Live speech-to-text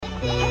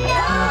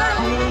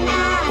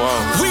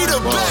We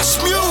the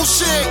best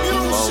music.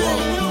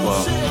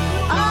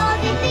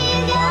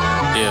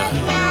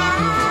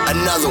 Yeah.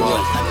 Another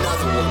one.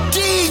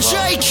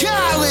 DJ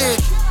Khaled.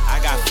 I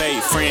got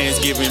fake friends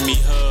giving me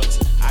hugs.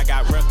 I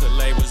got record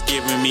labels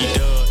giving me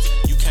dubs.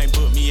 You can't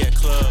book me at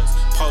clubs.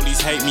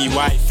 Police hate me,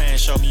 white fans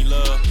show me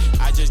love.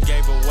 I just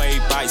gave away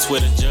bites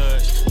with a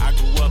judge. I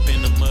grew up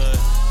in the mud.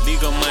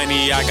 Legal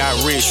money, I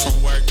got rich from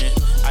working.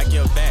 I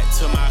give back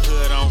to my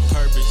hood on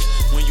purpose.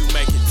 When you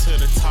make it to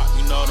the top,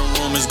 you know the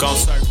rumors gon'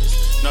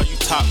 surface. Know you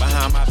talk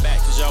behind my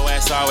back, cause your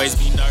ass always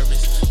be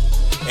nervous.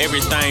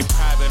 Everything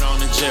private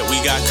on the jet,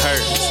 we got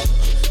curtains.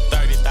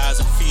 30,000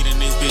 feet in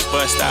this bitch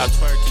bust out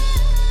twerking.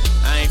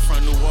 I ain't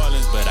from New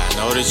Orleans, but I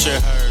know that you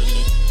heard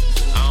me.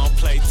 I don't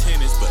play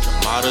tennis, but the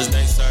models,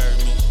 they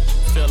serve me.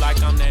 Feel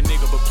like I'm that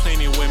nigga, but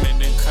plenty women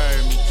done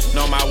curve me.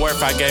 Know my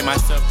worth, I gave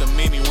myself to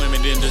many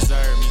women didn't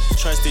deserve me.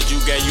 Trusted you,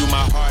 gave you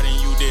my heart,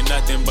 and you did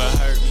nothing but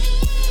hurt me.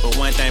 But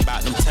one thing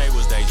about them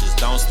tables, they just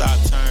don't stop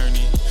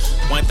turning.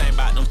 One thing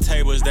about them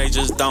tables, they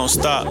just don't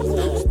stop.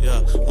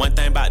 Yeah. One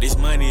thing about this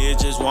money, it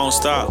just won't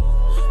stop.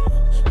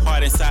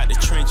 Hard inside the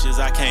trenches,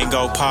 I can't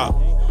go pop.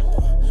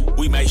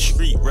 We make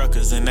street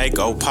records and they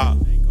go pop.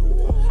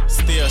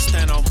 Still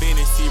stand on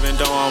business even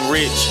though I'm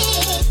rich.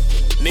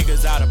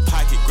 Niggas out of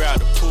pocket, grab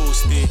the pool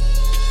stick.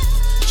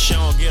 She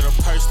don't get a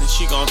purse, then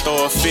she gon'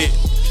 throw a fit.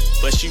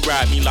 But she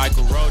ride me like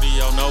a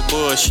rodeo, no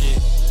bullshit.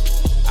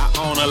 I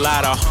own a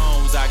lot of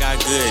homes, I got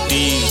good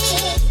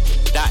deeds.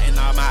 Dotting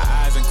all my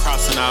I's and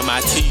crossing all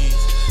my T's.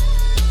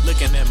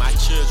 Looking at my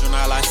children,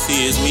 all I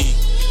see is me.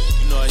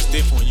 You know it's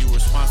different when you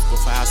responsible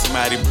for how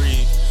somebody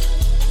breathe.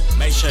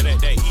 Make sure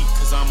that they eat,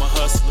 cause I'm a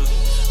hustler.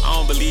 I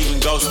don't believe in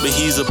ghosts, but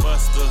he's a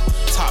buster.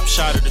 Top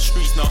shot of the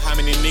streets, know how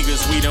many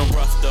niggas we done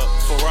roughed up.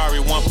 Ferrari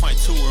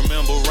 1.2,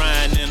 remember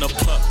riding in a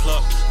pluck.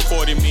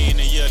 40 million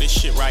a year, this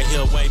shit right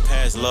here way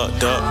past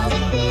lucked up.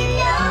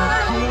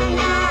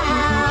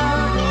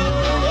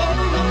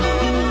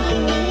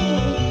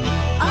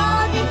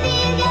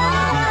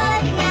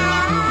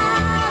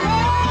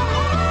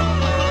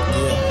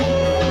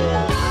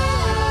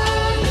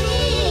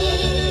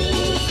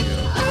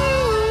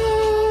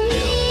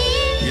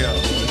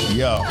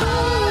 Yo.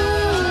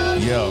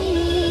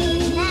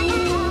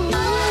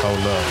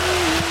 Hold up.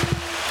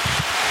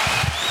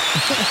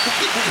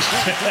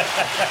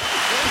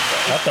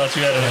 I thought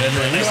you had at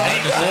least 8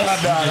 You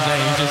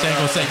just ain't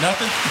gonna say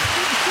nothing? I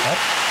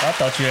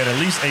thought you had at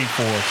least 8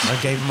 fours. I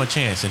gave him a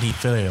chance and he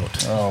failed.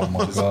 Oh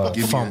my God.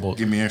 Fumbled.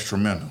 Give me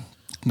instrumental.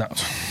 No.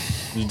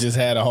 You just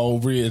had a whole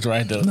bridge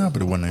right there. No,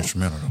 but it wasn't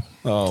instrumental though.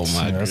 Oh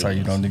my God. That's how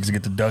you don't niggas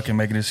get the duck and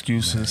making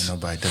excuses.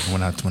 Nobody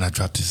when I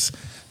dropped this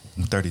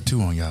 32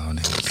 on y'all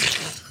niggas.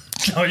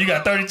 Oh, you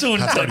got 32 in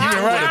the tuck. You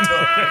been right.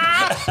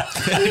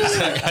 I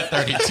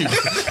got 32.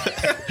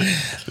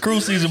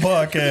 Cruise Season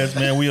Podcast,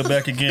 man. We are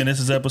back again. This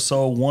is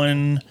episode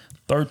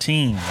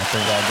 113. I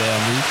think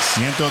goddamn week.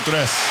 103.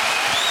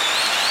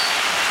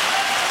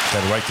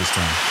 Got it right this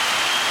time.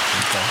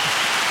 Okay.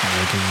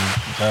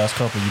 Last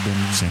couple, you've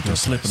been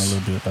slipping a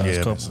little bit.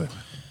 Last couple.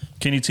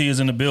 Kenny T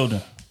is in the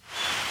building.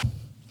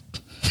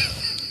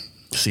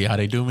 See how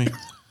they do me?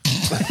 We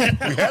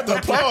had the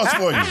applause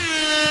for you.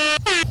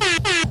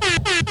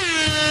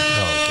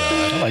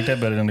 I like that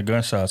better than the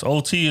gunshots.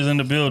 OT is in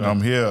the building.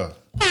 I'm here.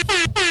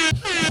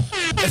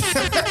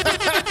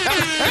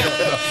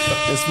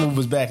 This move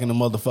is back in the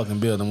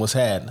motherfucking building. What's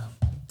happening?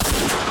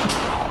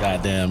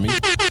 Goddamn me. All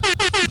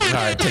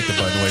right, take the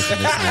button away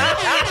from this man.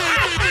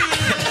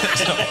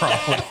 There's no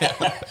problem with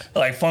him.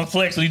 Like Funk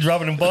Flex when he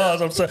dropping them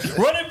bars. I'm saying,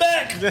 run it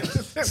back.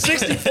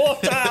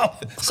 64th time.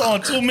 It's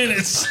on 2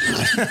 minutes.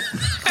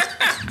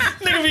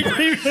 Nigga be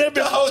reading that bitch.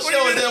 The whole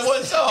show is that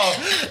one song.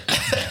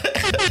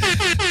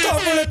 Top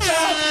of the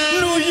top,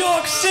 New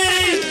York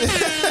City.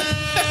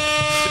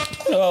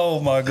 Oh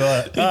my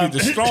God. He be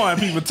destroying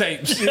people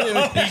tapes.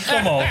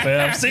 Come on,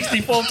 fam.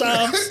 64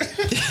 times.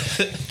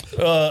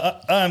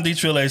 I'm D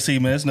Trill AC,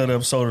 man. It's another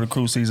episode of the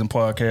Cruise Season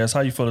Podcast.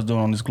 How you fellas doing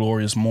on this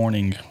glorious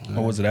morning?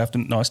 Or was it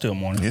afternoon? No, it's still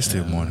morning. It's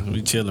still morning.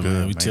 We chilling,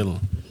 man. We chilling.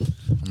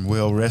 I'm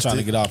well rested. Trying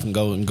to get off and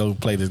go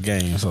play this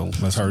game. So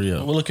let's hurry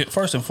up. Well, look at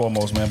first and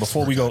foremost, man.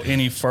 Before we go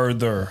any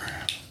further,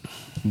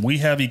 we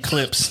have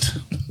eclipsed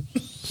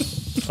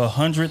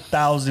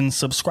 100,000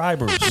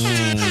 subscribers.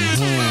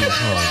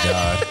 Oh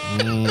God.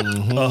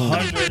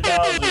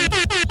 100,000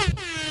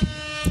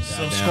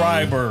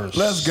 subscribers.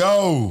 Let's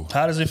go.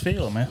 How does it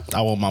feel, man?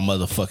 I want my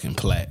motherfucking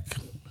plaque.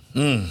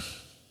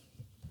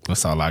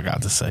 That's all I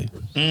got to say.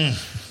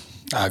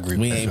 I agree.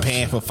 We ain't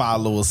paying for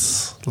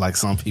followers like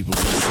some people be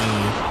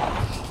saying.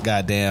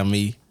 Goddamn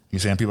me. You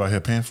saying people out here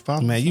paying for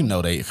followers? Man, you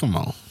know they. Come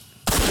on.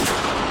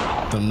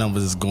 Them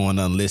numbers is going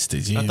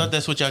unlisted. I thought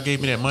that's what y'all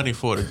gave me that money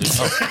for. To do. Is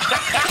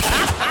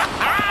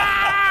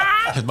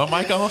my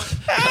mic on?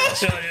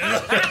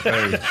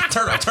 Hey.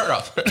 Turn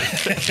off.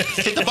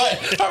 Hit the button.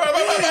 Hit the button.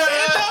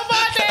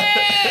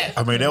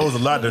 I mean, that was a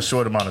lot in a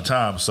short amount of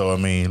time. So, I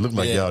mean, it looked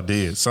like y'all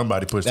did.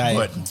 Somebody pushed the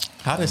button.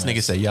 How this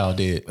nigga say y'all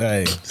did?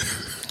 Hey.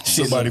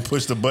 Somebody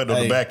pushed the button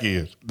on the back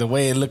end. The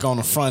way it look on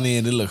the front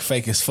end, it look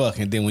fake as fuck.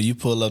 And then when you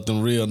pull up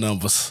them real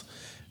numbers,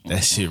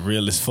 That shit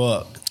real as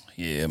fuck.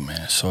 Yeah,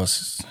 man. So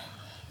it's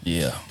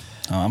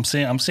I'm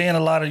seeing a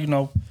lot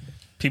of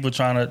people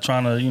trying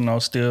to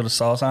steal the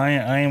sauce. I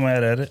ain't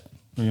mad at it,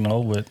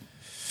 but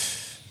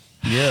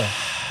yeah,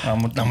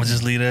 I'm gonna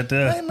just leave it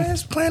there. Hey man,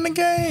 it's playing the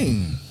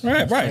game.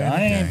 Right.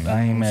 I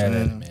ain't mad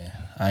at it, man.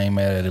 I ain't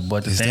mad at it.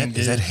 But the thing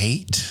is that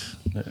hate?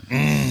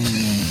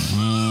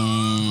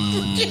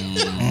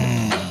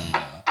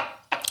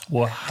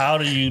 Well, how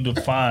do you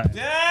define?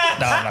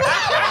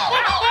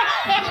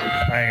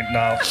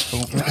 I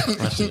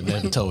should have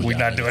never told you. We're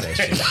not doing that.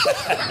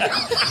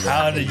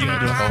 How do you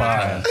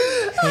define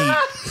hate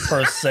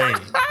per se?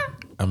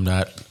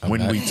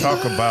 When we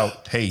talk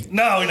about hate.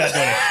 No, we're not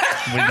doing it.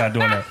 We're not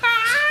doing that.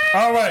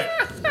 All right.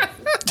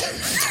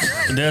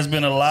 There's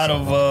been a lot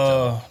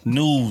of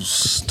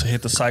news to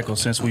hit the cycle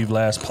since we've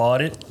last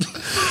parted.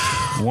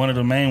 One of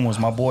the main ones,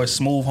 my boy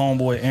Smooth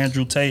Homeboy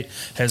Andrew Tate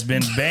has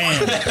been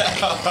banned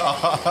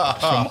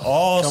from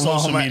all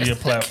social media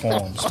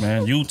platforms,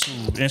 man.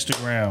 YouTube,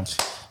 Instagram,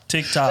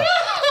 TikTok,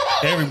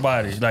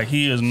 everybody. Like,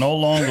 he is no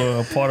longer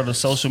a part of the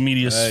social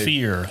media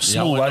sphere.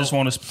 Smooth, I just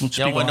want to speak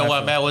y'all want to know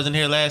why Matt wasn't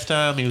here last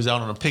time? He was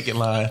out on a picket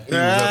line. He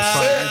was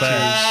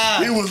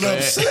upset. He was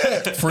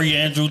upset. Free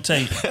Andrew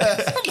Tate.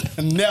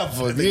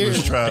 Never. He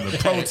was trying to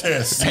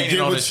protest. Painted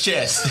on his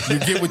chest. You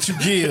get what you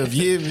give.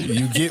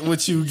 You get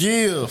what you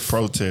give.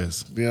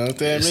 Protest. You know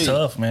what I mean? It's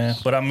tough, man.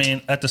 But I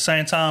mean, at the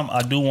same time,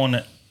 I do want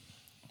to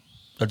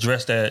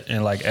address that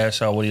and like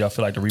ask y'all what do y'all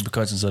feel like the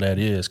repercussions of that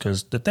is.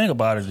 Because the thing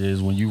about it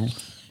is when you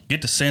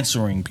get to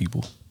censoring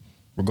people,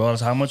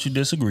 regardless of how much you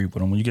disagree with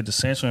them, when you get to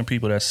censoring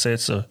people, that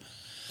sets a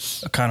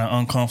kind of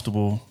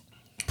uncomfortable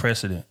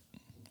precedent,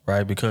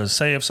 right? Because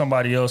say if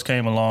somebody else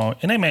came along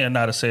and they may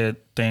not have said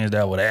things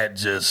that were that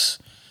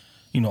just,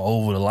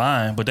 over the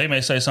line, but they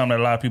may say something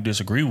that a lot of people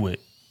disagree with,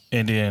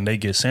 and then they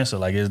get censored.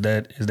 Like, is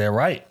that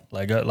right?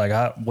 Like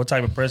how, what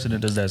type of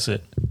precedent does that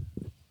set?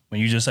 When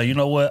you just say, you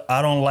know what,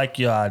 I don't like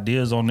your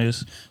ideas on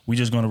this, we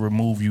just going to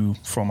remove you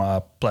from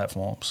our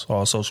platforms,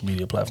 our social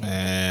media platforms.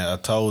 Man, I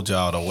told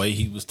y'all the way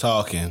he was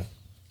talking,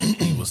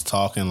 he was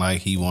talking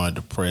like he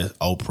wanted to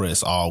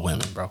oppress all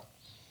women, bro.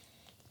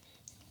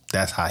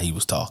 That's how he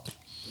was talking.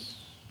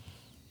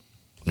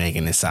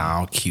 Making it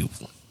sound cute.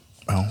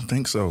 I don't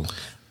think so.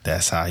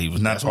 That's how he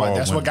was. That's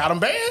what got him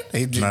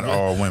banned. Not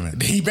all women.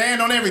 He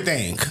banned on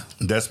everything.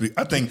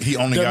 I think he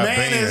only got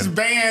banned. The man is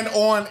banned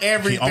on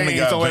everything. He only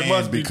got so banned it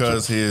must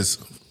because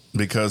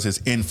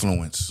his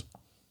influence.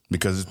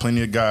 Because there's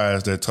plenty of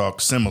guys that talk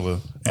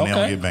similar and they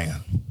don't get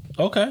banned.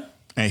 Okay.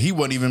 And he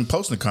wasn't even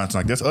posting content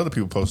like that's other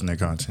people posting their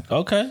content.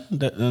 Okay.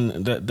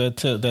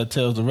 That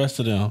tells the rest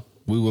of them,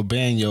 we will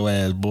ban your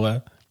ass,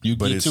 boy. You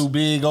get too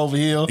big over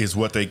here. It's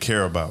what they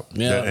care about.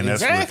 Yeah,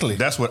 exactly.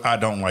 That's what I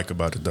don't like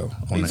about it, though,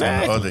 on the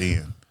other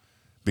end.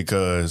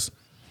 Because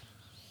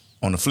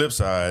on the flip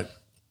side,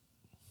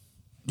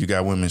 you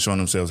got women showing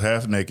themselves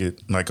half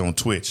naked, like on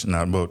Twitch.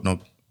 Now,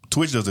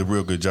 Twitch does a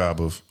real good job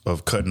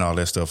of cutting all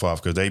that stuff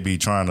off because they be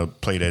trying to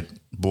play that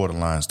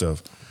borderline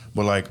stuff.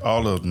 But like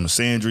all of the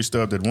misandry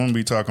stuff that women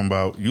be talking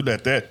about, you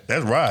let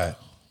that's right.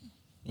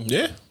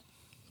 Yeah.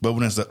 But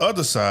when it's the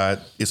other side,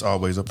 it's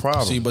always a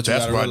problem. See, but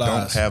that's why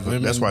realize,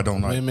 that's why I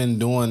don't like women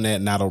doing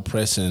that, not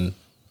oppressing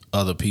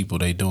other people.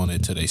 They doing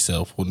it to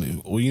themselves.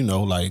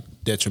 Like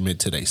detriment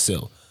to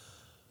themselves.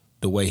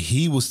 The way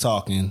he was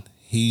talking,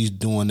 he's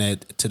doing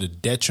that to the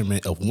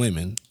detriment of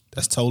women.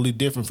 That's totally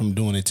different from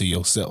doing it to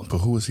yourself. But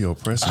who is he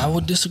oppressing? I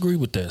would disagree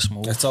with that,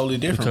 Smooth. That's totally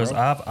different, because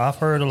bro. I've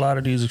heard a lot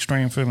of these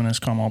extreme feminists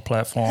come on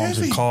platforms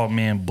and call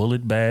men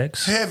bullet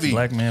bags,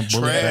 black men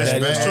bullet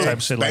bags, all type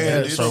of shit like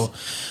that. So,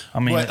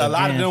 I mean, but a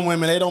lot of them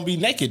women, they don't be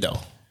naked though.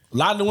 A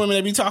lot of the women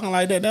that be talking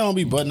like that, they don't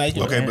be butt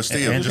naked. Okay, but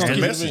still, just the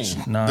message.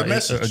 The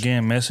message.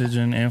 Again, message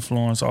and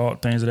influence, all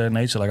things of that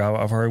nature. Like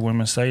I've heard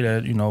women say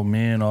that,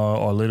 men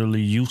are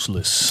literally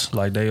useless.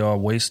 Like they are a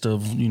waste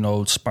of,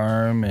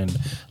 sperm and,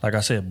 like I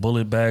said,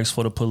 bullet bags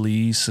for the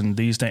police and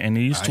these things. And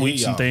these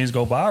tweets and things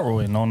go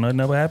viral and nothing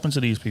ever happens to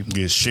these people.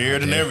 Get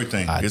shared and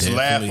everything. It's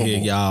laughable. Hear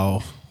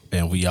y'all,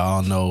 and we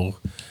all know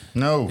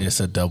it's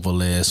a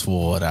double-edged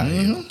sword out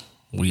here.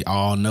 We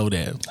all know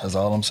that. That's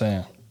all I'm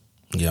saying.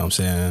 You know what I'm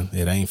saying?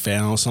 It ain't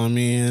found on some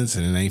ends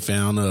and it ain't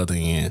found on the other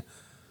end.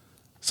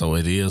 So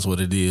it is what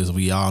it is.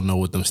 We all know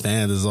what them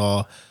standards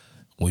are.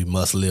 We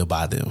must live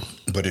by them.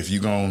 But if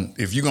you're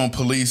gonna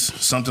police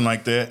something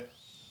like that,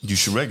 you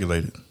should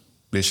regulate it.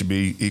 They should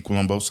be equal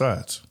on both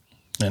sides.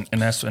 And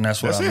that's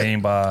what I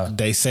mean by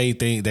they say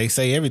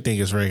everything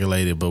is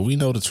regulated, but we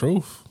know the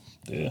truth.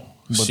 Yeah.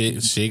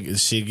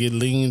 Shit get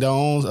leaned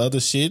on, other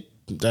shit,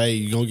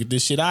 you gonna get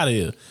this shit out of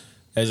here.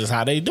 That's just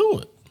how they do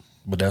it.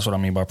 But that's what I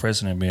mean by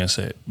precedent being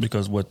set.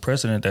 Because what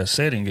precedent that's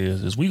setting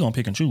is we gonna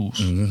pick and choose.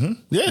 Mm-hmm.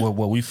 Yeah.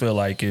 What we feel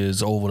like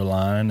is over the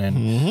line,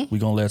 and we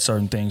gonna let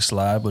certain things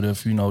slide. But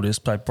if this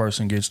type of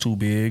person gets too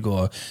big,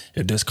 or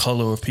if this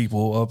color of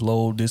people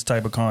upload this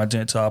type of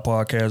content to our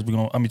podcast,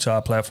 to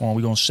our platform,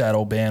 we gonna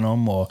shadow ban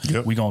them, or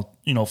we gonna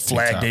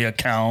flag their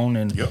account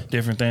and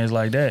different things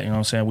like that. You know what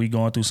I'm saying? We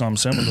going through something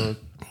similar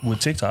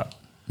with TikTok,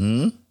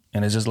 and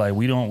it's just like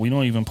we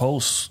don't even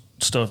post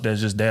stuff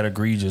that's just that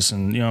egregious,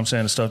 and you know what I'm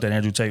saying, the stuff that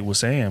Andrew Tate was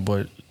saying.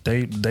 But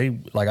they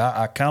like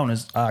our account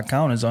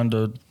is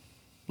under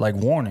like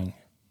warning.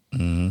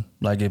 Mm-hmm.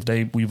 Like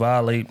if we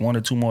violate 1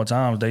 or 2 more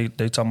times, they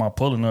talking about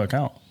pulling the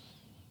account.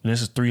 And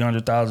this is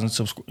 300,000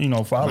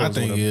 followers. My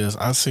thing is,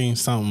 I seen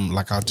something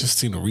like I just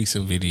seen a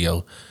recent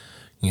video.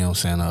 You know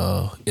what I'm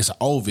saying? It's an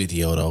old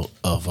video though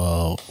of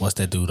what's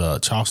that dude?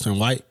 Charleston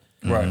White,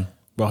 right?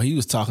 Bro, he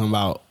was talking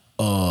about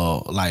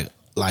like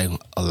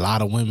a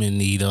lot of women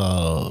need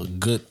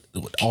good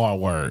R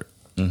word.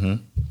 Mm-hmm.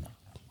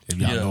 If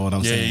y'all know what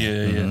I'm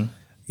saying. Yeah.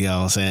 You know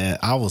what I'm saying?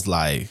 I was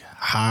like,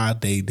 how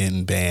they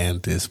didn't ban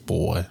this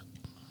boy?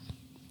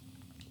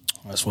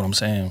 That's what I'm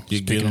saying.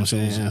 You get what I'm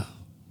saying? Yeah.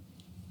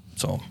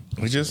 So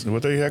we just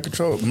what they had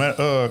control.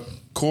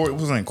 Corey,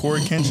 what's his name?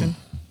 Corey Kenshin.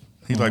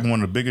 He's like one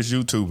of the biggest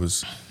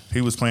YouTubers.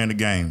 He was playing the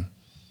game,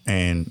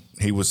 and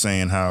he was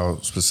saying how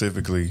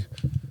specifically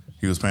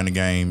he was playing the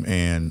game,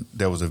 and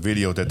there was a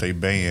video that they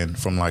banned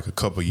from like a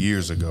couple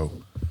years ago.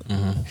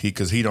 Mm-hmm.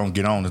 Because he don't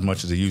get on as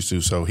much as he used to,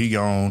 so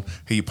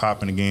he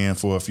popping again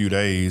for a few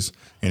days,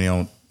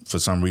 and for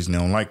some reason they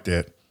don't like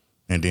that,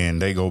 and then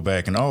they go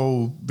back and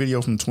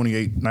video from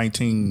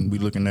 2019 we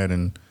looking at,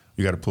 and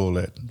you got to pull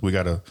that, we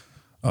got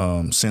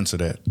to censor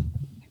that.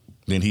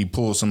 Then he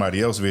pulled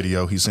somebody else's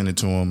video. He sent it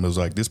to him. It was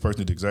like, this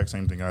person did the exact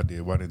same thing I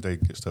did. Why didn't they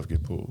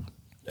get pulled?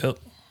 Yep.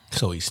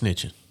 So he's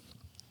snitching.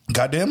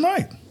 Goddamn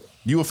right.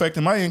 You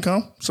affecting my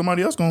income.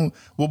 Somebody else going.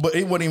 Well, but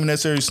it wasn't even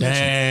necessarily snitching.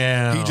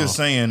 Damn. He just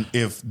saying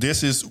if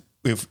this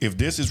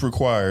is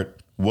required,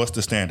 what's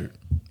the standard?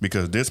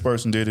 Because this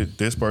person did it.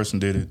 This person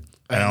did it.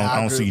 And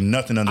I don't see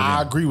nothing under I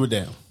them. agree with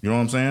that. You know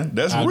what I'm saying?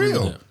 That's I agree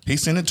real. with that. He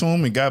sent it to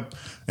him and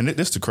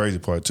this is the crazy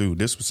part too.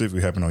 This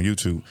specifically happened on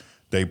YouTube.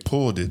 They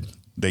pulled it.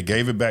 They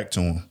gave it back to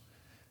him.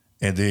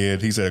 And then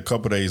he said a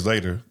couple days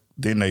later,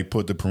 then they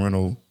put the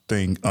parental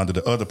thing under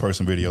the other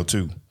person video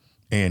too,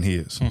 and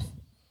his.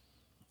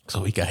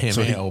 So he got him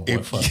and old boy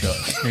fucked up.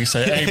 He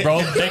said, "Hey,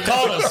 bro, they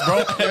caught us, bro.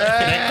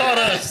 They caught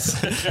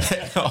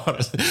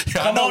us.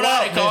 Come on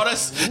out, they caught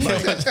us.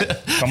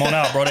 Come on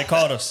out, bro. They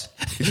caught us.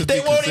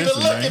 They weren't even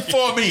looking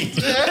for me.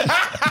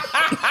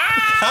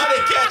 How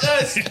they catch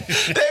us?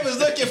 They was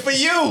looking for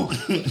you.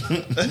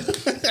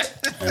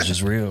 It's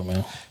just real,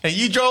 man. And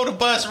you drove the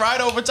bus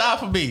right over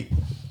top of me.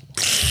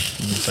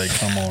 You say,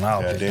 come on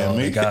out, Goddamn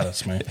they me. got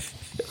us, man.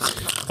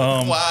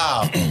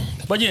 Wow.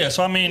 But yeah,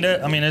 so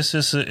it's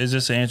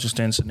just an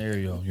interesting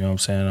scenario. You know what I'm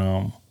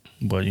saying?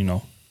 But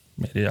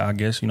I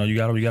guess you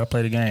gotta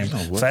play the game.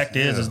 Fact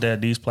is that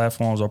these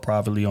platforms are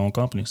privately owned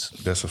companies.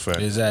 That's a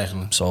fact.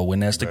 Exactly. So when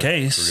that's the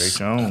case, create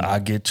your own. I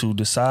get to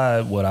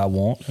decide what I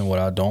want and what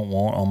I don't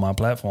want on my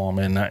platform,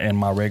 and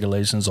my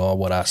regulations are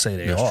what I say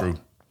they That's are. true.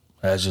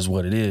 That's just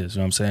what it is. You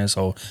know what I'm saying?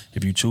 So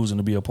if you're choosing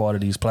to be a part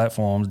of these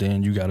platforms,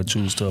 then you got to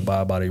choose to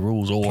abide by their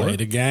rules, or Play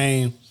the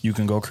game. you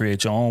can go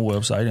create your own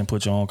website and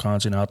put your own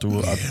content out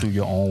through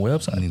your own I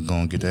website. need to go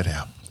and get that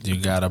out. You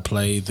gotta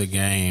play the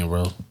game,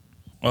 bro.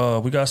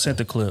 We got sent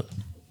the clip.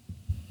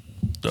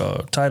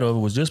 The title of it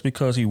was "Just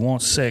Because He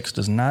Wants Sex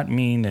Does Not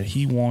Mean That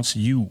He Wants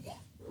You."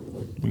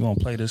 We're gonna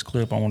play this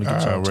clip. I want to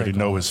get I y'all already take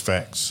know on it. it's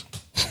facts.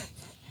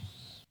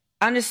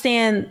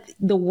 Understand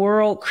the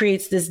world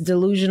creates this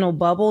delusional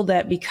bubble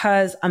that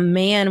because a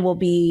man will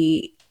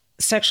be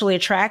sexually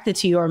attracted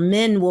to you or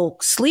men will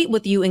sleep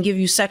with you and give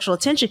you sexual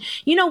attention.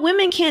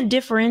 Women can't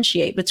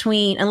differentiate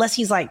between, unless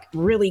he's like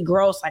really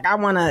gross, like I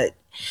want to,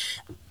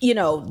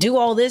 do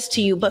all this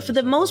to you. But for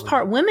the most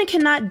part, women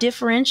cannot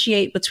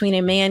differentiate between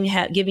a man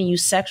giving you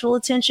sexual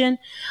attention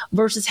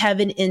versus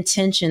having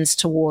intentions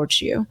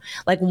towards you,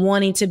 like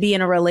wanting to be in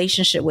a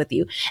relationship with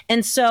you.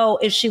 And so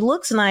if she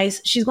looks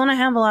nice, she's going to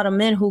have a lot of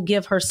men who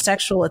give her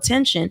sexual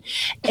attention.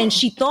 And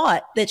she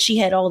thought that she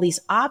had all these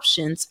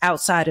options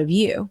outside of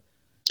you.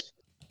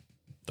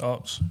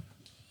 Thoughts?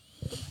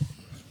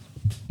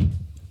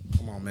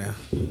 Come on, man.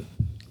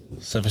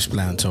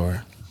 Self-explanatory.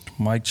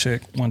 Mic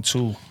check 1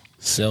 2.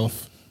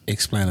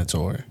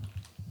 Self-explanatory.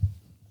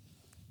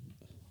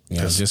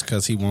 Just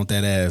because he want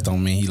that ass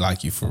don't mean he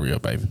like you for real,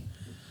 baby.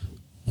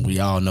 We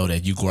all know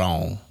that you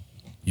grown.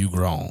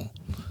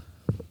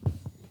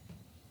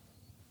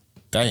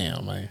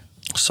 Damn, man.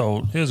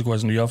 So here's a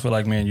question: do y'all feel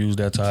like men use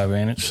that to our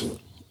advantage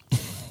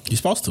You're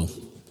supposed to.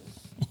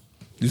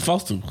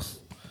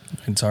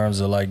 in terms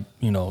of like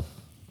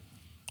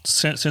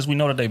since we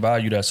know that they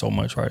value that so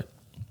much, right?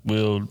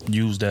 We'll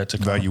use that to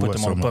kind Value of put what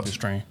them so on the much? puppet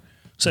string.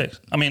 Sex.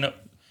 I mean,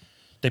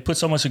 they put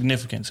so much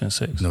significance in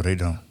sex. No, they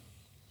don't.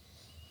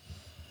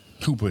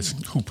 Who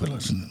put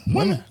us in?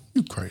 Women?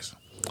 You crazy?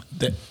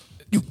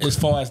 As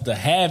far as the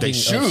having They of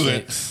should.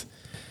 sex.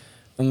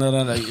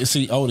 No. You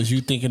see, Otis,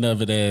 you thinking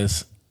of it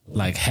as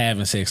like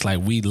having sex,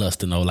 like we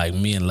lusting over, like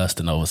men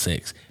lusting over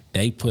sex.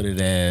 They put it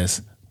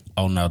as,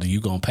 oh no,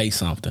 you gonna pay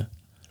something.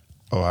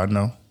 Oh, I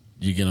know.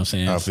 You get what I'm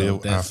saying? I So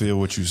feel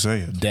what you're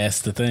saying.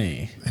 that's the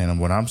thing.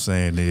 And what I'm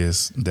saying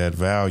is that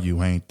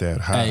value ain't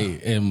that high.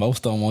 Hey, and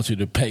most don't want you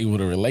to pay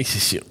with a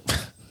relationship.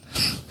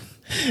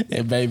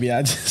 And baby,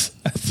 I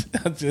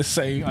just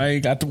say I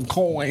ain't got them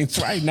coins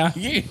right now.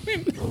 Yeah.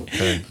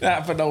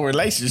 Not for no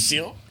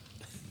relationship.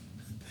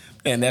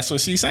 And that's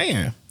what she's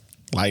saying.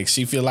 Like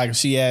she feel like if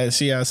she has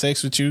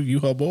sex with you, you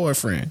her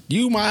boyfriend.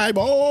 You my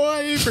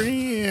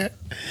boyfriend.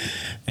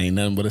 Ain't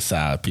nothing but a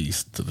side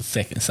piece to the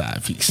second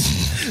side piece.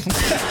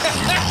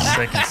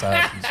 Second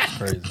side piece is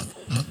crazy.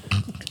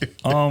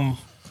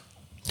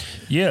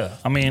 Yeah,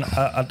 I mean,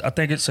 I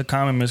think it's a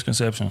common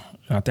misconception.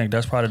 I think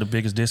that's probably the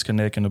biggest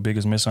disconnect and the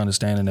biggest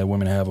misunderstanding that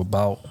women have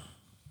about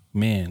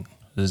men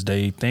is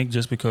they think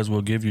just because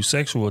we'll give you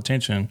sexual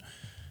attention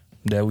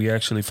that we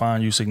actually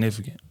find you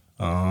significant.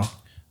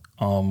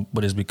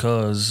 But it's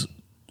because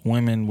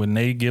women, when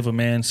they give a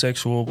man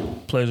sexual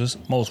pleasures,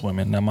 most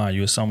women, now mind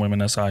you, some women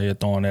that's out here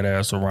throwing that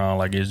ass around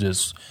like it's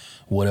just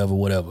whatever.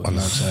 You know what I'm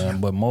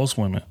saying? But most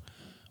women,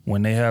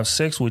 when they have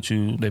sex with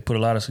you, they put a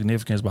lot of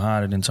significance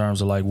behind it in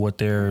terms of like what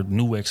their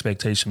new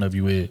expectation of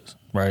you is,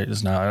 right?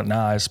 It's now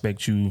I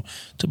expect you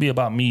to be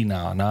about me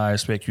now. Now I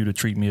expect you to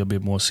treat me a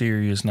bit more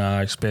serious. Now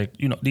I expect,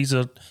 these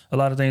are a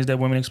lot of things that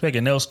women expect,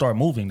 and they'll start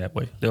moving that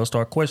way. They'll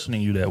start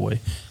questioning you that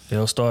way.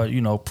 They'll start,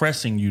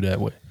 pressing you that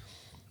way.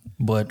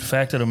 But the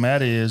fact of the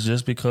matter is,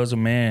 just because a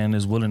man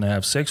is willing to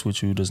have sex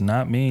with you does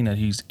not mean that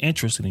he's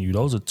interested in you.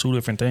 Those are two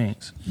different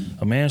things.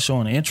 A man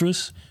showing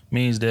interest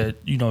means that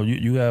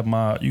you have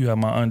my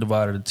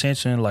undivided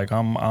attention. Like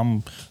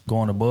I'm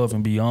going above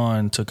and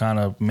beyond to kind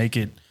of make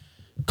it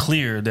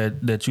clear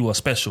that you are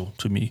special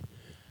to me.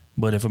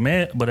 But at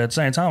the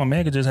same time, a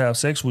man could just have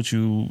sex with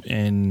you,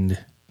 and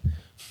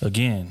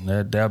again,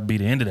 that'd be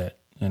the end of that.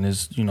 And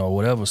it's,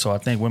 whatever. So I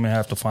think women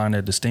have to find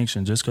that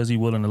distinction. Just because he's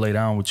willing to lay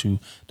down with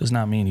you does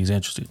not mean he's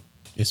interested.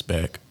 It's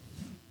back.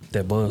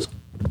 That buzz,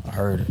 I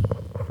heard it.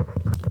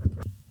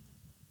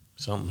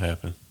 Something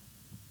happened.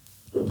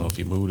 I don't know if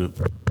you moved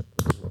the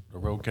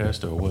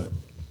roadcaster or what.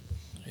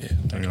 Yeah, I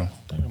think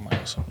it might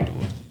have something to do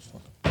with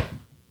it.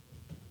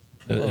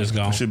 It's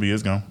gone.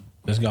 It's gone.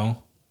 It's gone.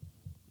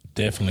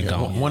 Definitely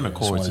gone. One of the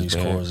cords is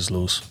bad. Cords is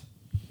loose.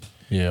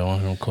 Yeah, one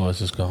of them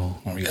cords is gone.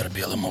 We got to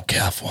be a little more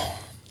careful.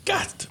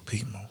 Got to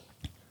be more.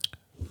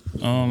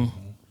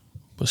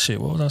 But shit,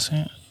 what was I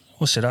saying?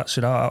 Well, shit,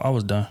 I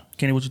was done.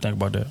 Kenny, what you think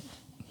about that?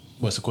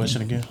 What's the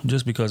question again?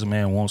 Just because a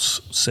man wants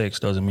sex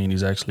doesn't mean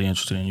he's actually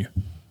interested in you.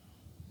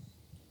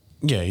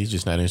 Yeah, he's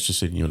just not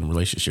interested in you in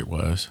relationship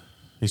wise.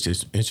 He's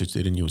just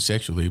interested in you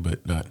sexually,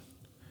 but not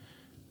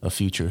a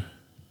future.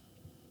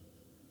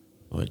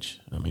 Which,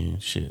 I mean,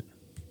 shit.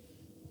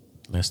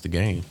 That's the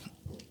game.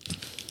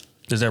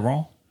 Is that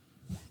wrong?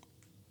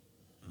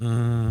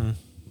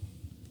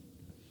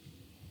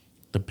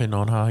 Depending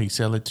on how he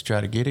sell it to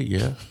try to get it,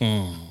 yeah.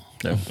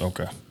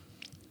 Okay.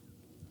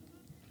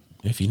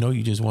 If you know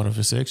you just want it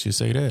for sex, just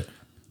say that.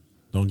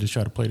 Don't just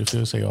try to play the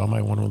field. Say, "Oh, I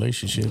might want a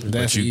relationship."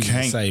 That's you easy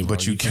can't. to say, bro.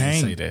 But you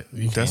can't say that.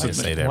 You That's can't the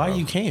say thing. that. Why bro.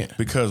 you can't?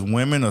 Because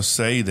women will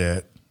say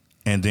that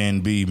and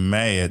then be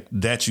mad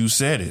that you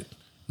said it.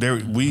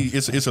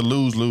 It's a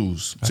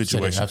lose-lose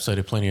situation. I've said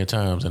it plenty of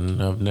times,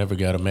 and I've never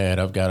got them mad.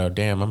 I've got a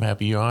damn. I'm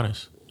happy you're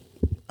honest.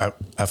 I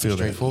feel that.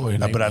 Straightforward.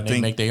 But I they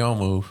think make their own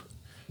move.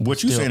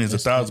 what you're saying is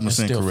 1,000%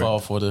 still correct. fall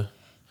for the.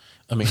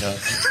 I mean,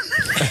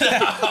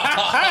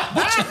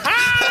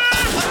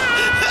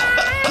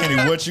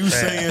 Kenny, what you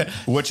saying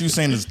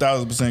is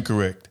 1,000%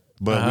 correct.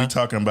 But we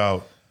talking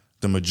about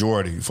the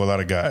majority for a lot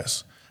of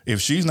guys.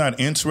 If she's not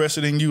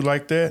interested in you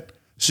like that,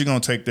 she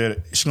gonna take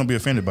that. She's gonna be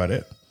offended by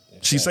that.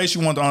 She say she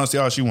wants the honesty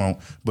all she want,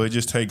 but it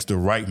just takes the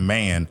right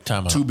man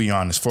to be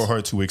honest for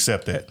her to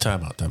accept that.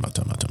 Time out.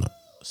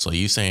 So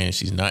you saying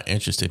she's not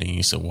interested in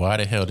you? So why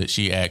the hell did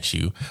she ask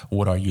you?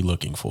 What are you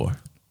looking for?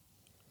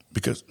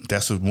 Because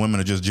that's what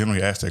women are just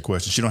generally ask that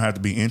question. She don't have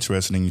to be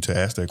interested in you to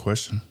ask that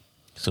question.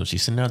 So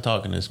she's sitting down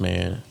talking to this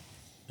man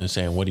and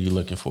saying, "What are you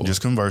looking for?"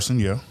 Just conversing,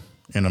 yeah.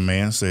 And a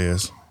man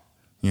says,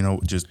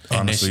 just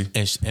honestly.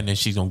 And then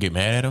she's gonna get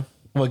mad at him.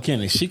 Well,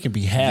 Kenny, she can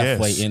be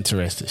halfway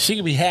interested. She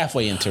can be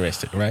halfway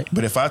interested, right?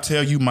 But if I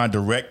tell you my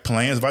direct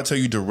plans, if I tell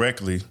you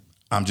directly,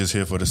 I'm just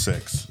here for the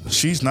sex,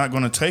 she's not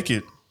going to take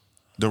it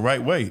the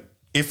right way.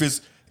 If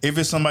it's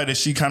somebody that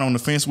she kind of on the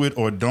fence with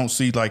or don't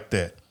see like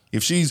that,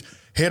 if she's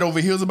head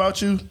over heels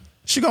about you,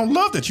 she going to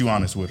love that you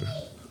honest with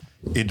her.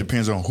 It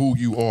depends on who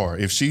you are.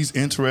 If she's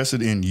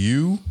interested in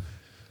you,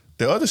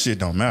 the other shit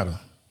don't matter.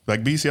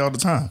 Like B say all the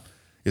time,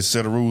 it's a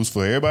set of rules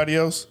for everybody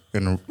else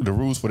and the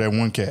rules for that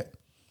one cat.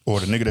 Or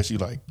the nigga that she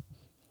like.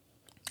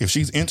 If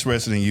she's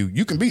interested in you,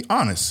 you can be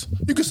honest.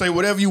 You can say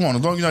whatever you want.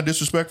 As long as you're not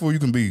disrespectful, you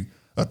can be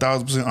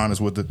 1,000% honest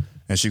with her,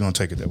 and she gonna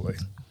take it that way.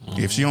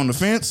 If she on the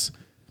fence,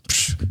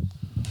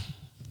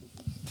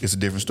 it's a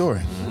different story.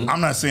 I'm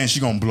not saying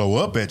she gonna blow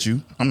up at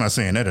you. I'm not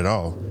saying that at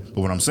all.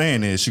 But what I'm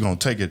saying is she gonna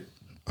take it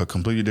a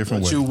completely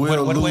different way. You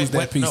will lose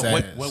that piece of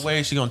ass. What way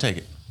is she gonna take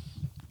it?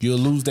 You'll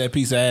lose that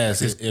piece of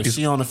ass if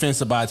she on the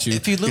fence about you.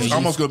 If you lose, It's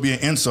almost gonna be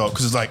an insult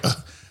because it's like,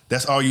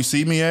 that's all you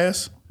see me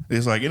as?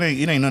 It's like it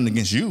ain't nothing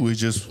against you. It's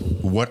just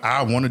what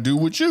I want to do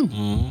with you.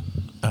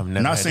 I'm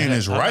not saying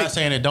it's right. I'm not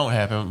saying it don't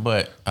happen,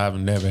 but I've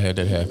never had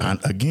that happen.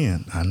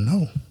 I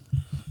know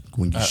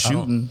when you're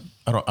shooting.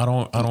 I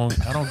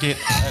don't get.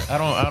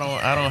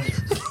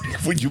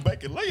 When you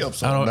making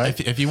layups,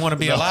 if you want to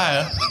be a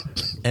liar,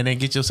 and then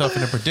get yourself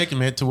in a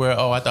predicament to where,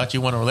 I thought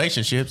you wanted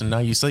relationships and now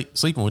you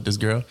sleeping with this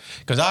girl.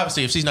 Because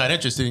obviously if she's not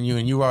interested in you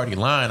and you already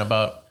lying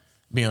about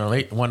being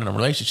wanting a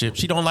relationship,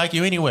 she don't like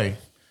you anyway.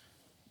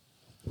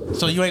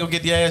 So you ain't gonna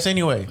get the ass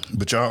anyway.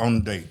 But y'all on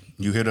a date.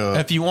 You hit a...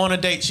 If you want a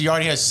date, she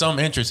already has some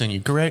interest in you,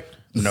 correct?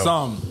 No.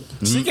 Some.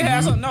 She can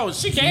have some. No,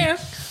 she can.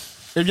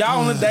 If y'all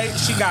on a date,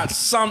 she got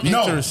some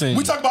interest in you.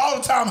 We talk about all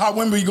the time how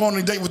women be going on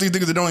a date with these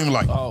niggas that don't even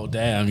like. Oh,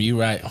 damn.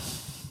 You right.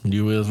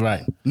 You is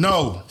right.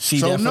 No. She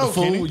there for the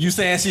food? Kenny. You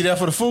saying she there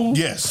for the food?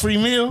 Yes. Free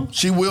meal?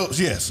 She will,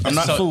 yes. I'm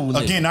not food,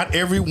 again, not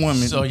every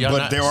woman,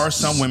 but there are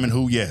some women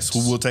who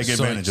will take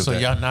advantage of that.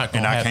 Y'all not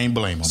gonna and I can't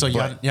blame them. So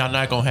y'all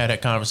not gonna have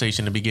that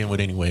conversation to begin with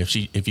anyway. If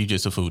you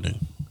just a food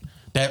nigga,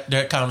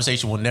 that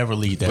conversation will never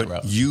lead that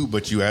route.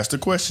 But you asked a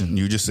question.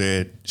 You just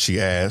said, she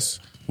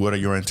asked, "What are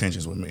your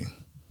intentions with me?"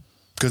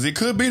 Because it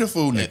could be the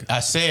food nigga. I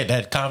said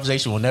that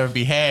conversation will never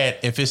be had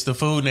if it's the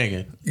food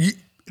nigga.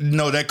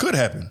 No, that could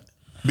happen.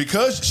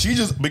 Because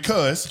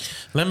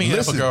let me hit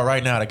up a girl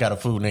right now that got a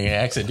food nigga and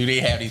ask her, do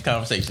they have these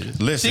conversations?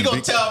 She gonna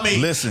tell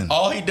me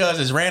all he does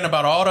is rant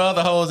about all the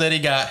other hoes that he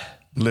got.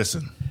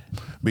 Listen,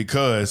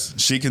 because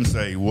she can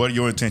say, what are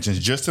your intentions?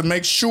 Just to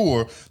make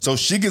sure, so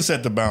she can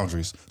set the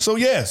boundaries. So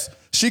yes,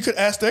 she could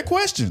ask that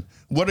question.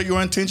 What are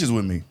your intentions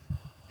with me?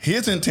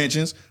 His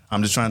intentions,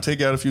 I'm just trying to take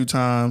you out a few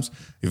times.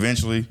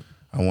 Eventually,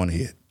 I want to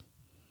hit.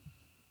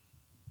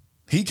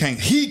 He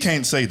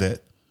can't say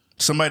that.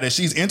 Somebody that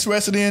she's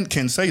interested in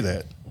can say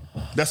that.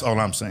 That's all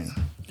I'm saying.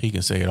 He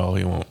can say it all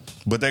he wants.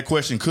 But that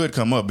question could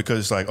come up because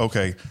it's like,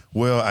 okay,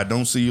 well, I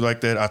don't see you like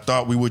that. I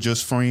thought we were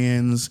just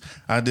friends.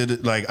 I did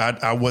it like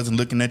I wasn't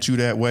looking at you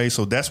that way.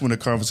 So that's when the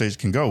conversation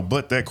can go.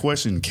 But that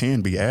question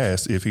can be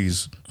asked if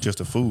he's just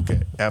a food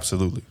cat.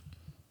 Absolutely.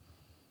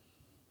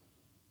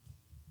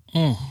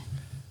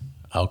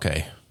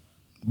 Okay.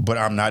 But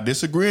I'm not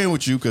disagreeing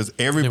with you because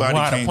everybody can't do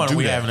that. Why the point are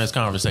we having this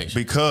conversation?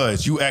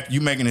 Because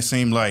you making it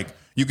seem like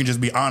you can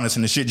just be honest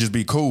and the shit just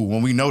be cool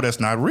when we know that's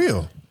not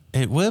real.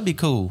 It will be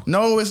cool.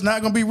 No, it's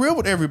not going to be real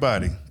with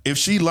everybody. If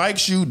she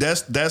likes you,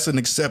 that's an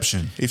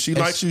exception. If she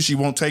likes you, she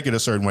won't take it a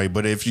certain way.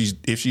 But if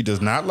she does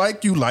not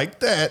like you like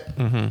that,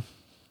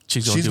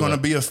 she's going to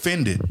be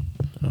offended.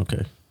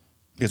 Okay.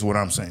 Is what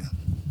I'm saying.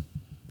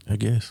 I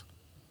guess.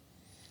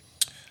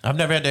 I've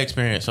never had that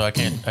experience, so I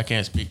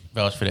can't speak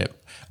vouch for that.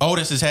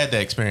 Otis has had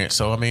that experience,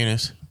 so I mean,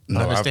 I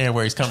understand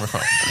where he's coming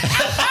from.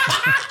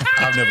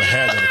 I've never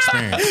had that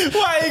experience.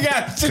 Why you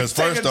got to Because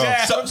first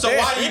off,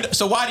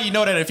 so why do you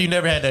know that if you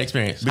never had that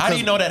experience? How do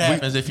you know that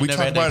happens if you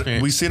never had that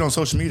experience? We see it on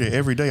social media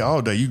every day,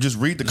 all day. You just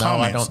read the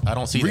comments. I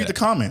don't see that. Read the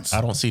comments.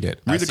 I don't see that.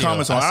 Read the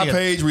comments on our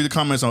page. Read the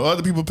comments on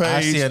other people's page.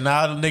 I see a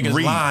lot of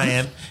niggas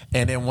lying,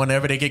 and then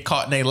whenever they get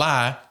caught and they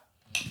lie,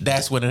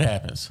 that's when it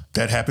happens.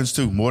 That happens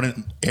too. More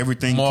than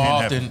everything. More can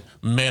often,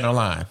 happen. Men are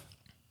lying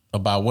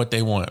about what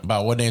they want,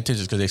 about what their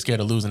intentions, because they're scared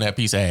of losing that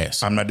piece of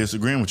ass. I'm not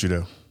disagreeing with you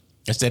though.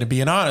 Instead of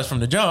being honest from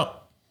the jump,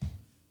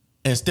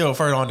 and still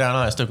further on down the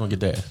line, still gonna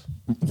get that.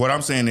 What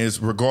I'm saying is,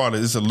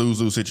 regardless, it's a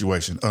lose-lose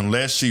situation.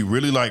 Unless she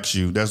really likes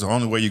you, that's the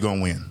only way you're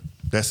gonna win.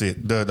 That's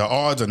it. The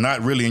odds are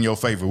not really in your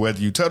favor, whether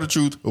you tell the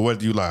truth or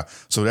whether you lie.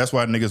 So that's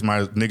why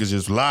niggas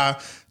just lie,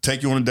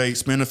 take you on a date,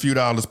 spend a few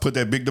dollars, put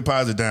that big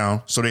deposit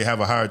down, so they have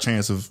a higher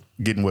chance of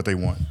getting what they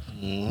want.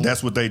 Mm-hmm.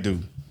 That's what they do,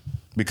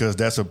 because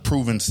that's a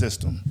proven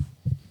system.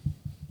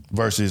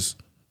 Versus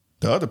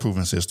the other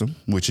proven system,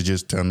 which is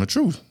just telling the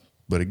truth.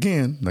 But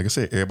again, like I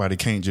said, everybody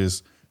can't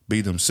just be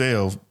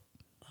themselves,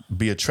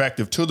 be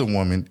attractive to the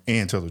woman,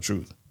 and tell the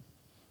truth.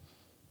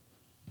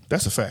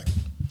 That's a fact.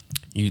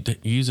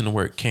 Using the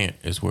word "can't"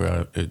 is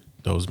where it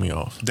throws me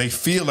off. They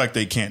feel like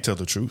they can't tell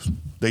the truth.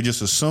 They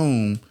just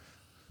assume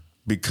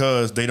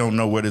because they don't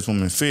know where this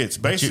woman fits.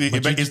 Basically,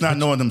 it's not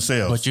knowing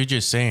themselves. But you're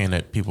just saying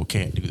that people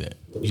can't do that.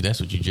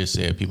 That's what you just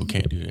said. People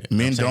can't do that.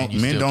 Men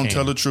don't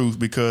tell the truth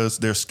because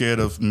they're scared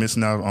of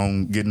missing out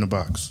on getting the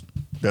box.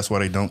 That's why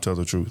they don't tell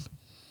the truth.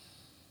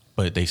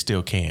 But they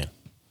still can.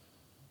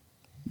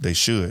 They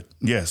should.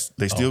 Yes,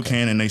 they still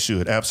can and they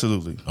should.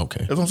 Absolutely. Okay.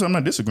 That's what I'm saying. I'm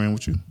not disagreeing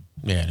with you.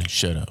 Yeah, then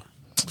shut up.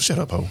 Shut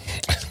up, ho.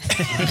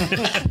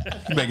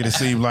 You making it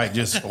seem like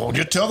just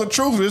tell the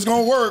truth. It's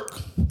gonna work.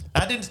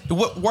 I didn't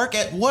work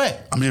at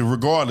what? I mean,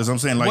 regardless, I'm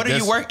saying like what do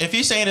you work? If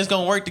you're saying it's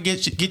gonna work to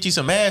get you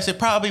some ass, it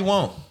probably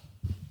won't.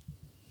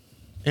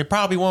 It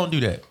probably won't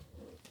do that,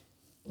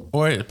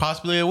 or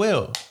possibly it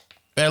will.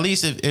 But at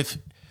least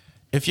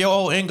if your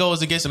whole end goal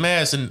is to get some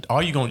ass, and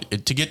are you going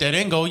to get that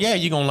end goal? Yeah,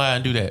 you're gonna lie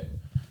and do that.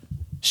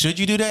 Should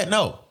you do that?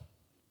 No.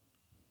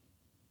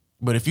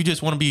 But if you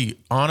just want to be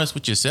honest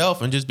with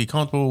yourself and just be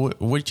comfortable with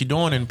what you're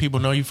doing and people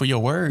know you for your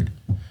word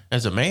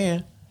as a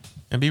man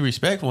and be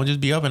respectful and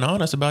just be up and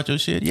honest about your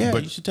shit,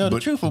 you should tell the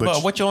truth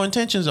about what your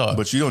intentions are.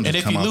 But you don't just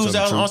and if you lose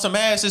out on some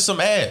ass, it's some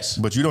ass.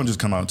 But you don't just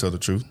come out and tell the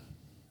truth.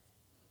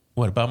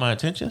 What, about my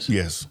intentions?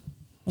 Yes.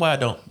 Why I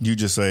don't? You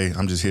just say,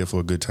 I'm just here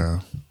for a good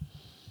time.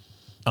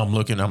 I'm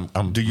looking,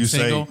 I'm do you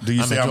single,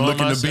 say I'm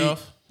looking myself.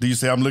 to be? Do you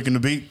say I'm looking to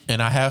beat?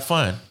 And I have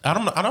fun.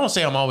 I don't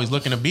say I'm always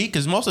looking to beat,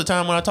 because most of the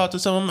time when I talk to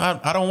someone,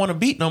 I don't want to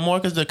beat no more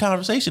because the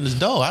conversation is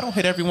dull. I don't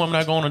hit every woman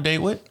I go on a date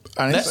with.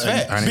 That's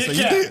fact. I didn't say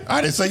you did.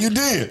 I didn't say you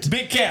did.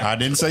 Big cap. I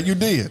didn't say you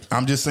did.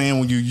 I'm just saying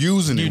when you're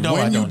using it, You know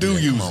I when you don't do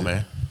that. use Come on, it.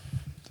 man.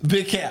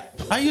 Big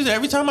cap. I use it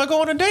every time I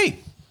go on a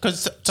date.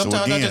 Because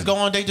sometimes I again- just go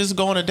on a date just to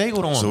go on a date with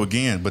a woman. So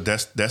again, but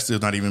that's still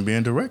not even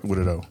being direct with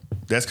it though.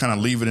 That's kind of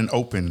leaving it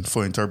open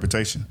for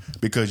interpretation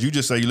because you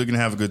just say you're looking to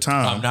have a good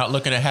time. I'm not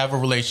looking to have a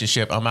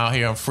relationship. I'm out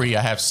here. I'm free.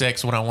 I have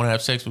sex when I want to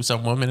have sex with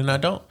some woman, and I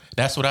don't.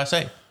 That's what I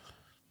say.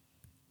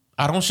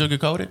 I don't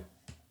sugarcoat it.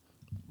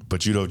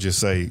 But you don't just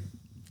say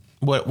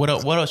What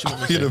else you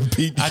want me He'd to have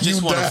say? beat I just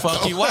you want to down.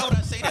 fuck you. Why would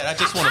I say that? I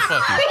just want to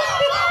fuck you.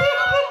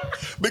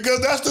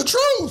 because that's the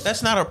truth.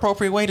 That's not an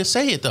appropriate way to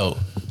say it, though.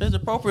 There's an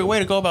appropriate way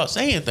to go about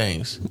saying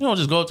things. You don't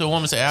just go up to a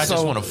woman and say, I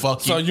just want to fuck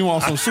you. So you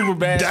want some super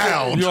bad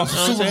Down. shit? You want some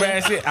You know super what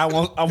I'm bad shit? I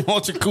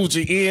want your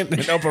coochie in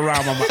and up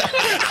around my mouth.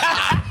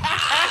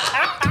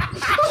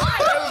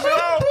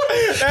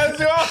 That's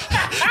your.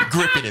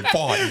 Gripping and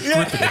farting.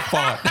 Gripping and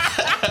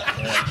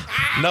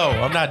farting. No,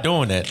 I'm not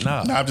doing that.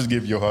 No. I'm just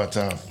giving you a hard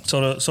time.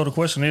 So the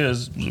question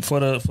is for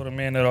the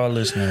men that are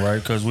listening, right?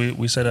 Because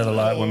we say that a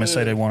lot. Women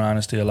say they want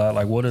honesty a lot.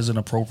 Like, what is an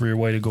appropriate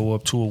way to go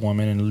up to a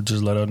woman and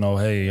just let her know,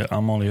 hey,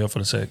 I'm only here for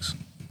the sex?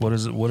 What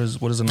is a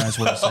nice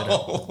way to say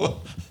that?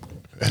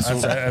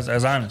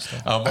 As honest.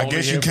 Though. I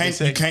guess you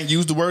can't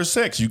use the word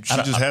sex. She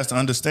just has to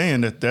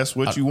understand that that's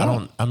what you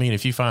want. I mean,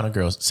 if you find a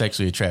girl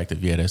sexually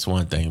attractive, yeah, that's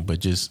one thing. But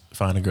just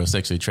find a girl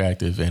sexually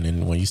attractive, and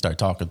then when you start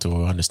talking to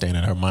her, understand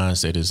that her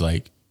mindset is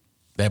like,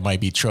 that might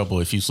be trouble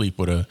if you sleep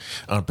with her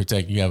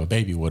unprotected. You have a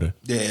baby with her.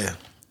 Yeah.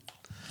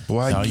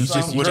 Boy, No, you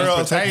just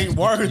Girls ain't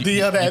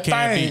worthy of that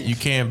thing. You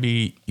can't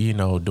be,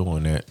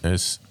 doing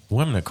that.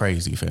 Women are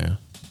crazy, fam.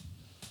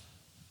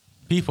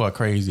 People are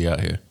crazy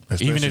out here.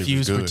 Especially Even if if you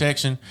it's use good.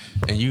 protection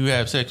and you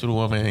have sex with a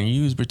woman and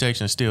you use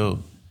protection still,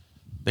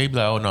 they be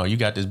like, oh no, you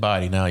got this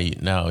body. Now I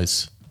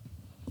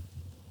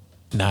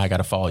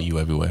gotta follow you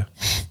everywhere.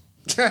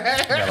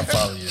 Gotta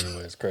follow you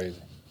everywhere. It's crazy.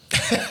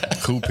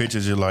 Who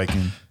pictures you're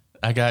liking?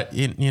 I got,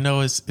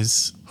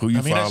 it's Who you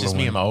I mean, that's just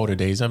me following? in my older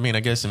days. I mean,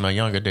 I guess in my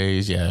younger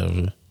days, yeah.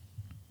 It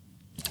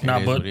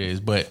is what it is.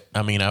 But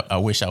I mean, I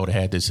wish I would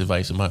have had this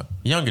advice in my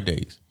younger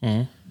days.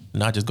 Mm-hmm.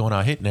 Not just going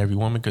out hitting every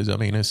woman, because I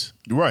mean, it's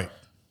Right.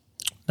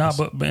 Nah,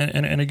 but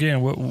and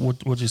again,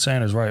 what you're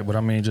saying is right. But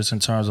I mean, just in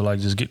terms of like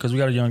just get, because we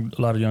got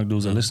a lot of young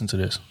dudes that listen to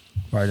this,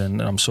 right? And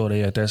I'm sure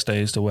they at that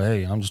stage to where,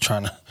 hey, I'm just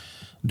trying to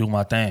do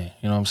my thing.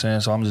 You know what I'm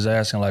saying? So I'm just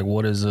asking, like,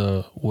 what is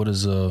a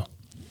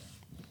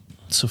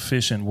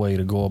sufficient way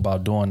to go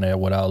about doing that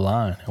without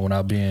lying and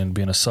without being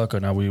a sucker?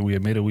 Now we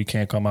admitted we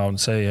can't come out and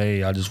say,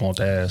 hey, I just want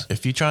to ask.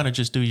 if you're trying to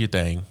just do your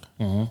thing,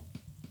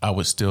 I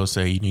would still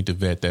say you need to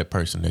vet that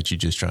person that you're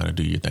just trying to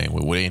do your thing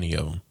with any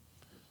of them.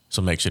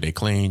 So make sure they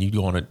clean.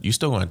 You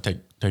still want to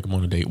take them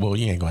on a date. Well,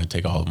 you ain't going to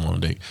take all of them on a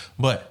date,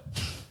 but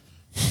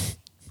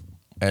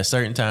at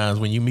certain times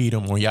when you meet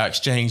them, when y'all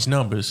exchange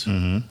numbers,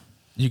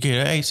 you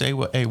can say,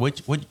 what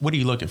are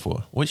you looking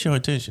for? What's your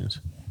intentions?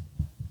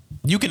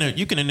 You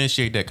can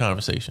initiate that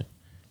conversation.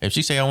 If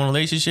she say I want a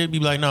relationship, you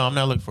be like, no, I'm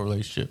not looking for a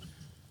relationship.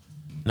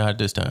 Not at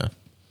this time.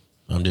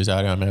 I'm just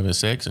out here. I'm having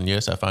sex, and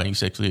yes, I find you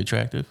sexually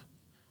attractive.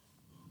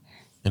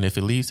 And if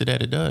it leads to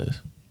that, it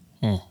does.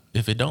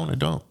 If it don't, it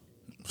don't.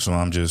 So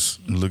I'm just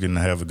looking to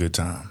have a good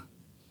time.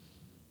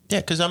 Yeah,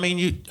 because I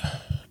mean,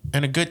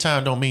 and a good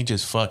time don't mean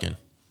just fucking.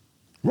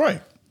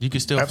 Right. You can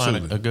still find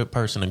Absolutely. a good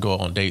person to go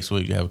on dates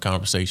with, you have a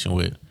conversation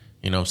with.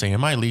 You know what I'm saying? It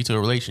might lead to a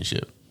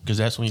relationship, because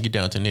that's when you get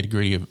down to nitty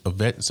gritty of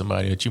vetting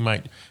somebody that you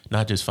might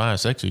not just find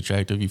sexually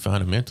attractive, you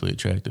find them mentally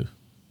attractive.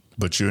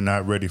 But you're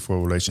not ready for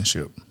a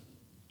relationship.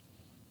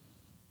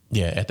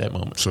 Yeah, at that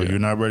moment. So yeah. you're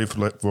not ready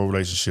for a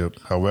relationship.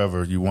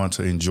 However, you want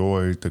to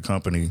enjoy the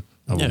company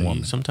of a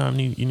woman. Sometimes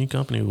you need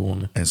company with a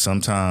woman. And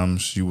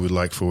sometimes you would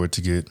like for it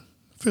to get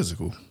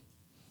physical.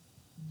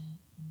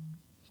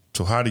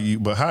 So how do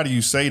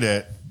you say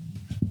that?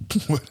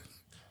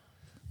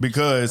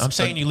 Because I'm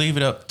saying you leave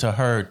it up to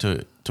her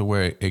to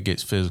where it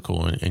gets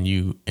physical, and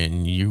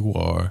you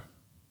are.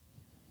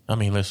 I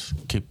mean, let's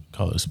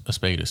call it a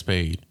spade a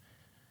spade.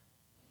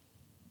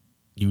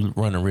 You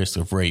run a risk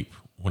of rape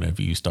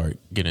whenever you start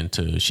getting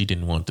to she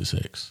didn't want the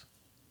sex.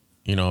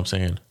 You know what I'm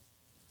saying?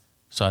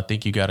 So I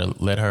think you got to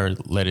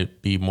let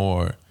it be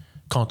more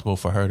comfortable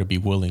for her to be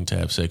willing to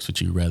have sex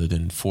with you, rather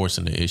than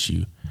forcing the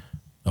issue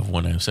of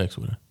wanting to have sex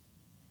with her.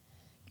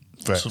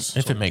 facts.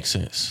 If it makes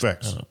sense.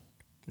 Facts.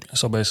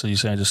 So basically, you're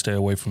saying just stay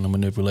away from the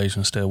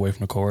manipulation, stay away from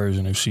the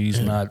coercion. If she's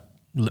not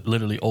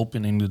literally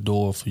opening the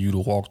door for you to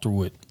walk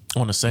through it,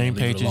 On the same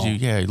Leave it page as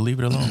you, alone. leave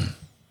it alone.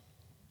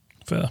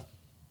 fair.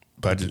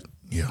 But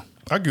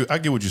I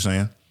get what you're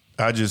saying.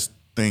 I just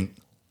think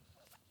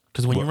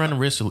Because when you run the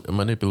risk of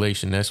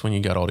manipulation, that's when you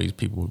got all these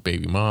people with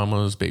baby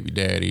mamas, baby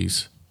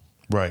daddies,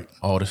 right.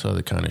 all this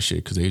other kind of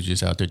shit, because they're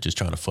just out there just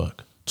trying to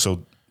fuck.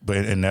 So,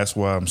 and that's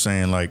why I'm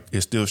saying, like,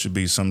 it still should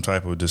be some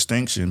type of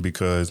distinction,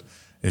 because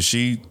if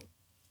she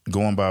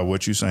going by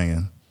what you're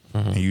saying,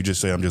 and you just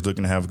say, I'm just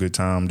looking to have a good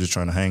time, just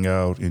trying to hang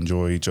out,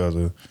 enjoy each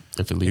other,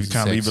 If it leads If you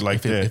kinda leave it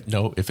like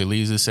that. If it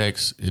leads to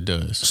sex, it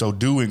does. So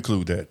do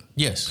include that.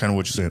 Yes. Kind of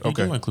what you're saying. You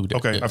Okay. do include that,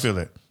 Okay, yes. I feel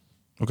that.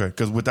 Okay,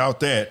 because without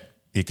that,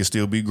 it can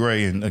still be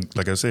gray. And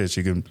like I said,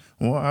 she can,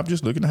 well, I'm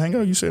just looking to hang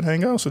out. You said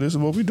hang out, so this is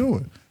what we're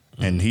doing.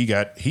 And he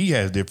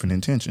has different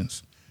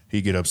intentions.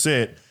 He get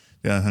upset,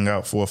 then hung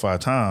out 4 or 5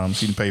 times.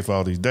 He didn't pay for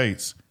all these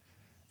dates.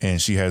 And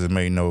she hasn't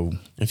made no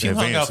If you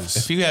hung out,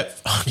 advances.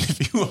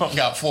 if you hung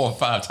out 4 or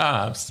 5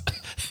 times,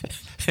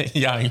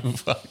 y'all ain't even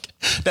fuck.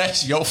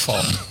 That's your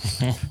fault.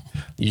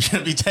 You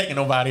shouldn't be taking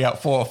nobody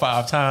out 4 or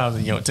 5 times,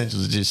 and your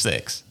intentions are just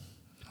sex.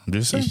 I'm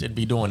just You saying. shouldn't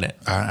be doing that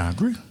I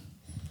agree.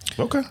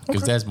 Okay.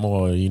 because that's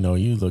more.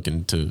 You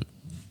looking to.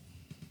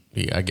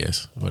 Yeah, I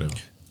guess whatever.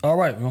 All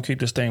right, we're gonna keep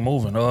this thing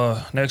moving.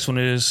 Next one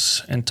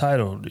is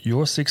entitled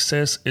 "Your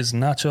Success Is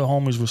Not Your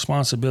Homie's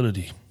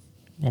Responsibility."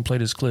 I'm gonna play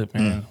this clip,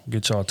 man.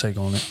 Get y'all take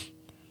on it.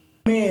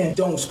 Man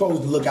don't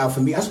supposed to look out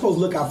for me. I'm supposed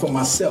to look out for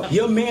myself.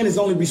 Your man is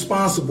only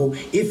responsible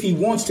if he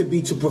wants to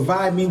be, to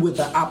provide me with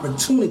the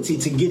opportunity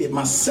to get it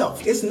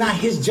myself. It's not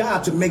his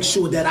job to make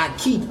sure that I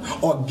keep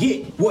or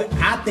get what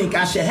I think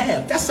I should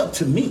have. That's up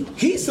to me.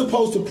 He's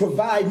supposed to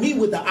provide me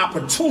with the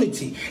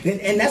opportunity.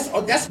 And that's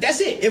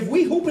it. If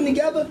we hooping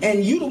together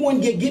and you the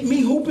one get me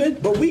hooping,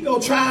 but we go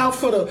try out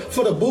for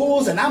the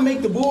Bulls and I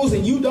make the Bulls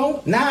and you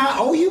don't, now I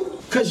owe you?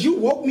 Because you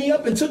woke me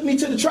up and took me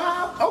to the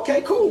trial?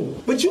 Okay,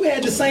 cool. But you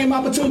had the same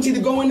opportunity to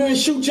go in there and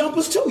shoot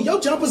jumpers too.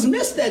 Your jumpers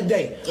missed that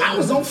day. I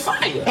was on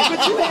fire.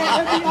 But you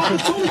had every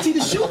opportunity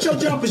to shoot your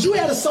jumpers. You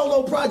had a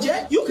solo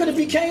project. You could have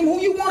became who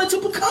you wanted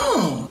to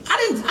become.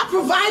 I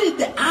provided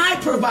that. I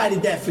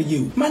provided that for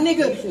you. My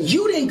nigga,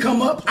 you didn't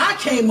come up. I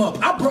came up.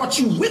 I brought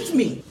you with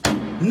me.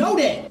 Know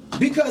that.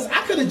 Because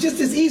I could have just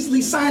as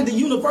easily signed the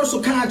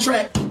universal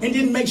contract and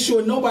didn't make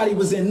sure nobody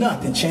was in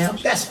nothing, champ.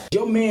 That's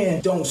your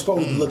man don't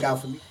supposed to look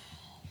out for me.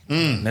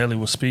 Nelly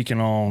was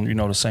speaking on,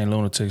 the St.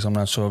 Lunatics. I'm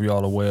not sure if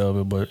y'all aware of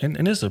it, but and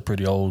this is a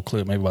pretty old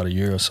clip, maybe about a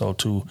year or so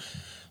too.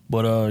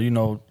 But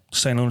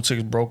St.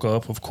 Lunatics broke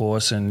up, of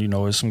course, and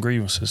there's some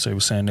grievances. They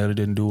were saying Nelly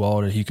didn't do all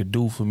that he could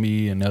do for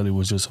me, and Nelly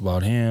was just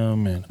about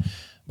him, and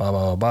blah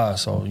blah blah blah.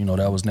 So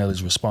that was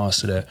Nelly's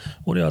response to that.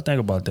 What do y'all think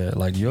about that?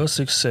 Like, your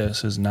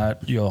success is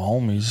not your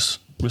homie's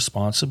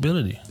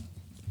responsibility.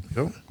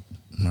 Yo,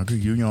 I do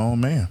you your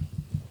own man.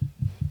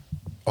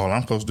 All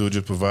I'm supposed to do is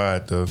just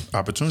provide the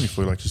opportunity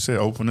for you. Like you said,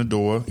 open the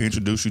door,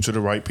 introduce you to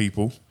the right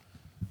people.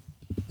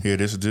 Here,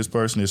 this is this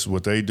person. This is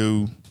what they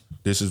do.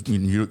 This is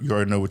you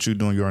already know what you're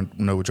doing. You already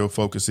know what your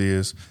focus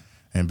is,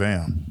 and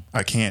bam.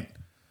 I can't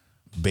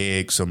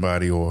beg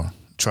somebody or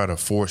try to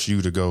force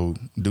you to go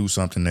do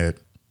something that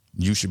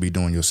you should be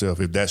doing yourself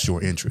if that's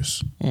your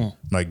interest.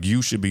 Like,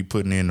 you should be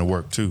putting in the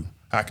work too.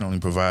 I can only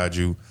provide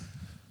you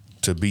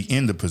to be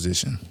in the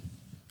position,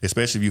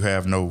 especially if you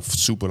have no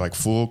super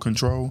full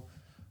control.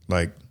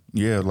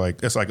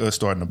 That's like us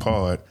starting a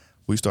pod.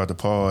 We start the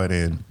pod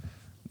and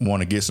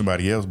want to get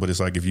somebody else, but it's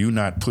like, if you're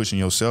not pushing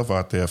yourself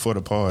out there for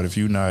the pod, if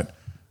you're not,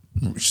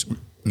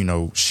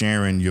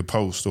 sharing your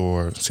post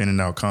or sending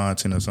out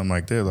content or something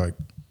like that, like,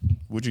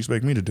 what'd you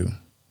expect me to do?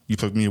 You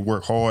expect me to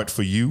work hard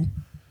for you?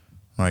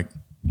 Like,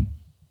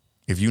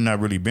 if you're not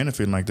really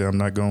benefiting like that, I'm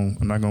not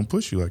gonna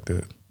push you like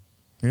that.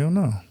 Hell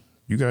no.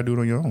 You gotta do it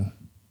on your own.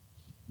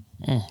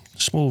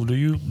 Smooth, do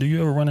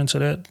you ever run into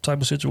that type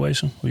of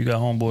situation where you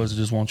got homeboys that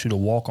just want you to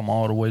walk them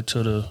all the way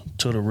to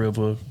the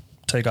river,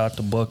 take out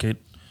the bucket,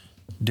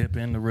 dip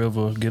in the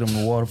river, get them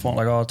the waterfront,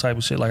 like all type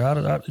of shit? Like, how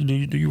do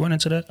you run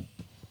into that?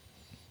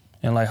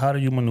 And how do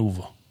you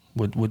maneuver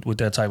with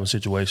that type of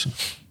situation?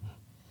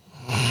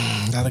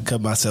 Gotta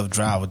cut myself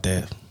dry with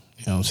that.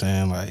 You know what I'm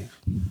saying? Like,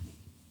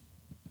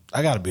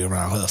 I gotta be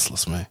around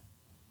hustlers, man.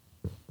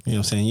 You know what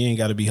I'm saying? You ain't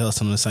gotta be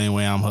hustling the same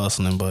way I'm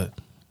hustling, but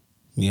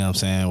you know what I'm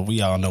saying?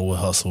 We all know what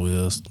hustle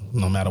is.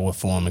 No matter what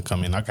form it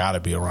come in, I gotta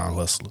be around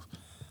hustlers.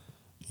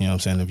 You know what I'm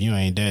saying? If you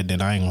ain't that,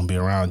 then I ain't gonna be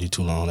around you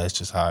too long. That's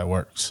just how it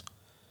works.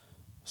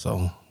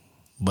 So,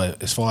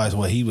 but as far as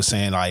what he was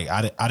saying, like,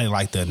 I didn't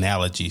like the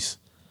analogies.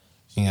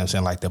 You know what I'm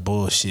saying? Like the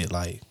bullshit.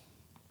 Like,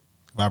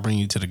 if I bring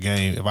you to the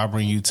game, if I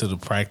bring you to the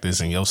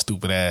practice and your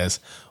stupid ass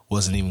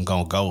wasn't even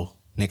gonna go,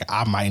 nigga,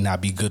 I might not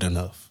be good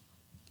enough.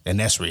 And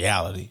that's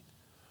reality.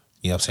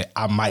 You know what I'm saying?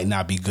 I might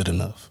not be good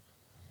enough.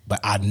 But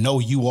I know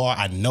you are.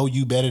 I know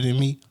you better than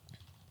me.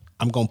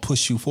 I'm going to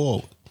push you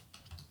forward.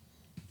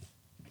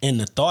 In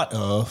the thought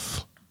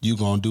of you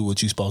going to do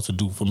what you're supposed to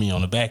do for me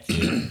on the back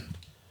end.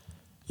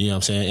 You know what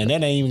I'm saying? And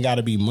that ain't even got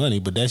to be money,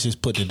 but that's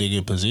just put the nigga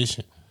in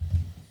position.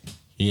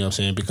 You know what I'm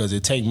saying? Because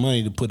it take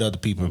money to put other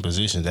people in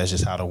position. That's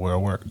just how the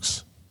world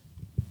works.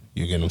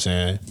 You get what I'm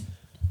saying?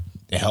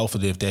 And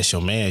hopefully if that's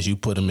your man, you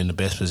put them in the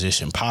best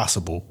position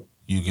possible.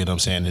 You get what I'm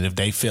saying? And if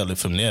they feel it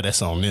from there,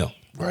 that's on them.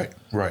 Right.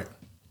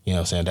 You know what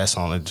I'm saying? That's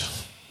on it.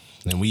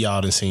 And we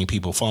all done seen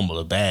people fumble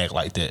a bag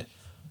like that.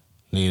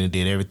 Nigga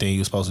did everything you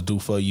was supposed to do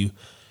for you,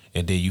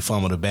 and then you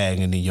fumble the bag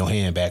and then your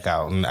hand back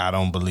out. And I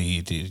don't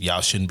believe that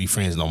y'all shouldn't be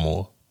friends no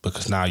more,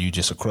 because now you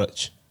just a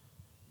crutch.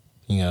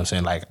 You know what I'm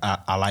saying? Like,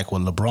 I like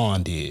what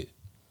LeBron did.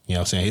 You know what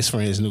I'm saying? His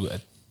friends knew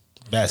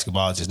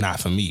basketball is just not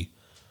for me.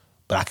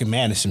 But I can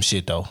manage some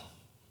shit, though.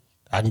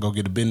 I can go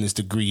get a business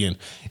degree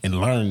and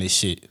learn this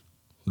shit.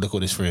 Look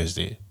what his friends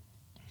did.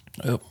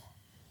 Yep.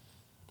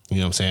 You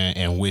know what I'm saying?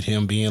 And with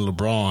him being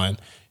LeBron,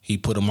 he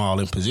put them all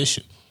in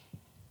position.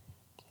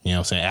 You know what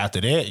I'm saying?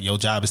 After that, your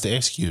job is to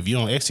execute. If you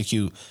don't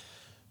execute,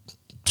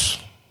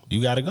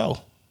 you got to go.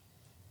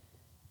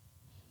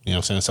 You know what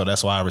I'm saying? So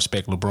that's why I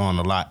respect LeBron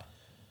a lot.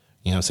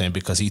 You know what I'm saying?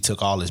 Because he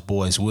took all his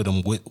boys with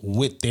him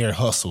with their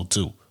hustle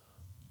too.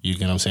 You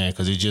get what I'm saying?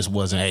 Because it just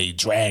wasn't, hey,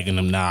 dragging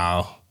them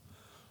now.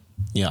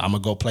 You know, I'm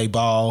going to go play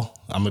ball.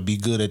 I'm going to be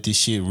good at this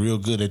shit, real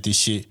good at this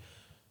shit.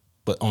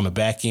 But on the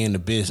back end, the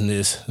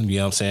business, you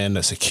know what I'm saying?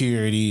 The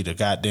security, the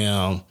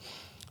goddamn,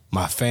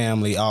 my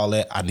family, all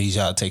that, I need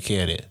y'all to take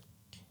care of that.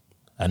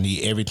 I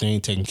need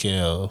everything taken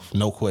care of,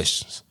 no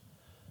questions.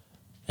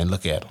 And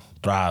look at him,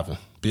 thriving,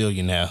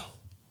 billionaire.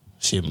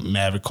 Shit,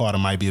 Maverick Carter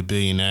might be a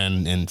billionaire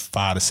in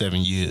 5 to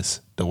 7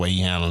 years, the way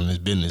he handling his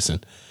business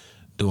and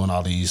doing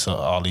all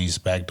these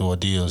backdoor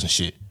deals and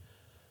shit.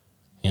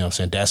 You know what I'm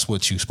saying? That's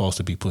what you're supposed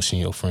to be pushing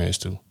your friends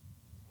to.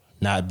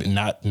 Not, you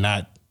know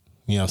what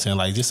I'm saying?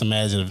 Like, just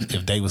imagine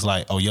if they was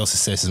like, oh, your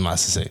success is my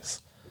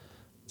success.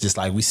 Just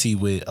like we see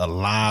with a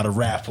lot of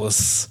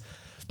rappers,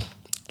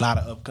 a lot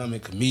of upcoming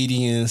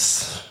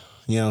comedians.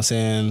 You know what I'm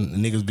saying?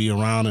 Niggas be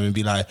around them and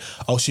be like,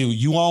 oh, shit,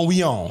 you on,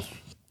 we on.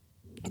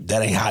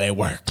 That ain't how that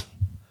work.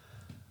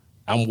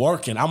 I'm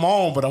working. I'm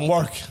on, but I'm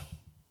working.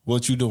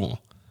 What you doing?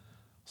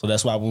 So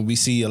that's why when we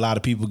see a lot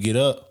of people get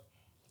up,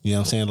 you know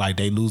what I'm saying, like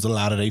they lose a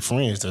lot of their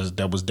friends.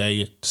 That was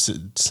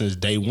since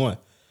day one.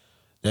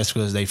 That's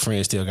because they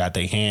friends still got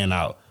their hand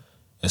out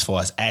as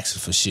far as asking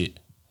for shit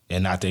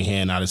and not their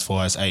hand out as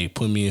far as, hey,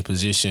 put me in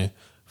position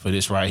for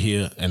this right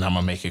here and I'm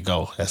going to make it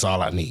go. That's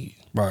all I need.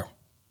 Right.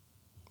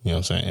 You know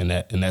what I'm saying?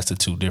 And that's the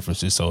two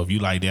differences. So if you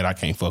like that, I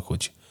can't fuck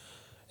with you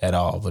at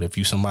all. But if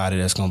you somebody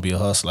that's going to be a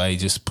hustler, hey,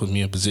 just put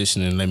me in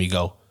position and let me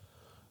go.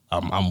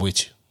 I'm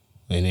with you.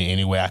 And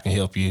any way I can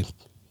help you,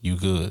 you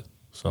good.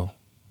 So,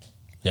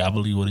 yeah, I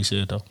believe what he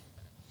said, though.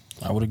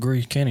 I would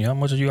agree. Kenny, how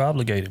much are you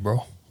obligated,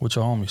 bro, with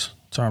your homies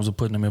in terms of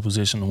putting them in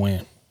position to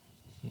win?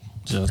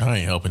 I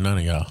ain't helping none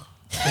of y'all.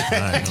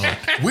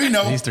 We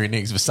know. These three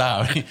niggas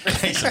beside me,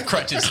 they some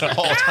crutches the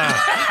whole time.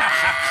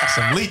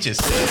 Some leeches.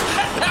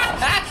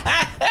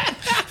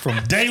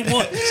 From day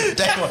one.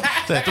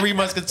 The 3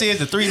 Musketeers,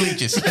 the 3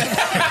 leeches.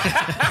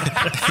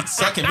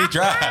 Sucking me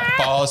dry.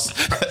 Pause.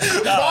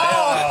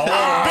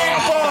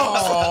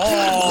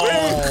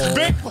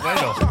 Big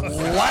balls.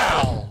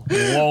 Wow.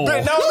 Whoa.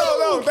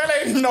 No. That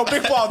ain't no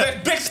big ball.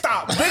 That's big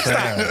stop. Big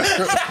stop.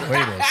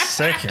 Wait a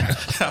second.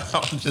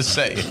 I'm just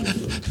saying.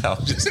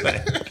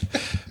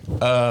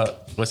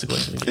 What's the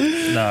question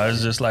again? No,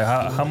 it's just like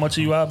how much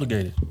are you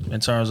obligated in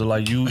terms of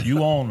like you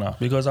own now?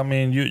 Because I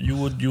mean you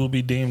would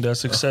be deemed as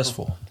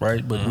successful,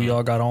 right? But we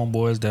all got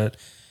homeboys that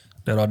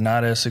are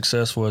not as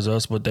successful as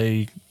us, but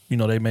they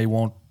may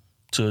want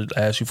to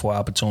ask you for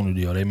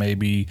opportunity, or they may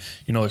be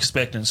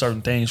expecting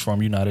certain things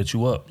from you now that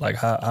you up. Like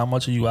how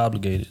much are you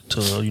obligated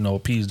to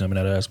appease them in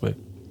that aspect?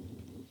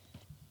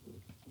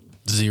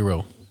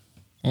 0.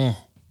 I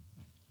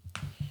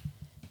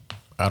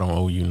don't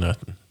owe you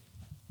nothing.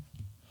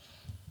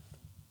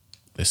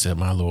 Except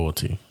my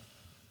loyalty,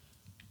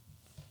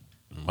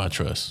 my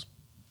trust.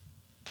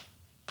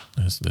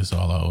 That's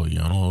all I owe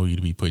you. I don't owe you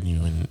to be putting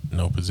you in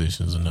no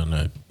positions or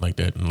nothing like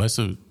that. Unless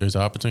there's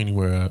an opportunity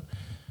where,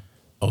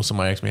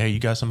 somebody asks me, hey, you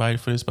got somebody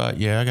for this spot?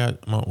 Yeah, I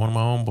got one of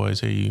my homeboys.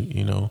 Hey,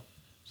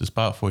 it's a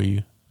spot for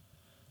you.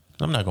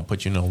 I'm not gonna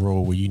put you in no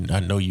role where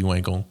I know you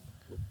ain't gonna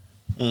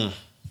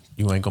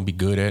be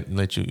good at and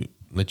let you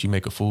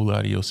make a fool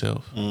out of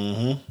yourself.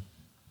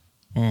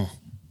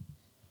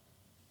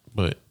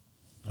 But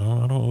I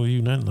don't owe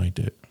you nothing like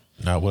that.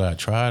 Now, would I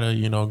try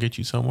to, get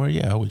you somewhere?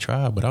 Yeah, I would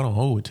try, but I don't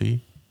owe it to you.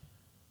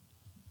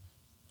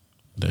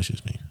 That's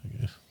just me, I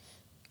guess.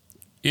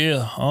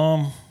 Yeah.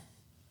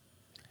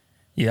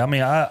 Yeah, I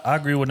mean, I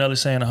agree with Nelly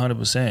saying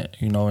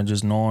 100%, and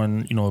just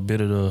knowing, a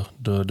bit of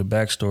the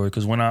backstory.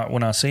 Because when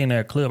I seen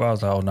that clip, I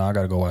was like, oh, no, I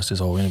got to go watch this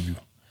whole interview.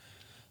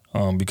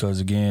 Because,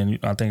 again,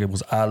 I think it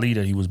was Ali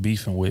that he was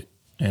beefing with.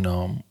 And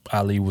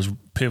Ali was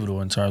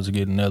pivotal in terms of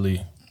getting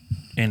Nelly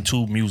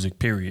into music,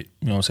 period.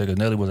 You know what I'm saying? Because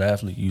Nelly was an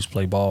athlete. He used to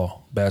play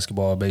ball,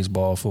 basketball,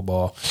 baseball,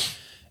 football.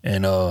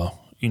 And,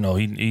 he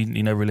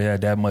never really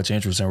had that much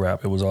interest in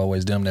rap. It was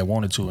always them that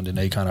wanted to. And then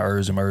they kind of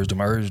urged him.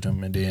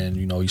 And then,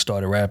 he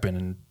started rapping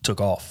and took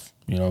off.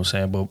 You know what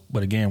I'm saying?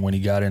 But again, when he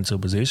got into a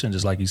position,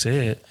 just like he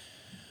said,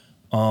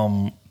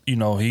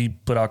 he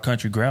put out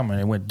Country Grammar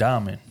and it went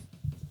diamond.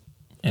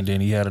 And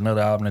then he had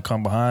another album that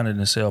come behind it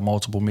and sell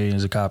multiple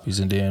millions of copies.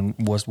 And then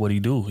what'd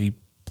he do? He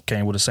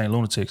came with a St.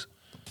 Lunatics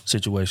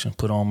situation,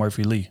 put on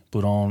Murphy Lee,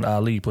 put on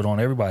Ali, put on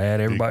everybody, had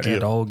the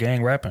whole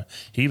gang rapping.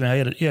 He even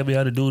had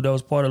a dude that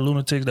was part of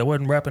Lunatics that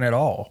wasn't rapping at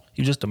all.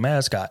 He was just a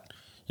mascot,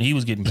 and he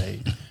was getting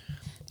paid.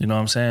 You know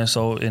what I'm saying?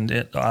 So,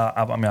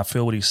 I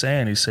feel what he's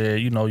saying. He said,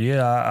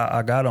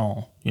 I got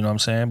on. You know what I'm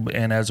saying?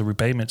 And as a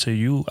repayment to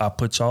you, I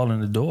put y'all in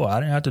the door. I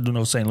didn't have to do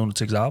no St.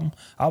 Lunatics album.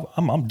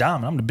 I'm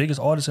diamond. I'm the biggest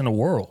artist in the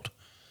world.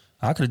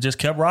 I could have just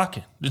kept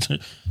rocking.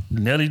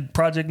 Nelly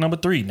Project number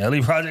 3,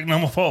 Nelly Project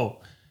number 4.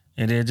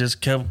 And then just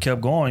kept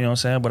going, you know what I'm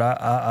saying? But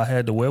I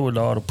had the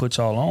wherewithal to put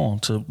y'all on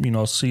to, you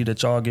know, see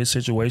that y'all get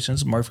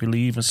situations. Murphy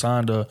Lee even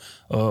signed a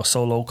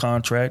solo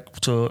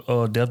contract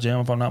to Def Jam,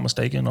 if I'm not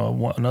mistaken,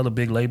 or another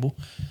big label.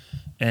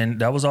 And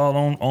that was all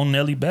on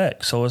Nelly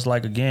back. So it's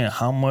like, again,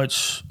 how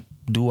much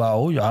do I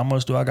owe y'all? How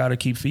much do I got to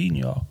keep feeding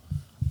y'all?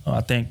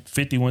 I think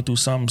 50 went through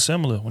something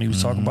similar when he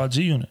was talking about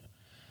G-Unit.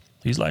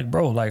 He's like,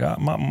 bro, like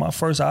my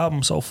first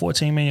album sold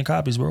 14 million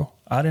copies, bro.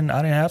 I didn't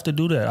have to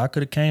do that. I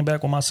could have came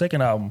back with my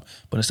second album,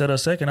 but instead of a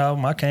second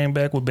album, I came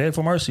back with Beg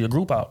for Mercy, a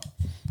group album,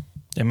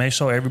 and made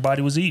sure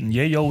everybody was eating.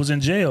 Yayo was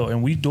in jail,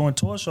 and we doing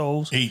tour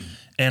shows,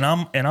 and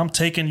I'm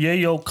taking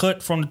Yayo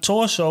cut from the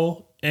tour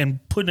show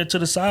and putting it to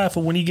the side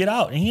for when he get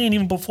out, and he ain't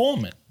even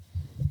performing.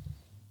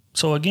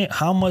 So again,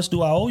 how much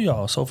do I owe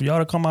y'all? So for y'all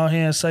to come out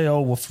here and say, oh,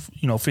 well,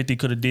 you know, 50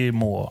 could have did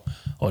more,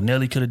 or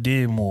Nelly could have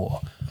did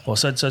more, or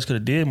such and such could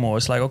have did more.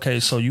 It's like, okay,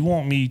 so you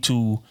want me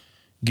to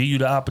give you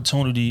the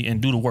opportunity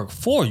and do the work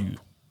for you?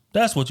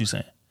 That's what you're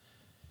saying.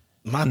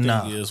 My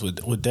thing is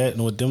with that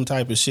and with them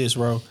type of shits,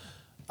 bro,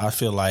 I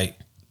feel like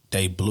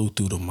they blew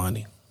through the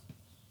money.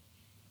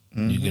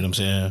 You get what I'm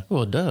saying?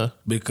 Well, duh.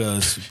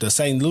 Because the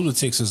St.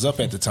 Lunatics was up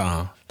at the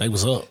time. They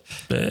was up.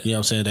 Yeah. You know what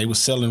I'm saying? They was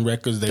selling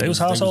records. They was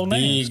household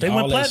names. They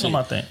went platinum,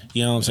 I think.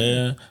 You know what I'm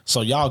saying? So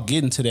y'all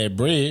getting to that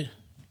bread.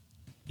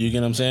 You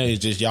get what I'm saying?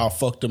 It's just y'all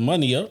fucked the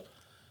money up.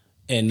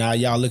 And now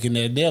y'all looking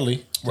at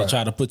Nelly to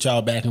try to put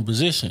y'all back in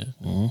position.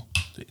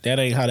 That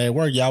ain't how that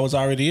worked. Y'all was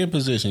already in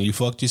position. You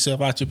fucked yourself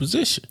out your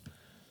position.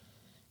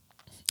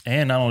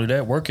 And not only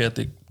that, work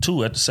ethic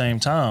too at the same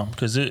time.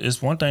 Because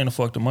it's one thing to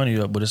fuck the money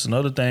up, but it's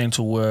another thing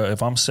to where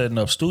if I'm setting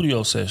up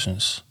studio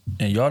sessions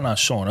and y'all not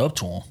showing up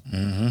to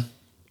them,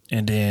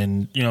 and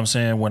then, you know what I'm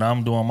saying, when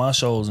I'm doing my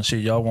shows and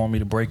shit, y'all want me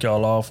to break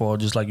y'all off, or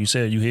just like you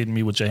said, you hitting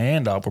me with your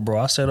hand out. But bro,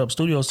 I set up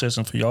studio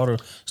sessions for y'all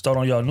to start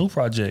on y'all new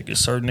project.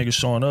 It's certain niggas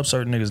showing up,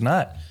 certain niggas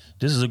not.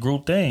 This is a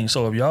group thing.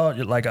 So if y'all,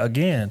 like,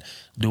 again,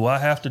 do I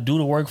have to do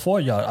the work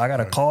for y'all? I got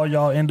to call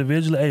y'all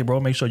individually. Hey, bro,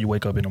 make sure you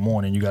wake up in the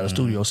morning. You got a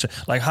studio set.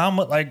 Like, how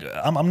much, like,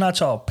 I'm not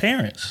y'all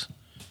parents.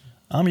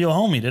 I'm your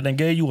homie that done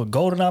gave you a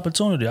golden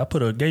opportunity.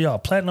 Gave y'all a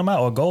platinum out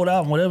or a gold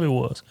album, whatever it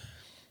was.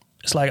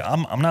 It's like,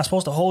 I'm not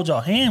supposed to hold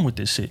y'all hand with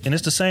this shit. And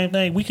it's the same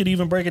thing. We could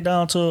even break it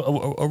down to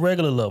a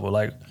regular level.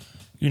 Like,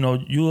 you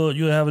know,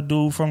 you'll have a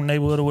dude from the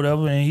neighborhood or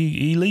whatever, and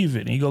he leave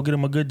it, and he go get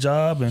him a good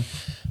job, and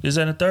this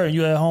and the third. And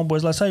you have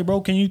homeboys like, hey,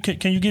 bro, can you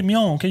get me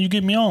on? Can you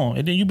get me on?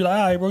 And then you be like,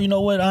 all right, bro, you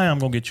know what? I am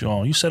gonna get you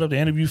on. You set up the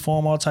interview for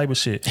them, all type of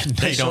shit.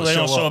 They don't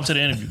show up to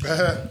the interview.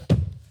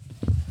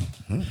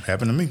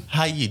 Happened to me.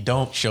 How you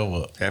don't show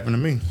up? Happened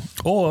to me.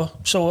 Or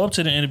show up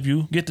to the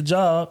interview, get the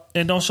job,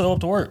 and don't show up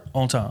to work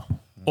on time.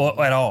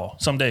 Or at all.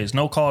 Some days.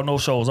 No call, no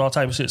shows, all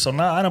type of shit. So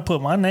now I done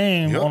put my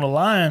name on the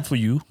line for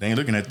you. They ain't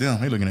looking at them.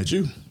 They looking at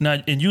you.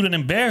 Now, and you done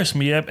embarrassed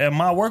me at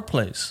my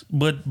workplace.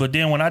 But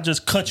then when I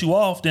just cut you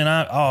off, then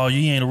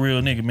you ain't a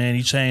real nigga, man.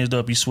 He changed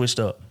up. He switched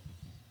up.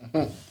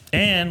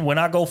 And when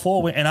I go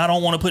forward and I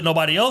don't want to put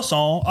nobody else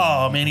on,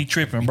 oh, man, he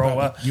tripping,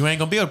 bro. You ain't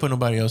going to be able to put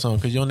nobody else on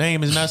because your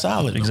name is not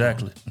solid.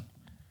 Exactly.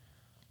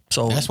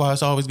 So that's why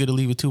it's always good to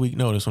leave a 2-week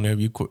notice whenever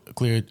you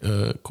quit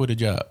a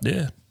job.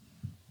 Yeah.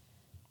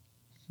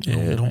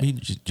 Yeah, don't be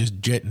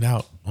just jetting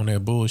out on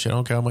that bullshit. I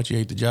don't care how much you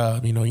hate the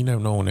job. You know, you never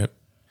know when that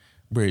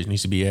bridge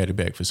needs to be added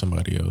back for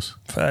somebody else.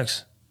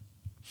 Facts.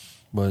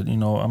 But, you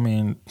know, I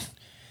mean,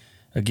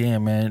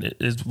 again, man,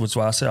 it's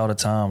why I say all the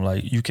time,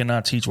 like, you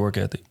cannot teach work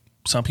ethic.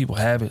 Some people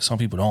have it, some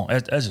people don't.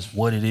 That's just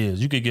what it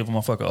is. You could give a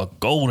motherfucker a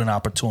golden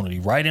opportunity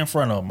right in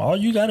front of them. All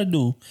you got to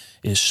do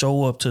is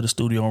show up to the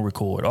studio and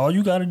record. All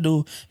you got to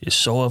do is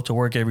show up to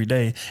work every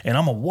day, and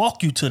I'm going to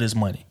walk you to this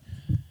money.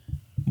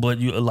 But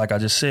you, like I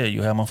just said,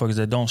 you have motherfuckers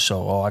that don't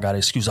show. Oh, I got an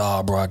excuse.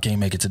 Oh, bro, I can't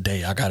make it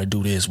today. I got to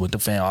do this with the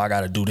fam. I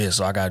got to do this.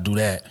 Or I got to do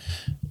that.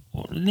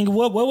 Well, nigga,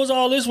 what was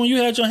all this when you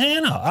had your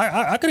hand out?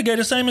 I could have gave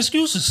the same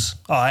excuses.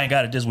 Oh, I ain't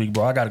got it this week,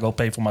 bro. I got to go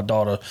pay for my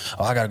daughter.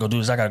 Oh, I got to go do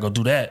this. I got to go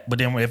do that. But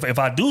then if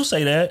I do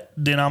say that,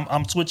 then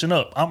I'm switching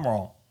up. I'm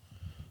wrong.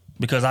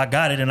 Because I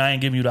got it and I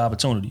ain't giving you the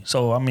opportunity.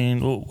 So, I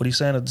mean, what he's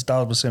saying is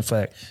 1,000%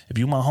 fact. If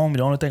you my homie,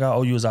 the only thing I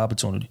owe you is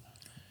opportunity.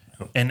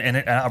 And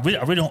I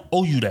really don't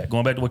owe you that.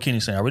 Going back to what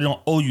Kenny's saying, I really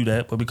don't owe you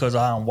that. But because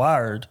I'm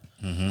wired,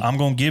 I'm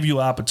gonna give you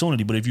an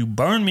opportunity. But if you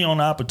burn me on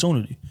the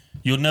opportunity,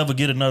 you'll never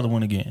get another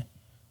one again.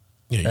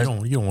 Yeah,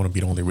 you don't want to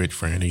be the only rich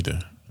friend either.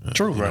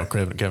 True, right?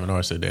 Kevin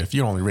Hart said that if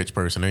you're the only rich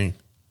person, it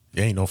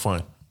ain't no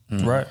fun,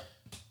 right?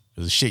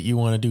 Because the shit you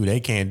want to do, they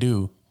can't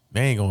do.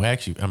 They ain't gonna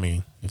ask you. I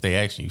mean, if they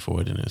ask you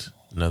for it, then it's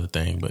another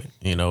thing. But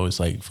you know, it's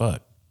like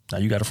fuck. Now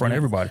you got to front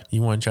everybody.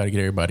 You want to try to get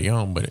everybody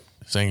on, but at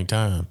the same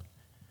time,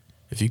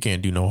 if you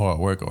can't do no hard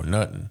work or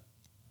nothing,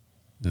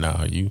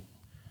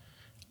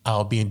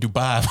 I'll be in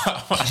Dubai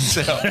by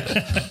myself.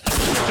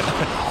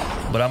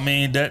 But I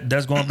mean,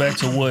 that's going back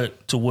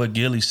to what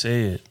Gilly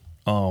said.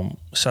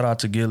 Shout out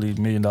to Gilly, $1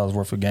 million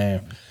worth of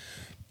game.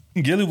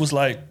 Gilly was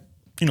like,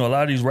 you know, a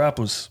lot of these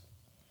rappers,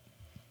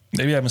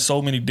 they be having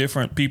so many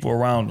different people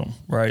around them,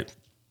 right?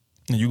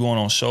 And you going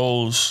on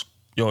shows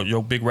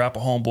your big rapper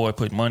homeboy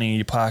put money in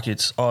your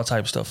pockets, all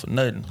type of stuff for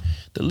nothing.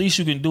 The least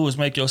you can do is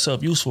make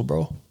yourself useful,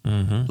 bro.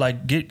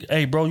 Like,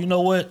 hey, bro, you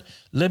know what?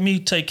 Let me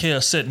take care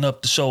of setting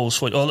up the shows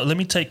for you. Or let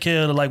me take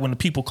care of, like, when the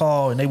people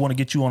call and they want to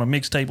get you on a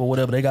mixtape or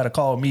whatever, they got to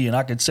call me and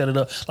I can set it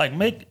up.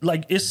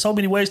 Like, it's so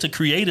many ways to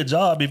create a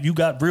job if you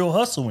got real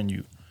hustle in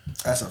you.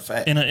 That's a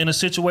fact. In a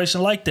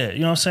situation like that,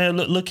 you know what I'm saying?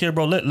 Look here,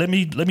 bro. Let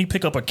me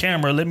pick up a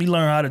camera. Let me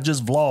learn how to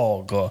just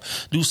vlog or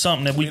do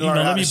something that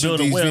let me build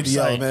a website.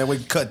 Videos, man. We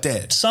can cut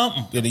that.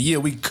 Something. In a year,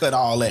 we can cut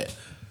all that.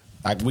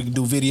 Like, we can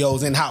do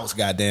videos in house.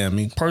 Goddamn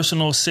me.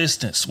 Personal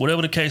assistance,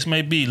 whatever the case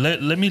may be.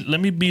 Let me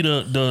be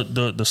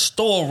the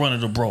store runner,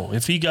 the bro.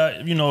 If he got,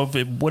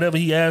 if whatever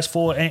he asked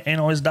for ain't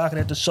on his docket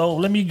at the show,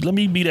 let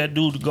me be that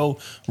dude to go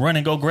run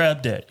and go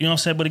grab that. You know what I'm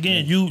saying? But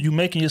again, you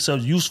making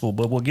yourself useful.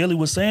 But what Gilly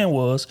was saying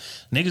was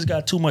niggas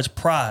got too much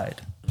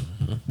pride,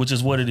 which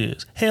is what it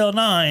is. Hell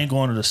nah, I ain't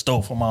going to the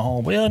store for my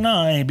homeboy. Hell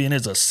nah, I ain't being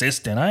his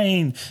assistant. I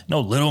ain't no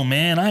little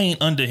man. I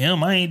ain't under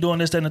him. I ain't doing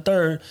this, that, and the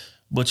third.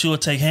 But you'll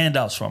take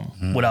handouts from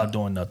him without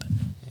doing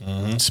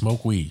nothing.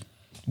 Smoke weed.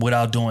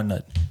 Without doing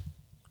nothing.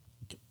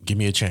 Give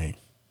me a chain.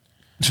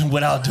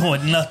 Without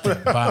doing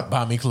nothing.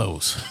 buy me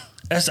clothes.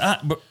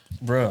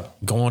 Bruh.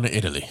 Going to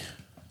Italy.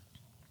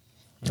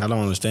 I don't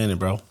understand it,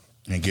 bro.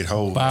 And get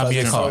hold. Buy me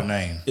a car.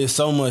 Name. It's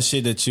so much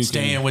shit that you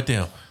Staying with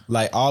them.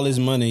 Like, all this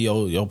money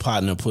your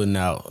partner putting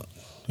out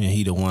and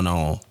he the one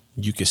on,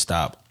 you can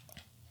stop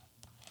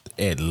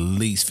at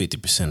least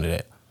 50% of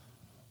that.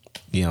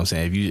 You know what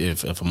I'm saying?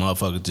 If a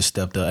motherfucker just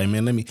stepped up, hey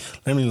man, let me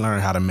learn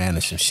how to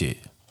manage some shit.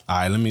 All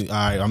right,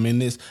 I'm in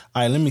this.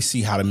 All right, let me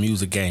see how the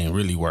music game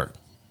really work.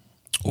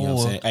 You know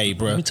what I'm saying? Hey,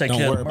 bro,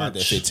 don't worry about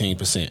that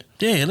 15%.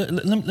 Yeah,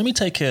 let me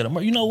take care of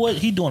them. You know what?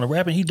 He doing the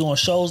rapping, he doing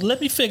shows. Let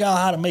me figure out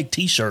how to make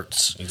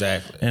T-shirts.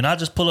 Exactly. And I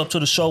just pull up to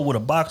the show with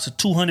a box of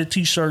 200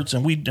 T-shirts,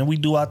 and we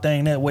do our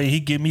thing that way.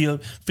 He give me a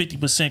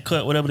 50%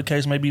 cut, whatever the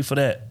case may be for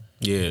that.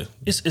 Yeah,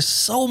 it's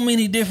so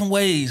many different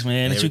ways,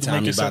 man. Every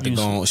time you about to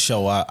go on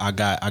show, I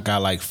got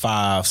like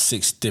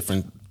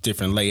 5-6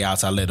 different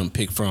layouts I let them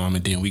pick from,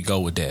 and then we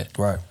go with that.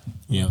 Right.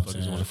 You know what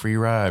I'm saying? On a free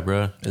ride,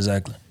 bro.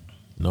 Exactly.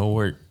 No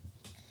work.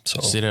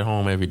 So sit at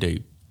home every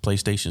day.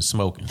 PlayStation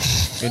smoking.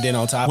 And then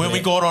on top when of we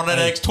that, going on that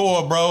next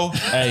tour, bro.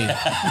 Hey,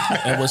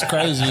 and what's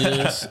crazy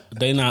is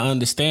they not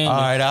understanding. All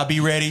right, I'll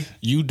be ready.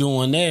 You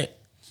doing that,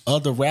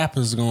 other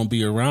rappers are gonna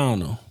be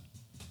around them.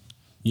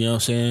 You know what I'm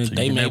saying? So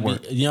they may be,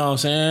 you know what I'm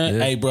saying?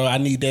 Yeah. Hey, bro, I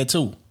need that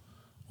too.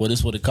 Well, this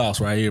is what it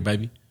costs right here,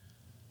 baby.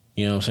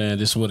 You know what I'm saying?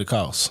 This is what it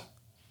costs.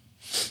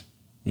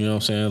 You know what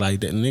I'm saying? Like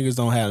that,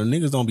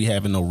 niggas don't be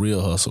having no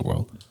real hustle,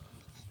 bro.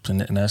 And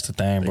that's the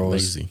thing, bro.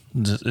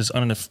 It's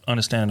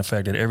understanding the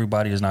fact that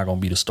everybody is not gonna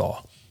be the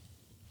star.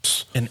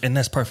 And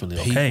that's perfectly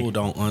okay. People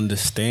don't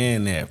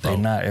understand that, bro. They're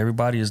not.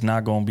 Everybody is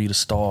not gonna be the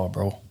star,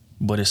 bro.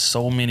 But it's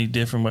so many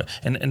different,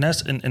 and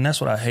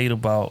that's what I hate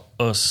about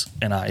us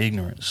and our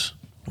ignorance.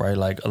 Right,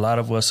 like a lot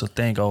of us will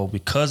think, oh,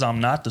 because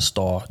I'm not the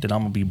star, then I'm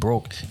gonna be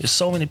broke. There's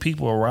so many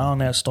people around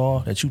that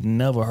star that you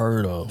never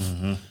heard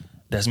of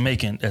that's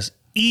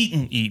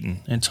eating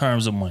in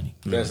terms of money.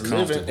 That's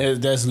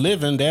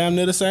living damn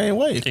near the same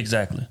way.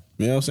 Exactly.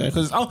 You know what I'm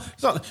saying?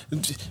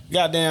 Because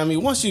goddamn me,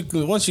 once you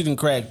can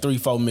crack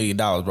 $3-4 million,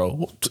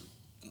 bro,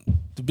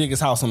 the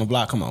biggest house on the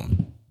block. Come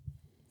on,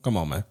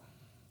 man.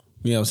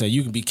 You know what I'm saying?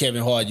 You can be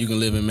Kevin Hart, you can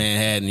live in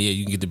Manhattan, yeah,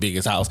 you can get the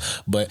biggest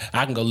house, but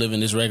I can go live in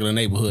this regular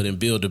neighborhood and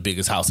build the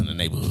biggest house in the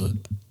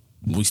neighborhood.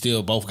 We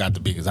still both got the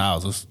biggest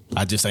houses.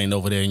 I just ain't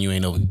over there and you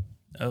ain't over here.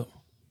 Oh.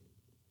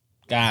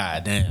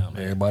 God damn.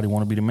 Everybody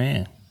want to be the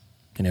man.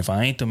 And if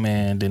I ain't the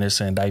man, then it's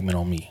an indictment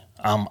on me.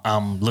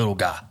 I'm little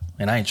guy,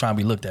 and I ain't trying to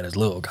be looked at as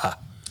little guy.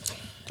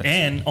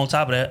 And on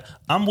top of that,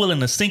 I'm willing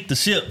to sink the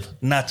ship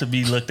not to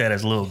be looked at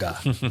as a little guy.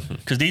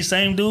 Because these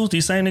same dudes,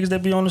 these same niggas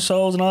that be on the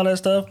shows and all that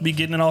stuff, be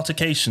getting in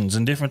altercations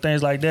and different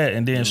things like that.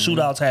 And then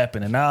shootouts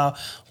happen. And now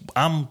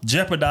I'm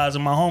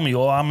jeopardizing my homie.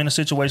 Or I'm in a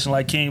situation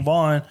like King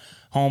Von,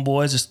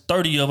 homeboys, there's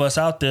 30 of us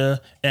out there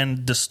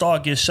and the star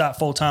gets shot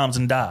 4 times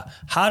and die.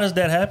 How does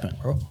that happen,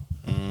 bro?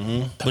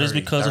 But it's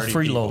because of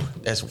freeload.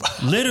 That's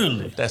wild.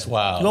 Literally. That's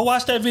wild. Go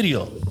watch that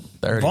video.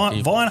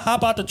 Vaughn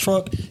hop out the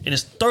truck and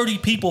it's 30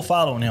 people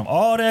following him.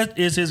 All that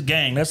is his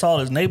gang. That's all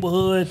his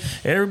neighborhood.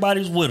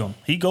 Everybody's with him.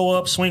 He go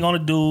up, swing on a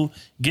dude,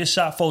 get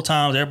shot 4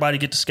 times. Everybody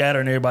get to scatter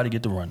and everybody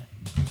get to run.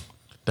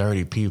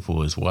 30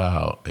 people is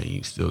wild and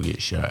you still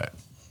get shot.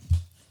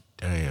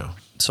 Damn.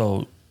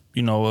 So,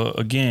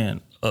 again,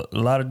 a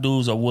lot of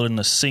dudes are willing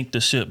to sink the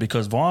ship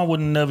because Vaughn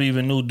wouldn't never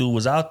even knew dude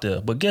was out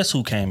there. But guess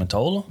who came and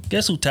told him?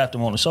 Guess who tapped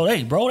him on the shoulder?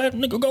 Hey, bro, that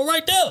nigga go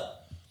right there.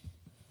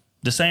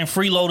 The same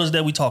freeloaders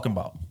that we talking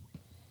about.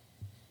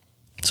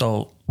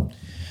 So,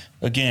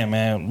 again,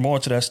 man, more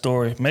to that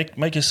story.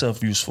 Make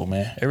yourself useful,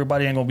 man.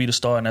 Everybody ain't gonna be the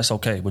star, and that's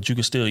okay. But you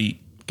can still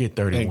eat. Get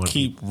 31. And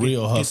keep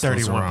real hustlers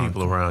Get 31 around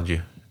people around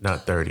you,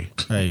 not 30.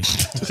 Hey,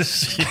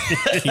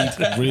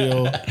 keep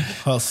real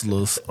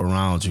hustlers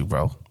around you,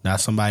 bro. Not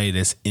somebody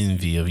that's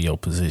envy of your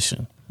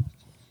position.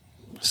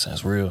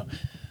 Sounds real.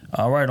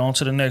 All right, on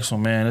to the next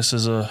one, man. This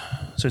is a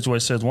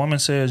situation. Says woman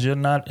says you're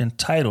not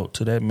entitled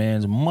to that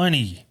man's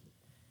money.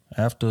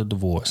 after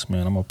divorce,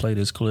 man. I'm gonna play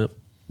this clip.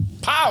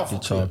 Powerful.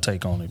 Get y'all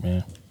take on it,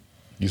 man.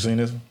 You seen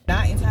this one?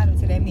 Not entitled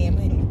to that man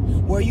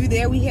money. Were you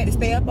there? We had to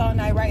stay up all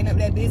night writing up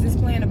that business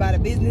plan about a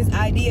business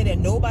idea that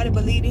nobody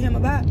believed in him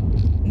about.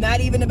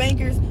 Not even the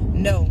bankers.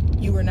 No,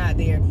 you were not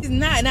there.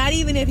 Not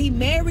even if he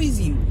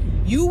marries you.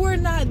 You were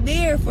not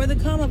there for the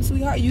come up,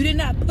 sweetheart. You did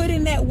not put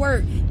in that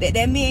work that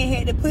man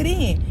had to put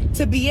in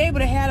to be able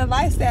to have the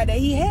lifestyle that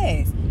he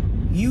has.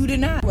 You did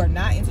not. You are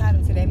not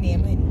entitled to that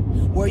man money.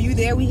 Were you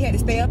there? We had to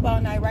stay up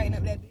all night writing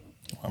up that.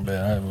 I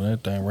bet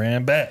that thing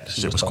ran back.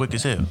 Shit was quick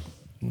as hell.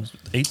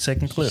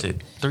 8-second clip.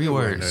 Shit, 3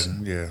 words.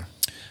 Yeah.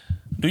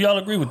 Do y'all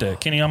agree with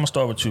that? Kenny, I'm gonna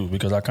start with you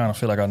because I kind of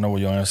feel like I know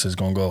where your answer is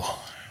gonna go.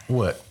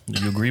 What?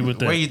 Do you agree with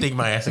that? Where do you think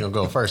my answer gonna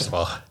go, first of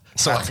all?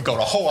 So I can go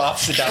the whole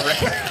opposite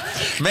direction.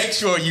 Make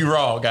sure you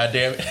wrong,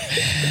 goddammit.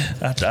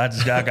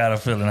 I got a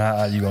feeling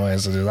how you gonna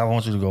answer this. I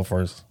want you to go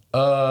first.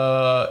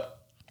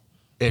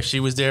 If she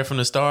was there from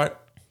the start,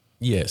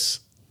 yes.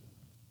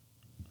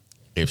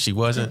 If she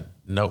wasn't,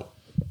 no.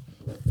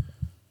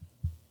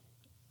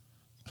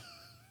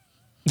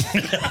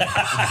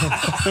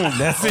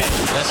 That's it.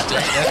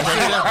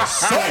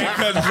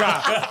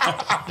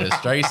 That's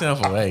straight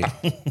simple. Hey.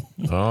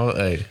 Oh,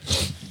 hey.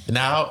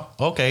 Now,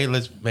 okay,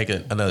 let's make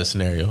another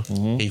scenario.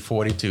 Mm-hmm. He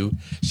 42,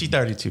 she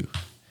 32.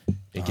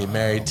 They get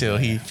married till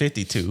he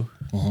 52.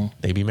 Mm-hmm.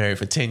 They be married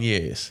for 10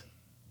 years.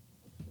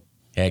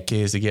 Had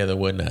kids together,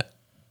 whatnot.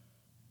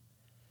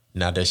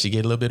 Now, does she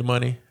get a little bit of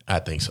money? I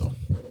think so.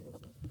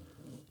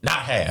 Not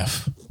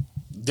half.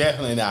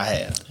 Definitely not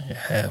half.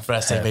 Half, But I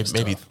say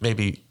half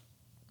maybe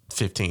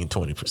 15,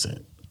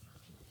 20%.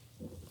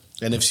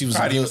 And if she was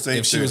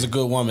a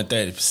good woman,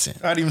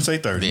 30%. I'd even say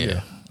 30.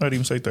 Yeah. I'd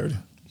even say 30.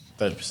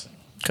 30%.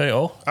 Okay,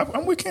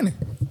 I'm with Kenny.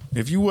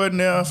 If you wasn't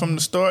there from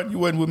the start, you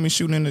wasn't with me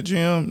shooting in the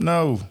gym.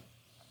 No.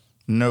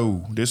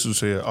 This was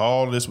here.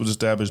 All this was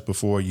established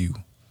before you.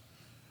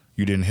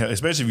 You didn't help,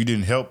 especially if you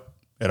didn't help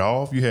at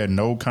all. If you had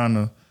no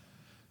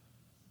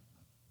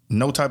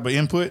type of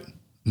input.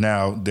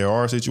 Now there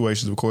are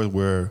situations, of course,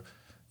 where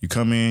you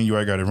come in, you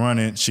already got to run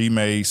it. She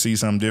may see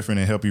something different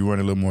and help you run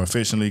it a little more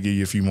efficiently, give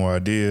you a few more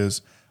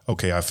ideas.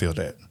 Okay, I feel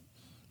that.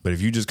 But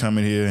if you just come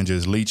in here and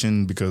just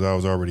leeching because I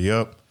was already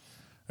up,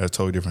 that's a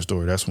totally different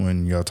story. That's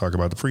when y'all talk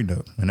about the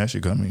prenup, and that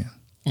should come in.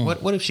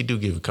 What if she do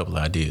give a couple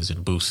of ideas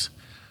and boost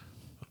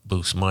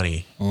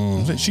money?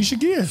 She should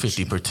give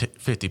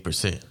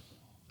 50%.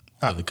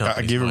 I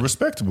give it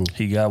respectable.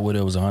 He got with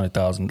it was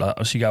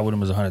 $100,000. She got with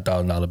him as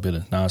 $100,000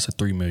 bill. Now it's a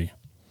 $3 million.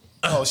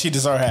 Oh, she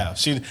deserve half.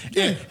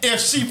 If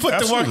she put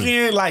the work Absolutely.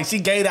 in, like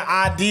she gave the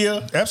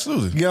idea,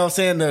 Absolutely. you know what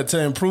I'm saying, to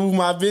improve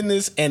my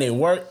business, and it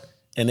worked,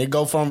 and it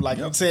go from like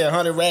you said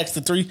 100 racks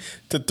to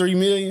 3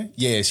 million.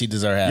 Yeah, she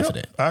deserve half of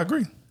that. I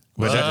agree.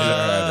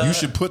 But you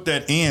should put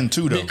that in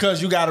too, though.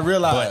 Because you got to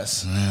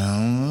realize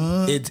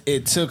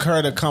it took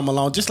her to come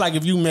along. Just like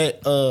if you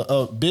met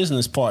a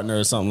business partner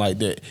or something like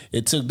that,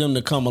 it took them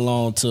to come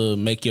along to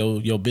make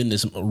your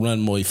business run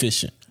more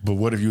efficient. But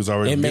what if you was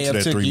already get to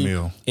that $3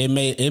 million?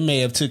 It may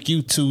have took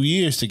you 2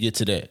 years to get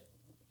to that,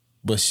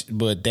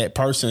 but that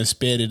person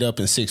sped it up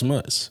in 6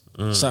 months.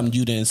 Something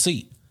you didn't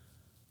see.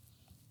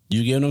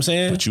 You get what I'm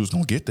saying? But you was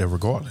gonna get there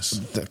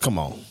regardless. Come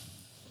on.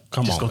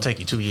 It's gonna take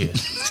you 2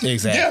 years.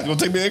 Exactly. Yeah, it's gonna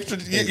take me extra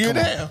year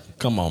down.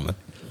 Come on, man.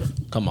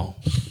 Come on.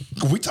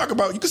 We talk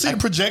about, you can see the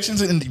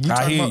projections and we I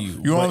talk hear about, you.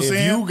 you know what I'm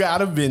saying? If you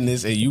got a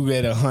business and you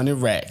at 100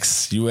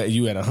 racks, you at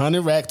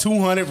 100 racks,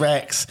 200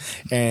 racks,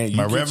 and you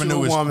my get revenue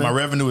you a is woman, my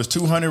revenue is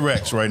 200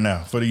 racks right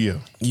now for the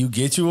year. you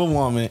get you a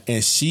woman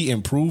and she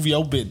improve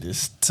your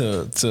business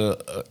to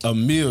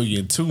 $1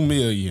 million, $2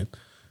 million,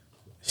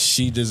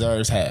 she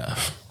deserves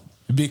half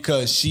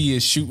because she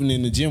is shooting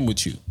in the gym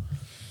with you.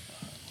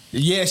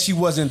 Yeah, she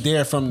wasn't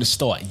there from the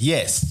start.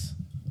 Yes.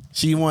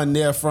 She wasn't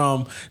there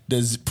from the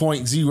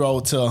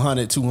 0.0 to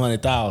 100,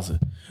 200,000.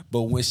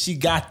 But when she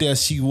got there,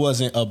 she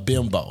wasn't a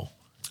bimbo.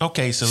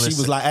 Okay, so She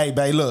was like, hey,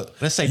 babe, look.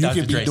 let's say you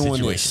Dr. could be Dre doing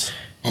situation.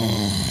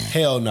 this.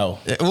 Hell no.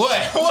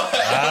 What?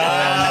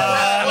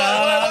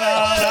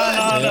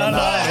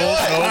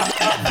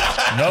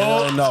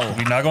 No,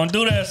 we're not gonna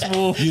do that,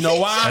 Smooth. You know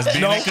why? That's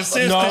being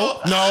inconsistent.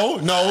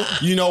 No.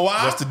 You know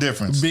why? What's the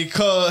difference?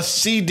 Because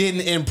she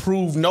didn't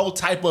improve no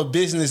type of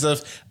business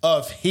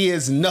of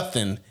his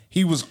nothing.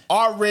 He was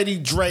already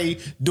Dre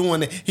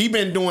doing it. He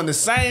been doing the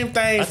same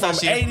thing I from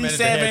thought she implemented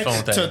the 87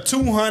 headphone to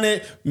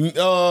 200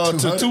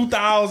 to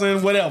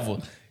 2000, whatever.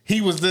 He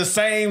was the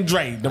same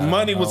Dre. The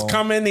money was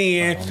coming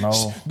in. I don't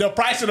know. The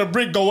price of the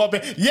brick go up.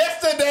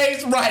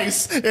 Yesterday's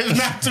rice is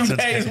not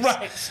today's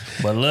rice.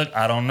 But look,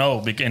 I don't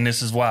know, and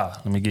this is why.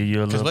 Let me give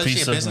you a little wasn't she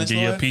piece a of business give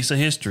you a lawyer? piece of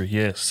history.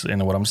 Yes,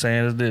 and what I'm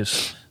saying is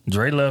this: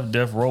 Dre left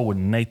Death Row with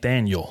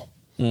Nathaniel.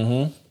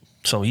 Mm-hmm.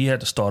 So he had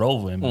to start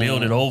over and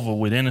build it over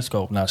with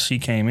Interscope. Now she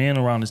came in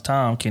around this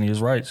time. Kenny is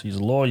right. She's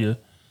a lawyer.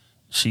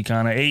 She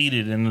kind of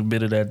aided in a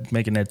bit of that,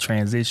 making that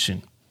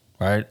transition,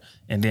 right?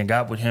 And then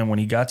got with him when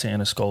he got to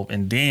Interscope,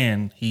 and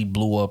then he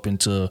blew up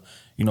into,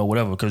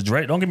 whatever. Because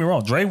Dre, don't get me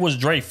wrong, Dre was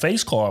Dre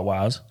face card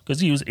wise,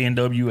 because he was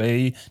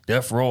NWA,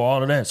 Death Row,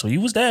 all of that. So he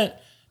was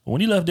that. But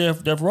when he left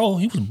Death Row,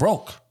 he was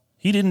broke.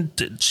 He didn't.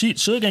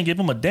 Suge ain't give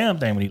him a damn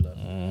thing when he left.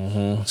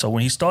 Mm-hmm. So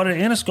when he started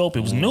Interscope, it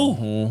was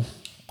new,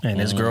 and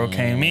this girl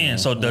came in.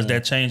 So does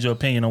that change your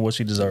opinion on what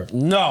she deserved?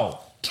 No.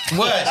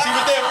 What? She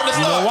was there from the start.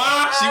 You know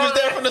why? She was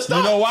there from the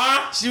start. You know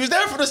why? She was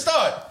there from the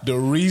start. The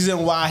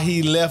reason why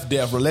he left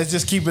Death Row, let's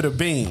just keep it a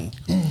bean.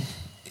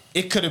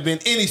 It could have been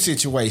any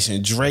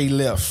situation. Dre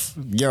left.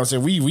 You know what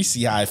I'm saying? We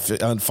see how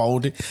it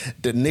unfolded.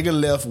 The nigga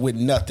left with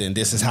nothing.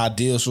 This is how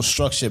deals were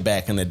structured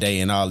back in the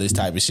day and all this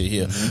type of shit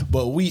here.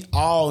 But we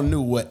all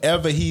knew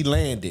wherever he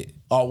landed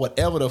or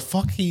whatever the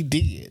fuck he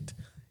did,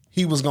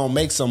 he was going to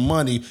make some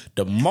money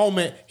the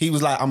moment he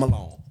was like, I'm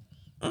alone.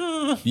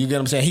 You get what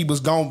I'm saying? He was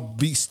going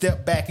to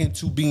step back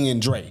into being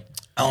Dre.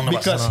 I don't know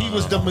because he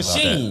was the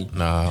machine.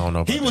 No, I don't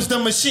know. He was the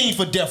machine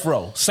for Death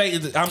Row.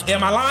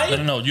 Am I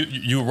lying? No,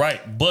 you're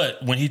right.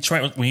 But when he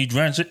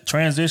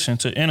transitioned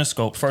to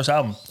Interscope, first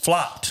album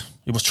flopped.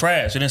 It was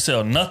trash. It didn't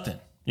sell nothing.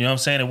 You know what I'm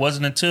saying? It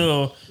wasn't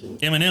until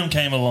Eminem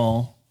came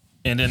along,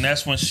 and then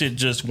that's when shit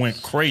just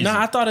went crazy.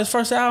 Nah, I thought his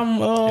first album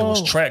it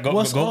was trash.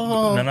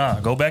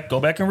 Go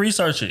back and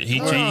research it.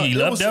 He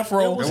left Death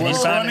Row and he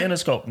signed to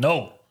Interscope.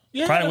 No.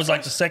 Yeah, Chronic was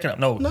like the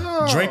second. No.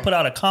 Drake put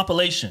out a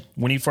compilation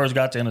when he first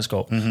got to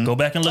Interscope. Go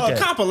back and look at it.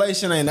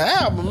 Compilation ain't the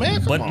album,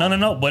 man. Come on.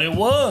 No. But it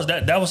was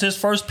that was his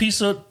first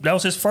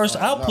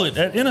output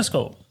at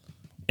Interscope,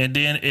 and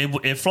then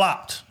it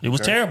flopped. It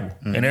was terrible,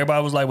 and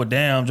everybody was like, "Well,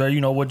 damn, Dre,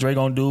 you know what Dre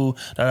gonna do?"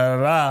 Da da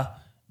da da.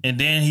 And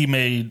then he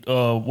made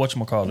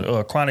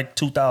whatchamacallit, Chronic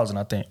 2000,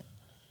 I think,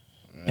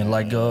 and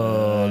like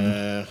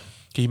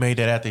he made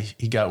that after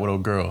he got with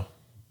old girl.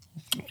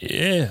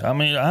 Yeah, I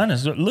mean,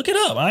 honest, look it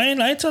up. I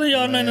ain't telling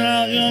y'all nothing.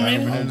 You know what I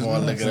mean? I'm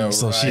going to look it up.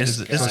 So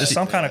it's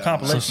some kind of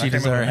compilation. So she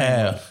deserved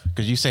half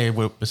because you say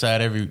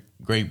beside every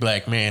great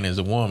black man is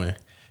a woman,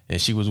 and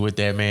she was with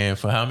that man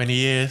for how many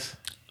years?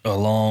 A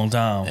long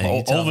time,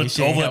 over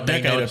a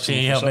decade. She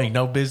ain't help make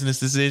no business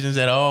decisions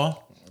at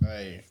all.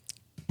 Hey.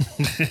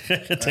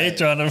 They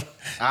trying to.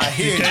 I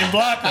hear you can't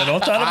block her.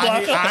 Don't try to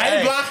block her. I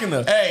ain't blocking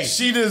her. Hey,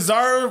 she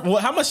deserved. Well,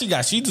 how much she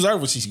got? She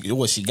deserved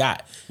what she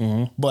got.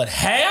 But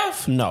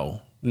half?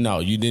 No,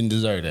 you didn't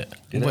deserve that.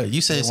 What you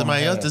said?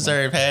 Somebody else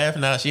deserved half.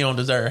 Now she don't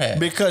deserve half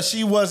because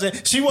she wasn't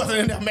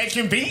in there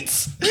making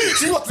beats.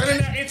 She wasn't in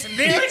there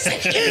engineering. She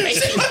could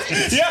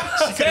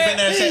have been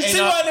there saying,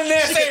 she wasn't in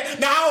there saying,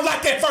 "Nah, I don't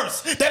like that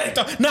verse. That ain't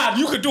the nah.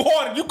 You could do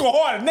harder. You go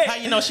harder than that." How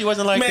you know she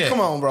wasn't like that? Man,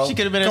 come on, bro. She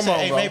could have been there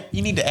saying, "Hey,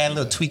 you need to add a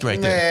little tweak right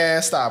there."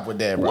 Man, stop with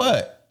that, bro.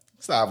 What?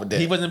 Stop with that.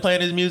 He wasn't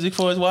playing his music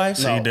for his wife.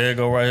 See, there you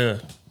go right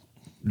here.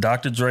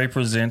 Dr. Dre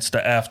presents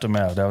The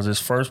Aftermath. That was his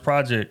first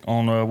project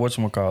on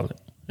whatchamacallit.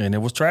 And it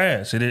was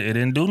trash. It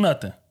didn't do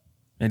nothing.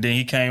 And then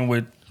he came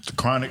with the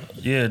Chronic.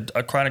 Yeah,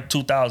 a Chronic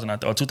 2000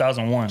 or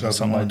 2001 or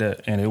something like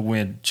that. And it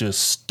went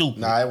just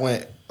stupid. Nah, it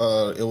went.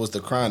 It was the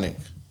Chronic.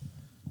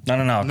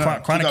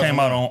 No. Chronic came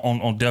out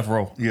on Death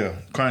Row. Yeah,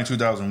 Chronic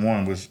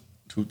 2001 was.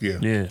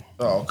 Yeah.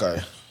 Oh,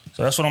 okay.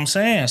 So that's what I'm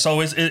saying.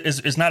 So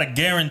it's not a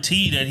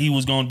guarantee that he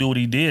was going to do what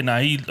he did. Now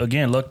he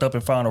again looked up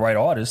and found the right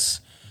artist,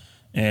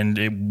 and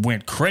it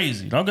went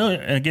crazy. And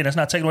again, that's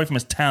not taking away from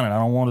his talent. I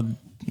don't want to.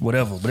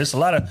 Whatever, but it's a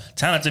lot of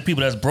talented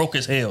people that's broke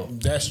as hell.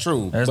 That's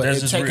true. That's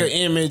it take an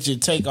image,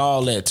 it take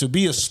all that. To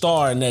be a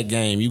star in that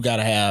game, you got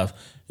to have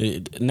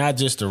not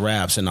just the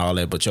raps and all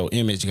that, but your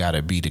image got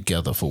to be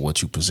together for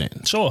what you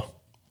present. Sure.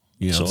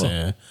 You know what I'm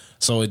saying?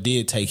 So it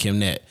did take him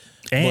that.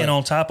 And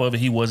on top of it,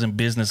 he wasn't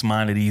business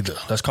minded either.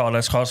 Let's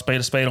call spade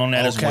a spade on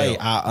that as well. Okay,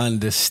 I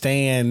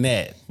understand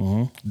that.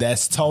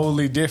 That's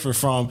totally different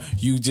from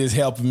you just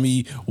helping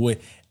me with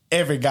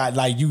every guy,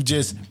 like you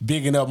just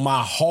bigging up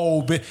my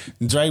whole bit.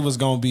 Dre was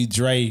gonna be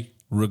Dre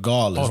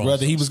regardless.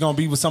 Whether he was gonna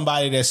be with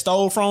somebody that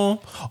stole from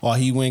him or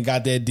he went and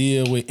got that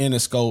deal with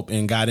Interscope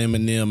and got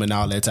Eminem and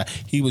all that time.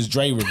 He was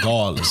Dre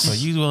regardless. So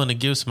you willing to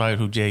give somebody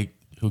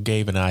who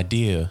gave an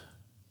idea,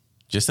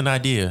 just an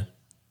idea,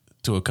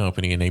 to a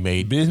company and they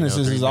made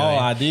businesses is all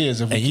ideas.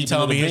 If and you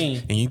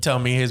tell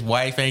me his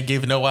wife ain't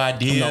giving no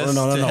ideas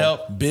to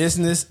help.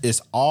 Business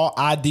is all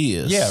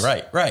ideas. Yeah,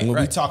 right. When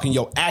we talking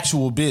your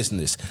actual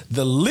business,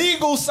 the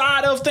legal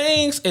side of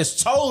things is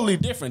totally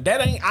different. That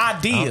ain't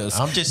ideas.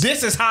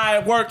 This is how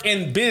it work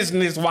in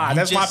business wise.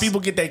 That's why people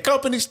get their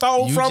company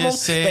stole from them.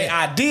 Their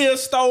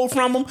ideas stole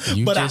from them.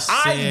 But an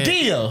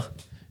idea.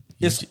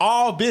 It's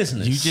all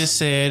business. You just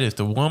said if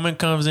the woman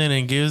comes in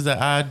and gives the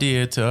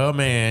idea to her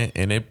man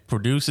and it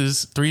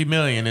produces $3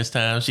 million this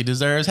time, she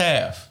deserves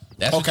half.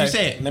 That's what you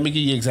said. Let me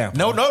give you an example.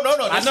 No.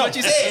 That's what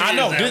you said. I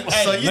know.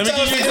 So you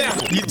tell me an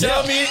example.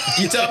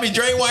 You tell me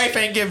Dre wife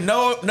ain't give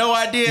no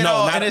idea.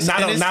 No,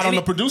 not on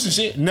the producing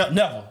shit.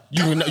 Never.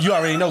 You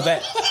already know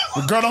that.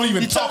 The girl don't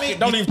even talk.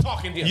 Don't even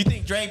talk in here. You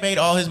think Dre made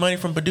all his money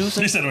from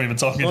producing? He said don't even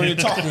talk in here.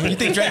 You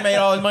think Dre made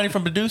all his money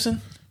from producing?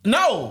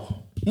 No.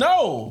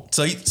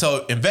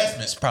 So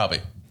investments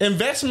probably.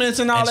 Investments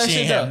and all that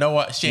shit. She ain't have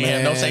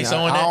no say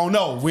so in that. I don't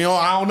know.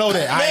 I don't know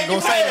that. I ain't gonna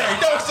say that.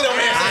 Don't sit over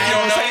here and say you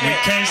don't know. We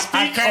can't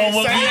speak on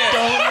what we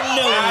don't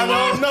know. I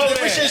don't know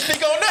that. We should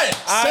speak on that.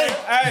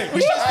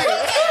 We should speak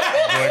on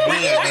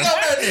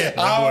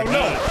that. I don't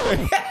know.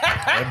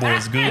 That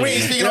boy's good. We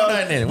ain't speaking on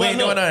nothing then. We ain't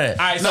doing none of that.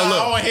 All right, so No, look. I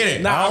don't want to hit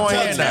it. Nah, I don't want to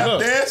I'm hit it telling now.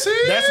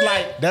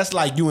 you, look, that's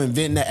like you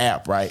inventing the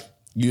app, right?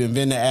 You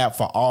invent the app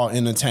for all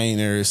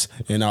entertainers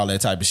and all that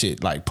type of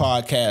shit, like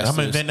podcasts. I'm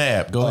inventing the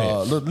app. Go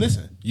ahead. Look,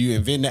 listen. You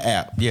invent the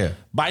app, Yeah.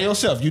 by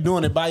yourself. You're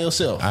doing it by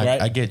yourself, right?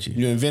 I get you.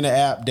 You invent an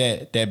app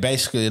that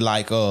basically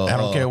like I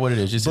don't care what it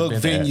is, just book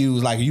invent the app.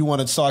 venues. Like you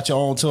want to start your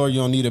own tour, you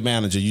don't need a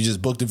manager. You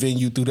just book the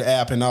venue through the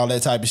app and all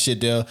that type of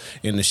shit there,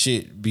 and the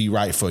shit be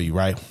right for you,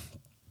 right?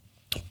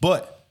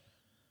 But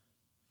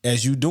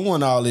as you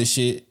doing all this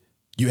shit,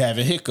 you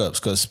having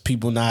hiccups because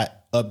people not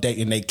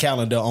updating their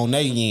calendar on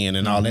their end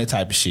and all that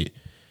type of shit.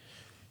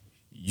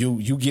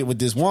 You get with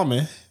this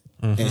woman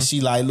and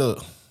she like,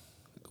 look,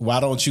 why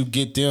don't you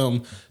get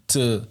them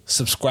to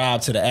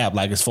subscribe to the app?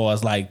 Like as far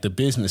as like the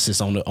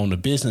businesses on the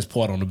business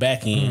part on the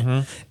back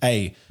end.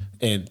 Hey,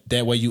 and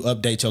that way you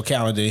update your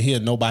calendar and here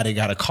nobody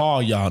gotta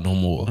call y'all no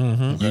more.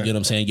 You get what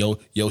I'm saying?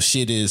 Your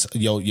shit is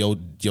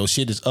your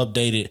shit is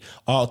updated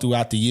all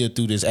throughout the year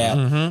through this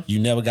app. You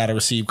never gotta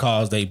receive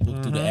calls, they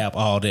book through the app,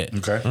 all that.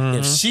 Okay.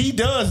 If she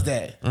does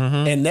that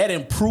and that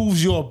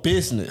improves your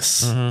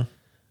business.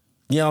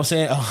 You know what I'm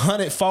saying?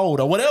 100-fold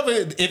or whatever.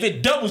 If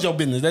it doubles your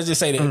business, let's just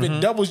say that. If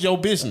it doubles your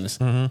business,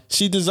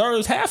 she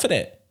deserves half of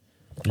that.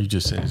 You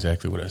just said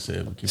exactly what I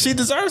said. She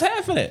deserves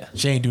half of that.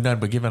 She ain't do nothing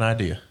but give an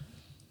idea.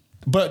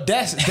 But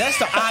that's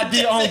the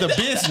idea on the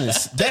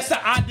business. That's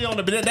the idea on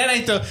the that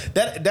ain't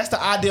that's the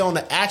idea on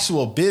the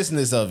actual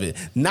business of it,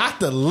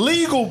 not the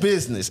legal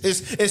business. It's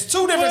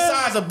two different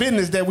sides of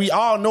business that we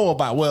all know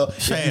about. Well,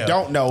 if you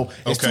don't know,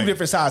 it's two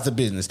different sides of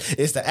business.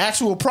 It's the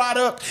actual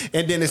product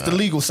and then it's the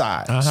legal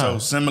side. So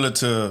similar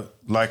to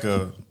like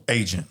a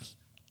agent,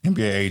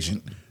 NBA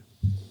agent,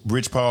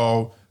 Rich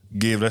Paul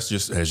give. I'm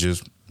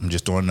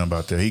just throwing a number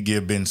out there. He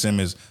give Ben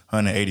Simmons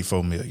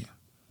 $184 million.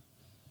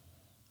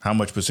 How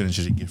much percentage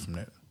did he get from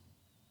that?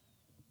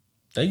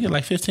 They get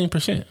like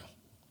 15%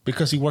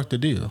 because he worked the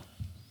deal.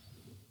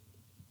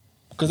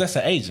 Because that's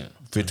an agent.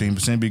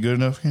 15% be good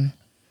enough, Kenny?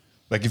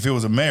 Like if it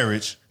was a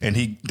marriage and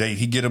he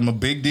get him a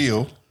big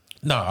deal.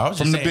 No, I was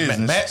From just the saying.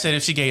 business. Matt said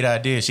if she gave the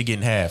idea, she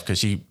getting half because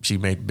she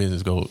made the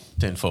business go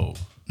tenfold.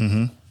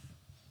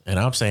 And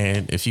I'm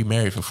saying if you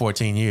married for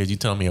 14 years, you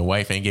tell me a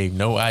wife ain't gave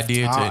no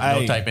idea to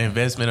no type of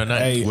investment or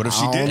nothing. Hey, What if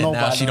she I don't did? know And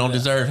now about she don't that.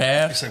 deserve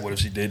half. Say, what if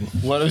she didn't?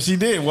 What if she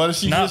did? What if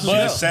she Nah, just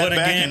but- Sat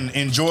back again- and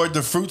enjoyed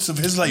the fruits of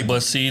his labor.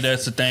 But see,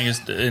 that's the thing,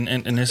 is,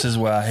 and this is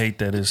why I hate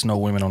that there's no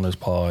women on this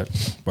pod,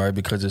 right?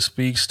 Because it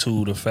speaks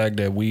to the fact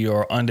that we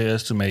are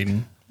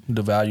underestimating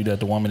the value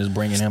that the woman is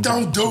bringing him.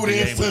 Don't do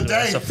this today.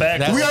 That's a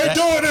fact. We ain't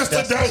doing this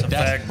That's today. a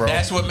fact, bro.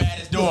 That's what Matt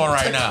is doing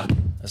right now.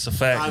 That's a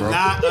fact, I'm bro.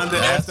 not That's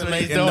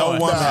underestimating what no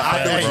he's woman. doing.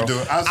 I know know you do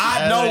it.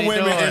 I know what he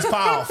women doing. is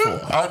powerful.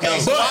 Okay,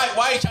 so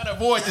why you trying to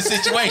avoid the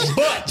situation?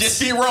 But-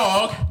 just be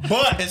wrong,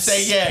 But and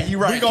say, yeah, you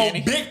right, We go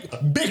Kenny.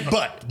 big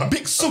butt,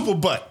 big super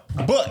butt,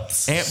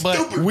 butts. And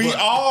but We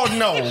all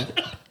know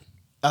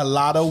a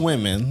lot of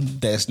women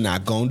that's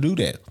not gonna do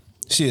that.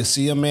 She'll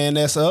see a man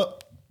that's up.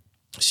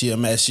 She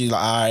like, all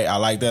right, I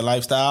like that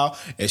lifestyle,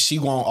 and she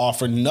won't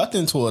offer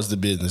nothing towards the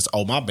business.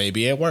 Oh, my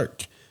baby at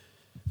work.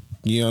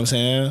 You know what I'm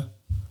saying?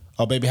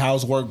 Oh, baby,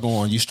 how's work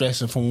going? You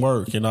stressing from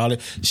work and all that.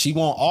 She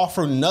won't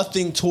offer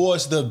nothing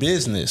towards the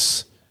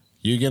business.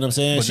 You get what I'm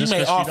saying? But She just may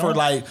 'cause she offer don't.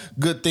 like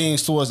good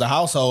things towards the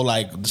household,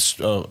 like she's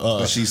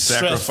stress-free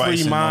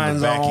sacrificing mind on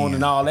the back zone end.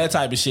 and all that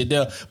type of shit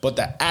there. But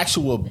the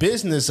actual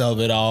business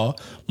of it all,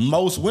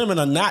 most women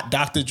are not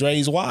Dr.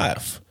 Dre's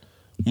wife.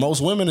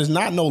 Most women is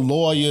not no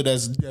lawyer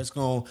that's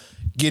gonna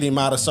get him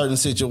out of certain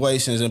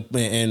situations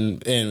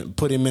and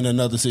put him in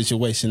another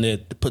situation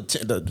that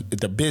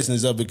the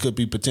business of it could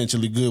be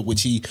potentially good,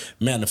 which he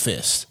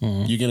manifests.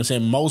 You get what I'm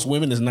saying? Most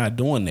women is not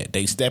doing that.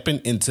 They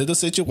stepping into the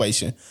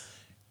situation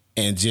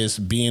and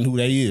just being who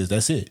they is.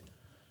 That's it.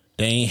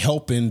 They ain't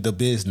helping the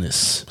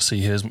business. See,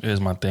 here's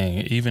my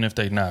thing. Even if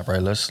they not,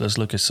 right, let's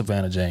look at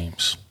Savannah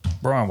James,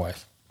 Braun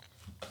wife.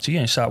 She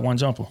ain't shot one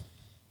jumper.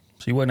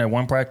 She wasn't at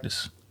one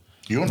practice.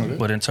 You don't know that.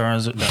 But in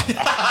terms of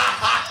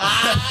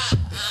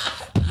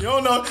You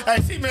don't know.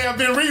 Hey, she may have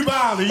been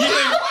rebounding. You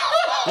ain't,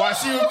 while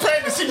she was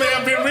pregnant, she may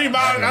have been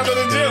rebounding under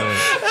the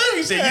gym.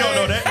 He said, you don't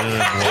know that.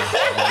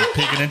 They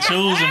be picking and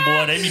choosing,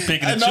 boy. They be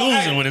picking and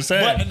choosing when it's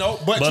sad.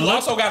 But you look,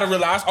 also got to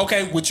realize,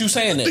 okay, what you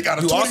saying that. They got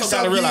a you also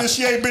got to 27 years realize.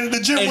 she ain't been in the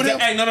gym with him.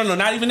 Hey, no,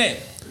 not even that.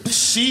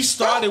 She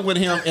started with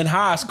him in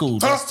high school.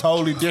 That's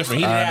totally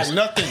different. He didn't have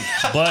nothing.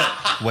 But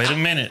wait a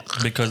minute,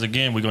 because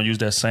again, we're gonna use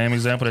that same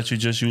example that you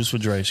just used for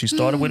Dre. She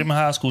started with him in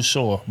high school,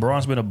 sure.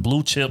 Braun's been a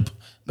blue chip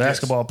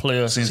basketball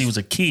player since he was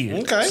a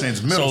kid. Okay.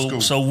 Since middle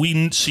school. So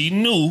she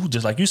knew,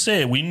 just like you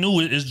said, we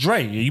knew it's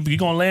Dre. You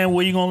gonna land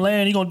where you gonna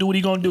land. He gonna do what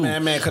he gonna do.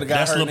 Man could have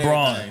got That's hurt.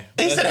 LeBron.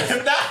 He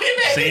said,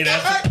 See,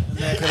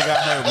 Man could have got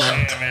hurt,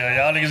 man. Yeah, man,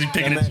 y'all niggas be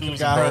picking and choosing,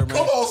 got bro. hurt, man.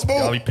 Come on, Smooth.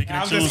 Y'all be picking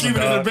and I'm just choosing,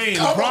 keeping it in dog. the beans.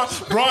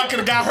 Braun could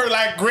have got hurt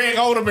like Greg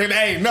Oderman.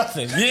 Ain't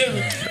nothing.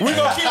 Yeah, we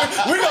gonna keep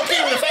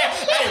it the fact.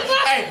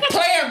 Hey,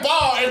 playing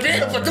ball and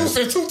being a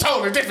producer is two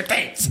totally different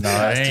things.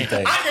 Nah, it ain't.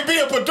 I can be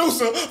a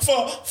producer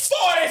for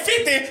 40,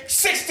 50,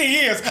 60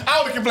 years. I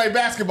only can play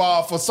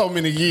basketball for so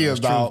many years,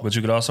 dog. But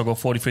you could also go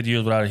 40, 50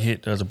 years without a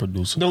hit as a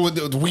producer. No,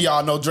 we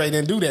all know Dre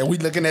didn't do that. We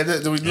looking at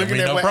it. We looking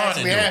at what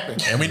actually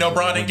happened. And we know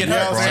Braun didn't get You know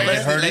hurt. what I'm So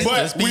saying?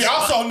 let's But we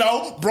also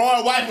know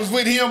Braun White was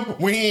with him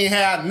when he ain't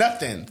had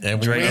nothing.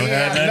 And Dre He ain't ain't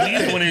had had nothing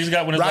either nothing. when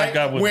his wife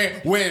got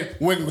with him.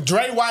 When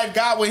Dre White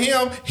got with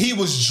him, he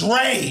was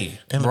Dre.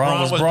 And Braun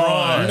was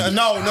Braun.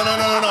 No.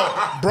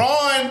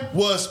 Braun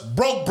was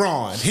broke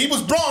Braun. He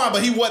was Braun,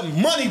 but he wasn't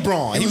money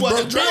Braun. He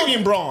wasn't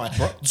billion Braun.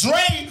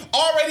 Dre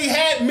already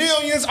had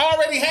millions,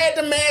 already had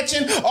the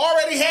mansion,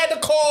 already had the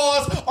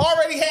cars,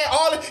 already had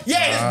all the... Yeah,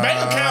 his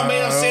bank account may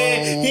have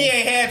said he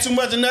ain't had too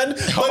much of nothing,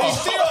 but he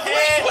still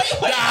had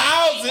the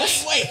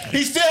houses.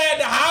 He still had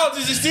the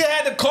houses. He still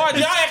had the cars.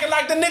 Y'all acting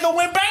like the nigga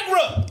went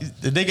bankrupt.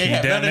 The nigga ain't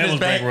had damn none of his near was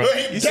bank.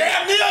 bankrupt.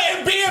 Damn near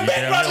and being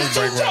bankrupt is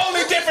two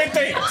totally different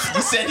things.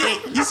 You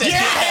said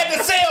Yeah, I had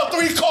to sell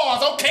 3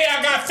 cars. Okay,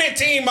 I got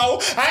 15 more.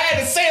 I had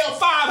to sell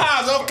 5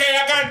 houses. Okay,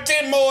 I got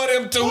 10 more of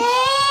them too.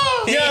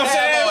 He You know what I'm ain't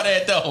saying? have all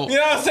that though. You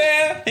know what I'm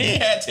saying? He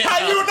ain't had 10. How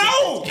you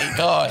know?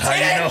 God, How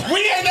you know? We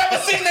ain't never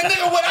seen the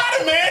nigga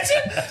without a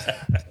mansion.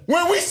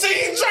 When we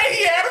seen Dre,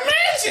 he had a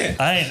mansion.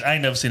 I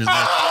ain't never seen his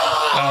mansion. I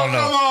don't know.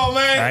 Come on,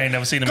 man. I ain't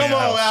never seen him Come in the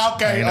on, house. man. I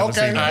Okay. ain't never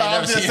seen him.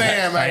 I'm just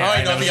saying, man. I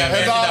ain't know if he got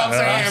That's all I'm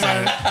mansion saying,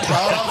 man. That's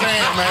all I'm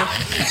saying, man.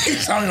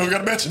 I don't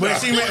got a mention. But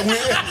see,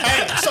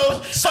 hey, so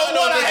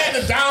what? I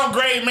had to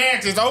downgrade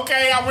mansions.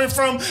 Okay, I went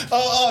from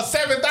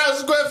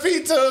 7,000 square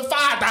feet to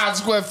 5,000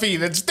 square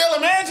feet. It's still a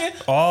mansion.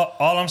 All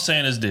I'm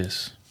saying is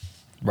this,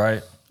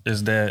 right?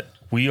 Is that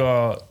we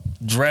are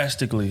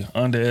drastically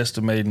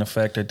underestimating the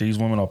fact that these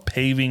women are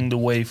paving the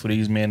way for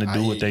these men to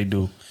do what they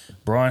do.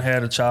 Braun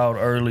had a child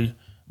early.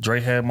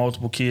 Dre had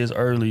multiple kids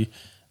early.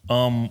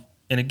 And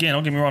again,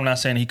 don't get me wrong, I'm not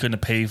saying he couldn't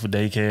have paid for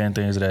daycare and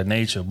things of that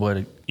nature,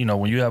 but you know,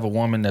 when you have a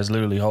woman that's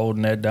literally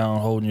holding that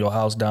down, holding your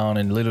house down,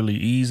 and literally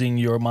easing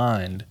your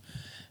mind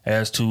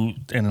as to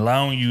and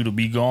allowing you to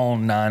be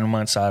gone 9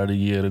 months out of the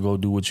year to go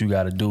do what you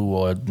got to do,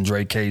 or in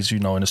Dre case, you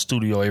know, in the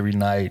studio every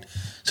night,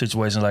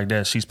 situations like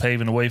that. She's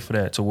paving the way for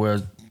that, to where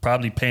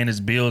probably paying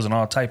his bills and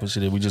all type of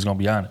shit. If we just gonna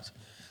be honest.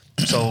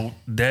 So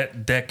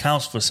that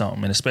counts for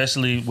something, and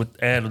especially with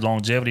added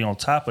longevity on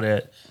top of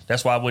that,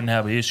 that's why I wouldn't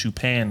have an issue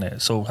paying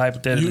that. So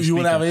hypothetically, You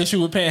wouldn't have an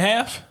issue with paying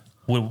half?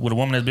 with a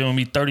woman that's been with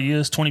me 30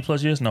 years, 20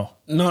 plus years? No.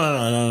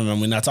 No.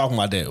 We're not talking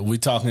about that. We're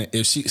talking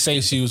if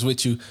she was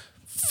with you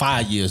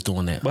 5 years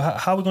doing that. But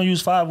how are we gonna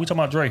use 5? We talking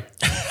about Dre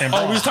and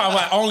Braun. Oh, we was talking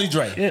about only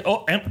Dre. Yeah,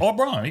 or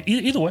Braun.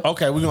 Either way.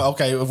 Okay,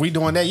 if we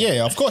doing that,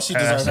 yeah, of course she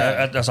deserves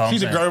that. That's all I'm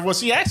She's saying. a girl. What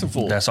she asking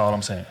for? That's all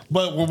I'm saying.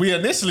 But when we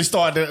initially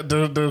started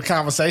the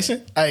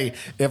conversation, hey,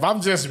 if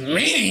I'm just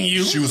meeting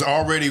you,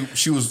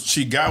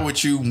 She got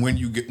with you when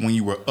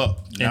you were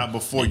up, not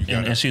before you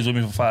got And she was with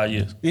me for 5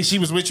 years. If she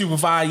was with you for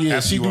 5 years,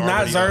 After she you do not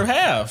already deserve up.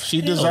 half.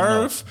 She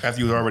deserve after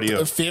you was already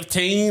up.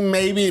 15,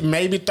 maybe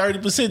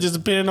 30%, just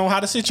depending on how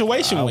the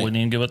situation I went. wouldn't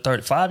even give her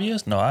 35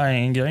 years. No, I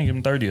ain't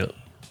giving 30 up.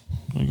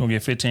 We're gonna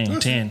get 15,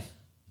 10,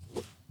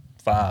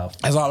 5.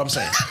 That's all I'm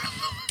saying.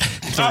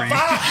 3.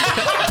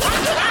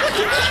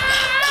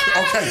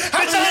 Okay.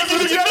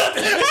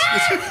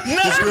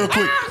 Just real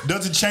quick.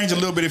 Does it change a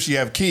little bit if she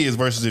have kids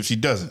versus if she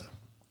doesn't?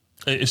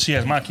 If she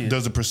has my kids.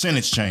 Does the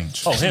percentage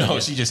change? Oh, hell No, yeah.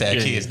 she just had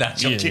kids,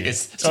 not your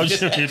kids. Oh,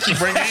 if she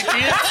bring in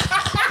kids?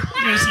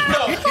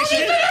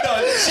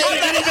 She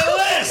ain't even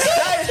less.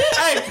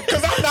 hey,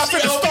 because I'm not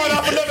finna start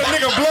off another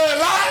nigga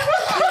bloodline.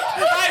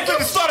 I ain't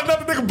finna start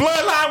another nigga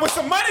bloodline with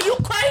some money. You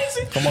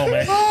crazy? Come on,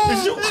 man.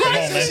 Is you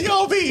crazy?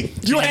 Come on,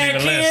 You ain't had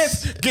even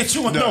kids? Get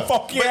you enough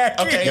fucking had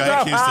kids. okay,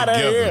 got Get kids out of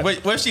together. here.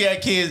 What if she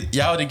had kids?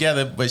 Y'all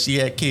together, but she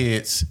had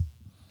kids.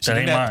 That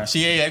ain't mine.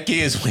 She ain't had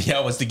kids when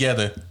y'all was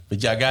together,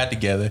 but y'all got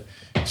together.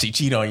 She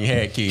cheated on you,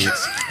 had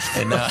kids,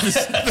 and now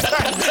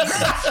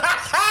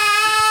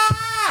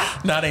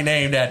now they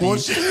named after you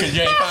because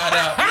you ain't find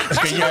out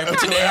because you ain't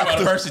put your name on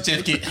the birth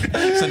certificate.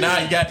 So now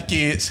you got the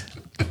kids.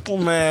 Oh,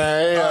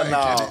 man, hell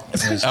no.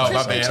 Oh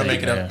my bad, I'm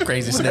making up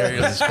crazy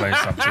scenarios. Let's play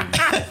something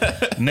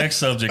to you. Next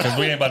subject, because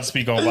we ain't about to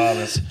speak on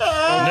violence.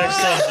 Next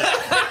subject.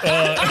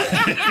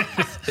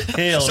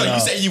 Hell So no. you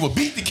say you would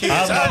beat the kids?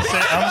 I'm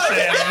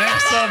saying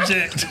next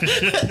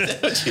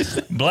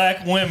subject.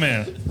 Black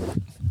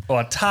women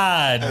are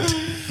tied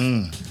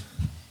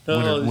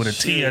with a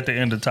T at the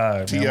end of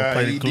tied. Man, I'm gonna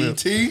play the clip.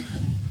 TIEDT.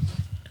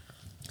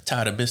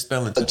 Tired of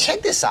misspelling. But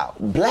check this out.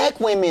 Black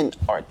women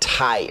are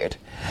tired.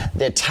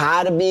 They're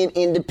tired of being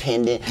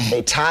independent.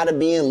 They're tired of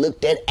being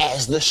looked at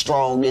as the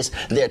strongest.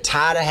 They're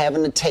tired of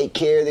having to take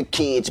care of the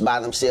kids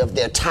by themselves.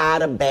 They're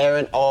tired of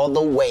bearing all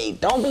the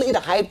weight. Don't believe the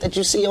hype that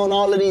you see on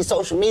all of these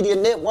social media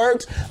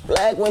networks.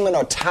 Black women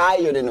are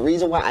tired, and the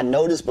reason why I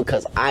know this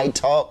because I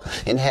talk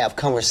and have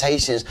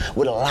conversations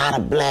with a lot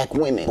of black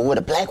women. But what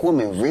a black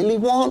woman really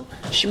want,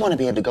 she want to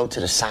be able to go to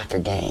the soccer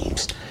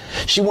games.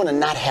 She want to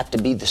not have to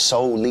be the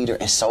sole leader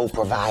and sole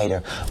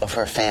provider of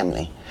her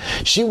family.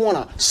 She want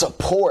to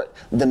support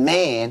the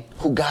man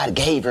who God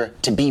gave her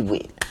to be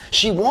with.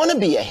 She want to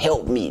be a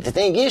helpmeet. The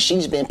thing is,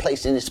 she's been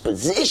placed in this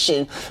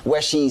position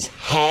where she's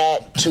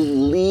had to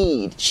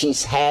lead.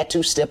 She's had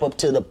to step up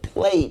to the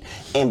plate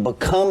and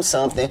become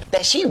something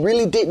that she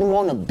really didn't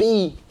want to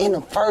be in the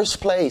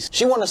first place.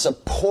 She want to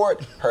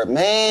support her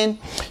man.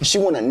 She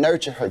want to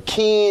nurture her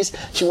kids.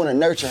 She want to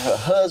nurture her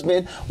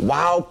husband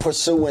while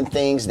pursuing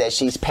things that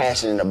she's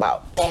passionate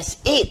about. That's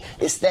it.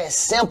 It's that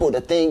simple.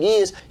 The thing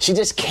is, she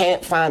just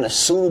can't find a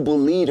suitable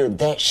leader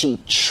that she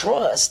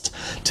trusts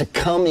to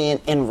come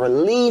in and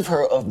relieve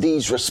her of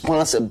these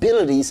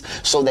responsibilities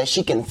so that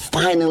she can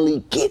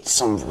finally get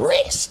some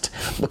rest,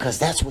 because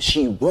that's what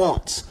she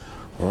wants.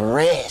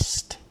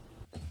 Rest.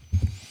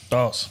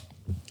 Thoughts?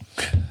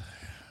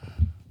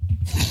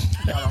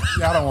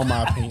 Y'all don't want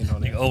my opinion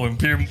on it. Oh, and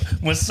pure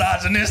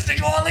misogynistic.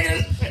 Oh, look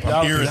at this.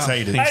 I'm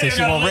irritated. He said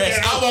she want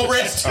rest. I want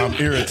rest too. I'm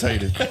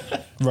irritated.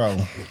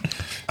 Bro,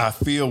 I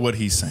feel what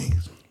he's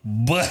saying.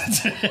 But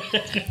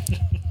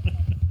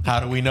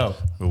how do we know?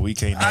 But we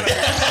can't know.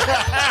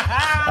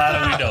 How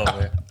do we know,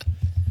 man?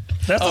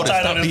 That's the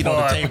title of this on the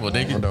part. table,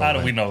 nigga. How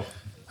do we know?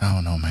 I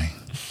don't know, man.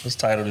 Let's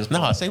title this.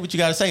 No, say what you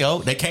gotta say. Oh,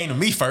 they came to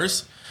me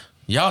first.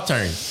 Y'all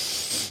turn.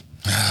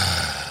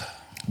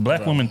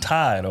 Black women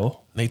tired,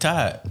 oh. They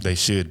tired. They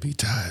should be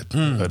tired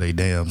of they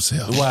damn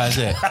self. Why is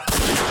that?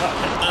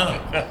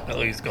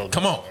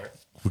 Come on.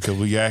 Because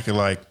we acting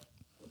like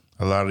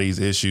a lot of these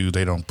issues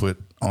they don't put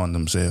on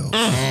themselves.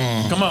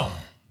 Come on.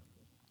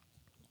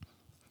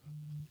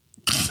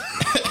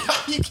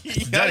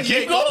 You gotta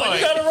keep going.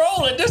 You gotta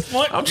roll at this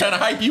point. I'm trying to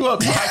hype you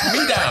up. You hype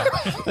me down.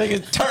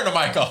 Nigga, turn the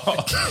mic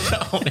off.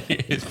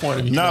 His point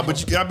of view. Nah,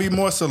 but you gotta be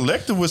more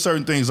selective with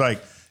certain things.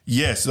 Like,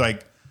 yes,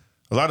 like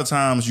a lot of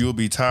times you'll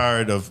be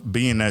tired of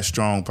being that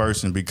strong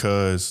person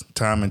because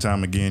time and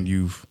time again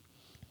you've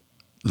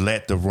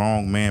let the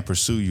wrong man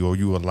pursue you, or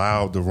you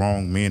allowed the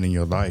wrong men in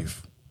your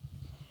life.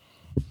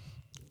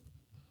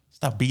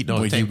 Stop beating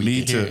on when the table. You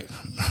need to.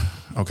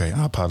 Okay,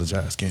 I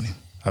apologize, Kenny.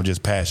 I'm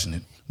just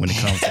passionate when it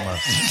comes to my.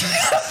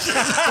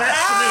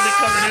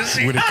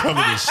 When it comes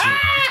to this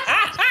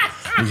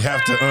shit, we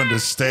have to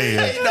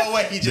understand Ain't no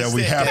way he just that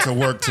we said have that. to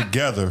work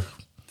together.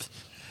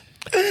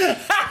 All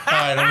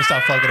right, I'm gonna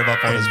stop fucking him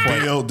up on this and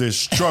point. build this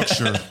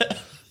structure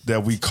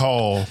that we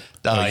call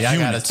y'all a gotta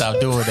unit. stop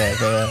doing that,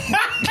 man.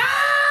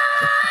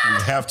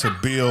 We have to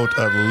build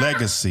a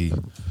legacy.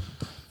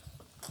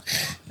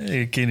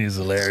 Hey, Kenny's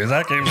hilarious.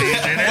 I can't believe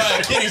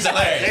that. Kenny's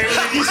hilarious.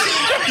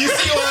 You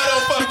see why I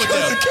don't fuck with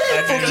them?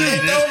 They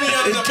throw me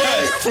under the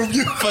bus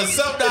for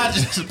something I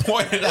just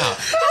pointed out.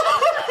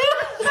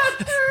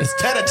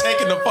 Instead of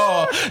taking the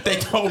fall, they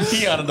throw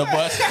me under the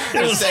bus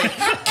and say,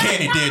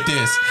 Kenny did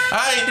this.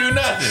 I ain't do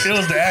nothing. It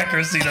was the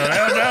accuracy, though.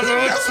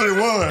 That's what it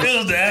was. It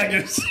was the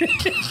accuracy.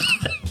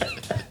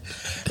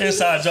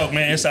 Inside joke,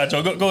 man. Inside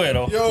joke. Go ahead,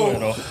 though. Go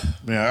ahead, though.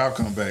 Man, I'll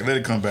come back. Let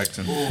it come back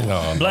to me.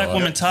 Black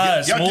women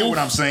tired. Y'all get Smooth. what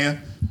I'm saying?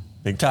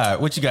 They tired.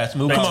 What you got,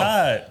 Smooth? They Come on.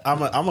 tired. I'm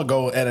gonna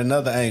go at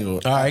another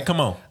angle. All right, come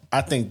on.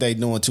 I think they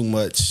doing too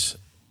much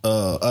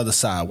other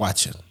side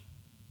watching.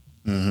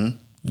 Mm-hmm.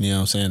 You know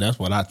what I'm saying? That's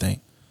what I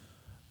think.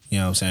 You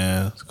know what I'm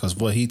saying? Because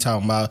what he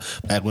talking about,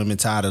 black women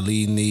tired of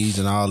leading these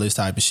and all this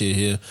type of shit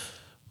here.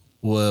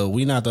 Well,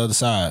 we not the other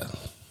side.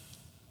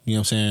 You know what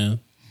I'm saying?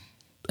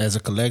 As a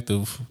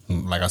collective,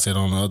 like I said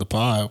on the other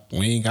pod,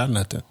 we ain't got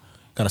nothing.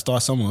 Got to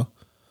start somewhere.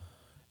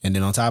 And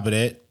then on top of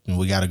that,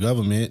 we got a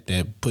government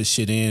that puts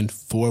shit in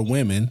for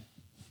women.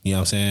 You know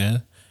what I'm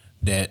saying?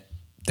 That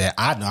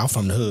I know. I'm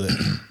from the hood.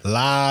 A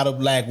lot of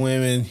black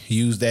women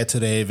use that to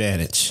their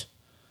advantage.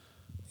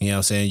 You know what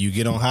I'm saying? You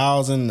get on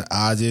housing,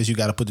 odds is you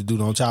got to put the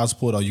dude on child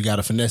support, or you got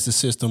to finesse the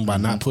system by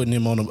not putting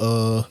him on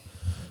the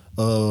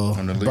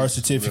birth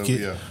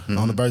certificate,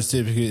 on the birth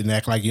certificate, and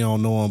act like you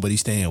don't know him, but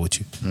he's staying with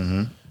you.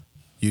 Mm-hmm.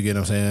 You get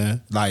what I'm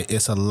saying? Like,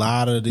 it's a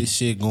lot of this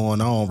shit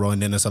going on, bro.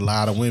 And then there's a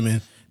lot of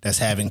women that's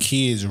having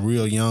kids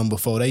real young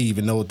before they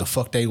even know what the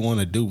fuck they want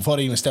to do, before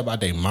they even step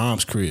out their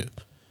mom's crib.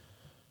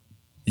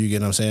 You get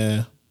what I'm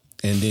saying?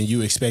 And then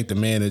you expect a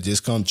man to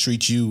just come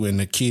treat you and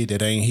the kid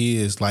that ain't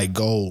his like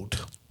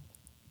gold.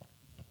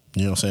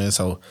 You know what I'm saying?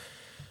 So,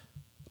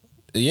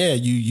 yeah,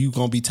 you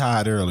gonna be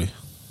tired early.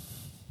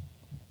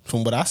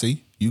 From what I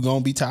see, you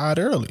gonna be tired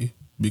early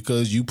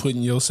because you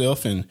putting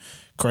yourself in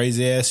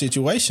crazy ass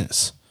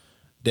situations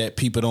that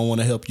people don't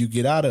want to help you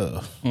get out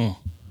of. You know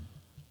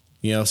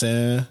what I'm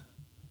saying?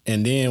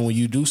 And then when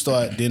you do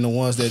start, then the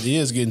ones that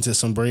is getting to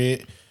some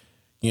bread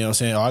You know what I'm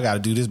saying? Oh, I got to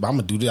do this, but I'm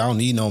going to do this. I don't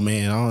need no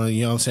man.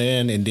 You know what I'm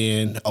saying? And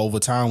then over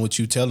time, with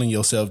you telling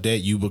yourself that,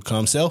 you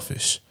become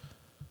selfish.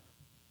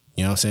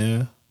 You know what I'm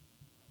saying?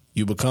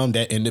 You become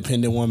that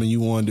independent woman you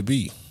wanted to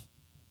be.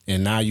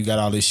 And now you got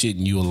all this shit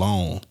and you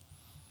alone.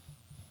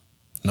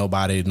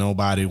 Nobody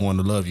want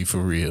to love you for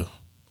real.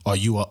 Or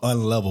you are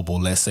unlovable,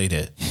 let's say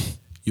that.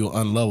 You're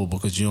unlovable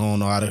because you don't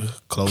know how to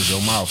close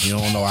your mouth. You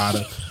don't know how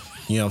to,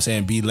 you know what I'm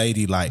saying, be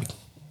ladylike.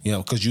 You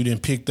know, because you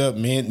didn't picked up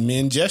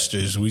men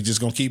gestures. We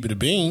just gonna keep it a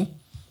bean.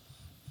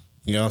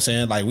 You know what I'm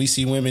saying? Like we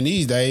see women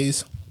these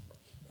days,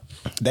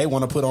 they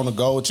want to put on the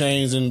gold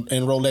chains and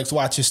Rolex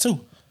watches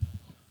too.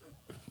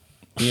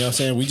 You know what I'm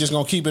saying? We just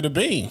gonna keep it a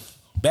bean.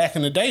 Back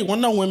in the day,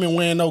 wasn't no women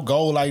wearing no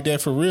gold like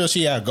that for real.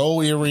 She had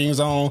gold earrings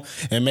on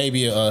and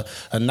maybe a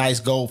nice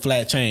gold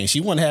flat chain.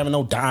 She wasn't having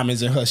no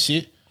diamonds in her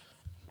shit.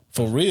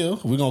 For real,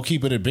 we gonna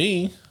keep it a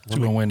bean. She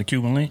wasn't wearing the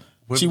Cuban link.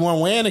 She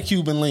wasn't wearing the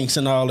Cuban links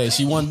and all that.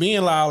 She wasn't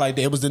being loud like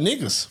that. It was the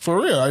niggas.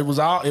 For real. It was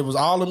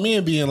all the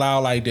men being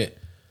loud like that.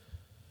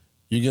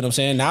 You get what I'm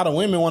saying? Now the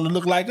women want to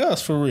look like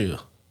us for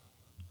real.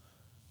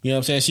 You know what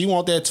I'm saying? She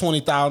want that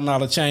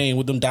 $20,000 chain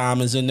with them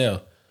diamonds in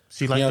there.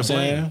 She like you know the what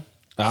I'm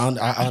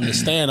saying? I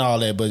understand all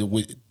that, but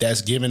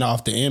that's giving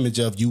off the image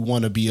of you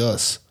want to be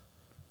us.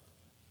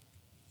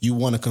 You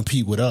want to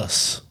compete with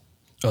us.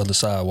 Other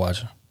side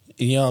watching.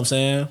 You know what I'm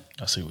saying?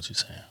 I see what you're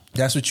saying.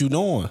 That's what you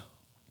doing.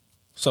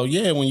 So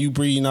yeah, when you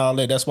breathe and all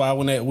that, that's why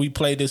when we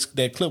played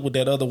that clip with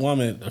that other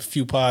woman a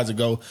few pods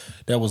ago,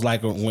 that was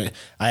like when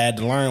I had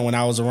to learn when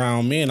I was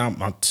around men,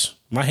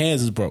 my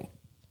hands is broke.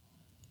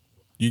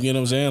 You get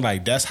what I'm saying?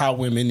 Like that's how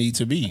women need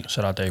to be.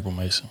 Shout out to April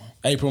Mason.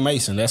 April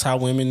Mason, that's how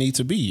women need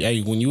to be.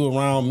 Hey, when you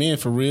around men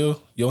for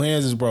real, your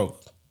hands is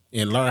broke.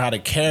 And learn how to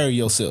carry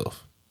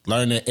yourself.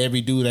 Learn that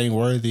every dude ain't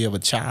worthy of a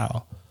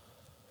child.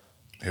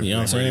 You know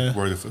what I'm saying?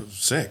 Worthy for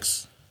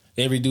sex.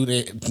 Every dude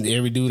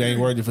ain't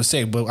worthy for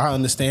sex, but I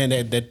understand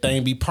that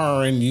thing be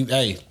purring.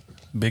 Hey,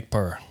 big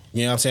purr.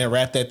 You know what I'm saying?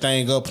 Wrap that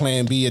thing up,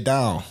 playing be it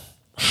down.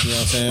 You know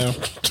what I'm saying?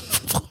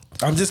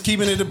 I'm just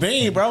keeping it a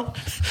bean, bro.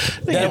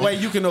 That way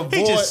you can avoid.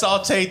 He just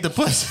sauteed the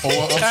pussy.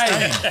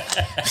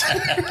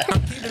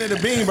 I'm keeping it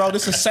a bean, bro.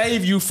 This will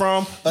save you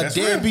from a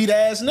deadbeat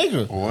ass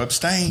nigga. Or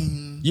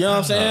abstain. You know what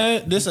I'm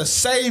saying? This will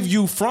save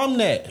you from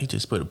that. He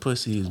just put a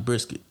pussy in his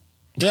brisket.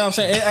 You know what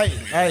I'm saying?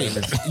 Hey,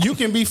 you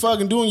can be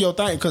fucking doing your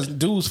thing because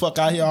dudes fuck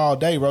out here all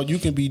day, bro. You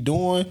can be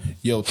doing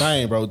your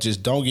thing, bro.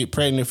 Just don't get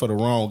pregnant for the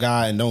wrong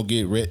guy and don't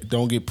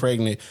get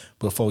pregnant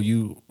before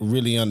you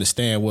really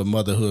understand what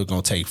motherhood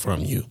gonna take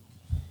from you.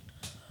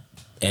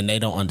 And they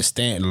don't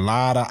understand. A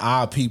lot of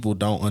our people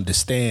don't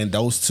understand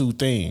those two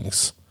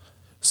things.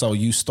 So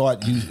you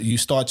start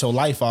your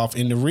life off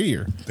in the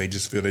rear. They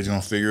just feel they're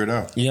gonna figure it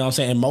out. You know what I'm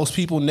saying? And most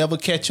people never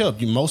catch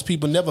up. Most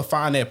people never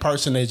find that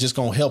person that's just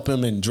gonna help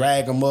him and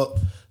drag him up,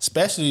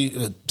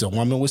 especially the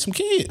woman with some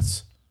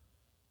kids.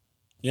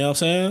 You know what I'm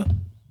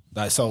saying?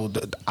 Like so,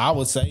 I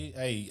would say,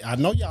 hey, I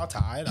know y'all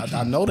tired.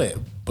 I know that,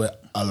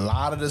 but a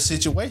lot of the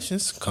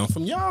situations come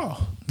from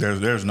y'all.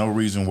 There's no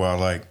reason why.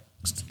 Like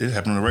it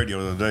happened on the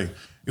radio the other day.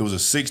 It was a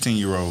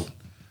 16-year-old.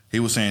 He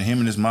was saying him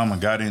and his mama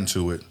got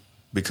into it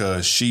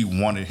because she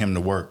wanted him to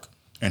work.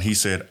 And he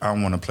said, I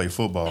want to play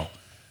football.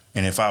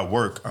 And if I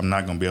work, I'm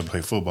not going to be able to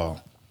play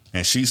football.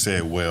 And she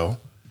said, well,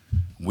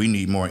 we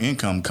need more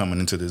income coming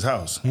into this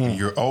house. And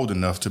you're old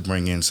enough to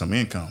bring in some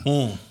income.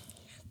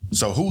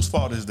 So whose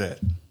fault is that?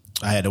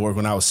 I had to work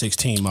when I was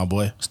 16, my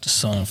boy. It's the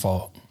son's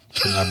fault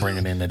for not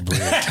bringing in that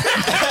bread.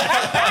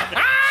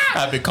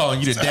 I've been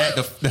calling you the dad,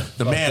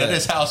 the man of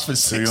this house for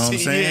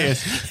 16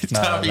 years. It's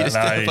time for you to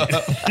step up.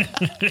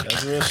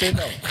 That's real shit,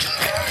 though.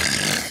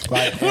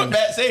 Like what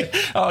Matt say,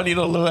 I don't need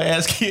no little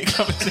ass kid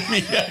coming to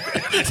me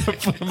to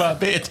put in my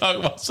bed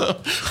talking about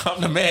something. I'm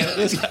the man of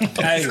this house.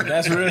 Hey,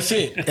 that's real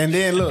shit. And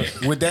then look,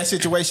 with that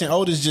situation,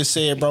 Otis just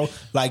said, bro,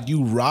 like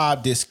you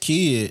robbed this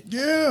kid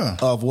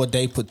of what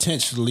they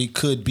potentially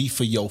could be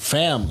for your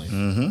family.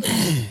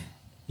 Mm-hmm.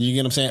 You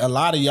get what I'm saying? A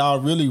lot of y'all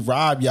really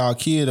rob y'all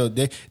kid. Or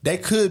they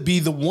could be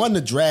the one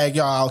to drag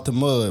y'all out the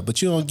mud,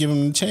 but you don't give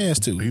them the chance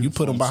to. You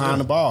put them behind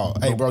the ball.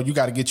 Hey, bro, you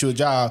got to get you a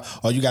job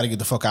or you got to get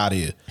the fuck out of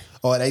here.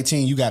 Or at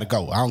 18, you got to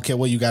go. I don't care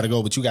where you got to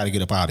go, but you got to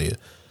get up out of here.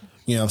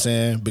 You know what I'm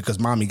saying? Because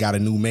mommy got a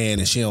new man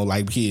and she don't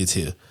like kids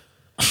here.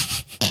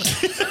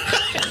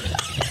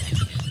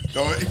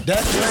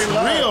 That's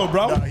real,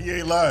 bro. Nah, he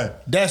ain't lying.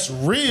 That's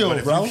real,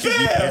 bro.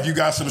 If you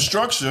got some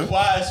structure,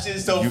 why is shit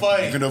so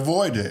funny? You can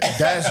avoid it.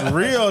 That's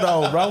real,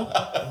 though, bro.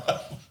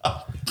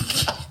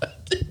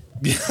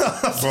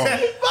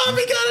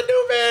 Mommy got a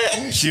new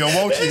man. She don't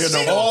want you here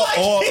no more.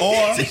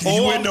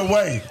 You in the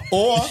way.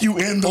 Or you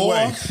in the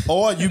way.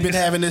 Or you been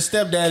having this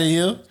stepdaddy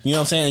here. You know what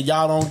I'm saying?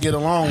 Y'all don't get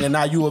along, and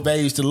now you of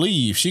age to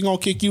leave. She gonna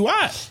kick you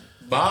out.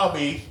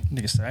 Bobby.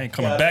 Nigga said, I ain't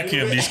coming back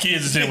here if these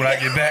kids is here when I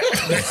get back.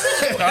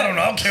 I don't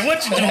know. I don't care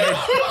what you doing.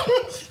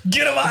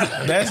 Get them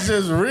out. That's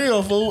just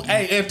real, fool.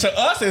 Hey, and to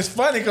us, it's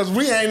funny because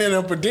we ain't in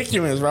a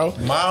predicament, bro.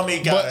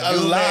 Mommy got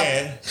a new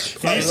man.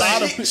 A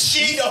lot of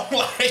She don't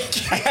like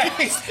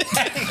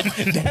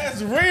it.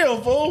 That's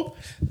real, fool.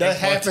 That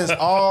happens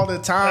all the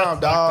time,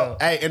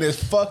 dog. Hey, and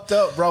it's fucked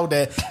up, bro,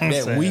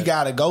 that we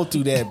gotta go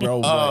through that,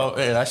 bro. Oh,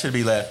 man, I should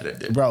be laughing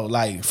at that. Bro,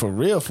 like, for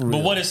real.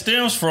 But what it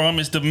stems from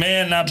is the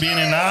man not being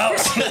in the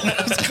house.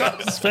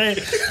 That's what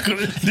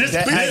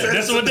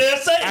they're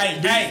saying.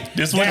 Hey,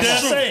 this what they're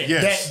saying.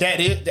 Yes. That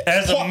is,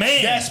 As a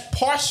man. that's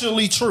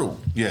partially true.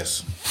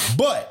 Yes.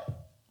 But,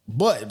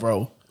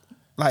 bro,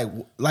 like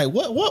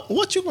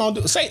what you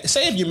gonna do? Say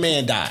if your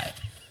man died.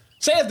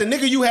 Say if the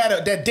nigga you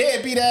had that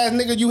deadbeat ass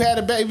nigga you had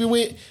a baby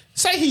with,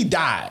 say he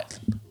died.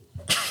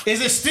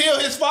 Is it still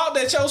his fault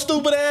that your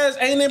stupid ass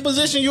ain't in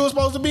position you were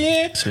supposed to be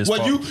in? It's his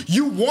What fault.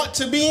 you want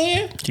to be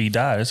in? He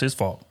died. It's his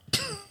fault.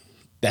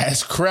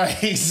 That's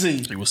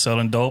crazy. He was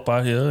selling dope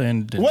out here,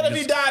 and What if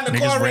he died in the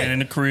car Niggas wreck? ran in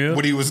the crib.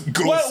 When he was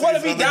going What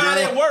if he died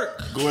at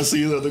work? Go and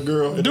see his other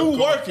girl. Dude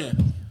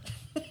working.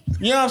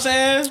 You know what I'm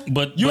saying?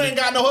 But you ain't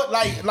got no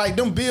like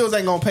them bills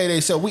ain't gonna pay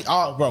themselves. We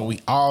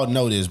all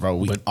know this, bro.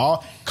 We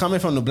all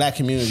coming from the black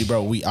community,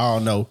 bro. We all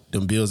know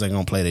them bills ain't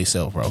gonna play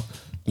themselves, bro.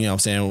 You know what I'm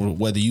saying?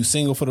 Whether you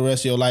single for the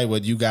rest of your life,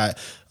 whether you got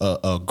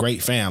a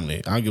great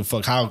family, I don't give a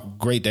fuck how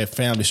great that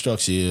family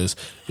structure is.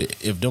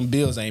 If them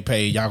bills ain't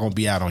paid, y'all gonna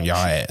be out on y'all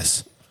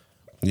ass.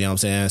 You know what I'm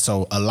saying?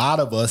 So a lot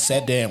of us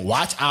sat there and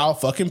watched our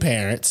fucking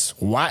parents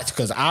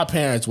because our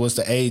parents was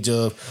the age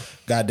of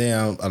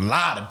goddamn a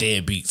lot of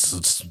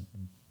deadbeats.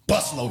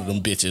 Busload of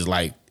them bitches,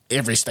 like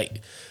every state.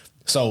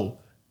 So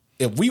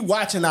if we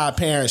watching our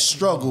parents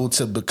struggle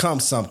to become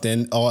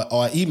something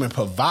or even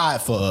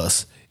provide for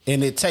us,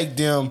 and it take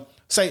them,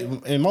 say,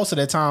 and most of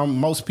that time,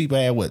 most people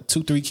had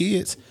 2-3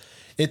 kids.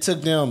 It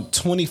took them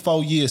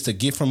 24 years to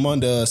get from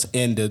under us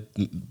and to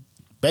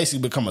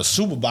basically become a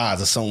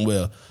supervisor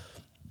somewhere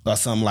or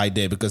something like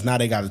that, because now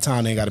they got the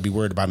time, they ain't got to be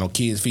worried about no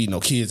kids, feeding no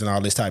kids and all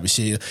this type of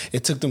shit.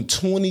 It took them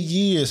 20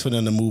 years for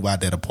them to move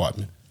out that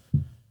apartment.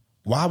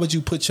 Why would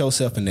you put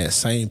yourself in that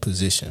same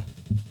position?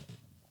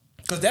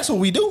 Because that's what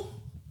we do.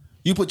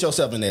 You put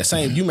yourself in that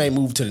same, you may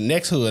move to the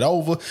next hood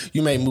over,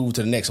 you may move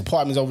to the next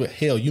apartments over.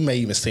 Hell, you may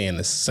even stay in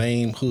the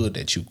same hood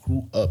that you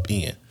grew up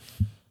in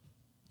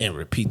and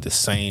repeat the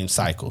same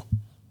cycle.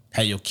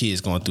 Have your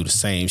kids going through the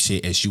same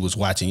shit as you was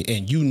watching,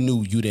 and you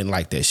knew you didn't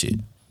like that shit.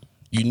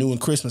 You knew when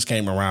Christmas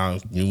came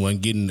around, you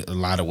weren't getting a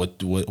lot of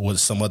what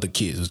some other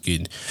kids was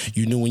getting.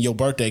 You knew when your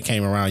birthday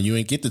came around, you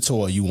didn't get the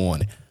toy you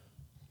wanted.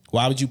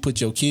 Why would you put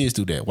your kids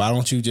through that? Why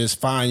don't you just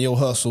find your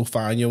hustle,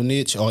 find your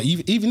niche, or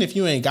even if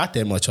you ain't got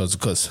that much hustle,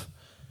 because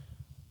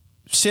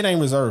shit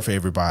ain't reserved for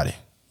everybody.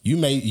 You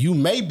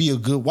may be a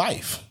good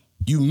wife.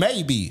 You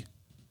may be.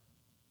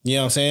 You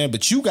know what I'm saying?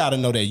 But you got to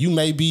know that you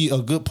may be a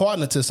good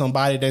partner to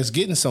somebody that's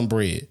getting some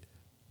bread.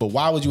 But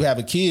why would you have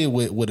a kid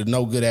with a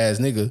no good ass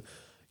nigga?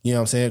 You know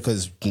what I'm saying?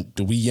 Because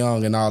we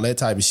young and all that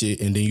type of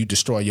shit, and then you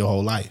destroy your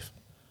whole life.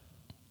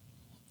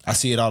 I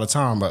see it all the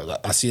time.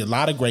 I see a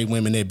lot of great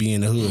women that be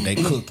in the hood. They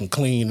cook and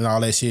clean and all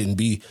that shit and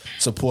be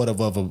supportive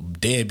of a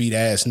deadbeat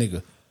ass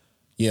nigga.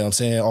 You know what I'm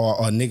saying? Or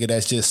a nigga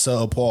that's just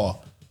subpar.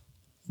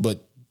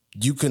 But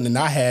you couldn't have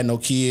not had no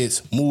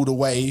kids, moved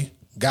away,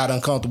 got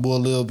uncomfortable a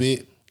little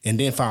bit, and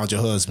then found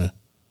your husband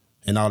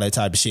and all that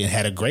type of shit and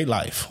had a great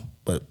life.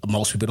 But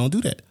most people don't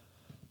do that.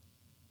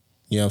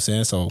 You know what I'm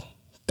saying? So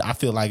I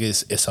feel like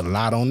it's a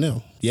lot on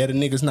them. Yeah, the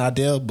niggas not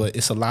there, but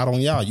it's a lot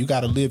on y'all. You got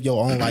to live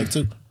your own life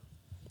too.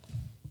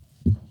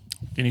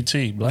 Any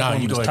tea? Black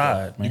women is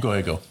tired, man. You go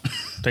ahead, go.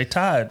 They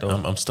tired though.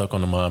 I'm stuck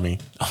on the mommy.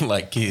 I don't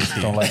like kids.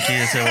 Don't like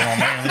kids here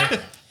with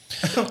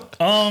my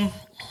man.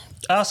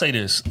 I'll say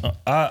this.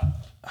 I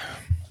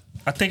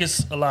think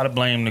it's a lot of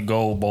blame to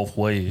go both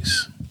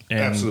ways. And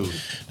Absolutely.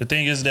 The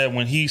thing is that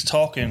when he's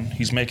talking,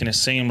 he's making it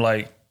seem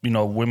like, you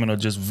know, women are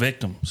just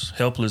victims,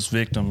 helpless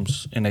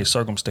victims in a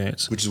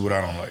circumstance. Which is what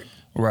I don't like.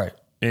 Right.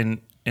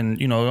 And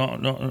you know,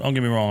 don't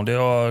get me wrong. There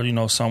are, you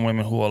know, some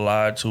women who are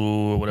lied to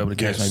or whatever the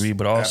case may be.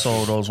 But also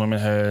absolutely. Those women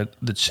had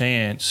the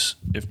chance,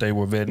 if they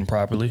were vetting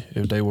properly,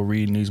 if they were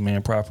reading these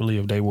men properly,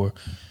 if they were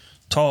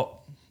taught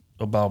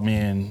about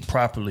men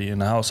properly in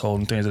the household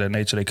and things of that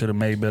nature, they could have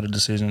made better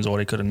decisions, or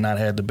they could have not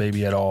had the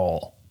baby at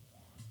all.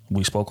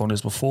 We spoke on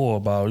this before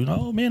about, you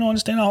know, men don't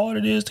understand how hard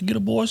it is to get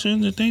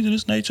abortions and things of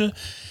this nature.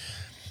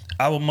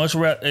 I would much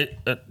rather,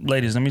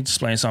 ladies, let me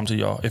explain something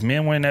to y'all. If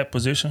men were in that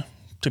position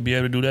to be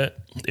able to do that,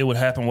 it would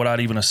happen without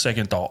even a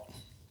second thought.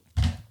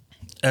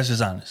 That's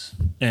just honest.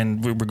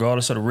 And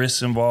regardless of the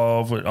risks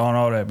involved on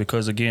all that,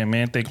 because again,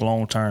 men think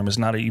long term. It's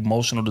not an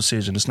emotional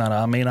decision. It's not,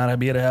 I may not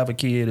be able to have a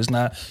kid. It's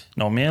not,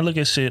 no, men look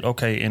at shit,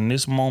 okay, in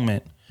this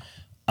moment,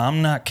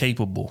 I'm not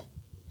capable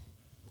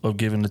of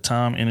giving the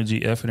time,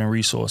 energy, effort, and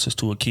resources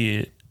to a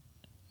kid.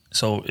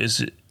 So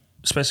it's,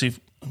 especially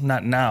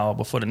not now,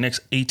 but for the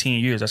next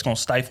 18 years, that's going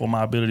to stifle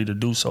my ability to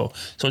do so.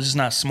 So it's just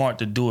not smart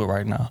to do it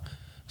right now.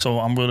 So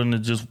I'm willing to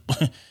just,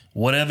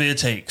 whatever it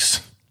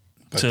takes.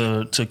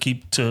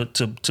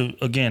 to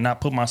again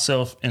not put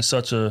myself in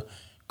such a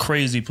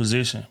crazy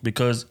position,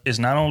 because it's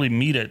not only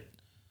me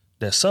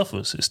that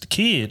suffers, it's the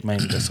kid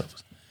mainly that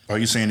suffers. Are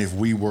you saying if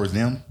we were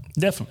them?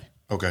 Definitely.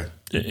 Okay.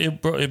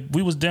 Bro, if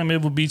we was them,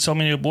 it would be so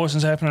many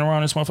abortions happening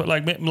around this motherfucker.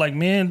 Like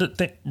men,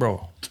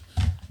 bro,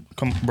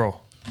 come, bro.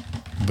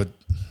 But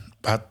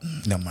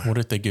never mind. What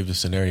if they give the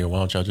scenario? Why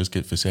don't y'all just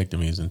get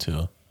vasectomies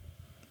until?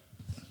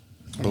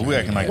 But we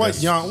acting like What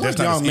that's young not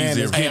as man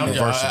easy is as getting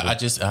reversible. I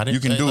didn't. You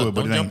can say, do look, it,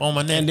 but don't it jump ain't. on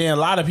my neck. And then a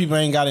lot of people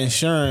ain't got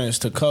insurance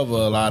to cover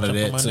a lot of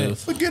that too.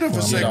 Forget a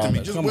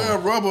vasectomy. Just wear a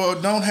rubber or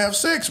don't have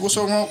sex. What's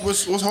so wrong?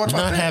 What's hard about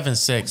Not that? having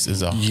sex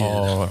is a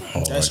hard.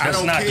 I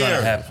don't not care.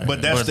 gonna happen.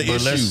 But that's the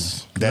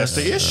issue. That's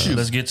the issue.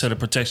 Let's get to the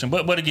protection.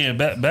 But again,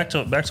 back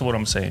to what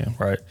I'm saying,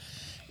 right?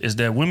 Is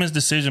that women's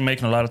decision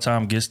making a lot of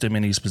time gets them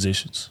in these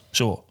positions.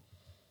 Sure.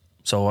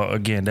 So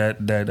again,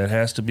 that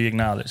has to be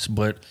acknowledged.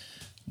 But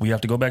we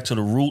have to go back to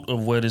the root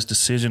of where this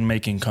decision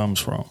making comes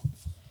from.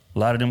 A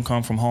lot of them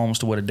come from homes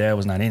to where the dad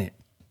was not in it.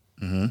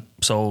 Mm-hmm.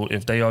 So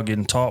if they are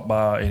getting taught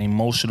by an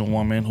emotional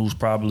woman who's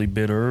probably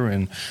bitter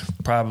and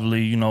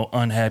probably,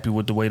 unhappy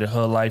with the way that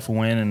her life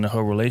went and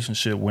her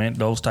relationship went,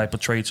 those type of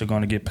traits are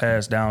going to get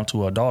passed down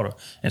to her daughter.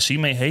 And she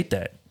may hate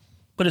that,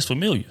 but it's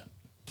familiar.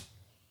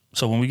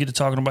 So when we get to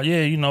talking about,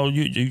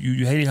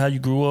 you hated how you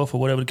grew up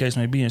or whatever the case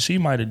may be, and she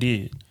might have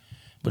did.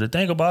 But the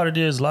thing about it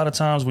is, a lot of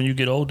times when you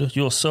get older,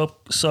 you'll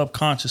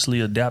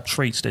subconsciously adapt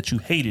traits that you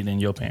hated in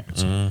your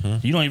parents.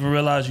 Mm-hmm. You don't even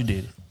realize you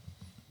did it.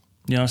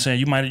 You know what I'm saying?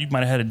 You might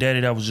have had a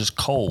daddy that was just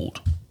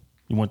cold.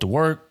 You went to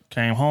work,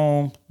 came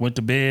home, went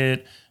to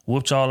bed,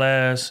 whooped y'all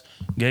ass,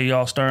 gave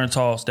y'all stern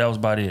toss. That was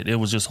about it. It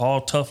was just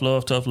all tough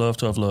love, tough love,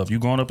 tough love. You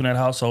growing up in that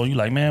household, you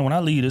like, man, when I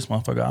leave this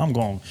motherfucker, I'm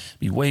going to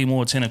be way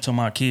more attentive to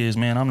my kids,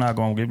 man. I'm not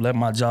going to let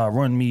my job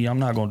run me. I'm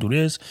not going to do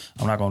this.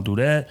 I'm not going to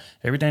do that.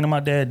 Everything that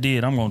my dad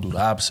did, I'm going to do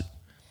the opposite.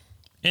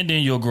 And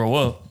then you'll grow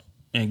up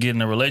and get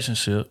in a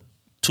relationship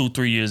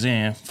 2-3 years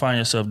in, find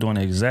yourself doing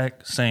the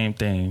exact same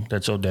thing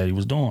that your daddy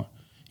was doing.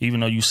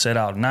 Even though you set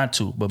out not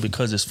to, but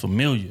because it's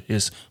familiar,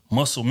 it's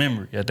muscle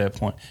memory at that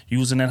point. You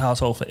was in that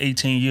household for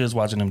 18 years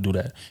watching them do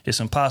that. It's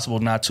impossible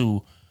not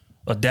to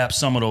adapt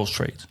some of those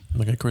traits.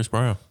 Look at Chris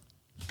Brown.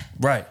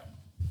 Right.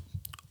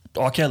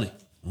 R. Kelly.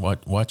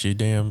 Watch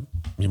your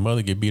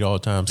mother get beat all the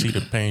time, see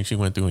the pain she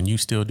went through, and you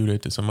still do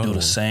that to some other Do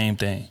the same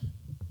thing.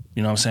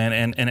 You know what I'm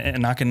saying?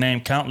 And I can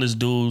name countless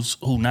dudes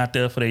who not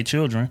there for their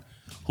children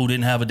who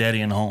didn't have a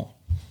daddy in the home.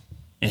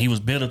 And he was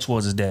bitter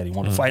towards his daddy,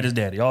 wanted to fight his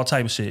daddy, all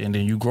type of shit. And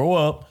then you grow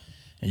up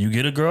and you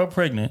get a girl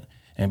pregnant,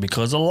 and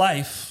because of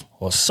life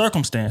or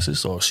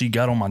circumstances, or she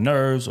got on my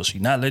nerves, or she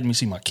not letting me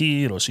see my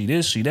kid, or she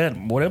this, she that,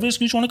 whatever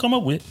excuse you want to come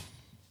up with,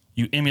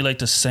 you emulate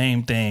the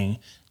same thing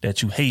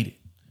that you hated.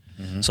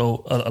 Mm-hmm.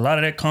 So a lot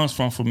of that comes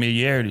from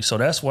familiarity. So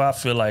that's why I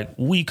feel like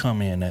we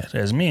come in at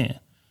as men.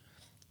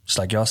 It's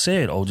like y'all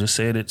said, just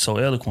said it so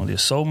eloquently.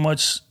 There's so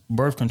much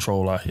birth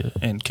control out here,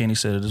 and Kenny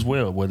said it as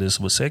well. Whether it's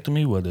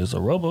vasectomy, whether it's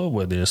a rubber,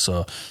 whether it's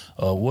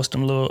what's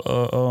them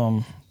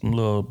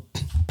little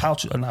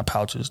pouches, not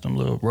pouches, them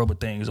little rubber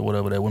things or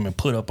whatever that women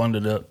put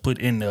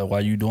in there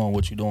while you doing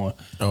what you doing.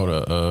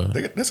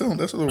 That's a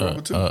little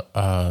rubber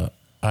too.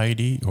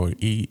 IED or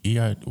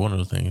EI, one of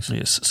those things.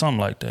 Yes, something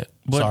like that.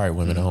 But, sorry,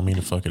 women, I don't mean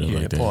to fuck it up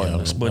like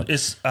that. But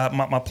it's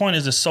my point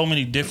is there's so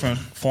many different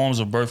forms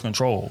of birth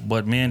control,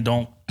 but men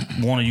don't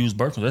want to use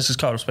birth control. Let's just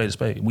call it a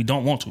spade. We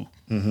don't want to.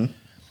 Mm-hmm.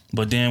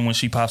 But then when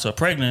she pops up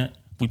pregnant,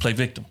 we play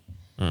victim.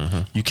 Mm-hmm.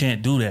 You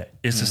can't do that.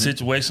 It's a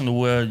situation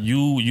where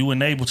you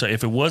enable her.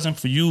 If it wasn't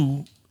for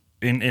you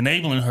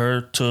enabling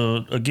her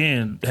to,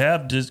 again,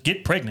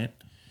 get pregnant,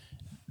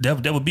 there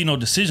would be no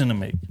decision to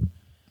make.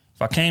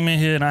 If I came in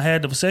here and I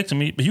had the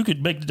vasectomy, but you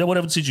could make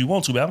whatever decision you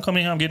want to, but I'm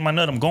coming in here, I'm getting my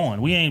nut, I'm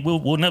going.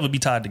 We'll never be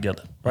tied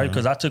together, right?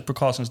 Because I took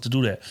precautions to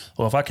do that.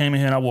 Or if I came in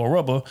here and I wore a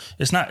rubber,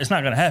 it's not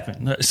going to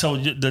happen. So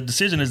the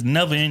decision is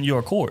never in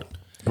your court.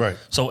 Right.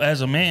 So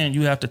as a man,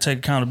 you have to take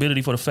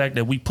accountability for the fact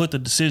that we put the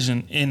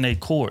decision in a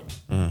court.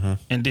 Mm-hmm.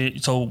 And then,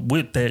 so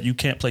with that, you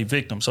can't play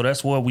victim. So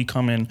that's where we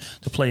come in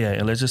to play at.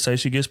 And let's just say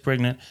she gets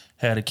pregnant,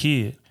 had a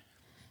kid.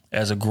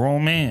 As a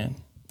grown man,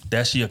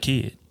 that's your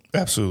kid.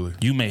 Absolutely.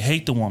 You may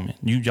hate the woman.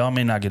 Y'all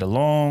may not get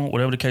along,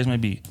 whatever the case may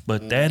be.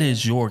 But that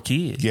is your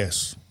kid.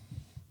 Yes.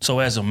 So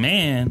as a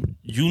man,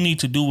 you need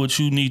to do what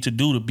you need to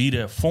do to be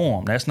there for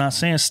him. That's not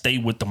saying stay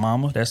with the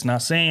mama. That's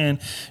not saying,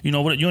 you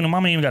and the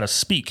mama ain't even got to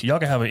speak. Y'all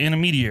can have an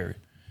intermediary.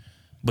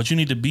 But you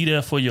need to be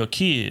there for your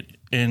kid.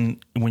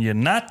 And when you're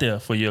not there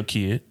for your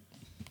kid,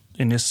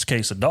 in this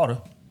case a daughter,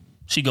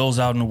 she goes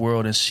out in the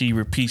world and she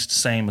repeats the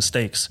same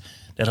mistakes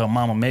that her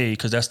mama made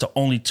because that's the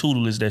only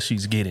tutelage that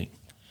she's getting.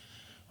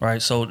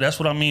 Right? So that's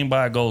what I mean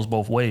by it goes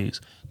both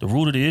ways. The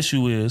root of the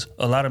issue is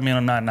a lot of men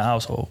are not in the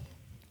household.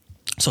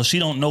 So she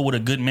don't know what a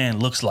good man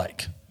looks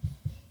like.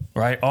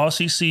 Right? All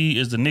she see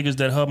is the niggas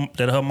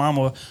that her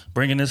mama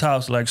bring in this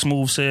house. Like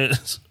Smooth said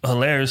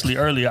hilariously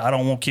earlier, I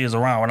don't want kids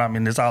around when I'm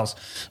in this house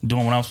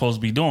doing what I'm supposed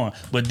to be doing.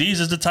 But these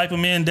is the type of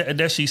men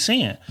that she's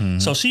seeing. Mm-hmm.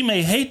 So she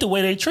may hate the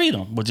way they treat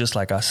them. But just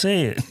like I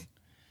said,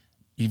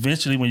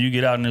 eventually when you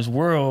get out in this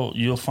world,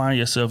 you'll find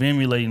yourself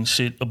emulating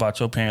shit about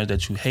your parents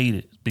that you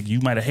hated. You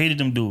might have hated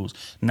them dudes.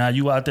 Now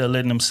you out there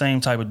letting them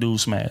same type of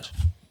dudes smash.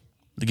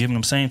 They're giving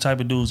them same type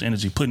of dudes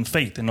energy, putting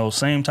faith in those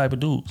same type of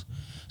dudes.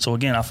 So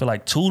again, I feel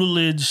like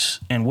tutelage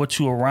and what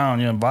you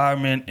around, your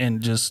environment,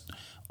 and just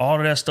all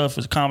of that stuff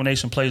is a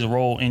combination, plays a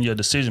role in your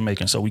decision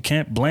making. So we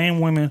can't blame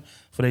women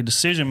for their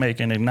decision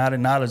making and not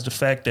acknowledge the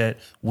fact that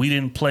we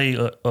didn't play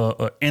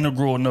a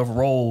integral enough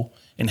role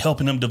in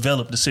helping them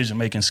develop decision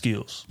making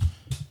skills.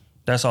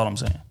 That's all I'm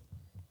saying.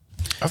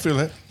 I feel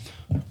that.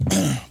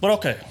 But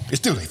okay. It's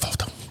still their fault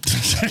though.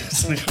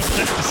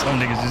 Some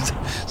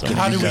niggas just.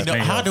 How do we know?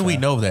 How do we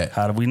know that?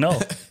 How do we know?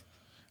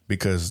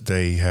 Because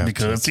they have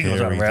Because to people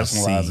try to carry the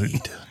rationalize it.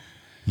 seed.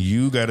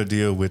 You got to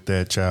deal with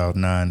that child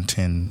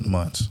 9-10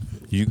 months.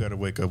 You got to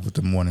wake up with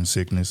the morning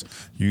sickness.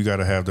 You got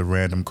to have the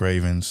random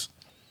cravings.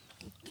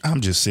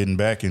 I'm just sitting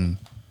back and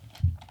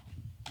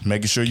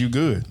making sure you're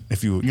good.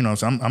 If you know,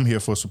 so I'm here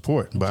for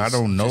support, but I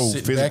don't know Just sit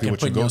back physically and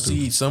what you put go your through.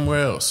 seed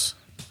somewhere else.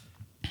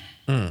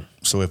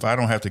 So if I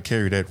don't have to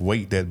carry that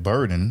weight, that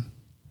burden,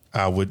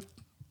 I would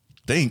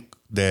think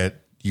that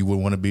you would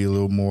want to be a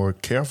little more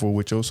careful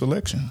with your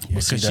selection.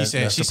 Because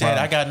she said,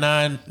 I got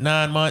 9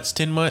 months,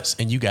 10 months,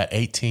 and you got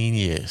 18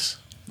 years.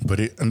 But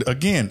and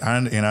again, I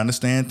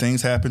understand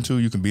things happen too.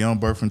 You can be on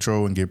birth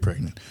control and get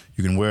pregnant.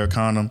 You can wear a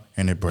condom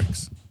and it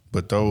breaks.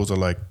 But those are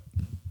like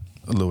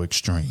a little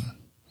extreme.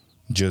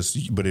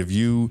 But if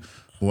you,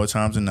 more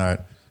times than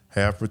not,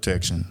 have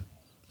protection,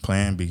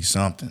 plan B,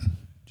 something.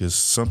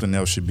 Just something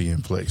else should be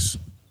in place.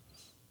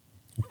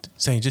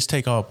 Saying just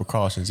take all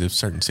precautions if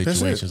certain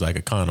situations like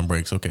a condom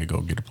breaks. Okay,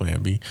 go get a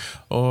plan B,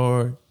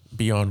 or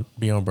be on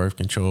birth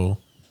control.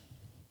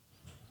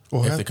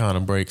 Or if the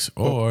condom breaks,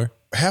 or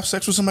have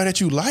sex with somebody that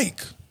you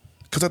like.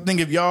 Because I think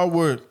if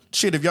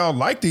y'all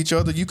liked each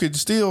other, you could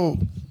still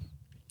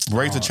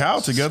raise a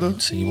child together.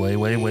 See,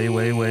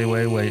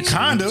 wait.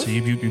 Kind of. See,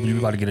 you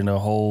about to get into a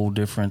whole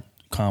different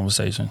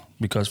conversation.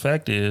 Because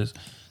fact is,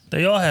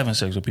 they are having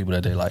sex with people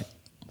that they like.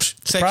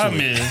 The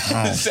problem is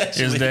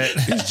that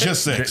it's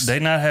just sex. They're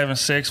not having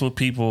sex with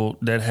people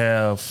that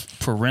have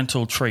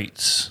parental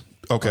traits.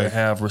 Okay. That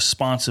have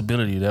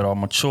responsibility, that are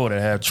mature, that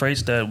have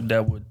traits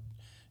that would,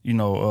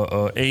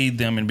 aid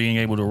them in being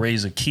able to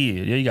raise a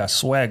kid. Yeah, he got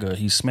swagger.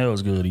 He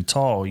smells good. He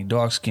tall. He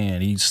dark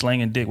skinned. He's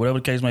slinging dick. Whatever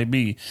the case may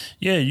be.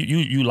 Yeah,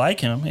 you like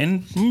him,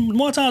 and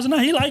more times than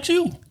not, he likes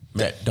you.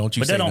 Matt, don't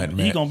you say that,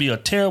 Matt. He gonna be a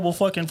terrible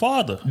fucking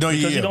father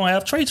because he don't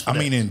have traits for that. I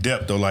mean, in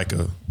depth though,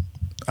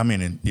 I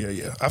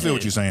feel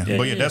what you're saying,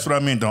 but that's what I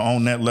meant though,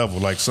 on that level,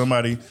 like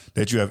somebody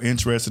that you have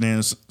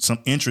some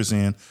interest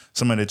in,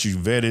 somebody that you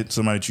vetted,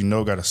 somebody that you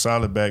know got a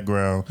solid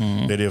background.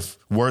 Mm-hmm. That if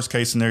worst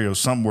case scenario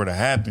something were to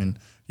happen,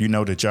 you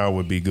know that y'all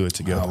would be good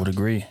together. I would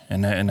agree,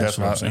 and that's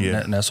what I'm saying.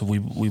 And that's what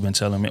we've been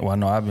telling me. Well, I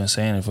know I've been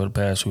saying it for the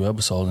past few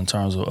episodes in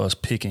terms of us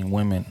picking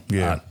women.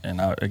 Yeah,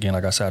 again,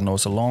 like I said, I know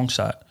it's a long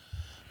shot,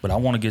 but I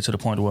want to get to the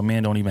point where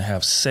men don't even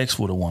have sex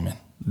with a woman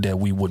that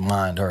we would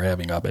mind her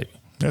having our baby.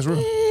 That's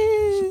real.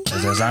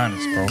 That's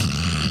honest, bro.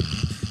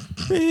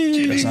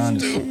 That's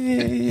honest.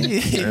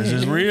 That's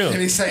just real.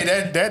 And he say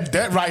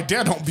that right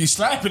there don't be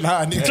slapping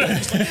her. Remember what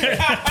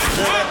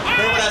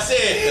I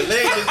said?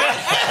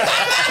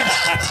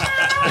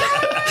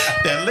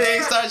 The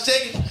legs start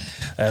shaking.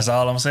 That's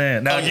all I'm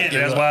saying. Now again,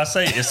 that's why I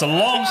say it's a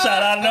long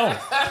shot. I know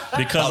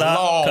because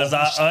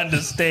I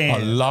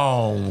understand a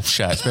long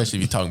shot, especially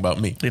if you're talking about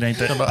me. It ain't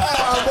that.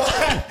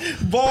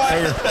 Boy,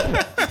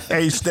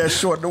 hey, that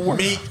short to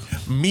work.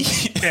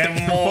 Meat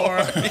and more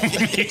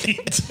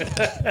meat.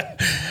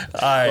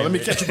 All right, well, let me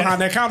catch you behind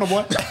that counter,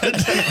 boy.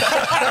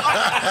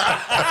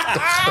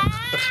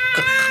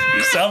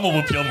 You said I'm gonna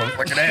whoop your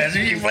motherfucking ass.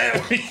 You keep playing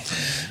with me.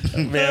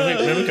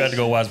 Man, we got to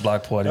go watch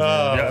Block Party.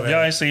 Man.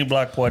 Y'all ain't seen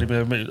Block Party,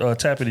 man.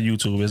 Tap into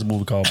YouTube. There's a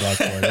movie called Block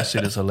Party. That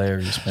shit is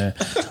hilarious, man.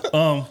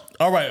 All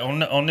right,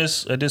 on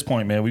this at this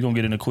point, man, we're gonna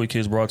get into quick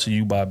hits brought to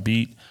you by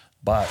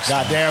Beatbox.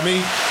 Goddamn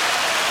me.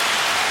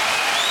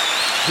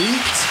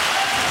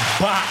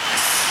 Beatbox.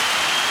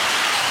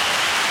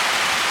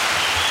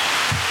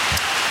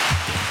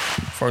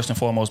 First and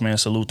foremost, man,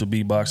 salute to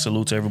Beatbox.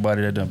 Salute to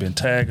everybody that done been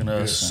tagging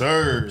us.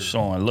 Yes,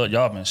 sir. Look,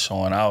 y'all been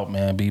showing out,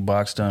 man.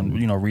 Beatbox done,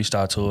 reached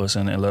out to us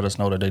and let us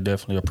know that they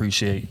definitely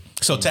appreciate.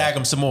 So tag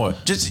them some more.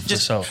 Just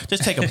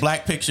take a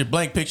blank picture,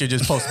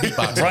 just post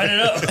Beatbox. Write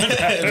it up.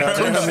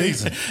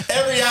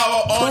 Every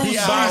hour on the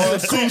hour.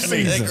 Cruise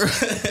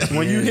season.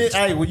 When you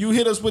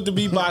hit us with the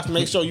Beatbox,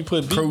 make sure you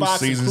put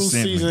Beatbox and Cruise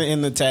Season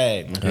in the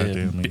tag.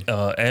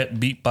 At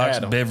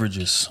Beatbox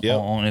Beverages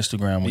on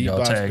Instagram when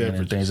y'all tagging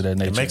and things of that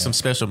nature. And make some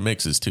special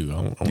mixes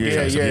too.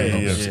 Yeah.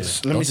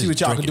 Let me see what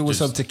y'all can do with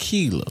some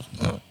tequila.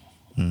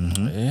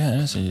 Mm-hmm.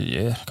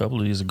 Yeah, a couple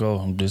of years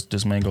ago,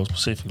 this mango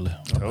specifically.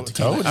 I put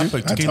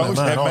tequila in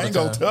mine all the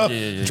time. Tough.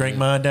 Drink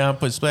mine down,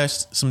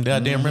 splash some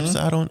goddamn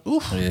Riverside on.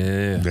 Oof.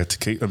 Yeah. That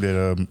tequila,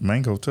 that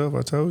mango tough,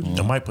 I told you.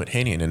 I might put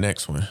Henny in the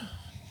next one.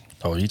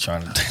 Oh, you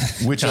trying to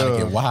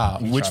get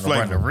wild. Which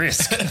flavor? Run the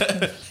risk.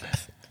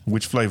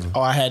 Which flavor?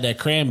 Oh, I had that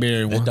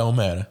cranberry one. It don't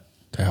matter.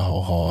 That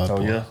whole hard.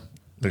 Oh, yeah.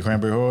 The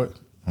cranberry hard?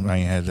 I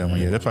ain't had that one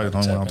yet. That's probably the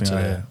only one I don't think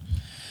I had.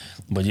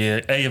 But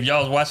yeah, hey, if y'all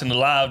was watching the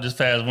live this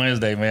past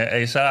Wednesday, man,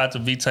 hey, shout out to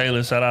B.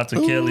 Taylor, shout out to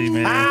Kelly,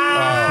 man.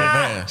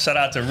 man. Shout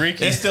out to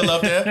Ricky. It's still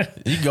up there.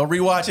 You can go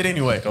rewatch it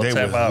anyway. Go They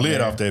tap was out, lit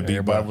man. off that beatbox.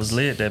 Everybody was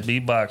lit. That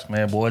beatbox,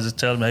 man. Boys is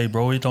telling me, hey,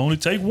 bro, it only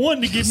take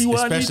one to get me what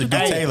I need Especially to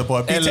B. do. Taylor,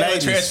 boy. B. And Taylor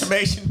ladies.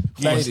 transformation.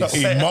 Ladies.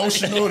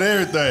 Emotional and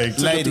everything. Took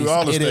it Ladies, through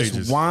all the it stages.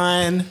 is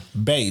wine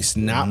based,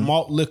 not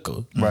malt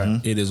liquor. Right.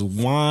 It is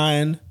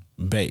wine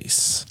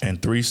based. And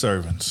 3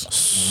 servings.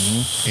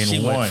 In She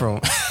one. went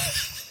from.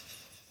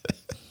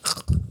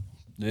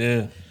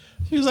 Yeah.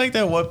 She was like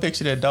that one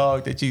picture, that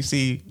dog that you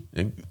see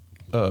and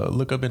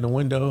look up in the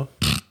window.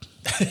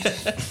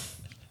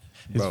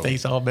 His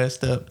face all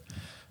messed up.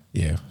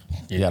 Yeah.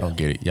 Y'all don't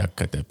get it. Y'all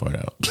cut that part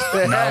out.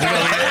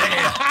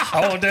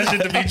 I want that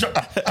shit to be dry.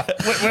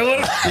 Wait,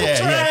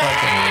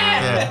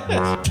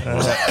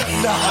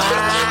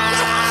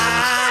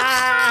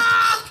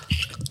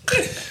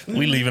 what?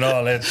 We leaving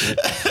all that shit.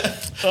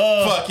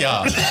 Fuck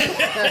y'all.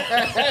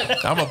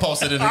 I'm gonna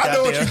post it in the I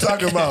know what goddamn. you're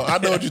talking about. I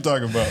know what you're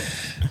talking about.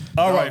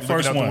 All right, Looking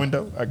first out one. the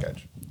window. I got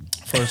you.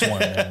 First one,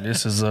 man.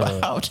 This is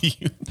How do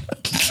you?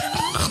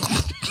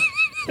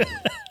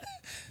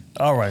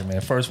 all right, man.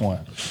 First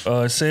one.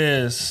 It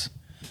says,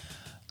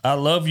 "I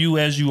love you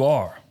as you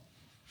are."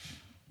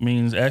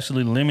 Means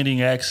actually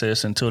limiting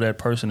access until that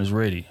person is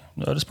ready.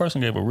 This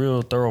person gave a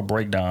real thorough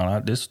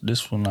breakdown.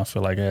 This one I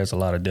feel like has a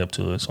lot of depth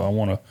to it. So I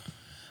want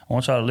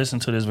y'all to listen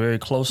to this very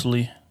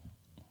closely,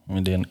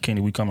 and then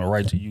Kenny, we coming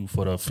right to you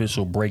for the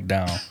official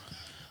breakdown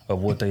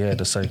of what they had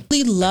to say.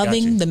 Really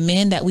loving the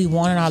men that we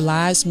want in our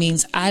lives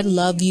means I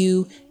love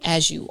you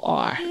as you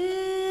are.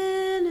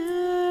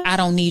 I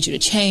don't need you to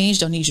change,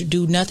 don't need you to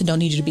do nothing, don't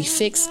need you to be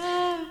fixed.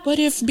 But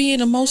if being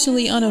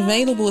emotionally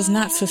unavailable is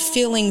not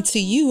fulfilling to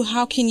you,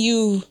 how can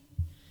you?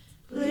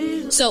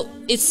 So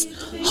it's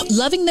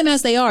loving them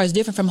as they are is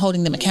different from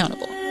holding them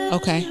accountable.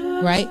 Okay.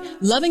 Right?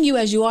 Loving you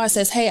as you are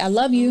says, hey, I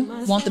love you,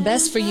 want the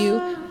best for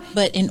you.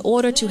 But in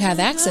order to have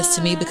access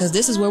to me, because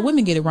this is where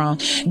women get it wrong,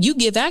 you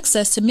give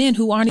access to men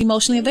who aren't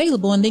emotionally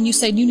available, and then you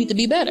say you need to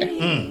be better.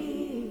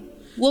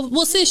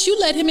 Well, sis, you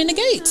let him in the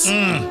gates.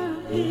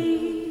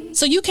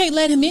 So you can't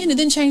let him in and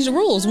then change the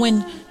rules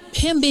when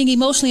him being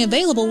emotionally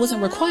available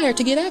wasn't required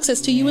to get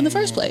access to you in the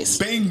first place.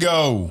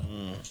 Bingo.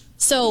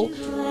 So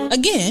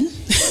again,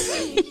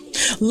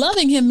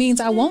 loving him means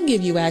I won't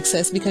give you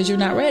access because you're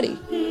not ready.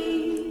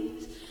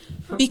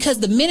 Because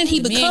the minute he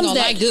becomes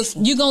that,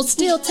 you're going to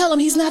still tell him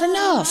he's not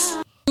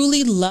enough.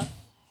 Truly love.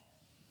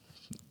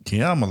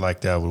 Kiama like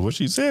that one. What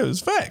she said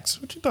was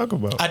facts. What you talking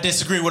about? I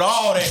disagree with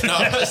all that. No.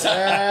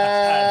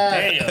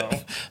 Damn.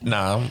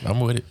 Nah, I'm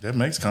with it. That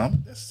makes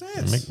common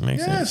sense.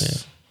 Makes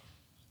sense.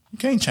 You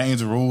can't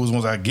change the rules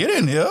once I get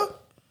in here.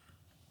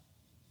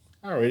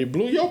 I already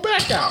blew your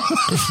back out.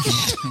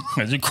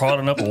 As you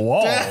crawling up a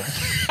wall,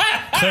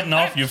 cutting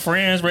off your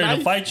friends, ready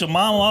to fight your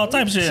mama, all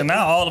type of shit. And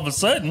now all of a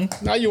sudden,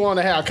 Now you want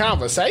to have a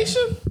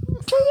conversation?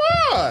 For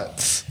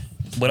what?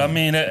 but I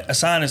mean,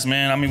 that's honest,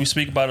 man. I mean, we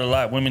speak about it a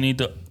lot. Women need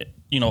to,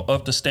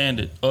 up the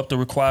standard, up the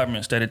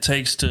requirements that it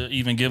takes to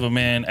even give a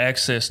man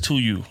access to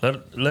you.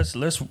 Let's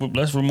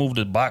remove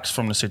the box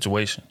from the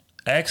situation.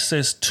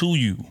 Access to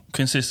you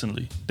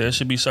consistently. There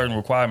should be certain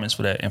requirements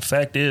for that. And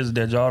fact is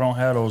that y'all don't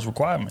have those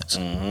requirements.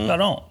 Y'all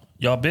don't.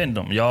 Y'all bend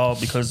them. Y'all,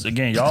 because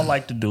again, y'all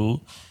like to do,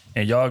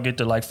 and y'all get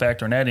to like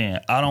factoring that in.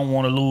 I don't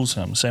want to lose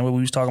him. Same way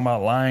we was talking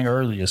about lying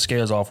earlier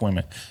scares off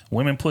women.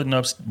 Women putting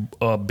up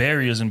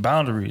barriers and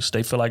boundaries.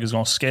 They feel like it's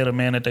gonna scare the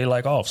man that they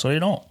like off, so they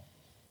don't.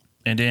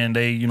 And then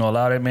they,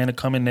 allow that man to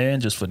come in there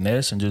and just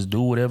finesse and just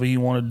do whatever he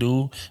want to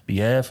do, be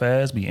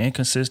half-assed, be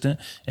inconsistent.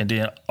 And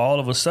then all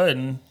of a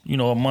sudden,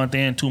 a month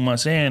in, 2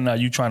 months in, now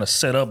you trying to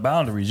set up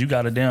boundaries. You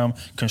got a damn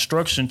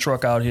construction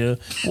truck out here.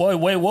 Whoa,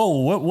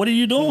 what are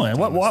you doing?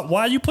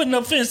 Why are you putting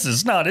up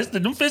fences? No,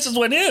 them fences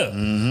weren't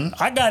here.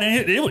 I got in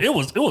here. It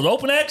was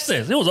open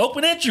access. It was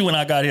open entry when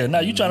I got here. Now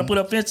you trying to put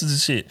up fences and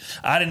shit.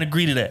 I didn't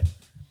agree to that.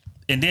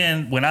 And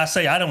then when I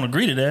say I don't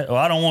agree to that, or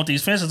I don't want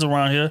these fences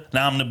around here,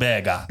 now I'm the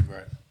bad guy.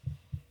 Right.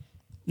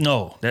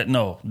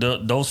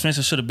 Those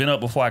fences should have been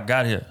up before I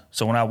got here.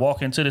 So when I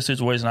walk into the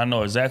situation, I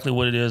know exactly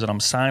what it is that I'm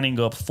signing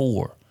up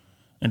for.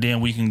 And then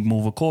we can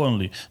move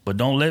accordingly. But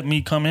don't let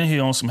me come in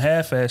here on some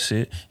half-ass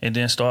shit and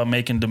then start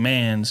making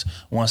demands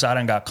once I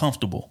done got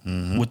comfortable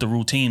with the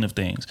routine of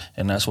things.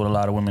 And that's what a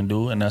lot of women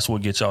do, and that's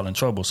what gets y'all in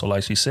trouble. So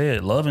like she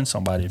said, loving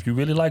somebody, if you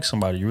really like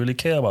somebody, you really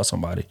care about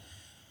somebody,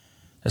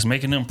 that's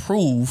making them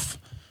prove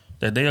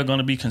that they are going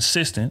to be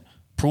consistent,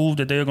 prove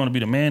that they are going to be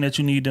the man that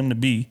you need them to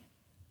be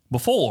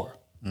before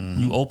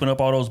you open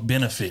up all those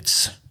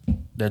benefits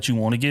that you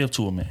want to give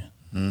to a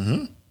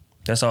man.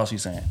 That's all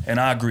she's saying. And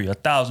I agree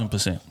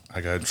 1,000%. I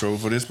got in trouble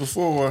for this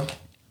before.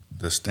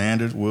 The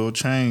standard will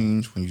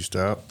change when you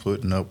stop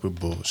putting up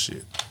with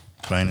bullshit.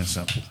 Plain and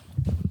simple.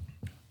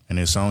 And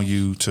it's on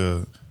you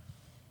to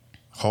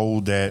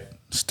hold that,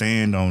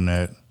 stand on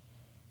that,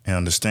 and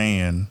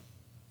understand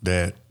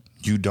that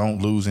you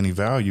don't lose any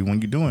value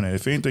when you're doing that.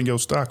 If anything, your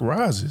stock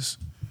rises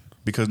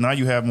because now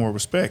you have more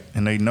respect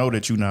and they know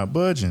that you're not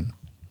budging.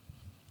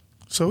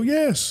 So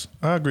yes,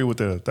 I agree with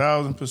that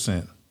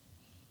 1,000%.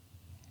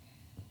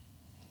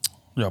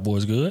 Y'all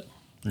boys good?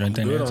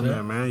 Anything Good to on add?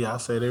 that, man. Y'all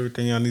said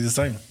everything y'all need to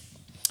say.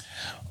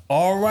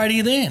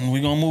 Alrighty then,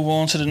 we're gonna move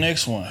on to the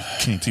next one.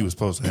 King T was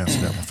supposed to answer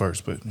that one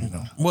first, but you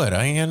know. What?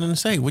 I ain't had nothing to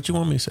say. What you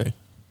want me to say?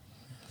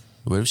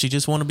 What if she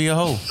just want to be a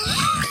hoe?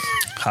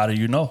 How do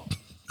you know?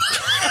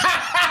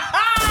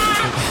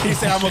 He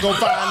said, I'm going to go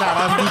find out.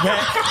 I'll be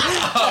back.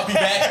 I'll be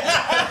back.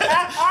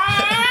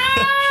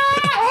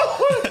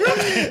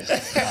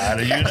 How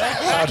do you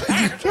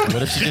know?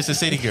 What if she just a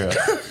city girl?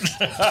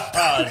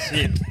 Oh,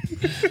 shit.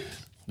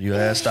 You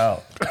asked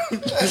out.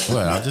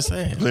 Well, I'm just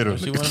saying. Literally.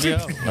 She want to be a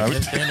hoe.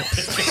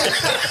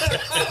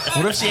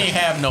 What if she ain't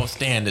have no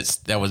standards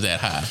that was that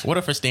high? What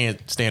if her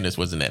standards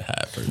wasn't that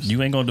high first?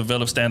 You ain't gonna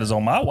develop standards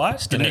on my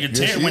watch. The nigga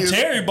Yes, when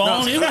Terry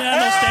boned, he didn't have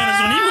no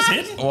standards when he was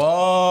hitting.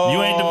 Whoa.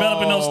 You ain't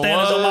developing no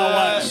standards on my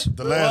watch.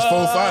 The last 4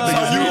 or 5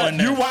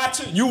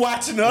 niggas. You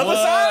watching the other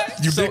side?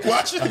 You big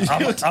watching? I'm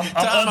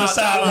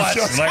underside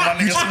watching, like my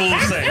nigga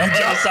Smooth say. I'm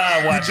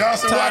underside watching.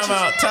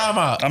 Time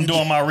out. I'm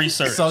doing my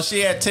research. So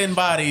she had 10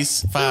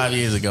 bodies 5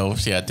 years ago.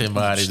 She had 10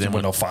 bodies. It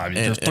wasn't no 5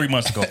 years. Just 3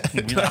 months ago.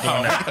 We not doing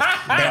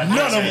that.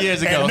 None of them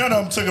years ago. None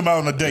of them took him out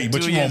on a date,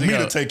 but 2 you want years me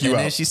ago. to take you and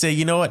out. then she said,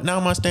 you know what? Now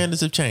my standards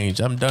have changed.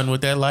 I'm done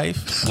with that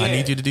life. I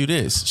need you to do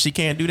this. She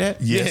can't do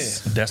that? Yes.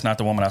 That's not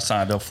the woman I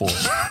signed up for.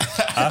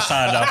 I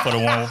signed up for the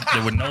one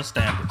that with no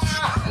standards.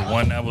 The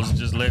one that was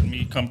just letting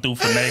me come through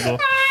finagle,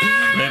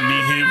 let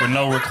me hit with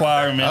no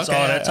requirements,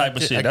 all that type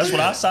of shit. That's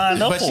what I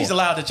signed up for. But she's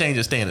allowed to change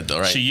her standard though,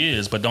 right? She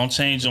is, but don't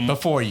change them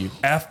before you.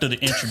 After the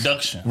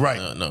introduction. Right.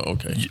 No,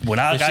 okay. When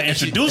I got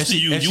introduced to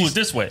you, you was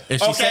this way.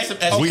 If she sets him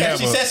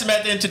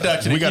at the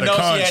introduction, we got you know a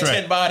contract. she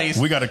had 10 bodies.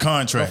 We got a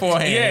contract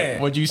beforehand.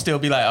 Yeah. Would you still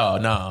be like, oh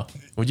no?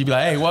 Would you be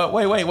like, hey, what?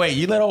 Wait?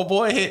 You let old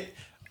boy hit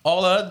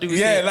all the other dudes?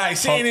 Yeah, hit? like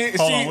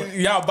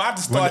y'all about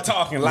to start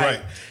talking, like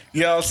right.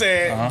 you know what I'm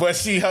saying? But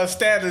her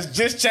status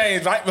just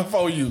changed right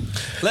before you.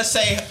 Let's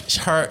say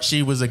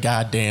she was a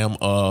goddamn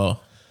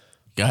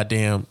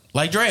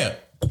like Drea.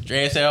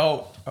 Drea said,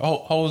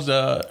 hoes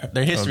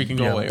their history can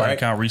go away, body right?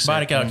 count reset.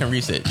 Body count can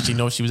reset. She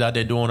knows she was out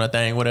there doing her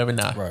thing, whatever.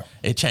 Nah, Right.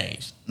 it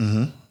changed.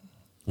 Mm-hmm.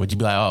 Would you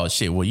be like, oh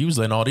shit? Well, you was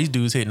letting all these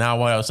dudes hit.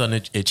 Now all of a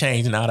sudden it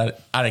changed. Now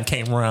that I done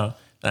came around.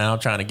 Now I'm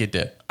trying to get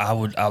there. I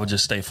would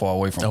just stay far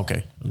away from her.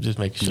 Okay, I'm just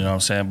making sure. You know what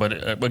I'm saying?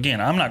 But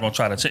again, I'm not gonna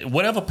try to take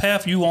whatever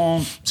path you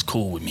on. It's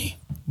cool with me.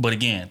 But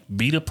again,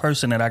 be the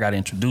person that I got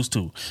introduced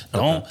to.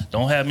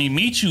 Don't have me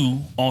meet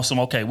you on some.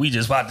 Okay, we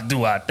just about to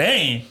do our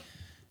thing,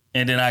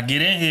 and then I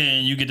get in here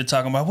and you get to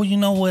talking about. Well, you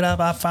know what?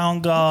 I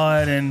found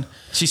God, and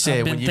she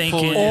said when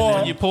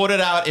you pulled it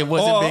out, it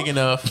wasn't big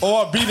enough.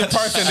 Or be the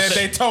person that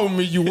they told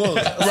me you was.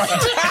 Right.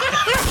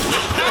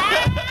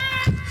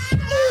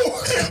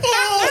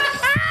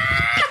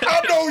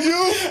 I know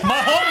you.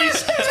 My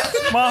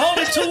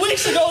homie 2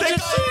 weeks ago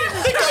just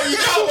They call you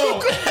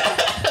Cabo.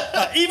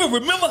 I even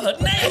remember her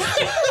name.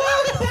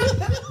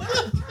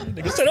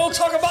 Nigga said, don't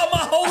talk about my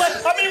whole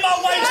life. I mean, my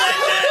wife's like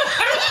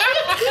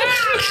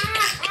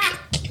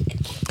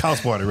that.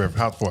 House party, Reverend.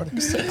 House party.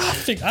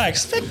 I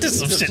expected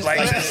some shit like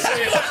this.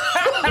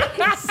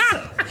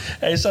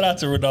 Hey, shout out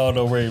to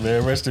Ronaldo Ray,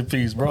 man. Rest in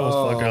peace, bro. It's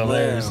fucking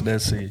hilarious in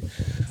that scene.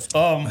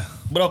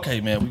 But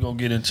okay, man, we're gonna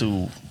get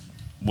into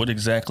what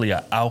exactly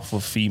an alpha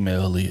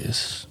female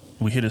is.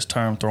 We hear this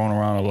term thrown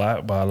around a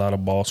lot by a lot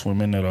of boss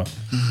women that are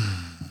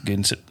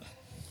getting to.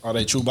 Are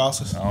they true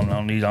bosses? I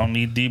don't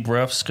need deep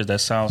breaths because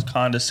that sounds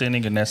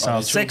condescending and that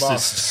sounds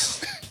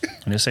sexist.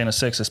 And this ain't a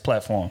sexist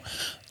platform.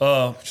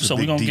 So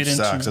we're gonna get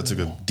into. I took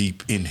a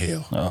deep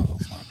inhale. Oh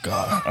my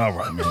God! All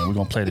right, man. We're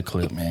gonna play the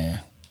clip, man.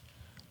 What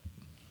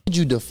would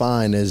you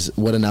define as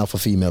what an alpha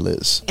female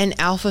is? An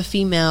alpha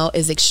female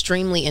is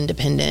extremely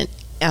independent.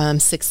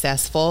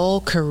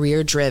 Successful,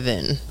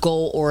 career-driven,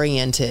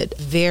 goal-oriented,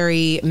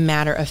 very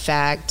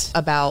matter-of-fact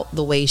about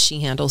the way she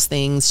handles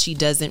things. She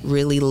doesn't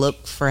really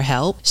look for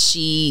help.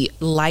 She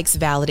likes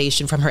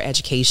validation from her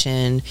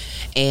education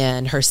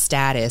and her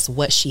status,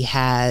 what she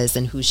has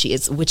and who she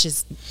is, which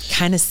is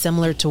kind of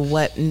similar to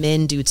what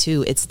men do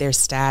too. It's their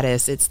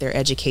status, it's their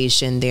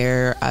education,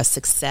 their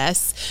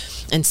success.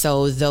 And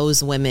so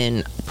those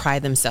women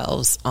pride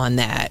themselves on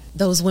that.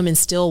 Those women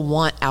still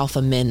want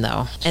alpha men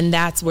though. And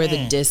that's where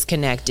the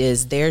disconnect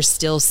is. They're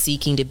still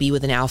seeking to be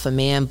with an alpha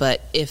man,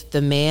 but if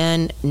the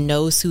man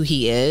knows who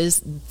he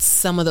is,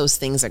 some of those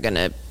things are going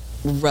to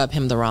rub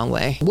him the wrong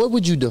way. What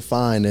would you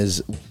define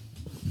as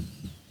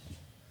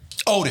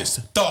Otis,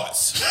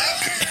 thoughts?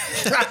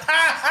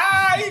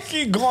 You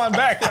keep going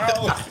back,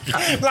 bro.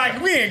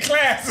 Like we in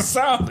class or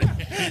something. You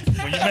gave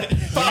me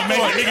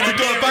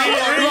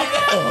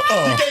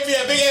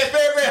a big ass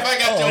paragraph. I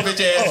got your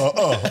bitch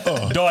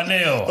ass.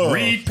 Darnell,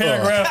 read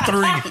paragraph 3.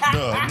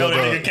 No, that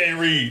nigga can't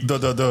read.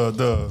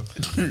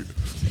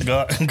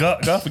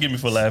 God forgive me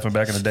for laughing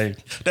back in the day.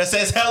 That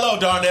says hello,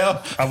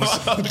 Darnell. I was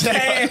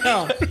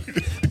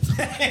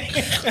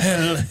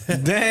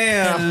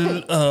Damn.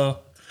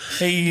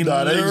 Hey,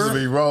 Nah, that used to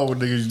be wrong when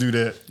niggas do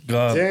that.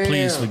 God,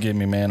 please forgive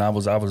me, man. I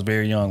was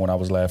very young when I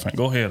was laughing.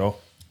 Go ahead, though.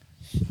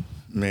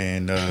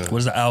 Man, what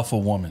is the alpha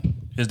woman?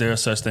 Is there a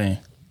such thing?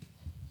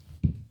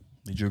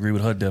 Did you agree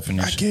with her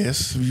definition? I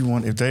guess if you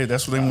want,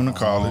 that's what they want to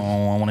call it.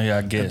 I want to hear.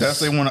 I guess If that's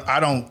they want. I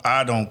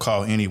don't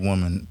call any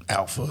woman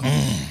alpha,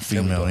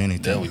 female,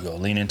 anything. There we go.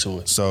 Lean into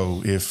it.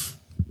 So if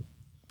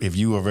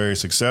you are very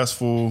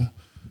successful,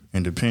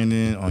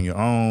 independent on your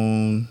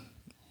own,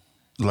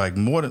 like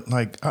more than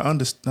like I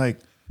understand, like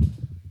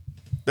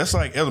that's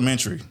like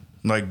elementary.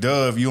 Like,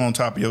 duh, if you on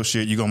top of your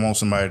shit, you gonna want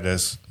somebody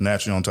that's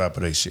naturally on top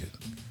of their shit.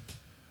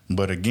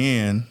 But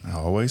again, I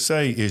always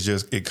say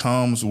it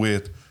comes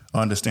with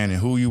understanding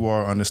who you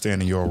are,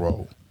 understanding your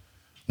role.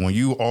 When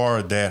you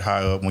are that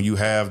high up, when you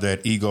have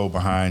that ego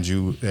behind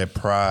you, that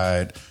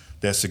pride,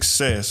 that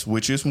success,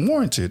 which is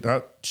warranted.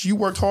 You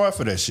worked hard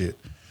for that shit.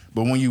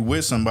 But when you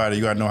with somebody,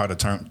 you gotta know how to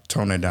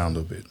tone that down a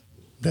little bit.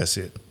 That's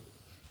it.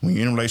 When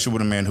you're in a relationship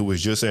with a man who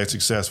is just as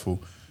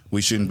successful,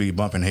 we shouldn't be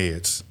bumping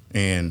heads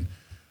and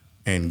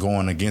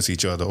going against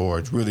each other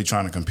or really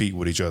trying to compete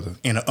with each other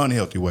in an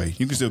unhealthy way.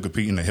 You can still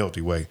compete in a healthy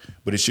way,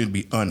 but it shouldn't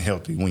be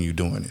unhealthy when you're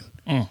doing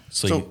it.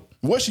 So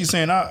what she's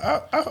saying,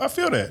 I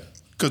feel that.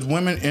 Because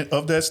women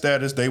of that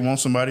status, they want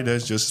somebody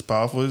that's just as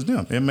powerful as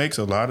them. It makes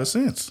a lot of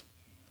sense.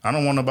 I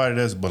don't want nobody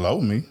that's below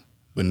me,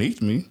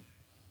 beneath me,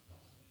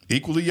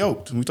 equally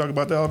yoked. We talk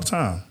about that all the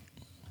time.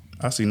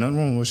 I see nothing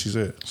wrong with what she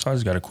said. So I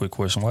just got a quick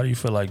question. Why do you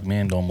feel like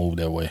men don't move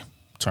that way?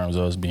 In terms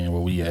of us being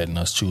where we at and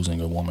us choosing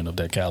a woman of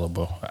that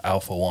caliber, an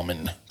alpha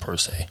woman per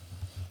se.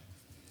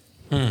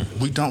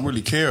 We don't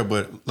really care,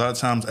 but a lot of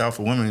times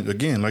alpha women,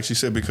 again, like she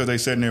said, because they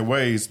set in their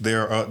ways, they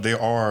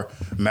are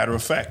matter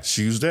of fact.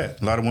 She used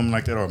that. A lot of women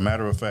like that are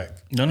matter of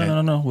fact. No.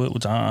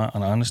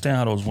 I understand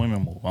how those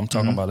women move. I'm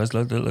talking about let's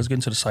get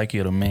into the psyche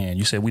of the man.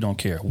 You said we don't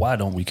care. Why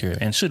don't we care?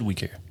 And should we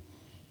care?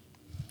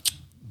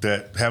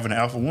 That having an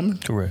alpha woman?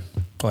 Correct.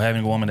 Or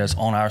having a woman that's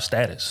on our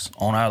status,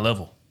 on our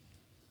level.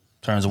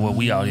 In terms of what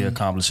we out here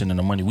accomplishing and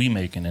the money we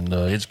making and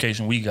the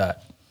education we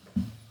got.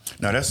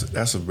 Now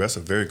that's a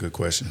very good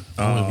question.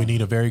 We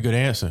need a very good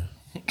answer.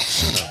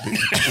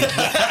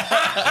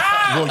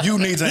 Well, you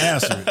need to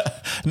answer it.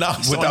 No,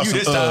 it's on you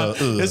this time.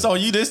 It's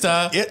on you this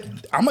time.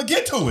 I'm gonna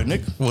get to it,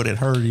 Nick. Well, then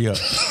hurry up.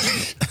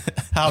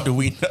 How do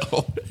we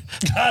know?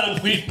 How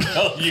do we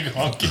know you're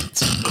gonna get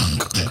to it?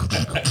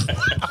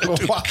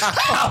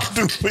 How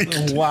do we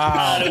know?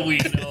 How do we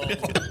know?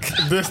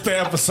 This the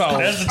episode.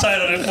 That's the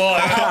title of the fall.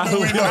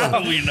 How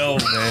do we know,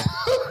 man?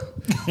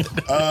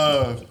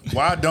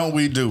 Why don't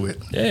we do it?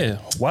 Yeah.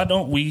 Why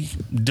don't we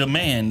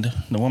demand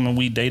the woman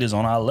we date is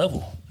on our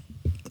level?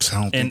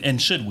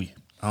 And should we?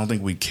 I don't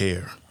think we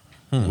care.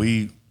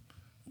 We,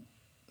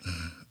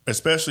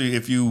 especially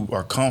if you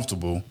are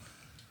comfortable,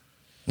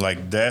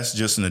 like that's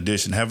just an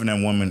addition. Having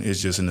that woman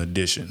is just an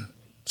addition.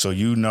 So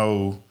you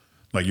know,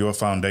 like your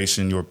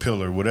foundation, your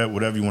pillar,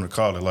 whatever you want to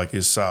call it, like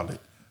it's solid.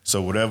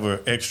 So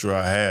whatever extra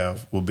I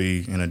have will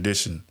be an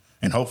addition,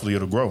 and hopefully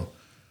it'll grow.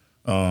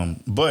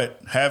 But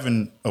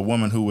having a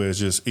woman who is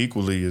just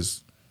equally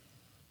as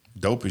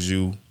dope as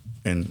you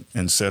and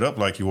set up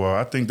like you are,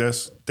 I think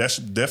that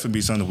should definitely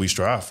be something we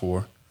strive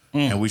for,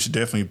 and we should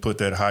definitely put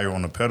that higher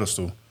on the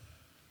pedestal,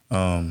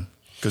 because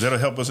that'll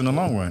help us in the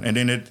long run. And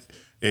then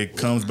it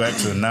comes back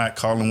to not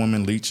calling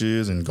women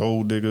leeches and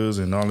gold diggers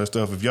and all that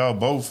stuff. If y'all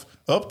both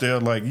up there,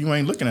 like you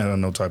ain't looking at her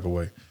no type of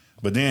way.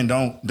 But then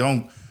don't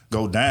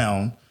go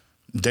down,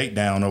 date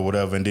down or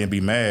whatever, and then be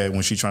mad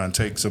when she trying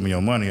to take some of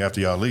your money after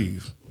y'all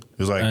leave.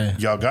 It's like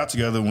y'all got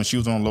together when she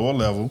was on a lower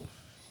level,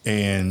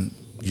 and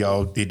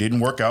it didn't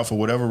work out for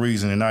whatever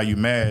reason, and now you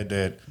mad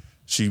that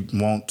she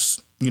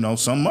wants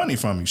some money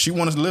from you. She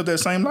wants to live that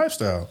same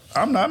lifestyle.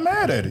 I'm not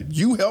mad at it.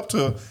 You helped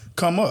her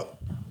come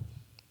up.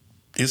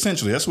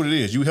 Essentially, that's what it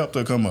is. You helped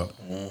her come up.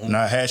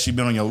 Now, had she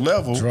been on your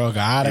level, drug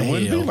out of it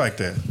wouldn't be like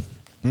that.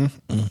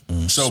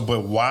 So,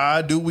 but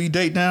why do we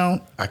date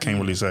down? I can't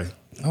really say.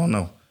 I don't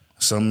know.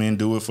 Some men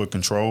do it for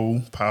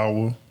control,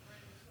 power,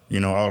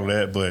 all of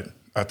that, but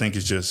I think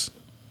it's just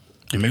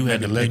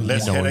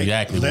less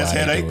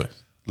headache.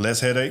 Less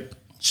headache.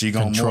 She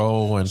gonna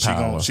control and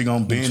power. She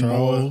gonna bend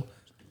more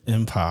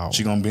and power.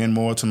 She gonna bend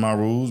more to my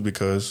rules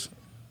because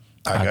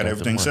I got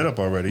everything set up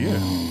already.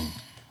 Yeah,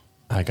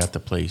 I got the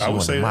place. I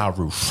would say my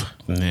roof.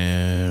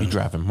 Nah, you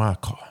driving my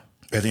car.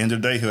 At the end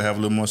of the day, he'll have a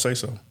little more say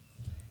so.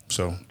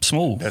 So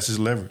smooth. That's his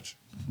leverage.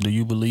 Do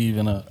you believe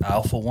in an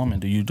alpha woman?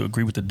 Do you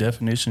agree with the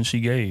definition she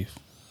gave?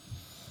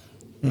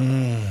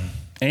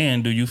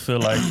 And do you feel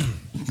like,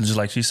 just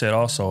like she said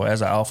also,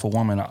 as an alpha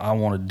woman, I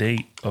want to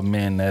date a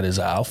man that is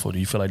an alpha. Do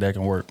you feel like that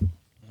can work?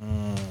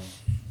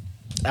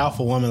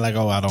 Alpha woman, like,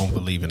 I don't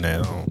believe in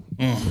that.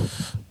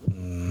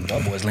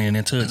 Y'all boys leaning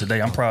into it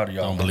today. I'm proud of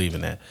y'all. I don't believe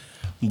in that.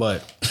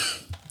 But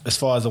as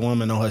far as a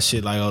woman on her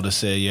shit, like Oda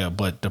said, yeah,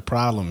 but the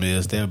problem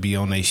is they'll be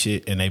on their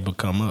shit and they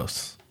become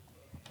us.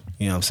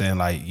 You know what I'm saying?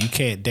 Like, you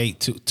can't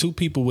date two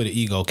people with an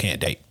ego can't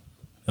date.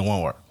 It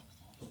won't work.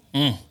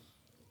 It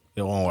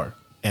won't work.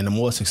 And the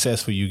more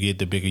successful you get,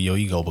 the bigger your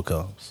ego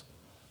becomes.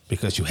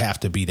 Because you have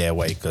to be that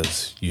way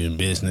because you're in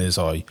business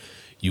or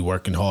you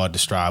working hard to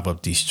strive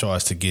up these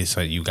charts to get,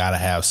 so you got to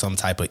have some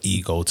type of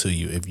ego to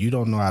you. If you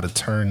don't know how to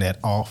turn that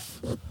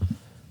off,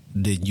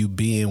 then you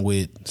being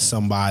with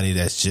somebody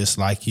that's just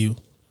like you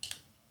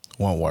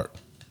won't work.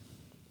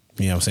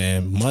 You know what I'm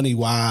saying? Money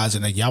wise,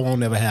 and y'all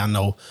won't ever have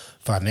no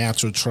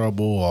financial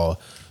trouble or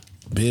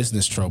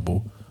business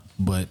trouble,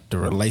 but the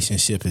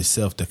relationship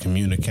itself, the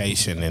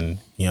communication, and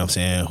you know what I'm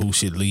saying, who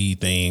should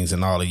lead things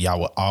and all of y'all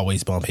will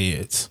always bump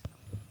heads.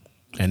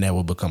 And that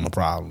will become a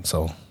problem.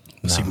 So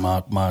see,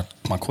 my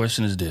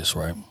question is this,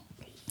 right?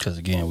 Because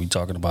again, we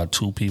talking about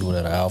two people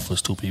that are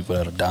alphas, two people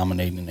that are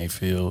dominating in their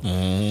field.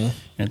 And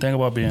the thing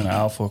about being an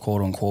alpha,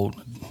 quote unquote,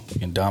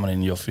 and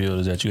dominating your field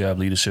is that you have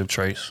leadership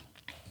traits,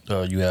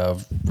 you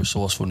have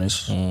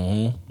resourcefulness,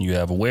 you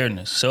have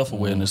awareness,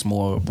 self-awareness,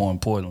 more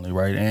importantly,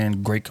 right,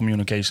 and great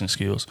communication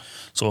skills.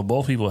 So if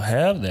both people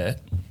have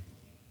that,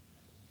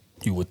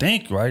 you would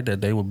think, right,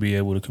 that they would be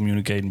able to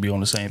communicate and be on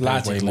the same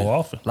page way more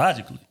often.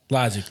 Logically.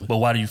 But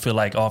why do you feel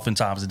like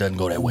oftentimes it doesn't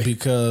go that way?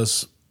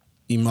 Because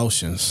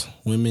emotions,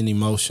 women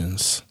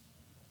emotions.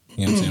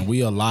 You know what I'm saying?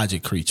 We are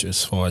logic creatures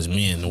as far as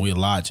men. We're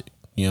logic.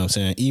 You know what I'm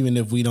saying? Even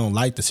if we don't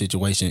like the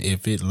situation,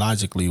 if it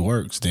logically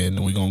works,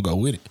 then we're going to go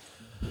with it.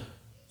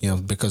 You know,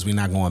 because we're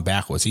not going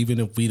backwards. Even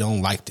if we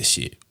don't like the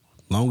shit,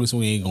 long as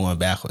we ain't going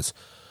backwards,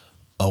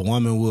 a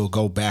woman will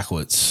go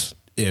backwards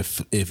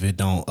if it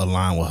don't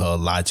align with her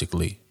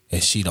logically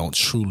and she don't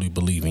truly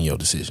believe in your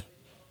decision.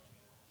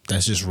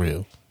 That's just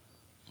real.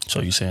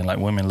 So you're saying like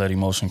women let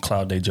emotion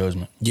cloud their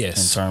judgment?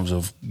 Yes. In terms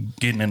of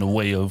getting in the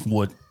way of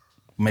what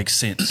makes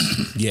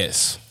sense?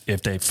 Yes.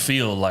 If they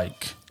feel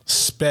like...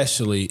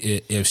 Especially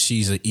if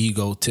she's an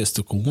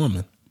egotistical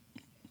woman.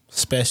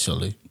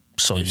 Especially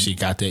if she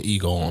got that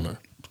ego on her.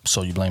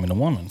 So you blaming the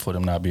woman for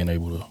them not being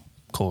able to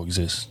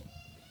coexist?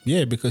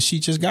 Yeah, because she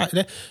just got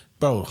that.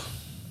 Bro,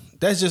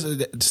 that's just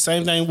the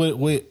same thing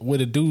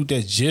with a dude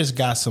that just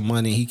got some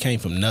money. He came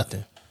from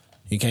nothing.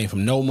 He came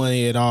from no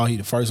money at all. He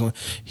the first one.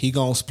 He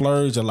gonna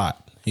splurge a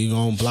lot. He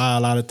gonna buy a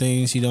lot of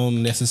things he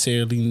don't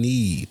necessarily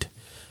need.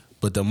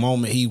 But the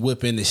moment he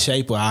whip into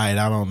shape, all right,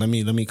 let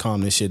me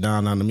calm this shit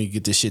down. Now let me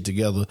get this shit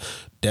together.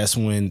 That's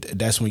when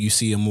you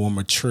see a more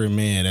mature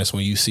man. That's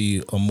when you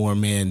see a more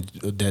man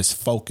that's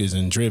focused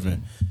and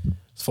driven.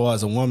 As far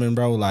as a woman,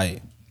 bro,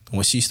 like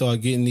when she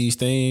start getting these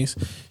things,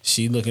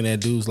 she looking at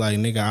dudes like,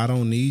 nigga, I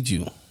don't need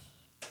you.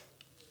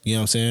 You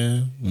know what I'm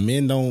saying?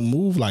 Men don't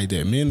move like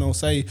that. Men don't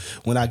say,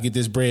 when I get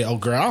this bread, oh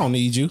girl, I don't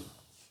need you.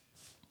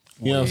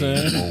 You know what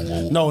I'm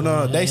saying?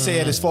 No. They say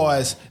it as far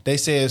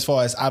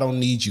as I don't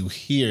need you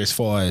here as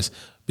far as,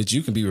 but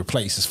you can be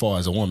replaced as far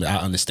as a woman. I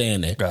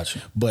understand that.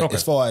 Gotcha. But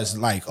as far as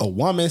like a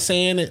woman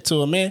saying it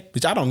to a man,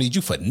 bitch, I don't need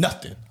you for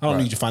nothing. I don't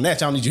need you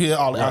financial. I don't need you here.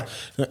 All that.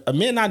 A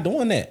man not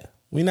doing that.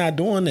 We not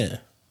doing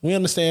that. We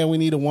understand we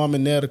need a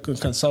woman there to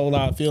console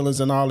our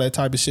feelings and all that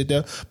type of shit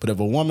there. But if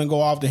a woman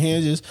go off the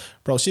hinges,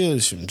 bro,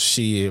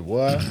 shit,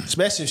 what?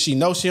 Especially if she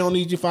knows she don't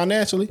need you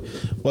financially.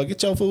 Well,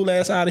 get your fool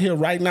ass out of here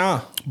right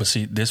now. But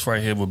see, this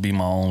right here would be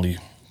my only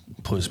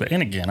pushback.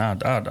 And again,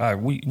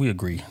 we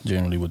agree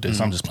generally with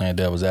this. I'm just playing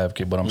devil's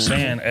advocate. But I'm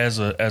saying as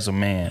a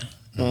man,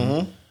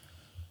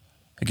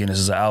 again, this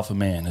is an alpha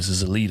man. This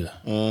is a leader.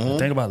 The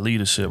thing about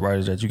leadership, right,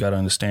 is that you got to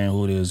understand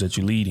who it is that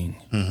you're leading.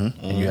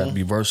 And you have to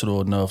be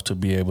versatile enough to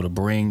be able to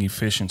bring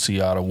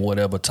efficiency out of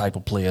whatever type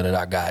of player that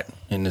I got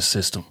in this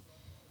system.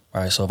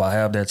 Right? So if I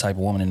have that type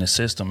of woman in the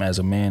system as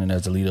a man and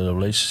as the leader of the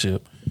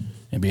relationship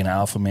and being an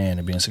alpha man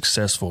and being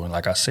successful and,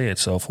 like I said,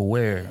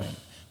 self-aware and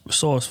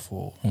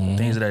resourceful,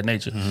 things of that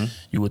nature,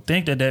 you would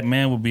think that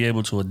man would be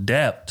able to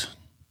adapt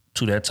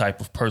to that type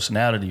of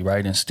personality,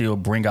 right, and still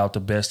bring out the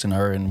best in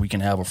her, and we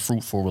can have a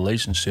fruitful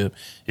relationship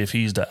if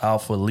he's the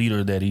alpha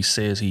leader that he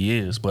says he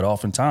is. But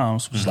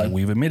oftentimes, just like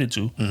we've admitted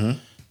to,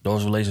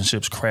 those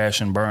relationships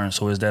crash and burn.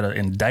 So is that an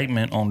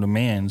indictment on the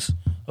man's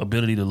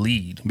ability to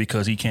lead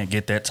because he can't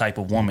get that type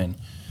of woman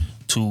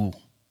to,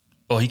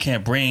 or he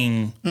can't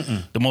bring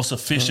the most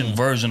efficient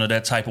version of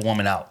that type of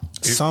woman out?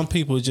 Some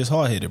people are just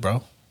hard-headed,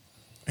 bro.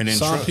 And then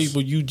some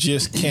people you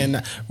just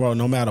cannot, bro,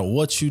 no matter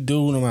what you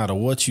do, no matter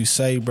what you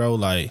say, bro,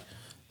 like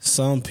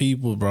some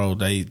people, bro,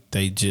 they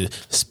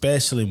just,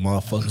 especially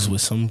motherfuckers with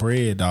some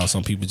bread, dog.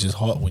 Some people just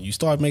hard. When you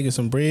start making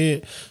some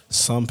bread,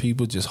 some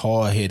people just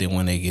hard-headed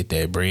when they get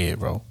that bread,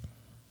 bro.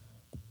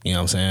 You know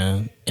what I'm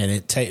saying? And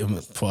it take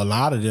for a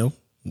lot of them,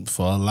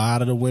 for a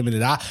lot of the women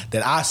that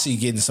I see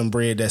getting some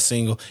bread that's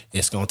single,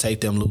 it's gonna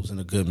take them losing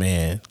a good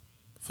man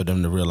for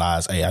them to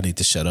realize, hey, I need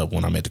to shut up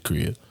when I'm at the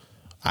crib.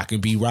 I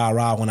can be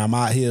rah-rah when I'm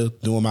out here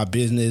doing my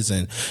business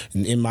and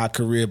in my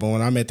career, but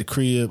when I'm at the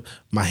crib,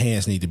 my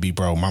hands need to be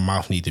bro. My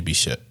mouth need to be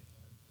shut.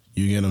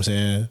 You get what I'm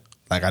saying?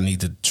 Like I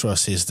need to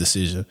trust his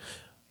decision.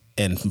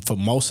 And for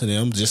most of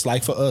them, just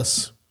like for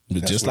us,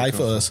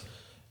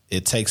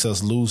 it takes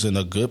us losing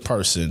a good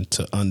person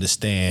to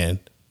understand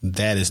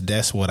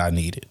that's what I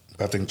needed.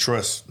 I think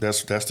trust,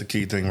 that's the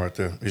key thing right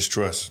there, is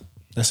trust.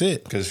 That's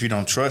it. Because if he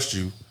don't trust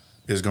you,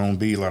 it's going to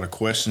be a lot of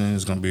questions,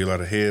 it's going to be a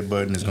lot of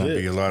headbutting, it's going to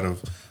be a lot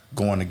of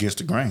going against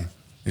the grain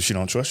if she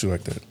don't trust you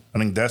like that. I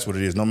think that's what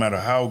it is. No matter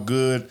how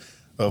good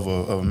of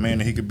a man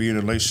that he could be in a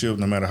relationship,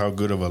 no matter how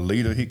good of a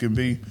leader he can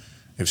be,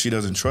 if she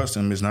doesn't trust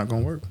him, it's not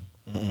going to work.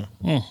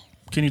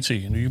 Kenny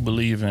T, do you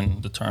believe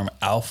in the term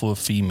alpha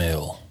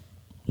female?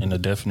 In the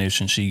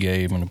definition she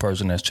gave, and the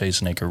person that's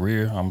chasing a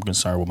career, I'm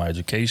concerned with my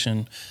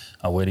education.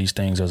 I wear these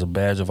things as a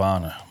badge of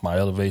honor, my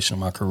elevation,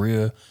 my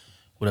career,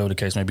 whatever the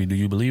case may be. Do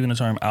you believe in the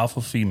term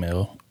alpha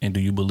female, and do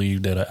you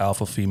believe that an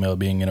alpha female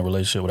being in a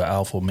relationship with an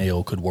alpha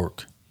male could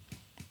work?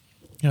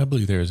 Yeah, I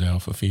believe there is an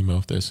alpha female.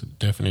 If that's the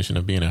definition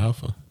of being an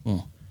alpha.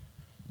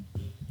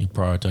 You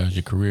prioritize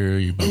your career,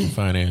 you build your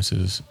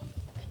finances.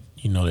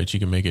 You know that you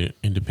can make it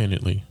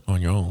independently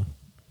on your own,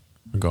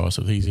 regardless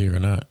if he's here or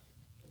not.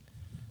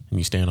 And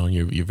you stand on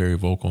you're very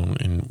vocal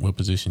in what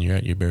position you're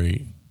at. You're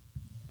very,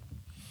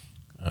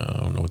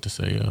 I don't know what to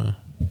say,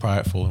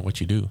 prideful in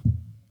what you do.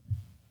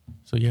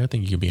 So yeah, I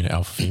think you can be an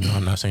alpha female.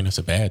 I'm not saying that's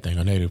a bad thing,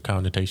 a negative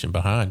connotation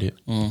behind it.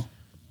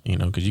 You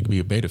know, because you could be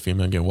a beta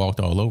female and get walked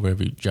all over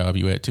every job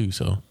you at too.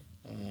 So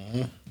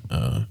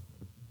one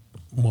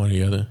or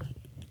the other,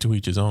 to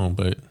each his own.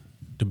 But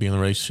to be in a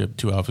relationship,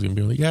 two alphas can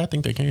be like, yeah, I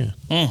think they can.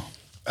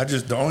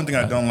 The only thing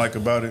I don't like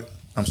about it,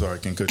 I'm sorry, I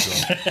can't cut you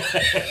off.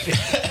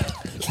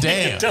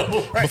 Damn.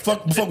 But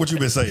fuck what you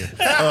been saying.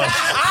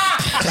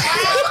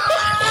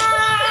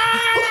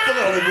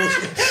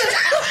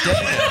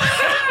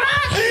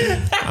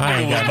 I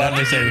ain't got nothing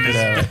to say to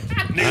that.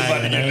 Nigga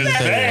about to get this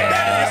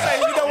bad.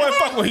 You know what?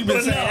 Fuck what he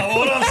been saying. No,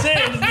 what I'm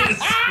saying is this.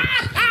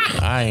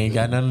 I ain't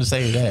got nothing to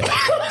say to that.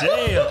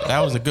 Damn. That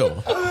was a good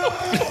one.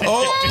 That's got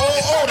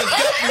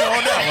me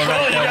on that one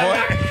right there,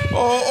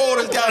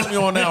 boy. That's got me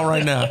on that one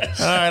right now. All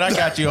right, I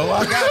got you.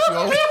 I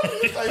got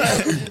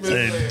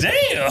you.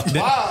 Damn.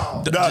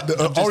 Wow.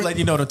 Just let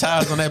you know the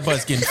tires on that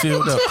bus getting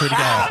filled up pretty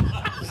good.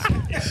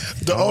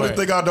 The only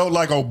thing I don't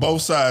like on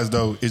both sides,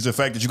 though, is the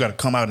fact that you got to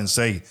come out and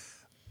say,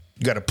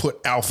 you got to put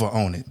alpha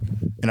on it.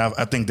 And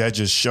I think that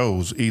just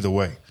shows either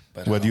way.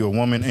 Whether you're a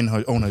woman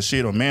on her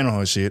shit or a man on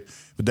her shit,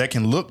 but that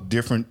can look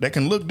different.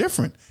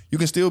 You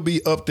can still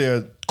be up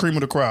there, cream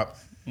of the crop,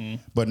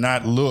 but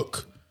not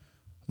look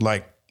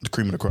like the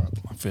cream of the crop.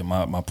 I feel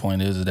my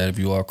point is that if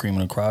you are cream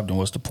of the crop, then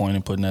what's the point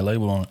in putting that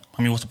label on it?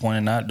 I mean, what's the point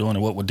in not doing it?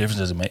 What difference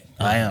does it make?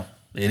 I am.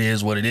 It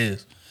is what it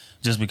is.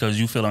 Just because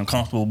you feel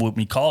uncomfortable with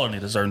me calling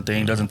it a certain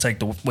thing doesn't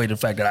take away the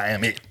fact that I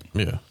am it.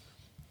 Yeah.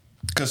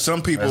 Because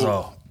some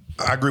people,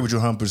 I agree with you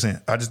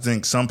 100%. I just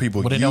think some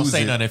people Well, they use don't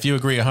say it. nothing. If you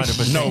agree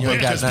 100%, No, you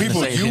ain't got because nothing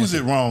people to say use against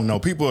it wrong. No,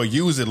 people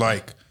use it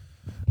like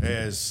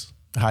as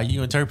how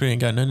you interpret it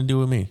ain't got nothing to do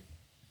with me.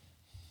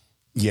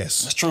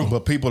 Yes, that's true.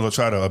 But people will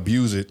try to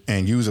abuse it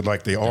and use it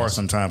like they are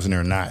sometimes, and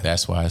they're not.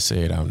 That's why I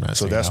said I'm not.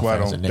 So that's why I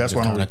don't. That's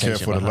why I don't really care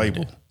for the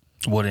label.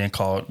 Wouldn't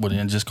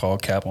just call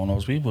cap on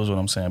those people is what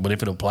I'm saying. But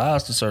if it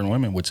applies to certain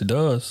women, which it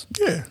does,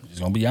 yeah,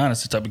 just gonna be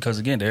honest. It's tough because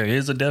again, there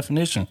is a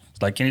definition.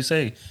 Like Kenny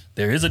say,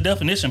 there is a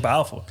definition for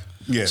alpha.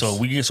 Yes. So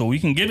we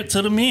can give it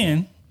to the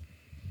men.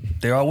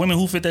 There are women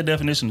who fit that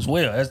definition as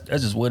well.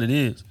 That's just what it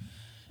is.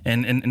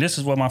 And this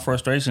is what my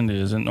frustration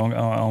is. And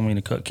I don't mean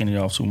to cut Kenny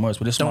off too much,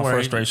 but this is my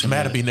frustration.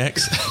 Matt will be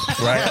next,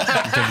 right?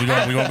 Because we're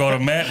gonna go to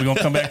Matt. We're gonna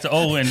come back to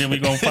O, and then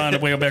we're gonna find a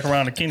way back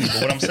around to Kenny.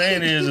 But what I'm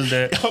saying is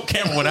that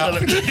camera went out.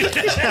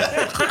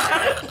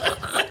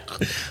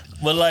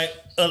 But like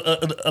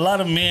a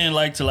lot of men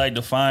like to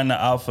define the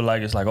alpha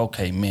like it's like,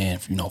 okay, man,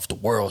 if the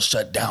world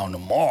shut down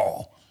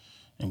tomorrow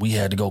and we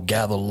had to go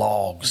gather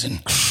logs and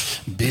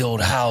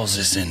build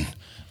houses and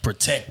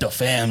protect the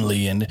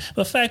family, and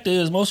the fact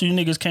is most of you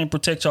niggas can't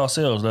protect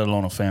yourselves, let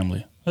alone a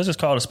family. Let's just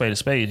call a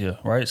spade here,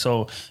 right?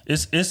 So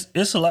it's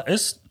a lot.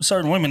 It's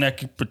certain women that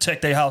can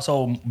protect their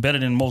household better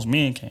than most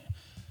men can.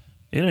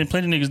 There been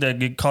plenty of niggas that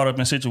get caught up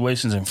in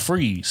situations and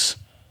freeze.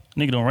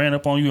 Nigga done ran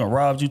up on you and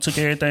robbed you, took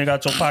everything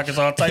out your pockets,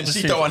 all type of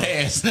shit. She throwing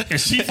hands. And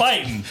she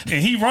fighting,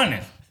 and he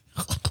running.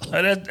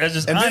 That's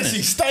just and honest. then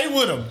she stay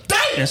with him.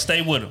 Damn! And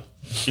stay with him.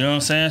 You know what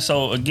I'm saying?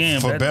 So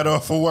again, for better or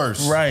for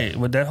worse, right?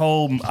 With that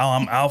whole,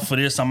 I'm out for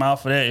this, I'm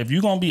out for that. If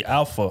you're gonna be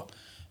alpha,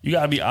 you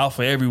gotta be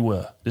alpha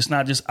everywhere. It's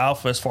not just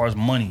alpha as far as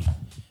money,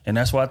 and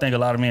that's why I think a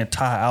lot of men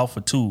tie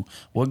alpha to.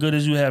 What good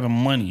is you having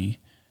money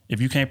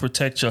if you can't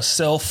protect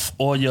yourself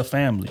or your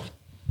family?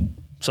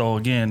 So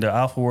again, the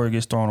alpha word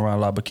gets thrown around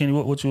a lot. But Kenny,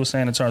 what you were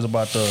saying in terms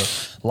about the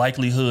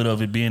likelihood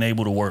of it being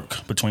able to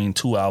work between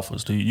two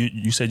alphas?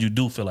 You said you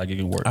do feel like it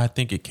can work. I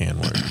think it can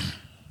work.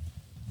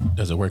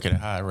 Does it work at a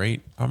high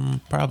rate?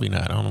 Probably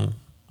not. I'm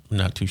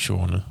not too sure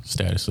on the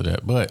status of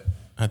that, but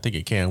I think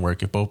it can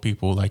work if both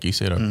people, like you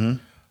said,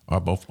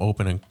 are both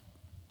open and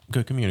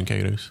good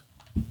communicators.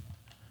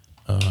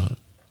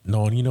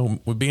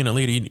 Knowing, with being a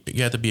leader,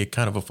 you have to be a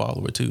kind of a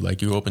follower too.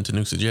 Like you're open to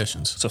new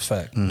suggestions. It's a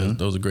fact.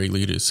 Those are great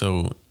leaders.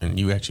 So, and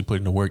you actually put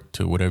in the work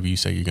to whatever you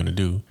say you're going to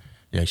do.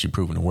 You're actually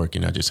proving the work.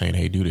 You're not just saying,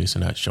 "Hey, do this,"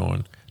 and not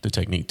showing the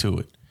technique to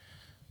it.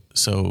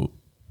 So,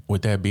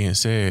 with that being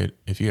said,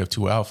 if you have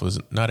two alphas,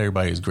 not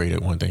everybody is great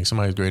at one thing.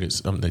 Somebody's great at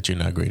something that you're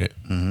not great at.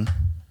 And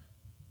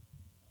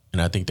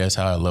I think that's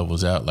how it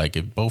levels out. Like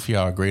if both of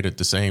y'all are great at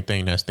the same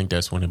thing, I think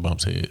that's when it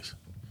bumps heads.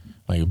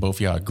 Like if both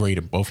of y'all are great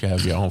at both of y'all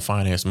have your own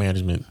finance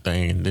management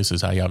thing, and this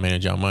is how y'all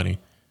manage y'all money.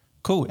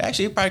 Cool.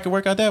 Actually, it probably could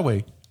work out that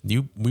way.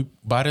 we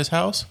buy this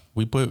house,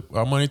 we put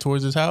our money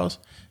towards this house,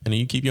 and then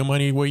you keep your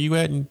money where you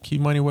at and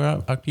keep money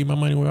where I keep my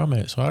money where I'm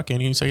at. So I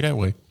can't even say that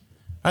way.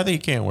 I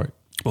think it can work.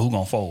 But who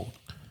gonna fold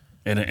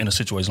in a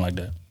situation like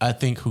that? I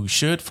think who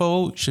should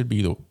fold should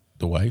be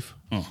the wife.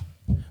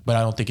 But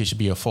I don't think it should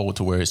be a fold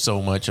to where it's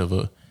so much of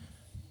a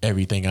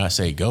everything I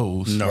say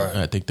goes. No.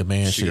 I think the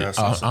man should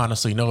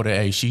honestly know that,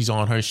 hey, she's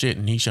on her shit,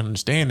 and he should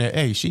understand that,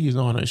 hey, she's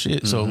on her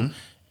shit. So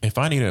if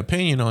I need an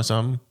opinion on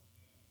something,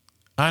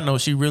 I know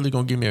she really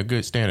gonna give me a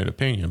good standard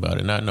opinion about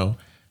it. And I know,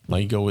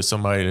 like, you go with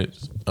somebody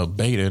that's a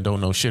beta and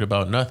don't know shit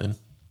about nothing,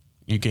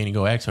 you can't even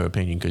go ask her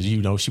opinion because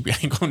you know she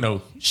ain't gonna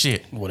know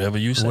shit. Whatever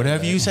you say.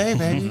 Whatever you say,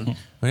 baby.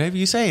 Whatever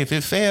you say. If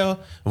it fail,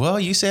 well,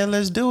 you said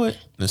let's do it.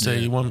 Let's say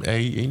you want,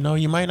 hey, you know,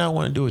 you might not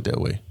want to do it that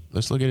way.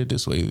 Let's look at it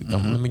this way.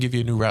 Let me give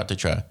you a new route to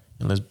try,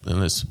 and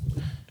let's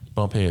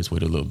bump heads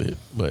with it a little bit.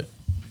 But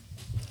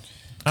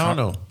I don't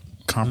know.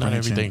 Not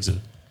everything's a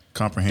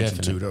comprehension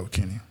definite. too, though,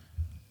 Kenny.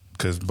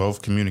 Because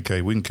both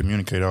communicate. We can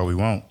communicate all we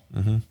want,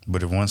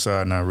 but if one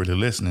side not really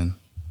listening,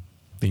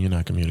 then you're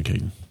not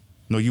communicating.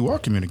 No, you are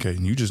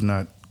communicating. You just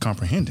not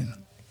comprehending.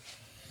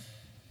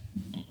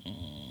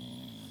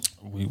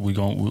 We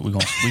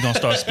gonna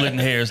start splitting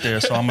hairs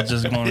there. So I'm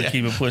just going to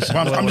keep it pushing.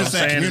 I'm just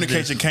saying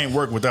communication can't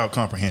work without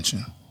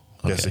comprehension.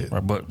 That's it.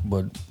 Right, but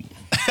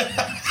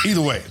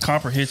either way,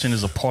 comprehension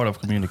is a part of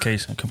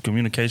communication.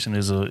 Communication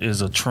is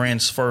a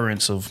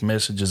transference of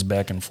messages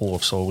back and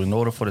forth. So in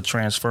order for the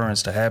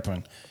transference to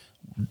happen,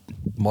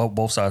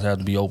 both sides have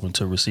to be open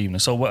to receiving it.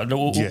 So what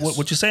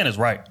you're saying is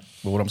right.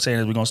 But what I'm saying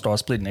is we're gonna start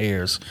splitting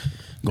hairs,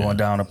 going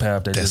down a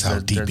path that's how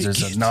deep it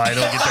gets. No, I don't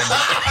get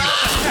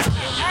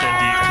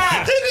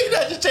that deep. He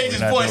not just change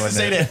his voice to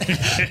say that.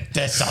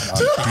 That's how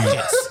deep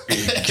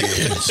it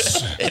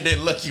gets. And then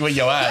look you in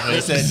your eyes when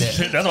he said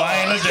that. That's why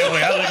I ain't look that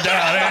way. I look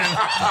down.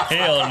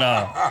 Hell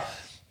no.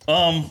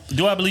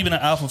 Do I believe in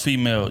an alpha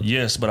female?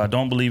 Yes, but I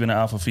don't believe in an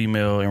alpha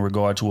female in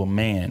regard to a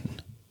man.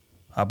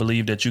 I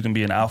believe that you can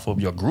be an alpha of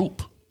your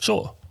group.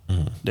 Sure.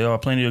 There are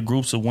plenty of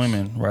groups of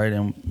women, right?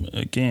 And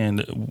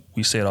again,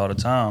 we say it all the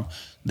time.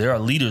 There are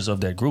leaders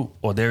of that group,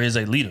 or there is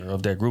a leader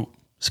of that group.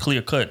 It's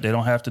clear cut. They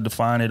don't have to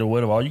define it or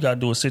whatever. All you got to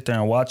do is sit there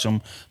and watch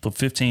them for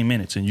 15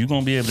 minutes, and you're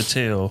going to be able to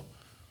tell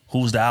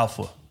who's the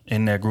alpha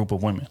in that group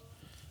of women.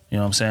 You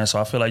know what I'm saying?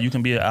 So I feel like you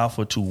can be an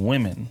alpha to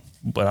women,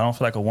 but I don't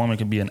feel like a woman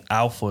can be an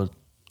alpha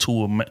to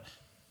a man.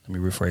 Let me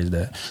rephrase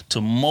that.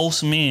 To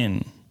most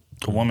men,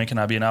 a woman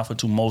cannot be an alpha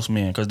to most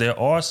men, because there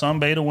are some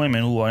beta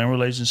women who are in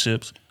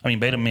relationships. I mean,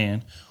 beta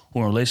men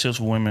who are in relationships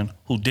with women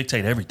who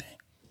dictate everything.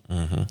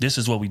 This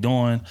is what we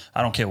doing.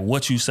 I don't care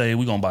what you say.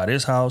 We gonna buy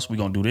this house. We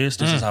gonna do this.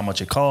 This is how much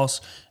it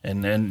costs,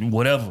 and then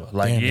whatever.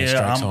 Like,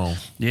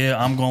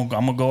 I'm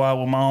gonna go out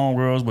with my own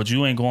girls, but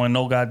you ain't going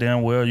no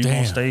goddamn well. You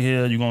gonna stay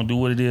here. You gonna do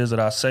what it is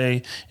that I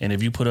say, and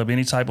if you put up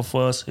any type of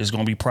fuss, it's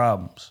gonna be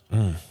problems.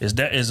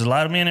 Is a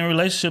lot of men in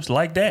relationships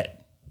like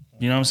that.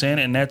 You know what I'm saying?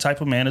 And that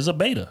type of man is a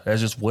beta.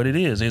 That's just what it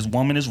is. His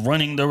woman is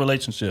running the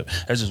relationship.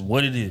 That's just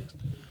what it is,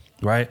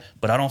 right?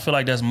 But I don't feel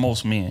like that's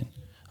most men.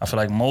 I feel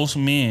like most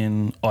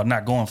men are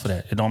not going for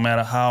that. It don't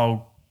matter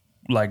how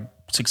like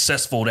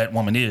successful that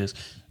woman is.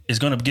 It's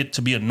gonna get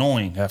to be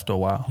annoying after a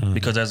while,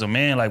 because as a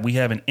man, like, we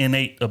have an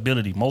innate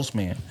ability. Most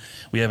men,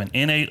 we have an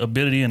innate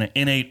ability and an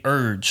innate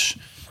urge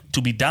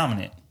to be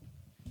dominant.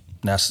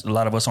 Now, a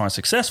lot of us aren't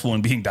successful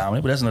in being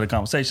dominant, but that's another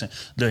conversation.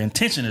 The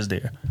intention is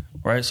there,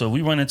 right? So if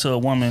we run into a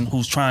woman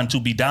who's trying to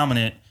be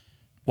dominant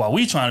while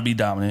we trying to be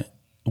dominant,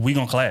 we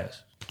gonna clash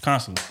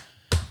constantly,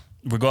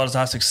 regardless of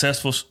how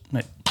successful.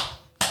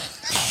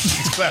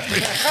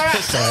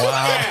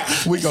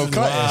 We gonna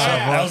clash.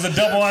 That was a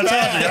double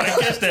entendre. Y'all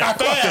didn't catch that. I caught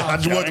that. I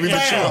just want to be mature.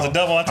 That was a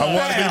double entendre. I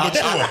want to be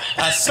mature.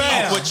 I see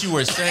what you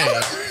were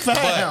saying,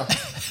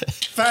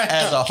 but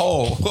as a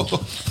whole,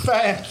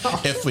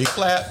 if we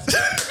clap.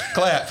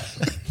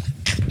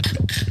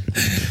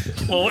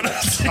 Well,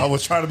 I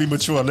was trying to be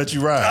mature. I let you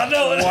ride. I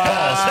know.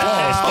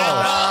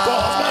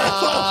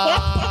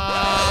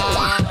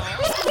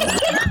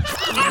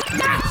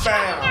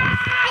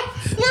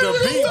 The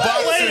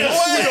beatboxing.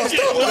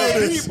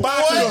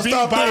 What is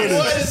going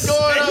on?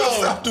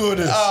 Stop doing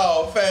this.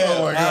 Oh, fam.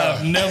 Oh my God.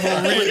 I've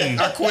never written.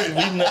 I quit.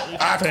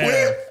 I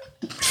quit.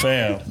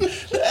 Fam.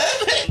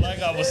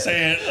 Like I was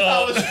saying.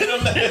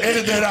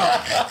 Edit that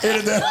out.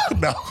 Edit that out.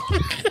 No.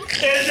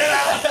 Edit that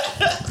out.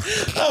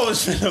 I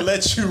was finna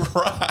let you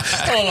ride.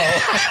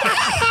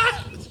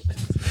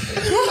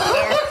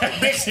 Hold on.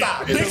 Big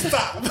stop. Big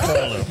stop.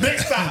 Big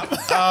stop.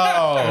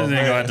 Oh, you're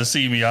gonna have to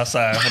see me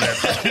outside for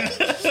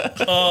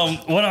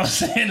that. What I'm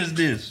saying is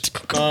this.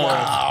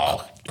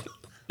 Wow.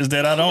 Is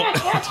that I don't.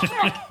 I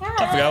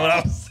forgot what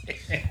I was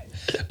saying.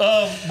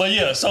 But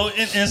yeah. So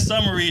in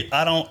summary,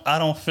 I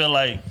don't feel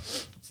like.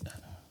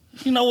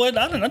 You know what?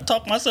 I didn't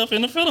talk myself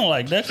into feeling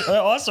like that.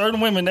 There are certain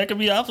women that can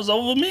be alphas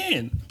over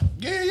men.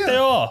 Yeah.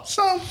 There are.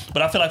 Some.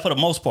 But I feel like for the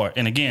most part,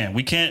 and again,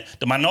 we can't.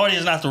 The minority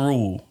is not the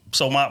rule.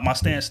 So my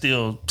stance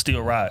still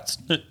rides.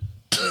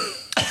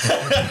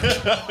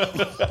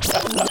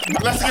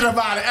 Let's get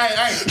about it.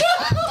 Hey.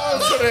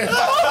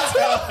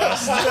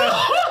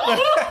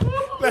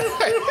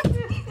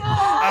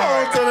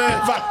 On to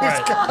that vice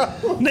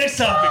column. Next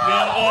topic,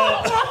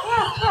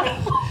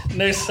 man.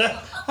 Next topic.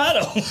 I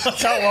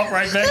don't walk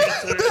right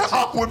back into it.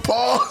 Awkward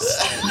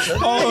pause.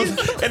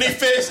 And he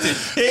finished it.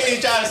 He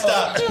ain't trying to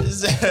stop.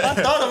 I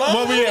thought about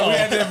What we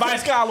had the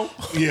advice column.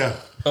 Yeah.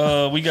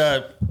 We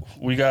got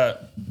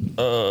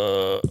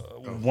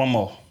one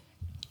more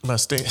My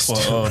stance.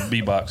 for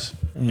B-Box.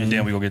 And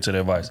then we gonna get to the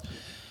advice.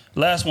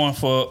 Last one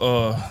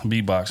for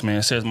B-Box, man.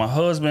 It says my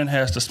husband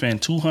has to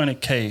spend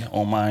 $200K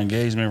on my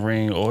engagement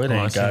ring or it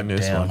ain't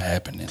goddamn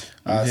happening.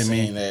 I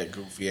seen that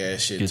goofy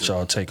ass shit. Get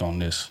y'all take on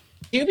this.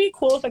 You'd be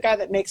cool with a guy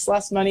that makes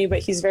less money, but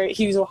he's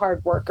a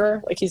hard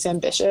worker, like he's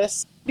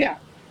ambitious. Yeah.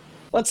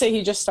 Let's say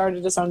he just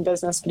started his own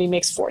business, but he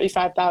makes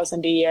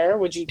 $45,000 a year.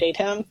 Would you date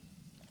him?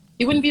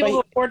 You wouldn't be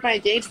able to afford my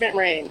engagement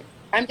ring.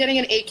 I'm getting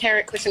an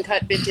 8-carat cushion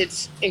cut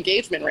vintage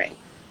engagement ring.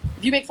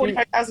 If you make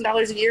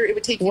 $45,000 a year, it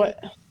would take you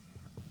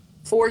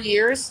 4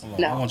 years.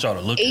 No, I want y'all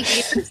to look 8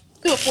 years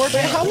to afford my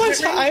how much?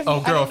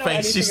 Girl,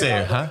 face. She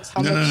said, huh?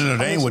 No.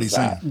 That ain't what he's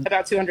saying.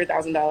 About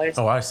 $200,000.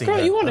 Oh, I see.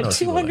 Girl, you want a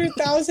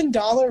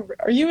 $200,000?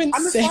 Are you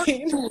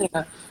insane?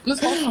 I'm a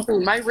sparkle.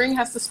 My ring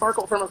has to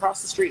sparkle from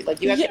across the street.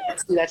 Like, you have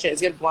to see that shit.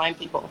 It's going to blind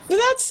people. But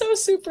that's so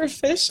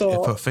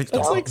superficial. That's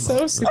like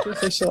so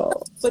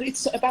superficial. But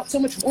it's about so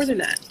much more than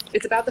that.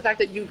 It's about the fact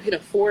that you can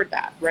afford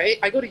that, right?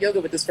 I go to yoga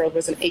with this girl who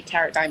has an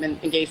 8-carat diamond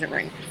engagement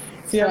ring.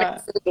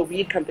 Yeah. A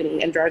weed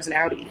company and drives an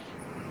Audi.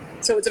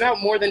 So it's about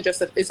more than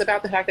just it's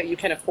about the fact that you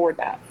can afford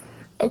that.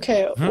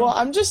 Okay, well,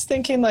 I'm just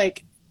thinking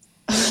like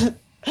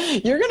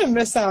you're gonna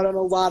miss out on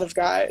a lot of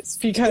guys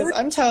because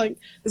I'm telling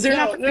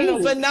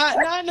no, but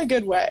not in a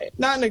good way.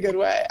 Not in a good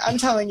way. I'm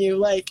telling you,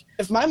 like,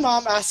 if my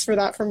mom asked for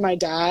that from my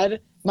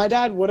dad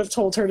would have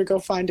told her to go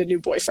find a new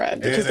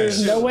boyfriend because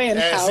there's no way in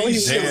hell he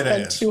would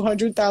spend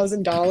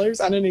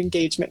 $200,000 on an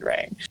engagement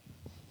ring.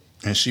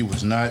 And she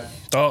was not.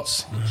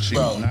 Thoughts? She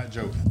was not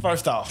joking.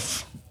 First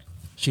off,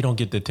 she don't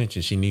get the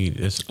attention she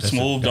needs.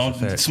 Smooth, don't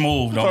do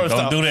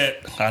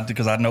that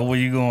because I know where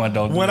you're going.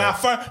 Don't do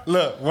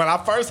that. When I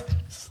first,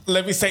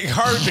 let me say,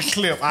 heard the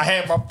clip, I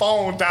had my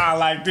phone down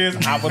like this.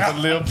 I was a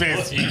little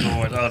busy,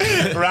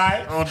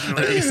 right?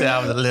 He said I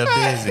was a little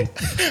busy.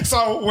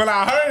 So when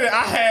I heard it,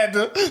 I had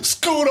to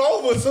scoot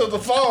over to the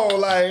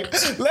phone, like,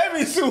 let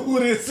me see who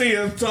this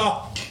is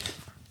talk.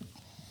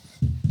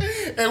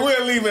 And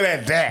we'll leave it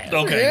at that.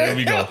 Okay, there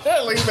we go.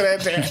 We'll leave it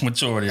at that.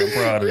 Maturity, I'm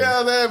proud of you.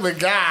 Yeah, that but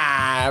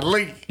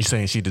golly. You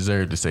saying she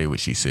deserved to say what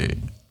she said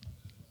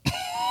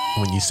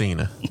when you seen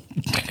her?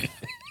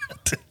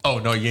 Oh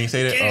no, you ain't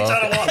say that.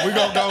 We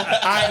gonna go.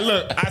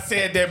 I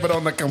said that, but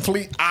on the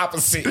complete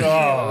opposite.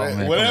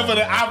 Man, whatever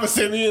the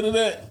opposite end of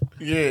that.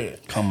 Yeah.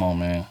 Come on,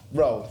 man,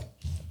 bro.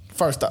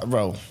 First up,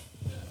 bro.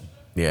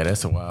 Yeah,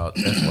 that's wild.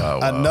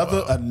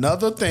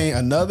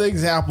 Another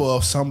example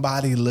of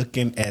somebody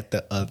looking at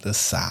the other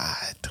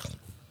side.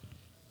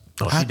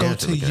 I go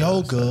to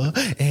yoga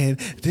and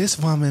this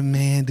woman,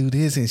 man, do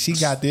this and she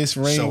got this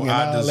ring. So and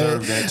I all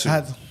deserve that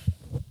too.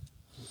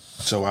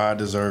 So I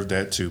deserve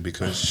that too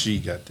because she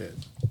got that.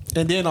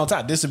 And then on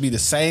top, this would be the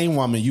same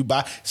woman you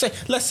buy.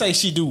 Let's say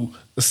she do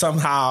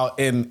somehow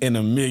in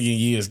a million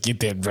years get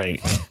that ring,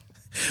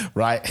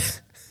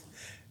 right?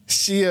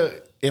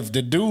 If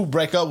the dude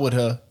break up with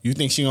her, you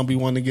think she gonna be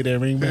wanting to get that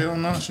ring back? Hell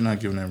no, she's not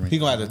giving that ring. He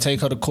gonna have to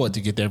take her to court to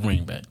get that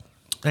ring back.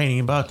 Ain't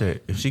even about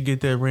that. If she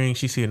get that ring,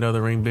 she see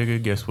another ring bigger.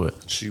 Guess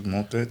what? She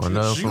want that.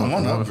 Another she gonna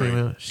want to upgrade.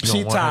 female.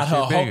 She tied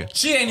her whole.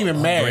 She ain't even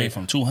married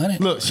from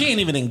 200. Look, she ain't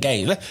even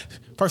engaged.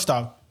 First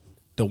off,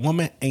 the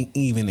woman ain't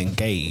even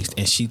engaged,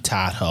 and she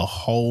tied her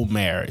whole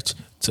marriage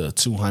to a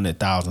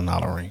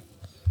 $200,000 ring.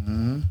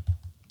 Mm-hmm.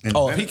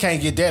 If he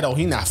can't get that,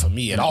 he not for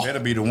me at all. Better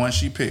be the one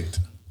she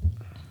picked.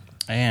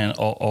 And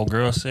old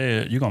girl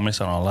said, you're going to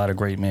miss out on a lot of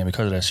great men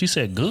because of that. She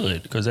said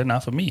good, because they're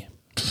not for me.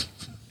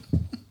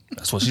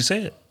 That's what she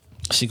said.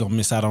 She going to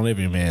miss out on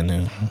every man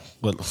then.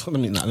 But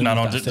let me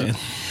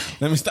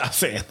stop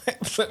saying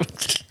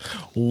that.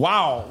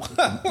 Wow.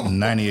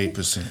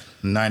 98%.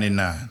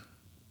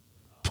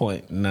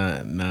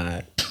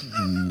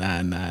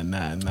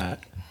 99.99999.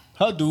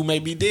 Her dude may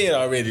be dead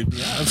already, to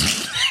be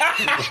honest.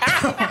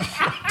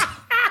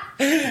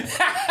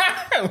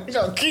 We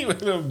gonna keep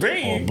it a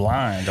beam. Or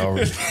blind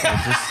already.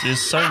 It's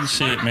certain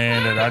shit,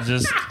 man, that I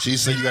just. She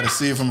said you got to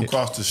see it from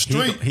across the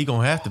street. He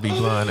gonna have to be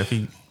blind if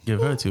he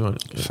give her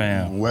 200.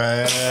 Fam.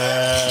 Wow.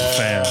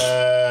 Fam.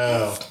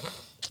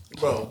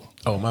 Bro.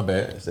 Oh, my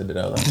bad. I said that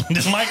out loud.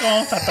 This mic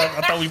on?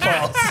 I thought we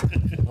paused.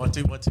 1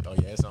 2 1 2. Oh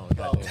yeah, it's on.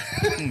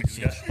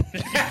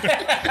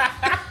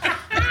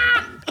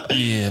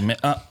 Yeah, man.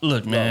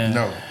 Look, man.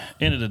 No.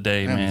 End of the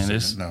day, man.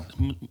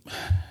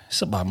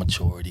 It's about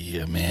maturity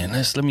here, man.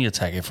 Let me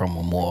attack it from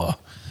a more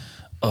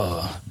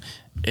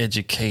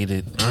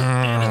educated,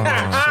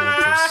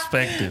 intellectual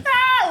perspective.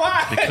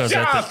 Because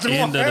at the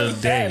end of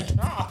the day,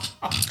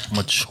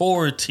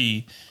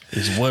 maturity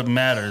is what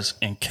matters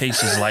in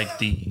cases like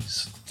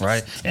these,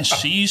 right? And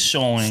she's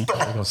showing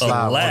a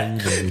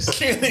lack.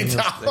 Blatant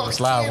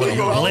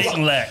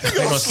lack.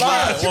 They're gonna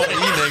slide one of you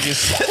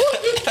niggas.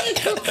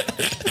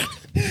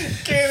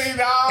 Kenny,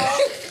 dog.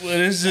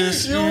 it's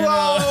just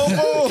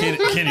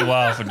Kenny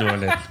Wild for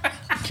doing that.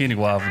 Kenny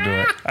Wild for doing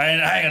it. I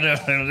ain't gonna.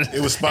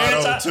 It was spot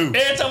on too.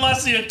 Every time I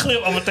see a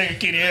clip, I'm gonna think of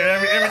Kenny.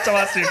 Every time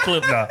I see a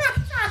clip now.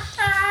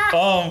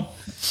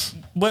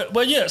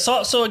 But yeah.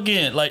 So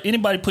again, like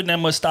anybody putting that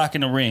much stock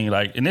in the ring,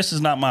 like, and this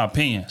is not my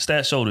opinion.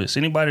 Stats show this.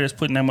 Anybody that's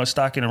putting that much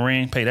stock in the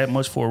ring, pay that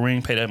much for a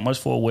ring, pay that much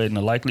for a wedding,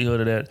 the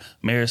likelihood of that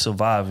marriage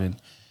surviving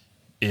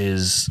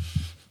is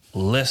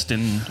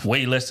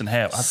way less than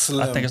half. I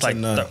think it's like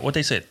what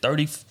they said,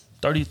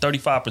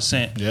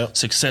 35%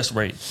 success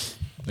rate.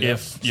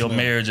 If your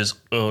marriage is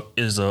a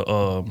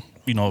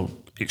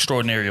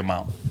extraordinary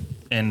amount,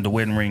 and the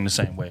wedding ring the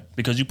same way,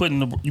 because you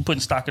putting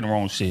stock in the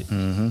wrong shit.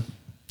 Mm-hmm.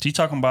 She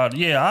talking about,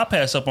 I'll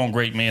pass up on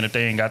great men if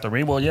they ain't got the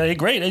ring. Well, yeah, they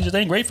great. They just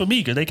ain't great for me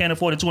because they can't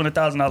afford a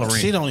 $200,000 ring.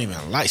 She don't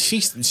even like.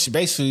 She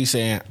basically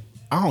saying,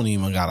 I don't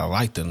even gotta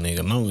like the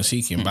nigga. Long as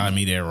he can buy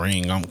me that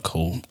ring, I'm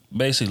cool.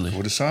 Basically,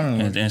 what is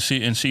sounding like? And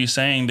she's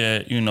saying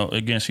that,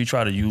 again, she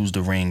try to use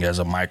the ring as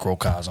a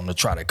microcosm to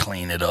try to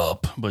clean it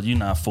up. But you're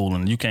not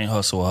fooling. You can't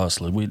hustle a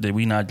hustler.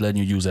 We not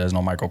letting you use that as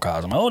no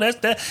microcosm. Oh,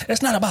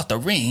 that's not about the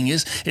ring.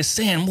 It's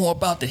saying more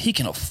about that he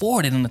can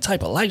afford it and the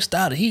type of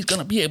lifestyle that he's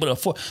gonna be able to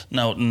afford.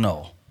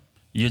 No,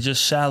 you're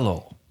just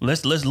shallow.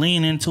 Let's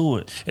lean into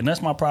it. And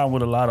that's my problem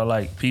with a lot of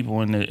like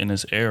people in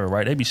this era,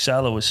 right? They be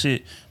shallow as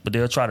shit, but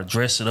they'll try to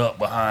dress it up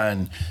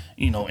behind,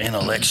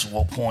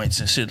 intellectual points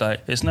and shit.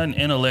 Like, it's nothing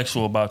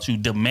intellectual about you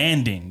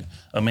demanding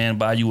a man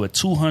buy you a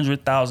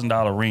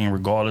 $200,000 ring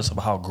regardless of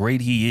how great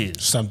he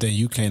is. Something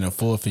you can't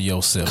afford for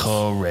yourself.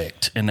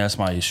 Correct. And that's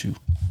my issue.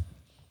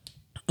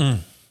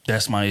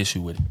 That's my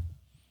issue with it.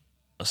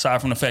 Aside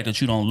from the fact that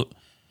you don't look.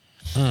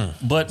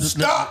 But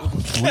stop.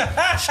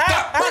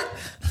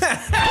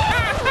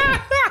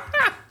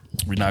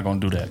 We're not gonna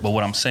do that. But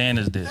what I'm saying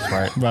is this,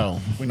 right? Bro,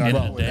 at the end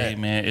of the day,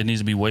 man, it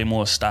needs to be way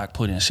more stock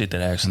put in shit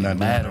that actually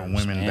matters.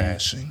 Women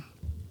bashing.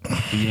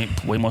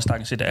 Way more stock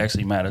in shit that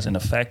actually matters. And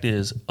the fact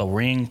is, a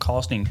ring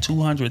costing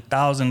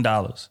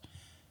 $200,000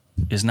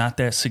 is not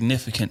that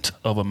significant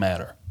of a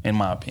matter, in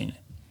my opinion.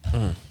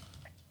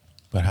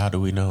 But how do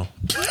we know?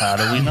 How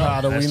do we know?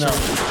 How do we know?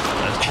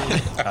 That's true.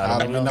 How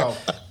do we know?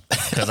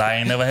 Because I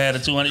ain't never had a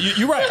 200.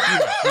 You're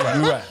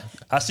right.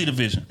 I see the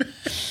vision.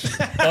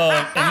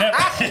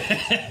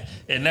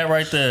 And that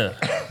right there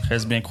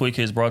has been Quick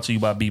Hits brought to you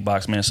by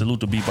Beatbox, man.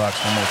 Salute to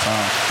Beatbox one more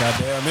time.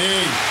 Goddamn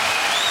me.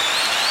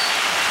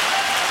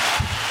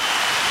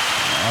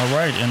 All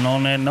right, and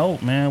on that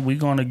note, man, we're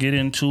going to get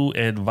into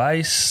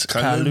Advice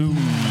Kaloum.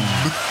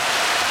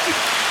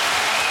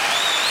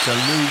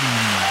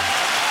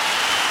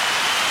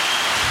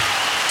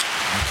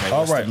 Okay,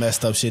 all right. The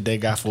messed up shit they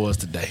got for us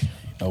today.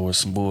 Oh, it's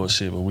some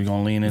bullshit, but we're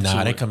going to lean into it.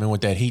 Nah, they come in with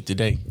that heat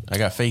today. I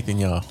got faith in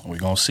y'all. We're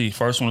going to see.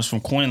 First one is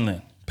from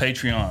Quinlan.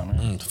 Patreon,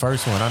 man. The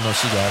first one, I know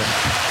she got it.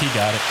 He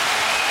got it.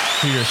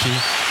 He or she.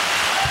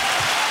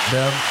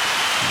 Them.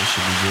 This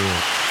should be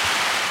good.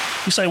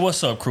 You say,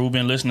 what's up, crew?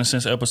 Been listening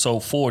since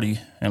episode 40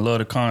 and love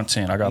the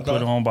content. I got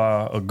put on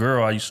by a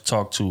girl I used to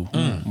talk to.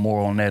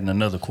 More on that in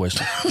another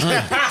question. He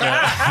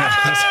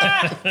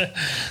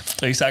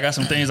said, I got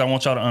some things I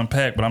want y'all to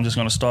unpack, but I'm just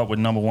going to start with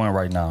number one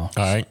right now.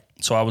 All right.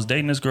 So I was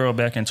dating this girl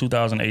back in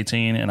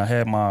 2018, and I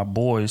had my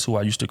boys who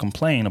I used to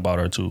complain about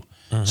her to.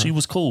 Mm-hmm. She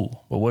was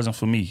cool, but wasn't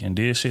for me, and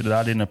did shit that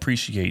I didn't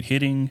appreciate.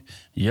 Hitting,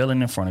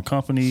 yelling in front of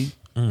company,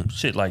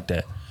 shit like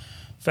that.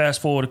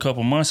 Fast forward a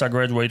couple months, I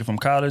graduated from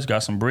college,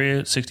 got some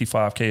bread,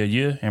 $65K a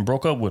year, and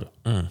broke up with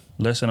her.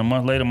 Less than a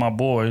month later, my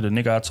boy, the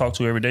nigga I talk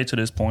to every day to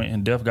this point,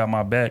 and Def got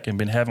my back and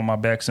been having my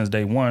back since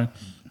day one,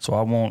 so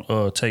I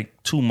won't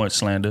take too much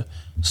slander,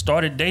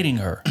 started dating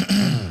her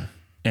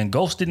and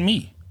ghosted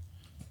me.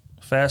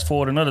 Fast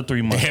forward another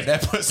 3 months. Damn,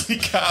 that pussy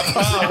got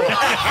power.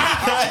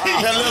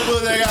 That little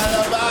pussy got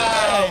some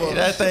power.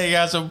 That thing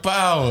got some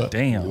power.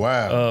 Damn.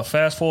 Wow.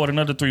 Fast forward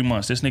another 3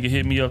 months. This nigga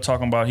hit me up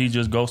talking about he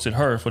just ghosted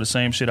her for the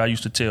same shit I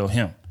used to tell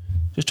him.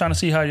 Just trying to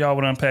see how y'all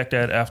would unpack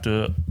that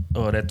after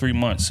that 3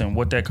 months and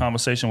what that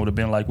conversation would have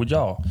been like with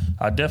y'all.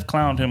 I definitely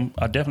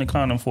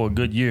clowned him for a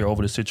good year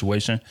over the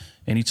situation,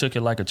 and he took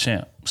it like a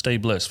champ. Stay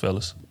blessed,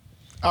 fellas.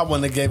 I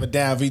wouldn't have gave a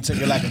damn if he took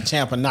it like a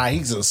champ or not.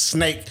 He's a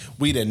snake.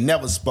 We'd have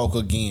never spoke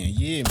again.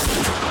 Yeah,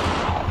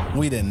 man.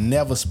 We'd have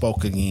never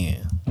spoke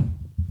again.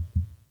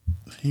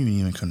 You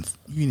didn't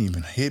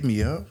even hit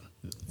me up.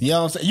 You know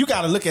what I'm saying? You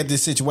got to look at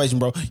this situation,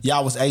 bro.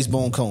 Y'all was Ace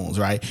Boone Coons,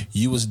 right?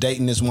 You was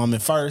dating this woman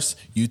first.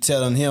 You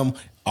telling him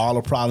all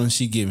the problems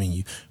she giving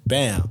you.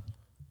 Bam.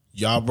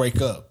 Y'all break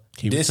up.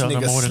 This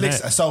nigga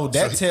slicks. So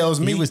that tells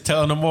me he was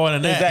telling them more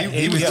than that.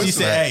 Exactly. He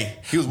said, "Hey,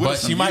 but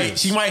she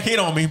might hit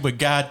on me, but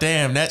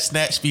goddamn, that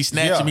snatch be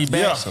snatching me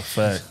back." That's a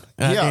fact.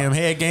 Goddamn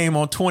head game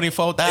on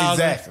 24,000.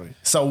 Exactly.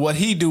 So what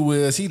he do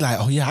is he like,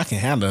 oh yeah, I can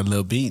handle a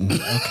little beating.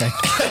 Okay. Because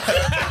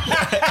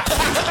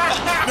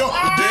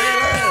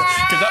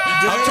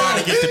I'm trying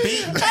to get the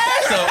beating.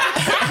 So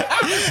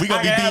we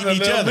gonna be beating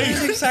each other.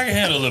 I can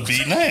handle a little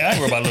beating. I ain't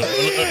worried about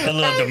a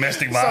little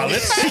domestic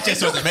violence. He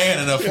just wasn't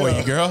man enough for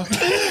you, girl.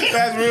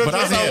 That's real. But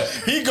I'm here.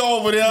 He go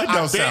over there.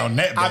 Don't sound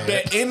that bad. I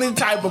bet any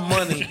type of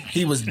money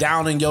he was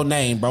down in your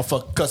name, bro.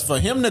 Because for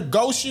him to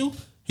ghost you,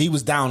 He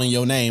was down in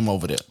your name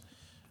over there.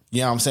 You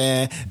know what I'm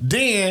saying?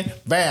 Then,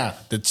 bam,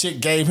 the chick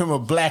gave him a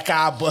black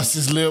eye, bust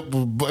his lip,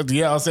 you know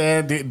what I'm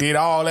saying? Did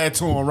all that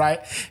to him,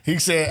 right? He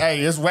said, hey,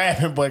 it's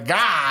rapping, but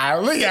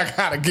golly, I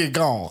gotta get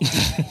going.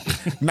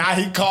 Now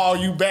he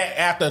called you back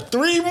after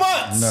 3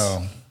 months.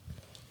 No.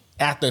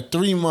 After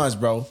 3 months,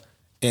 bro.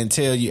 And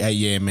tell you, hey,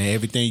 yeah, man,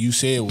 everything you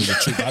said was the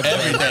truth.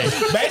 Everything.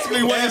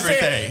 Basically what he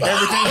said.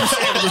 Everything you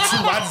said was the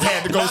truth. I just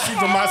had to go see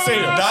for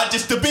myself. Not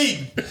just the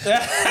beat.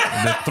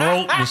 The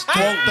throat was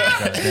throat.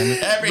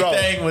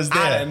 Everything was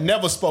there. I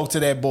never spoke to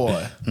that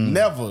boy.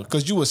 Never.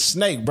 Because you a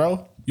snake,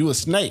 bro. You a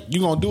snake. You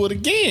gonna do it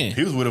again.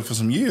 He was with her for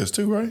some years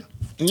too, right?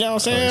 You know what I'm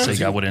saying? So he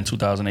got with it in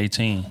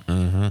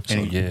 2018. So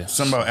yeah.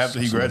 Something about after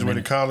he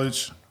graduated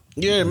college.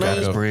 Yeah, man.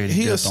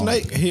 He a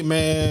snake. He,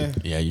 man.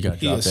 Yeah, you got to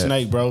He drop a that.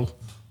 snake, bro.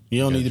 You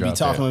don't need to be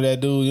talking to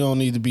that dude. You don't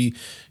need to be,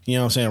 you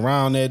know what I'm saying,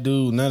 around that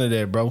dude. None of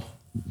that, bro.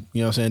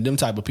 You know what I'm saying? Them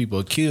type of people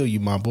will kill you,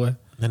 my boy.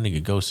 That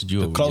nigga ghosted you.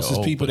 The over closest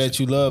your people old that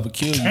you love will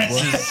kill you, bro.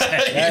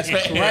 That's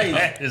crazy.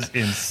 That is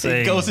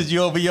insane. He ghosted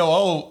you over your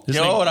old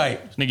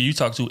nigga you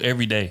talk to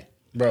every day.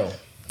 Bro.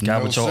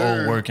 Got with your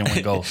old work and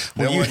went ghost.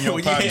 When you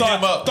hit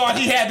him up, thought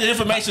he had the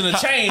information to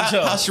change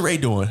her. How's Sheree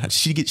doing?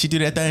 She do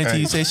that thing to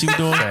you? Say she was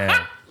doing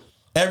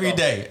every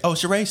day. Oh,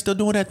 Sheree still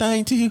doing that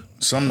thing to you?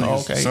 Some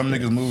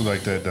niggas move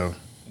like that though,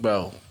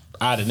 bro.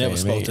 I'd have never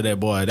spoke to that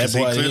boy. That 'Cause he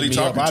boy clearly hit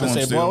me up. talking I'd to have him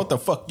said, still. boy, what the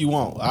fuck you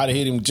want? I'd have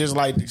hit him just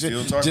like,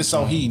 just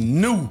so he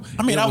knew.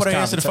 I mean, it I was would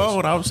have answered the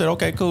confrontation. phone. I would have said,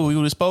 okay, cool. We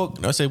would have spoke.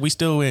 And I said, we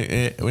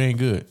ain't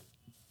good.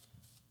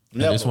 I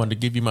just wanted to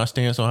give you my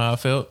stance on how I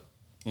felt.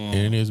 And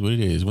it is what it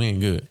is. We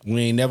ain't good.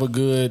 We ain't never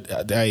good.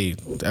 Hey,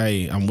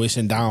 I'm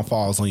wishing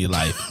downfalls on your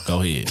life.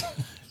 Go ahead.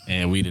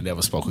 And we'd have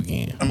never spoke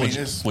again. I mean,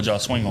 would y'all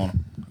swing on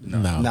him?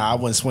 No. Nah, I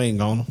wouldn't swing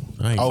on him.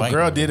 I ain't Oh, fighting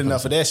girl him. did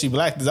enough of that. She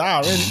blacked his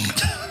eye already.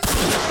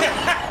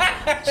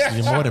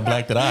 You're more than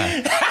black than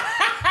I.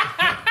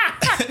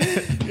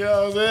 You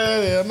know what I'm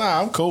saying? Yeah,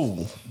 nah, I'm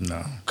cool.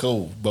 No.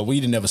 Cool. But we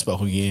didn't never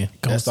spoke again.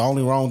 That's the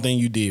only wrong thing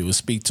you did was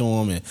speak to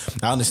him. And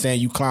I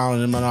understand you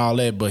clowning him and all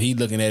that, but he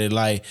looking at it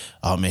like,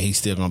 oh man, he's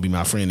still gonna be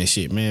my friend and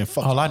shit. Man,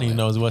 fuck. All I need to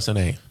know is what's her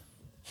name.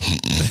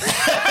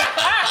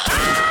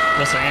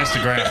 What's her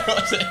Instagram?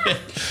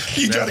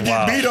 You trying to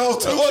get beat on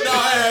too? Oh, no,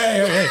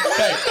 hey.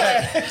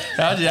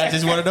 I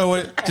just want to know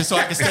what, just so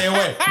I can stay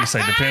away. You say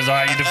depends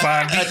on how you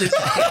define beat.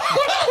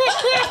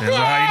 Depends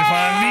on how you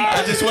define beat.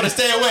 I just want to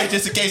stay away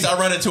just in case I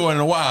run into her in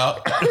a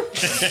while.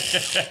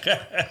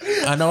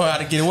 I know how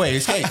to get away.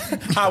 Escape.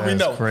 How we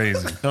know?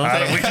 Crazy. Know what How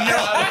I'm do we saying? know?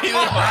 How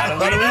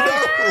do we know?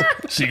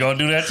 She gonna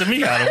do that to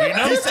me? How do we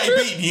know? He say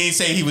beating. He ain't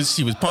say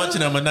she was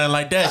punching him or nothing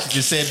like that. She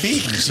just said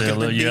beating. She said a kept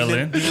little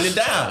yelling. beating it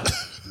down.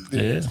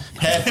 Yeah.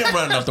 Had him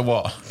running off the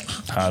wall.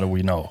 How do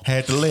we know?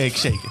 Had the leg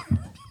shaking.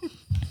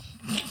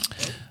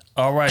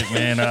 All right,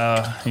 man.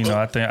 I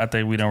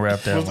think we done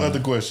wrapped that. What's the one.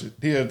 other question?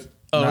 He had.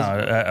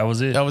 That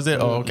was it. That was it.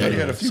 Oh, okay. He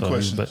had a few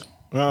questions.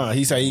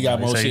 He said he got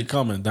He more say- shit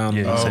coming down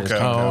Yeah, the he road.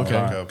 said-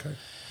 Okay.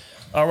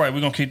 All right,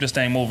 we're gonna keep this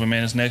thing moving,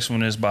 man. This next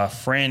one is by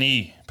Fran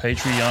E.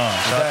 Patreon.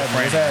 Shout out to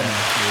Fran E.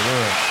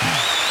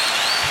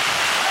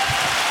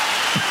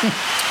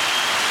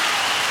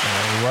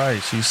 All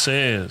right, she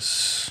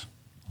says,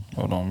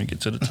 hold on, let me get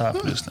to the top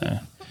of this thing.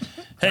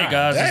 Hey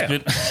guys, it's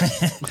been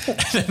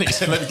Nigga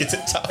said, let me get to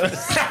the top of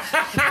this.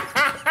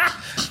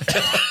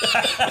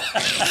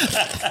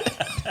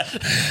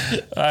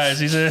 All right,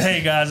 she said,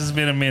 hey guys, it's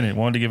been a minute.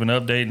 Wanted to give an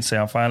update and say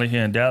I'm finally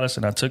here in Dallas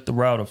and I took the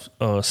route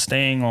of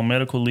staying on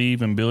medical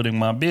leave and building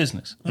my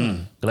business.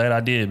 Glad I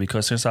did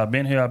because since I've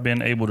been here, I've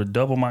been able to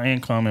double my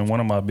income in one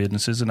of my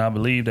businesses and I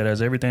believe that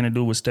has everything to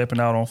do with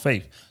stepping out on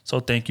faith. So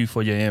thank you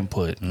for your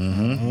input.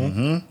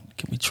 Can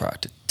we try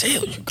to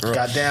tell you, girl?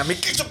 Goddamn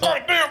it. Get your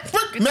goddamn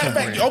freaking. Matter of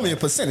fact, you owe me a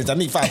percentage. I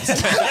need 5%.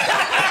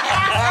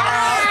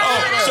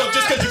 So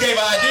just because you gave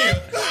an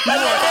idea.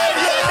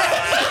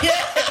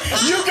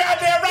 You got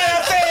that right.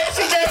 I said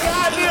she gave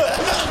an idea.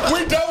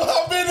 We double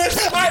her business.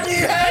 I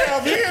need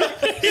half. I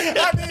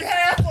need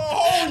half for a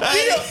whole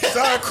year.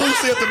 Sorry,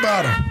 Cruci at the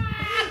bottom.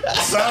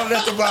 Solid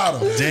at the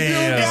bottom.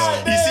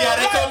 Damn. You see how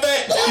they come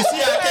back? You see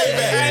how they came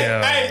back?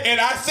 Damn. Hey,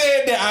 and I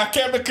said that I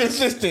kept it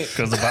consistent.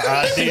 Because of an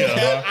idea,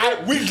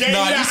 huh? We gave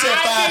No, the you said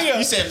idea. 5.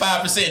 You said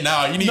 5%.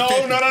 No, you need No,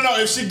 50. no.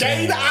 If she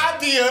gave the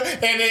idea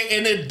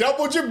and it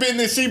doubled your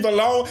business, she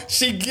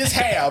gets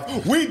half.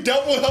 We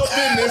doubled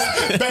her business,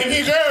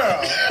 baby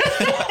girl.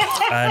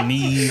 I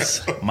need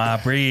my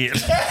bread.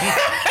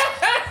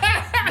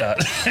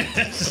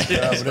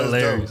 That's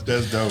hilarious.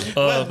 That's dope.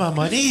 Where's my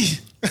money?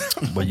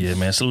 But yeah,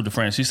 man, salute to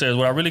France. She says,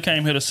 what I really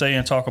came here to say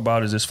and talk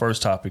about is this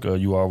first topic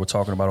you all were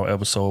talking about on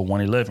episode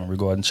 111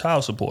 regarding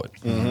child support.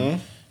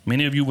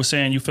 Many of you were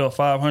saying you felt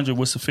 $500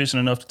 was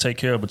sufficient enough to take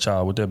care of a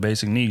child with their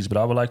basic needs, but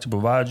I would like to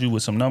provide you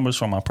with some numbers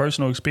from my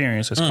personal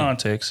experience as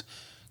context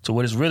to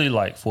what it's really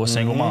like for a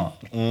single mom.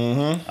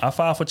 I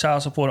filed for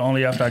child support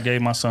only after I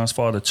gave my son's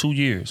father 2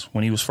 years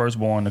when he was first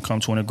born to come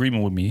to an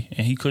agreement with me,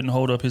 and he couldn't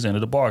hold up his end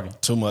of the bargain.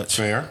 Too much.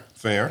 Fair.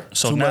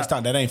 So Too now, much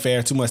time. That ain't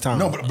fair. Too much time.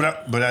 No, but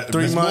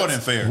 3 it's months. more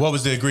than fair. What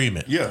was the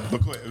agreement? Yeah,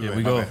 but go ahead.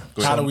 we go.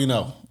 How do we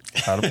know?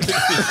 How do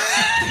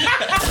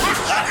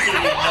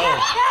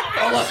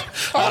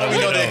we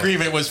know the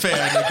agreement was fair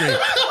and agreed?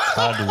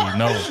 How do we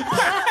know?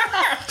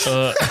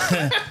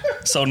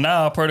 So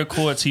now, per the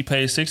courts, he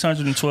pays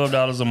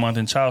 $612 a month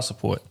in child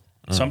support.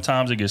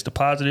 Sometimes it gets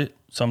deposited,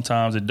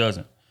 sometimes it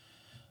doesn't.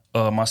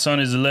 My son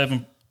is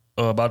 11,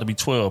 about to be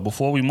 12.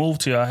 Before we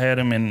moved here, I had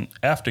him in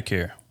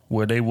aftercare,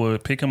 where they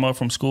would pick him up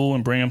from school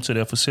and bring him to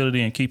their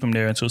facility and keep him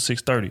there until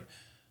 6:30.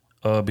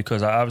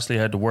 Because I obviously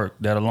had to work.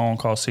 That alone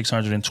cost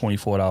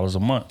 $624 a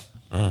month.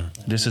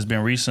 This has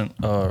been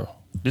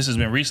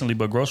recently,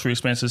 but grocery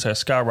expenses have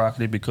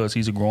skyrocketed because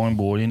he's a growing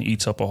boy and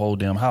eats up a whole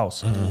damn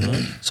house.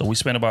 So we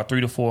spend about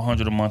 $300 to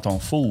 $400 a month on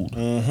food.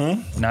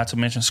 Not to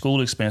mention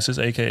school expenses,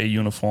 aka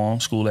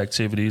uniforms, school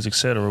activities,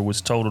 etc.,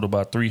 which totaled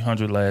about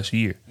 $300 last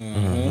year.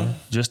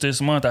 Just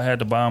this month, I had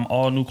to buy him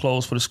all new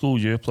clothes for the school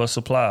year plus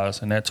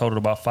supplies, and that totaled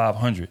about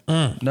 $500.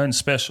 Nothing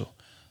special.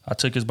 I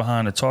took his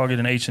behind to Target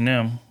and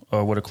H&M,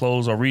 where the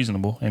clothes are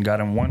reasonable, and got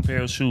him one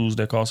pair of shoes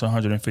that cost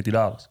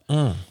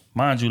 $150.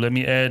 Mind you, let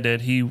me add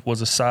that he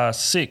was a size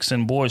 6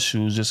 in boys'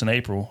 shoes just in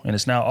April, and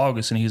it's now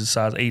August, and he's a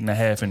size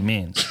 8.5 in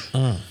men's.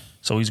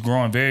 So he's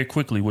growing very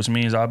quickly, which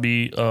means I'll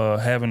be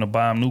having to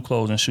buy him new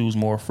clothes and shoes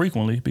more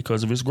frequently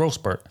because of his growth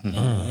spurt.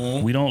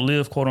 We don't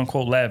live, quote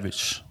unquote,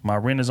 lavish. My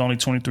rent is only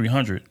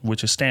 $2,300,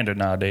 which is standard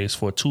nowadays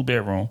for a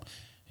 2-bedroom,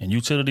 and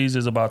utilities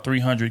is about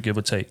 $300, give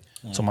or take.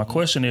 So my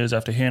question is,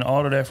 after hearing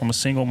all of that from a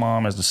single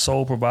mom as the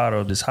sole provider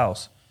of this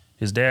house,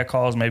 his dad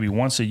calls maybe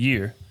once a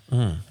year,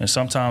 and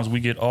sometimes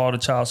we get all the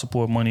child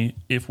support money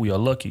if we are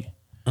lucky.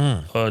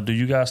 Do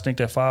you guys think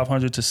that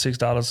 $500 to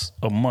 $600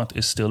 a month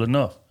is still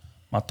enough?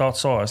 My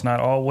thoughts are, it's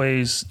not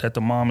always that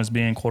the mom is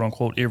being quote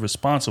unquote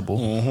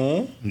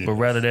irresponsible, but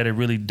rather that it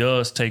really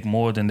does take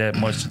more than that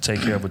much to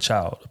take care of a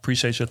child.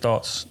 Appreciate your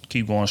thoughts.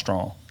 Keep going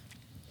strong.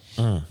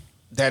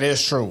 That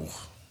is true.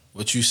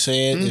 What you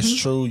said is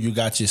true. You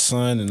got your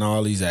son and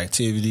all these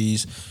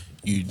activities.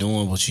 You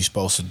doing what you're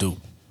supposed to do.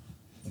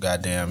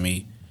 Goddamn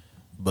me.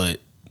 But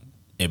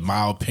in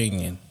my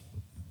opinion,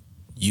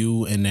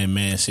 you and that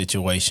man's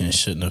situation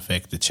shouldn't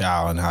affect the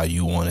child and how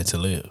you want it to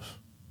live.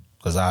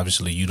 Because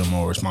obviously you the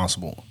more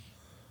responsible.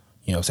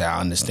 You know what I'm saying? I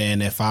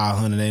understand that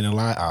 $500 ain't a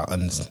lot.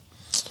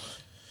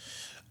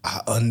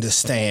 I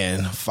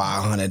understand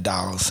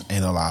 $500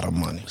 ain't a lot of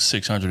money.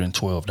 $612.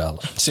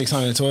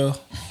 $612?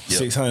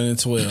 Yep.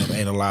 $612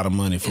 ain't a lot of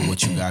money for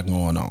what you got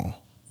going on.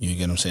 You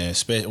get what I'm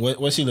saying?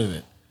 Where she live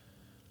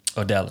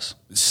in? Dallas.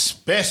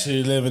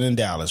 Especially living in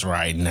Dallas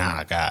right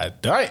now. God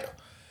damn.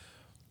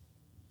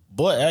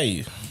 But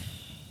hey,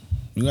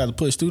 you got to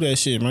push through that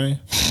shit,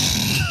 man.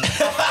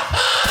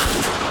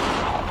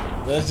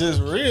 That's just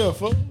real,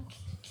 fool.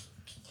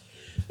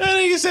 That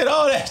nigga said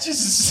all that just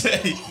to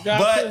say. You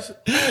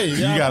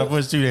gotta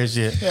push through that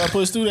shit. You gotta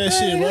push through that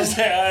shit, bro. I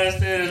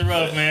understand it's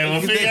rough, man.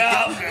 We'll figure it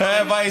out.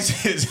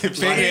 Advice is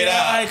figure it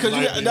out.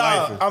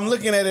 Cause I'm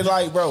looking at it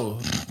like, bro,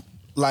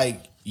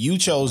 like you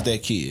chose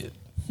that kid.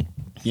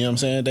 You know what I'm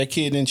saying? That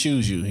kid didn't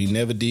choose you. He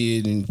never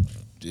did, and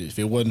if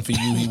it wasn't for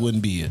you, he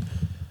wouldn't be here.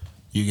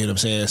 You get what I'm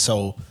saying?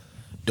 So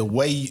the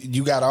way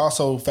you gotta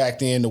also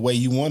factor in the way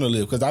you want to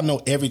live, because I know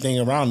everything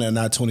around there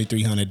not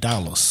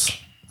 $2,300.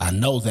 I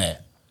know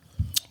that.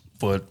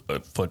 For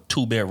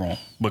 2-bedroom,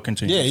 but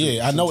continue.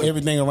 Yeah. I know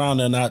everything around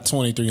there not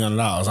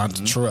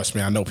 $2,300. Trust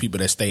me, I know people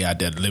that stay out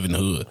there that live in the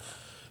hood.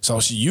 So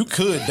you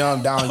could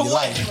dumb down your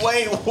life.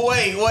 Wait.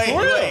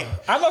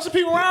 I know some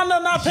people around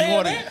there not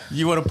paying that.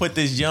 You want to put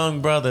this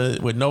young brother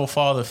with no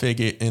father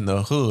figure in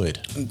the hood.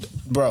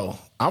 Bro,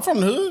 I'm from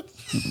the hood.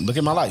 Look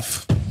at my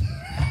life.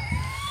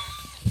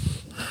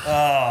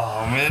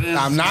 Oh, man.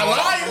 I'm not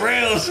lying.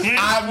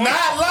 I'm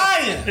not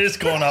lying. It's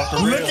going off the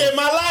rails. Look at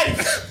my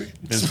life.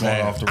 It's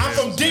going off the rails. I'm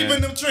from deep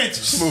in them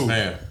trenches. Smooth.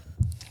 Man.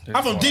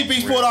 I'm from Deep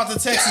East Port Arthur,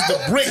 Texas.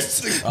 The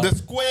bricks, the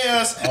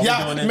squares.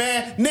 Y'all,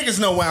 man, niggas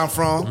know where I'm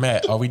from.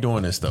 Matt, are we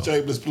doing this though?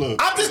 Shameless plug.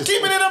 I'm just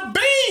keeping it a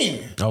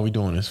beam. Are we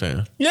doing this,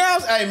 fam? Yeah,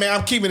 hey man,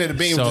 I'm keeping it a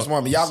beam with this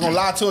woman. Y'all gonna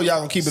lie to her? Y'all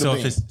gonna keep it a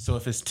beam?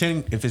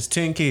 If it's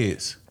 10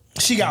 kids,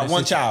 she got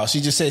one child.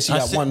 She just said she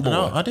got one boy.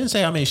 No, I didn't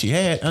say how many she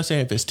had. I'm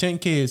saying if it's 10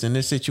 kids in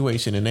this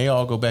situation and they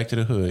all go back to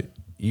the hood,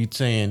 you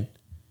saying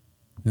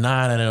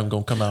 9 of them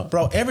gonna come out?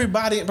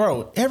 Everybody not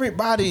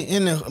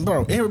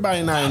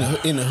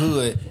in the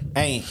hood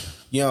ain't.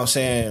 You know what I'm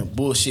saying?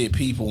 Bullshit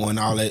people and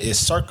all that. It's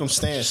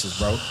circumstances,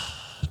 bro.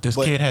 This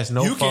kid has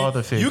no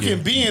father figure. You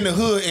can be in the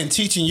hood and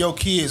teaching your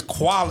kids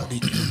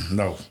quality.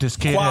 No. This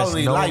kid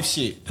quality has no life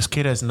shit. This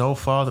kid has no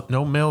father,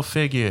 no male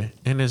figure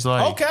in his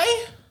life.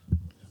 Okay.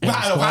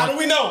 How do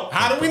we know?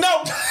 How do we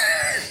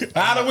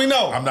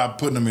know? I'm not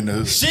putting them in the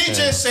hood. She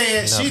just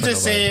said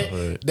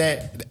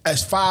that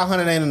as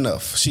 500 ain't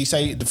enough. She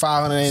say the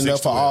 500 ain't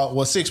enough for all.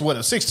 Well,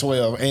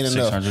 612 ain't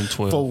enough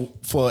 612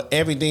 for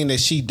everything that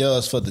she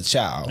does for the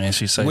child. And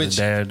she say the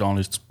dad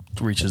only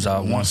reaches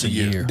out once a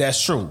year. That's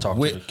true. Talk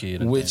to the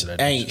kid, which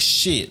ain't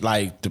shit.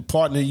 Like the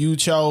partner you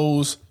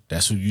chose,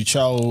 that's who you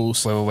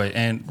chose. Wait.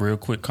 And real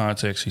quick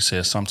context, he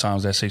says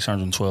sometimes that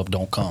 612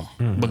 don't come.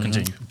 But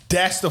continue.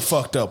 That's the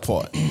fucked up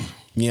part.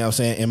 You know what I'm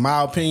saying? In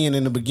my opinion,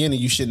 in the beginning,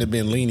 you shouldn't have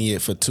been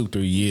lenient for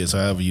 2-3 years,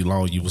 however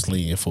long you was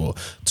lenient for.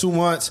 2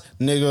 months,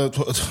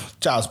 nigga,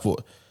 child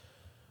support.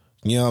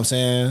 You know what I'm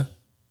saying?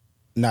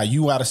 Now,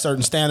 you got a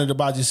certain standard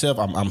about yourself.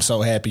 I'm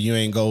so happy you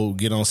ain't go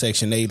get on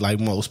Section 8 like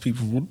most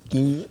people would.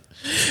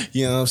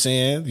 You know what I'm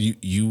saying?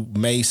 You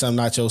made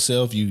something out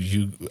yourself.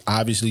 You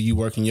obviously you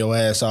working your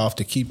ass off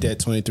to keep that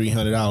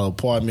 $2,300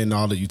 apartment and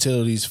all the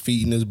utilities,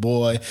 feeding this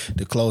boy,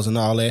 the clothes and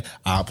all that.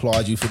 I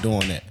applaud you for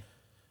doing that.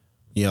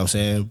 You know what I'm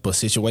saying? But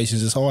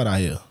situations is hard out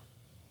here.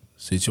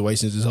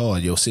 Situations is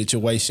hard. Your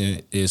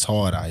situation is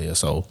hard out here.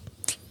 So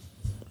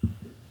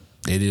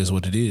it is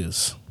what it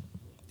is.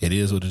 It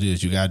is what it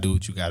is. You got to do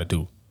what you got to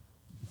do.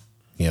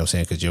 You know what I'm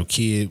saying? Because your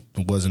kid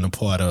wasn't a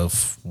part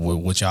of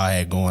what y'all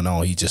had going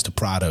on. He's just a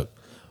product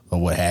of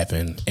what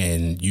happened.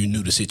 And you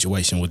knew the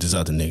situation with this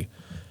other nigga.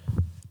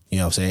 You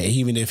know what I'm saying?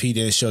 Even if he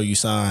didn't show you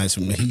signs,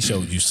 he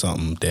showed you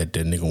something that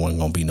nigga wasn't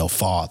going to be no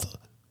father.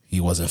 He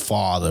wasn't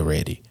father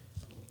ready.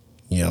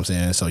 You know what I'm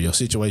saying? So your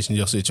situation.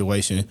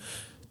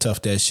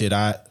 Tough that shit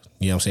out.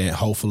 You know what I'm saying?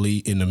 Hopefully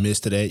in the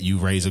midst of that, you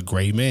raise a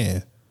great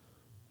man.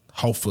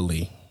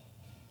 Hopefully.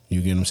 You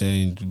get what I'm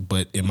saying?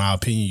 But in my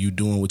opinion, you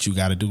doing what you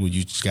got to do.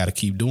 You just got to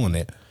keep doing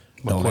that.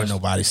 Don't let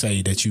nobody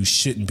say that you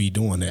shouldn't be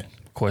doing that.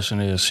 Question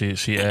is,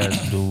 she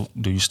asked,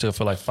 do you still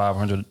feel like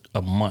 $500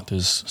 a month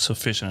is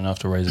sufficient enough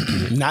to raise a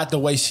kid? Not the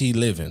way she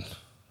living.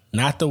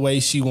 Not the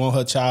way she want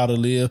her child to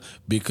live,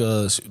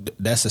 because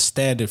that's a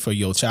standard for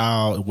your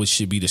child, which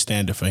should be the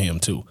standard for him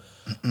too.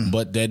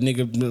 But that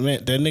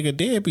nigga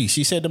deadbeat.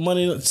 She said the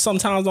money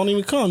sometimes don't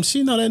even come.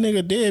 She know that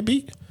nigga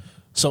deadbeat.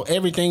 So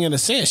everything in a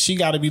sense, she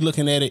got to be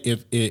looking at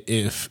it.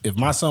 If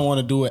my son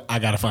want to do it, I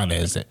got to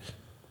finance that.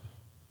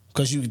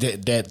 Because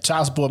that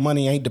child support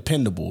money ain't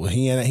dependable.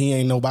 He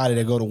ain't nobody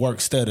that go to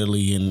work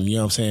steadily and, you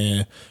know what I'm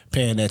saying,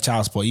 paying that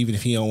child support, even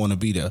if he don't want to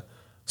be there.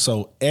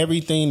 So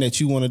everything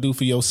that you want to do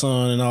for your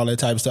son and all that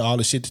type of stuff, all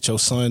the shit that your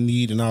son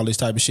need and all this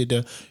type of shit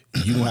there,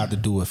 you gonna have to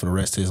do it for the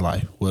rest of his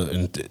life. Well,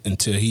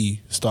 until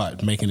he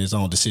start making his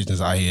own decisions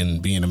out here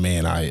and being a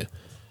man out here.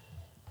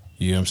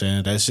 You know what I'm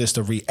saying? That's just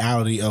the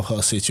reality of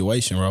her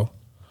situation, bro.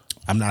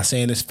 I'm not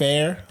saying it's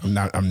fair.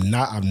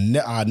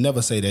 I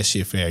never say that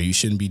shit fair. You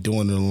shouldn't be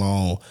doing it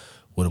alone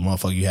with a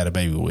motherfucker you had a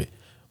baby with.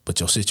 But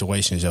your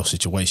situation is your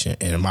situation.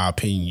 And in my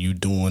opinion, you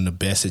doing the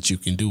best that you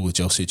can do with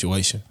your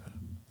situation.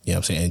 You know what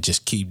I'm saying? And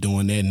just keep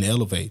doing that and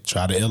elevate.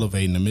 Try to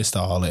elevate in the midst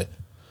of all that.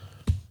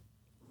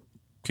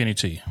 Kenny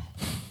T,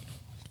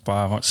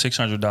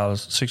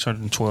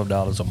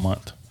 $612 a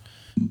month.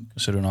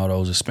 Considering all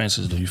those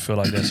expenses, do you feel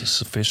like that's a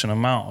sufficient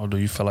amount, or do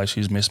you feel like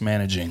she's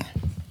mismanaging?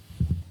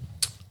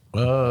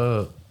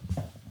 I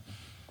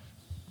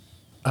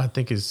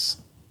think it's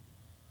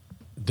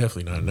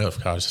definitely not enough.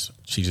 Because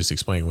she just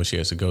explained what she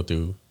has to go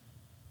through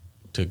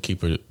to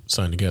keep her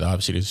son together.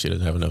 Obviously, she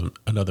doesn't have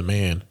another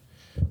man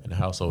in the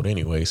household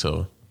anyway,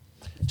 so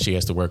she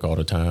has to work all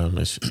the time.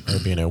 And her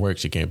being at work,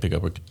 she can't pick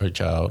up her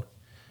child,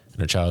 and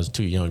her child is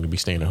too young to be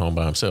staying at home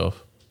by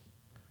himself.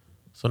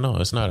 So no,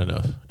 it's not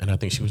enough. And I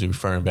think she was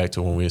referring back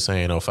to when we were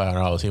saying,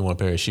 $500, he want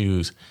a pair of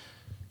shoes.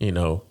 You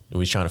know, we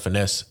was trying to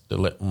finesse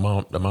the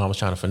mom was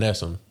trying to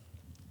finesse him.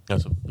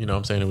 That's what, you know what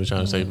I'm saying? It was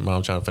trying to say the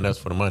mom trying to finesse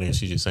for the money, and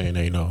she's just saying,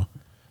 hey, no,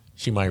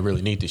 she might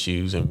really need the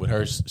shoes. And with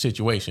her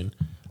situation,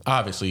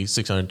 obviously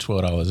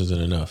 $612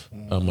 isn't enough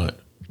a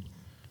month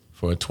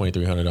for a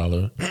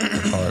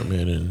 $2,300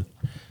 apartment. And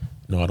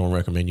no, I don't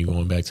recommend you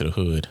going back to the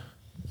hood.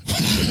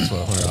 It's a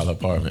 $1,200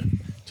 apartment.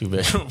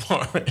 2-bedroom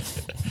apartment.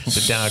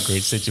 It's a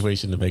downgrade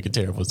situation to make a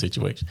terrible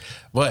situation.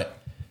 But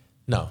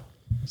no.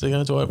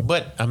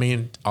 But I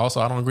mean, also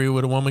I don't agree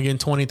with a woman getting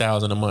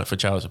 $20,000 a month for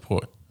child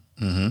support.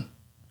 Mm-hmm.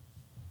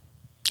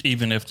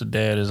 Even if the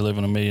dad is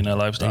living a millionaire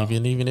lifestyle.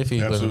 Even if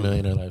he's living a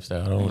millionaire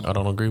lifestyle. I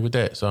don't agree with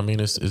that. So I mean,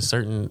 it's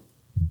certain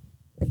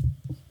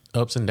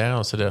ups and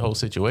downs to that whole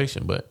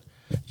situation. But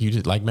you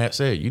just, like Matt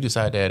said, you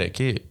decided to have that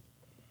kid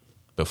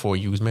before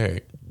you was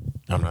married.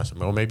 I'm not sure.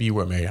 Well, maybe you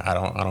were married. I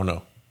don't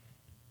know.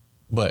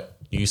 But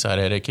you decided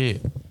to have that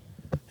kid.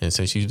 And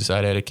since you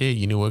decided to have a kid,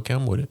 you knew what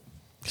come with it.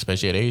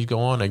 Especially at age go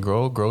on, they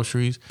grow,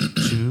 groceries,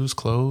 shoes,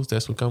 clothes,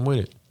 that's what come with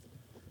it.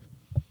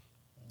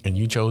 And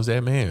you chose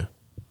that man.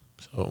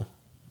 So,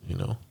 you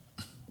know,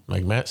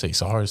 like Matt said,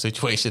 it's a hard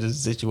situation, it's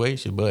a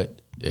situation, but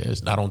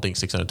I don't think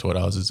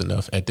 $612 is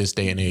enough at this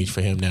day and age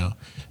for him now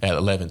at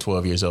 11,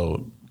 12 years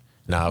old.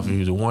 Now, if he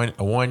was a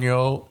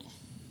 1-year-old,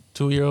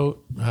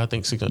 2-year-old, I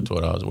think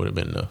 $612 would have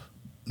been enough.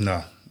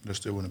 No, that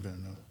still wouldn't have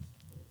been enough.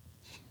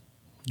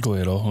 Go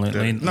ahead,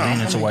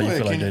 lean into why you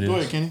feel like that is. Go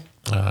ahead, Kenny.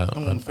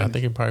 I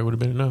think it probably would have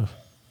been enough.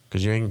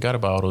 Because you ain't got to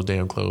buy all those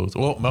damn clothes.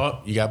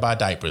 Well, you got to buy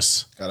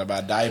diapers. Got to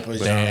buy diapers.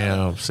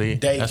 Damn, see?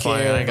 That's why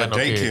I ain't got no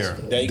kids.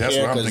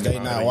 Daycare, because they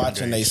not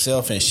watching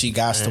themselves, and she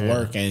got to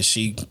work, and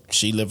she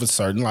live a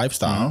certain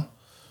lifestyle. Mm-hmm.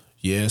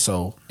 Yeah,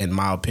 so in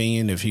my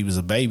opinion, if he was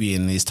a baby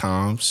in these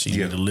times, she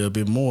need a little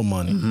bit more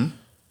money. Mm-hmm. You know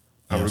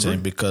what I'm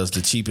saying? Because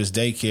the cheapest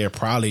daycare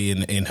probably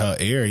in her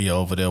area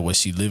over there where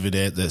she living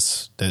at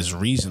that's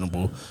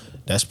reasonable,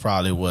 that's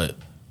probably what,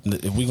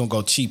 if we're going to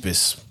go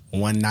cheapest,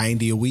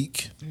 $190 a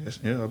week. Yes,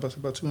 yeah, about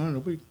 $200 a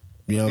week.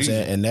 You know what I'm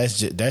saying? And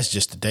that's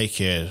just the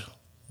daycare.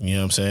 You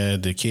know what I'm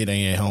saying? The kid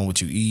ain't at home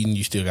with you eating.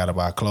 You still got to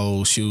buy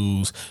clothes,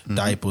 shoes,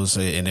 diapers.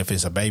 And if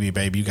it's a baby,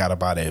 you got to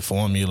buy that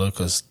formula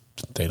because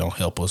they don't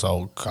help us.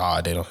 Oh,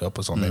 God, they don't help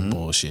us on that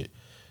bullshit.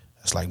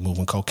 It's like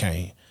moving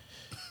cocaine.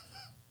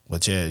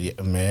 But yeah,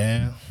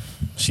 man.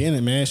 She in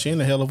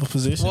a hell of a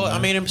position. Well, man. I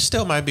mean, it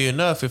still might be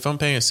enough. If I'm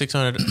paying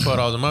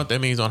 $612 a month, that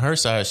means on her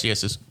side, she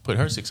has to put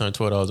her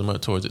 $612 a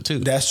month towards it too.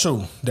 That's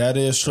true. That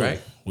is true.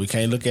 Right? We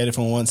can't look at it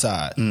from one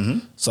side.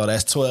 So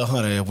that's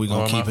 $1,200 if we're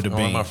gonna keep it a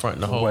bean. Am I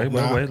fronting the whole? Wait.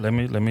 Let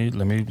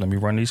me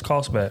run these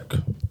costs back.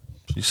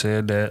 She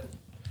said that.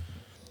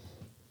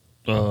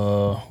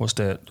 What's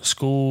that?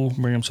 School,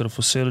 bring them to the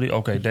facility.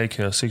 Okay,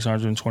 daycare,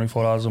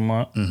 $624 a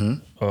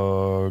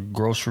month.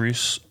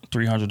 Groceries,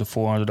 $300 to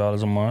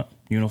 $400 a month.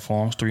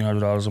 Uniforms,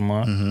 $300 a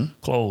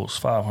month. Clothes,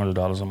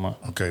 $500 a month.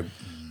 Okay.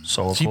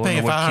 So you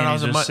paying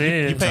 $500 a month.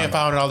 Said, you paying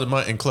 $500 a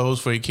month in clothes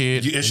for your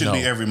kid? It shouldn't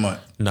be every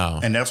month. No,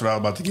 and that's what I was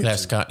about to get.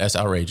 That's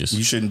outrageous.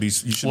 You shouldn't be.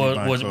 Be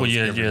buying clothes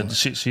every month.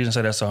 She didn't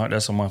say that's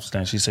a month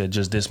thing. She said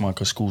just this month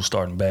because school's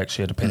starting back.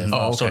 She had to pay that.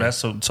 Oh, okay.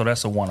 So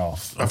that's a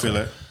one-off. I feel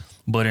that.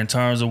 But in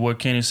terms of what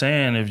Kenny's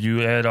saying, if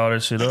you add all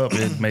that shit up,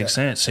 it makes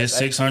sense. His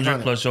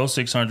 600 plus your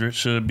 600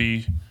 should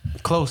be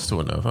close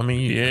to enough. I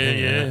mean,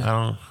 yeah. I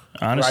don't.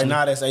 Right Honestly,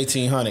 now that's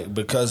 $1,800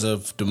 because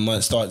of the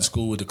month starting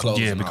school with the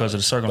clothes. Yeah, because of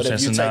the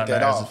circumstances. But if you take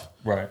that off,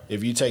 right?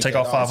 If you take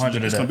off $500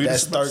 of that,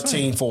 that's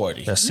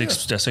 $1,340. That's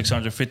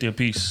 $650 a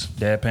piece.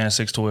 Dad paying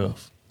 $612.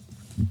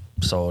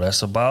 So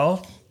that's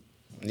about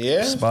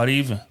it's about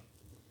even.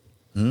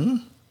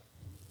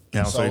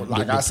 Yeah, so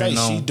like I say,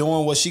 she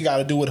doing what she got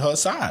to do with her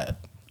side.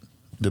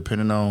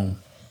 Depending on,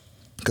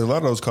 because a lot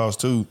of those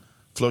costs too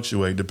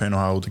fluctuate depending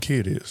on how old the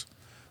kid is.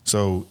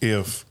 So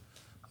if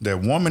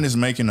that woman is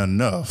making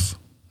enough,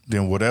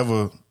 then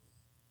whatever,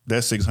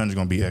 that $600 going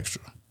to be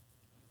extra.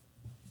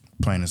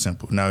 Plain and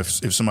simple. Now,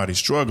 if somebody's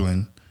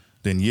struggling,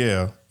 then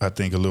yeah, I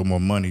think a little more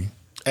money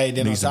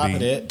needs to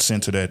be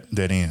sent to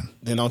that end.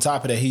 Then on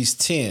top of that, he's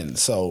 10.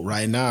 So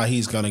right now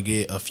he's going to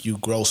get a few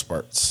growth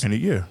spurts in a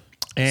year.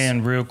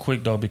 And real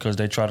quick though, because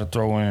they try to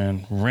throw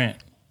in rent,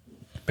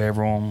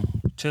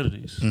 bedroom,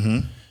 utilities.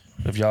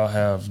 If y'all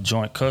have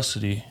joint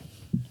custody,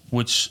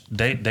 which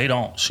they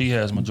don't, she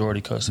has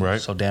majority custody.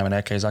 Right. So damn, in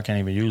that case, I can't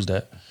even use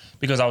that.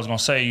 Because I was gonna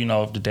say,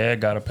 if the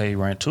dad gotta pay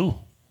rent too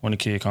when the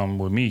kid come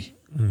with me,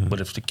 but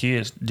if the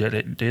kids,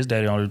 his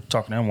daddy only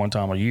talking to him one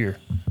time a year.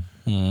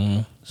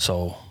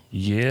 So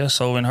yeah,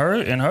 so in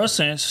her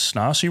sense,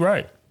 she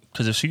right.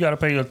 Because if she gotta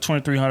pay a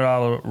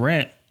 $2,300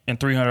 rent and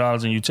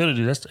 $300 in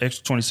utility, that's the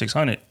extra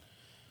 $2,600,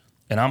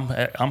 and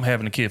I'm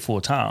having the kid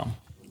full time.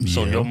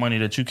 So your money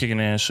that you kicking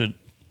in should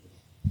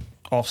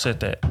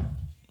offset that.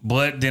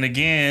 But then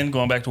again,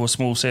 going back to what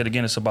Smooth said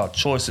again, it's about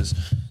choices.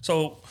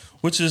 So,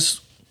 which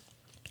is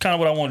kind of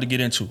what I wanted to get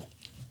into.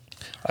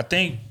 I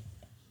think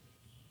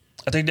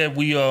that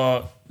we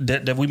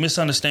that we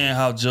misunderstand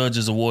how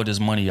judges award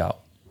this money out.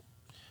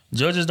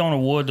 Judges don't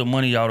award the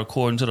money out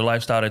according to the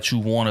lifestyle that you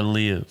want to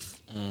live.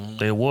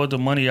 They award the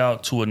money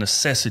out to a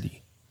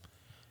necessity,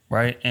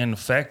 right? And the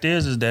fact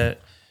is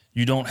that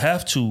you don't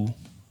have to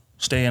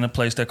stay in a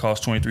place that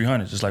costs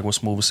 $2,300, just like what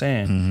Smooth was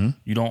saying.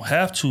 You don't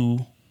have to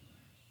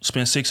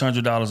spend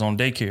 $600 on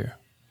daycare.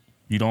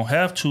 You don't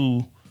have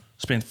to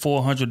spend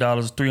 $400,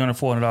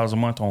 $400 a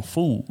month on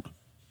food.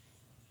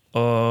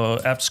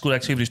 After school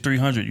activities,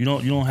 $300. You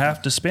don't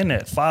have to spend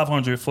that.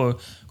 $500 for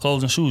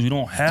clothes and shoes. You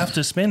don't have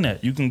to spend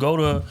that. You can go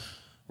to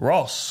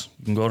Ross.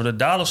 You can go to the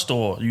dollar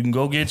store. You can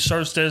go get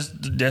shirts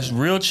that's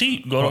real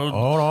cheap. Go to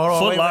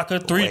Foot Locker,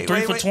 three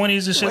for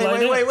 20s and shit like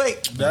that.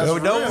 Wait. That's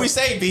what we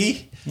say,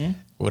 B.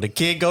 When a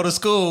kid go to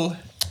school.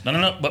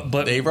 No.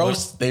 But they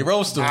roast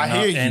them. I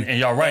hear you, and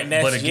y'all right.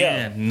 But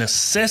again,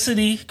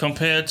 necessity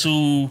compared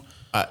to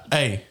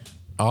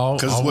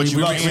because what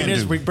you can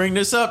do. We bring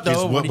this up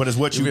though. But it's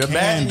what you can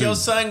imagine do. Your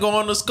son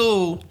going to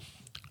school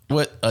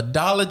with a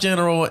Dollar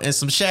General and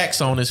some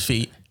Shacks on his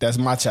feet. That's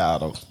my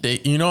child, though.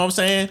 You know what I'm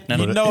saying?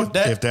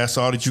 If that's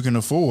all that you can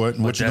afford,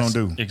 what you gonna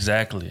do?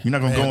 Exactly. You're not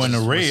gonna go in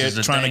the red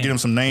trying to get him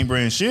some name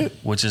brand shit.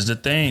 Which is the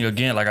thing.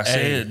 Again, like I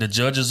said, the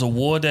judges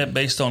award that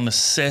based on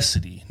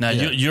necessity. Now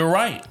you're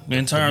right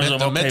in terms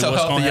of the mental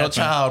what's health gonna of your happen.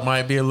 child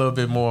might be a little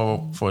bit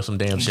more for some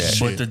damn shit.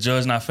 But the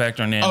judge not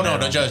factoring in. Oh no,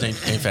 the judge ain't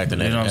factoring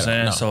in. You know what I'm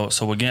saying? No.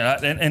 So again,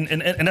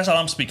 and that's all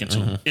I'm speaking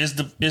to. Is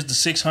the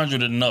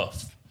 600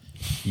 enough?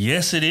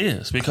 Yes, it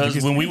is.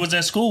 Because when we was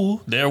in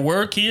school, there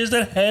were kids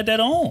that had that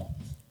on.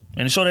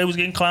 And sure they was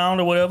getting clowned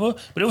or whatever.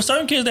 But there were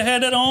certain kids that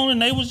had that on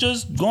and they was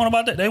just going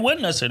about that. They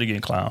wasn't necessarily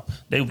getting clowned.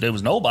 They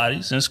was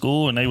nobodies in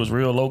school and they was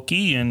real low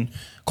key and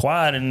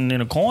quiet and in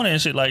a corner and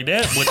shit like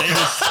that. But they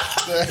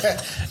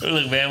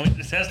was look, man,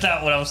 that's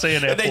not what I'm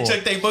saying that they for.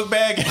 took their book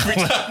bag every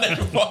time they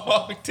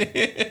walked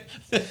in.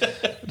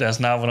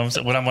 That's not what I'm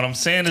saying. What I'm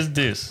saying is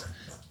this,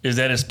 is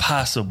that it's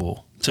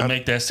possible to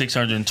make that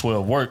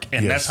 612 work.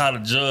 And that's how the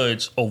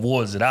judge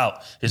awards it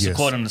out. It's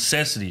according to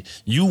necessity.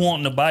 You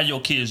wanting to buy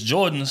your kids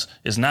Jordans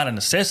is not a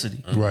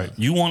necessity. Right.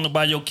 You wanting to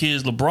buy your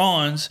kids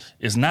LeBrons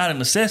is not a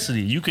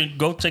necessity. You can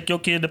go take your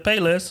kid to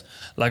Payless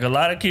like a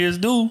lot of kids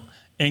do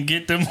and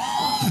get them.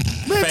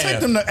 Man, take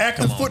them to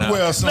Active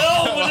Footwear or something.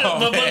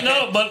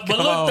 But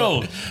look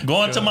though,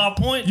 going to my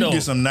point though, you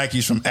get some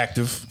Nikes from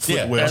Active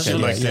Footwear, shit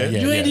like that.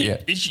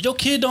 Your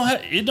kid don't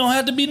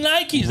have to be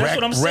Nikes. That's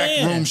what I'm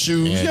saying. Rack room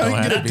shoes. Yeah,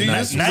 you get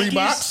Adidas,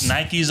 Reeboks.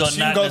 Nikes are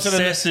not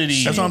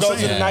necessities. That's what I'm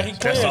saying. To the Nike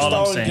clearance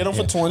store and get them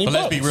for $20. But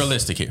let's be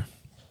realistic here.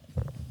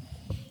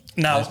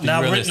 Now,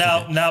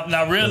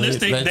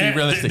 realistic.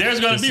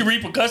 There's going to be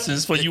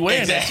repercussions for you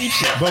wearing that cheap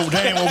shit. But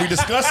that ain't what we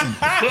discussing.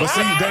 But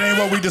see, that ain't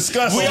what we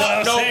discussing.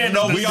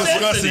 We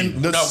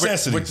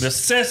discussing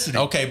necessity.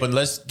 Okay, but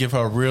let's give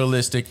her a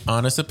realistic,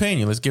 honest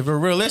opinion. Let's give her a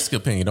realistic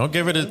opinion. Don't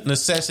give her the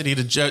necessity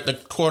to judge the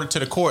court to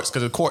the courts,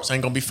 because the courts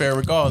ain't going to be fair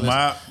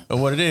regardless of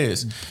what it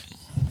is.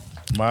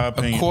 My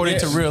opinion, according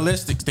to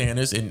realistic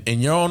standards, in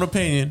your own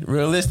opinion,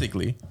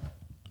 realistically.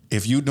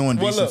 If you doing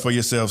decent for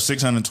yourself,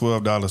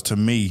 $612 to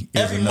me is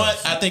every enough.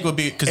 month. I think would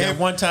be because at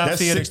one time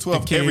that's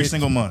 $612 every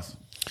single month.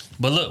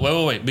 But look,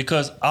 wait,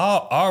 because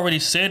I already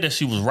said that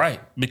she was right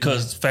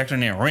because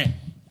factoring in rent.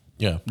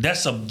 Yeah,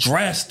 that's a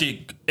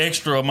drastic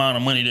extra amount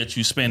of money that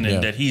you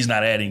spending that he's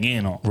not adding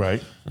in on.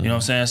 Right. You know what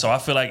I'm saying? So I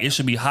feel like it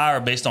should be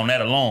higher based on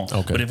that alone.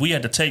 Okay. But if we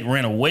had to take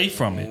rent away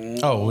from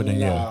it,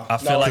 I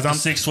feel like the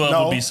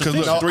 612 would be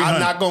sufficient.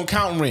 I'm not gonna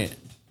count rent.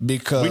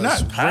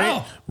 Because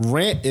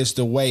rent is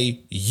the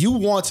way you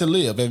want to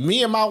live. If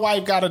me and my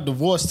wife got a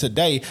divorce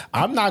today,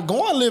 I'm not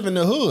going to live in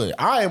the hood.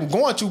 I am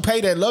going to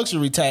pay that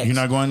luxury tax. You're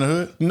not going in the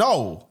hood?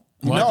 No.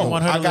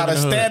 I got a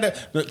standard.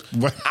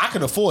 I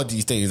can afford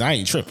these things. I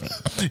ain't tripping.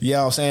 You know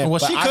what I'm saying? Well,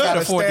 she could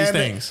afford these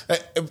things.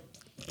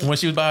 When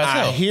she was by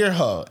herself. I hear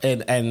her,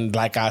 and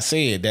like I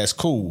said, that's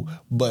cool.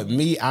 But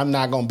me, I'm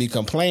not gonna be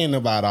complaining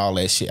about all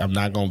that shit. I'm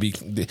not gonna be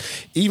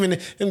even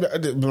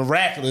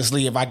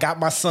miraculously if I got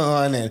my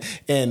son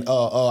and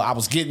I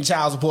was getting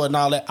child support and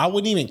all that. I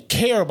wouldn't even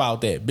care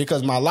about that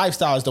because my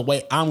lifestyle is the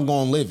way I'm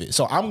gonna live it.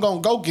 So I'm gonna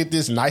go get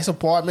this nice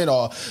apartment,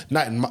 or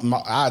not.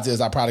 My odds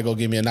is I probably go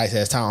get me a nice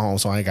ass townhome,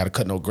 so I ain't got to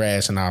cut no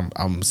grass and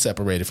I'm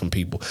separated from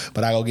people.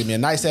 But I go get me a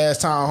nice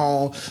ass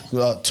townhome,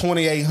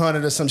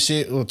 $2,800 or some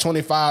shit, or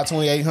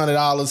 $2,800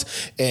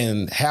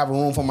 and have a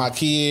room for my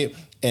kid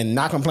and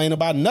not complain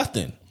about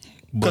nothing.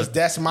 Because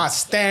that's my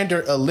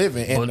standard of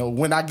living. And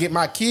when I get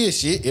my kid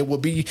shit, it will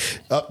be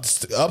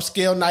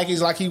upscale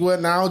Nikes like he wear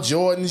now,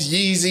 Jordans,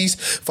 Yeezys,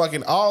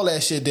 fucking all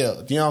that shit there.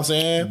 You know what I'm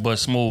saying? But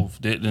Smooth,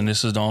 and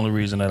this is the only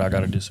reason that I got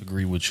to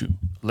disagree with you.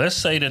 Let's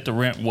say that the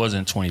rent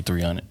wasn't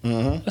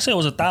 $2,300. Let's say it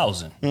was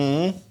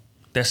 $1,000.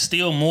 That's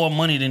still more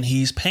money than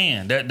he's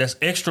paying. That's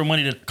extra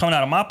money that's coming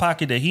out of my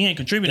pocket that he ain't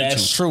contributing to.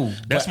 That's true.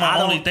 That's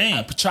my only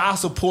thing. Child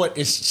support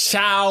is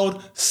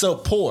child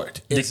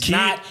support. It's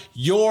not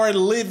your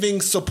living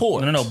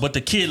support. No. But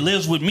the kid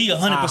lives with me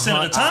 100% of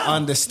the time. I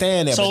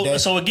understand that.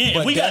 So again,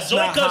 if we got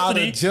joint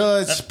custody, how the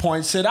judge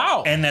points it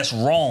out, and that's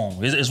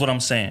wrong. Is what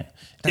I'm saying.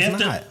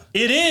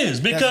 It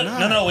is because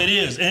it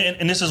is,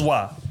 and this is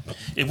why.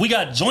 If we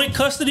got joint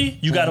custody,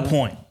 you got a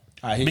point.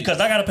 Because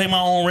I got to pay my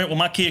own rent when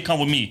my kid come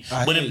with me.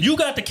 But if you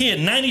got the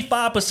kid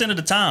 95% of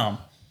the time,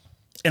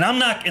 and I'm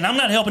not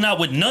helping out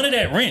with none of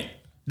that rent,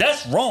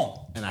 that's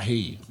wrong. And I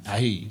hear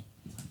you.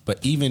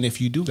 But even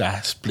if you do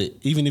got split,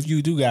 even if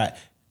you do got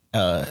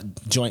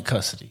joint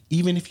custody,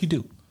 even if you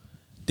do,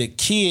 the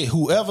kid,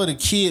 whoever the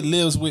kid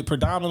lives with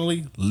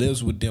predominantly,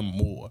 lives with them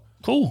more.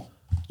 Cool.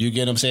 You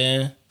get what I'm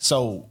saying?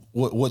 So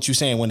what you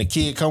saying? When the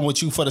kid come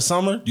with you for the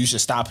summer, you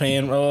should stop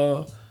paying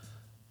child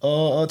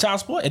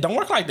support? It don't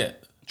work like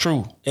that.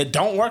 True. It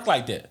don't work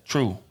like that.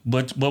 True.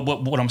 But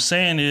what I'm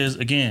saying is,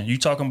 again, you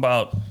talking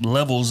about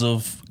levels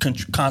of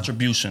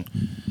contribution.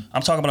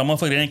 I'm talking about a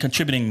motherfucker that ain't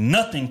contributing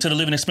nothing to the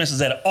living expenses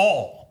at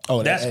all.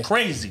 Oh, that's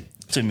crazy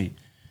to me.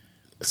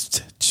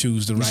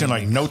 Choose the right. You saying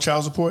like no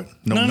child support?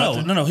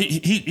 No.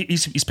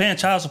 He's paying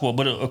child support,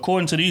 but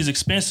according to these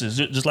expenses,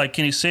 just like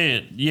Kenny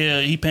said,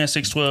 he paying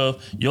 $612.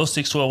 Your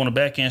 $612 on the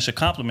back end should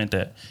complement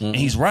that, and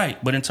he's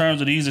right. But in terms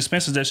of these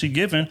expenses that she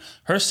giving,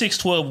 her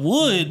 $612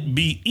 would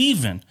be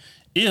even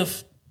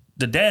if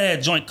the dad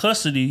had joint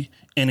custody.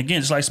 And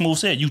again, just like Smooth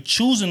said, you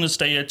choosing to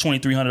stay at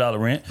 $2,300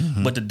 rent,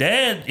 but the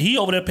dad, he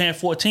over there paying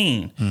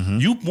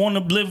 $14. You want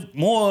to live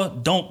more?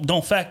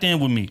 Don't factor in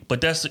with me. But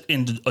that's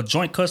in a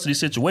joint custody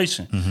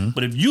situation.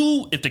 But if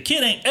the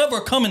kid ain't ever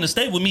coming to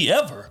stay with me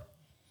ever,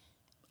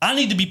 I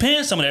need to be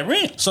paying some of that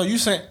rent. So you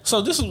saying?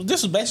 So this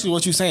is basically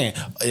what you're saying.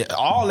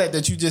 All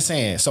that you just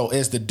saying. So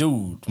it's the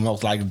dude,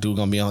 most likely the dude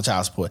gonna be on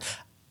child support.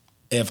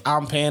 If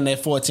I'm paying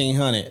that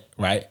 $1,400,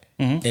 right?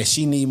 And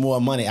she need more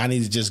money, I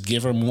need to just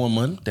give her more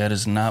money. That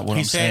is not what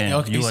I'm saying.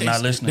 Okay, you are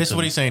not listening. This is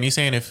what he's saying. He's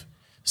saying if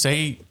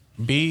say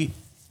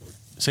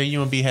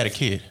you and B had a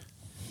kid.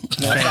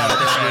 I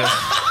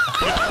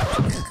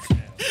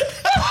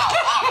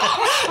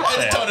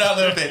just toned it out a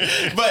little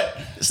bit.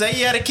 But say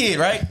you had a kid,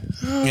 right?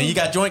 And you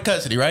got joint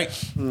custody, right?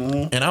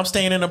 And I'm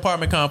staying in an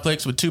apartment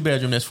complex with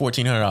 2-bedroom that's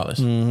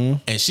 $1,400.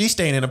 And she's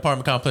staying in an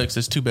apartment complex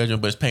that's 2-bedroom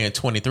but it's paying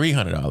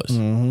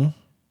 $2,300.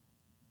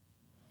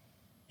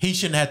 He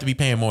shouldn't have to be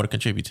paying more to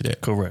contribute to that.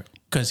 Correct.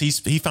 Because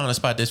he found a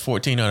spot that's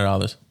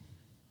 $1,400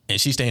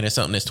 and she's staying at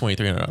something that's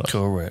 $2,300.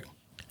 Correct.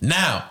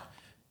 Now,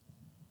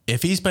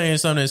 If he's paying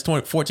something that's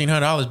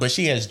 $1,400, but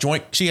she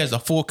has a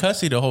full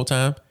custody the whole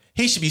time,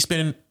 he should be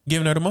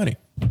giving her the money.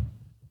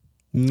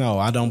 No,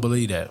 I don't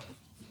believe that.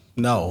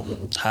 No.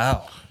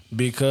 How?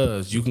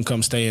 Because you can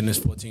come stay in this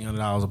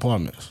 $1,400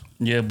 apartment.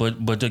 Yeah,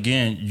 but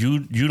again,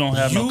 you don't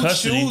have no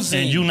custody,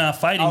 and you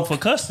not fighting for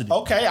custody.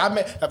 Okay, I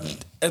mean,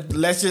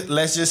 let's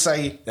just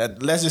say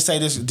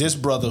this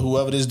brother,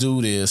 whoever this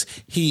dude is,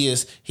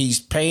 he's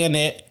paying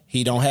that.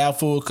 He don't have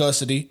full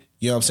custody.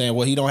 You know what I'm saying?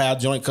 Well, he don't have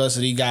joint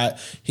custody.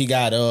 He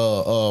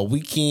got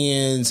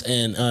weekends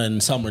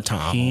and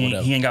summertime or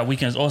whatever. He ain't got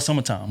weekends or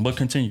summertime. But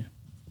continue.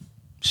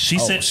 She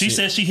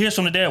said she hears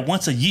from the dad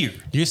once a year.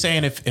 You're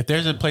saying if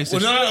there's a place,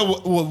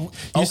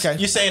 okay.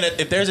 You're saying that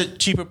if there's a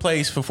cheaper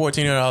place for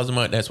 $1,400 a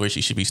month, that's where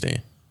she should be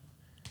staying.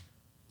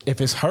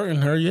 If it's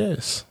hurting her,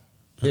 yes.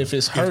 If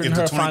it's hurting if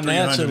her the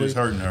financially, is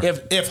hurting her.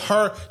 if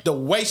her the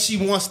way she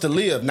wants to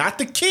live, not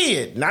the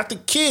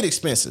kid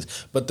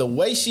expenses, but the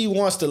way she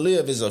wants to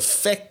live is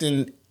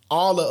affecting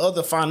all the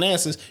other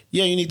finances.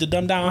 Yeah, you need to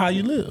dumb down how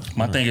you live.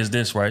 My thing is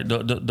this, right?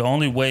 The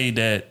only way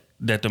that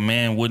the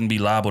man wouldn't be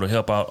liable to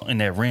help out in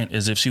that rent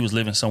is if she was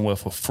living somewhere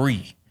for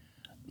free.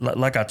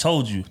 Like I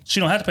told you, she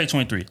don't have to pay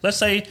 $23. Let's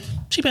say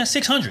she paying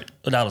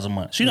 $600 a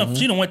month. She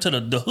done went to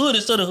the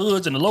hoodest of the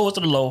hoods and the lowest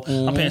of the low.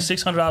 I'm paying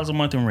 $600 a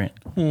month in rent.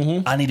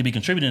 I need to be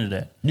contributing to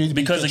that. You need to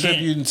be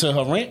contributing to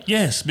her rent.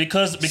 Yes,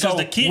 because so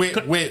the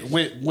kid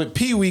with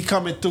Pee Wee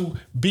coming through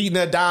beating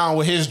her down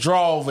with his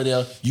draw over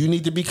there, you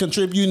need to be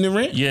contributing to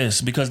rent. Yes,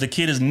 because the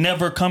kid is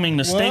never coming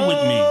to stay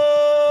with me.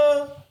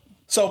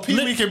 So Pee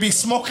Wee can be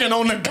smoking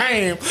on the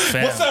game.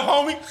 Fam. What's up,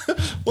 homie?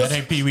 That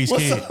ain't Pee Wee's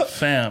kid.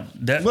 Fam.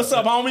 What's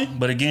up, homie?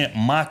 But again,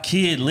 my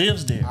kid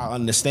lives there. I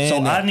understand.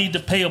 So that. I need to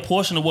pay a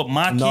portion of what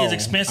my kid's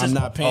expenses. I'm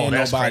not paying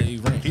nobody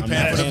rent. He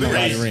paying for the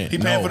bills. He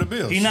paying for the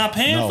bills. He not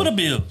paying for the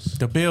bills.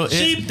 The bill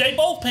is they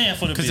both paying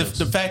for the bills. Because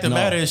the fact of the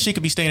matter is she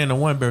could be staying in a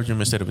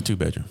 1-bedroom instead of a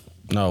 2-bedroom.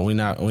 No, we're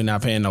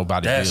not paying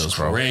nobody bills,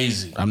 bro. That's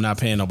crazy. I'm not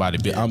paying nobody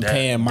bills. I'm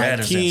paying my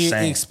kid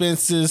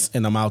expenses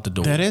and I'm out the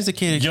door. That is a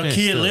kid expense.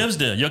 Your kid lives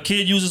there. Your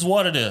kid uses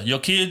water there. Your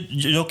kid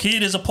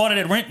is a part of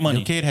that rent money.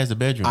 Your kid has a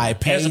bedroom. I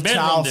pay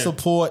child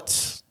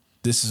support.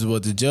 This is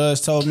what the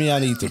judge told me I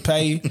need to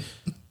pay.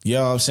 You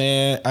know what I'm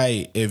saying?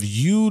 Hey, if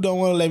you don't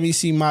want to let me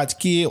see my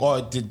kid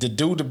or the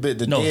dude,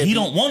 the no, he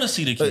don't want to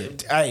see the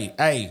kid.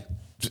 Hey.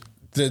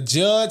 The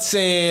judge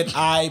said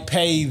I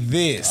pay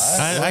this.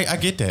 I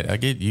get that. I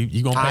get you.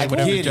 You gonna pay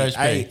whatever the judge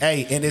pay.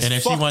 Hey, and it's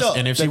if fucked she wants, up.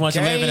 And if she wants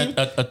to live in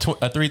a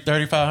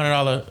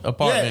 $3,500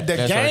 apartment, the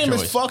that's game her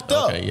is choice. fucked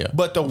up. Okay, yeah.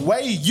 But the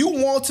way you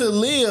want to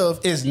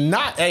live is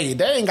not. Hey,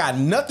 that ain't got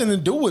nothing to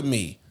do with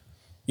me.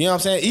 You know what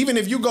I'm saying? Even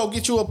if you go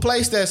get you a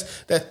place that's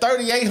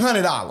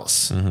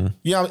 $3,800,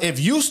 you know,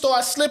 if you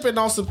start slipping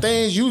on some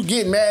things, you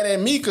get mad at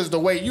me because the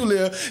way you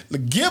live.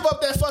 Give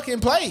up that fucking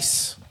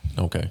place.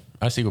 Okay.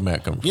 I see where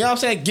Matt comes from. You know what I'm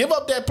saying? Give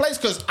up that place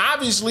because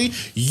obviously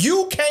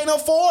you can't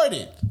afford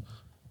it.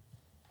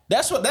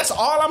 That's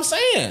all I'm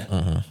saying.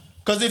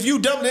 Because if you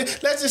double it,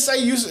 let's just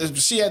say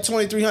she had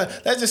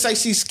 $2,300. Let's just say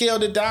she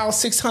scaled it down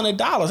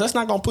 $600. That's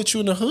not gonna put you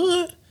in the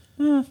hood.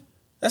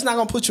 That's not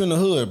gonna put you in the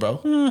hood, bro.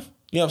 You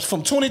know,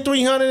 from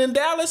 $2,300 in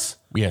Dallas.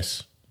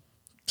 Yes.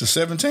 To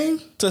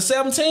 17? To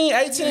 17,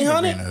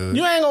 1,800.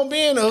 You ain't gonna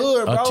be in the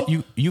hood, bro.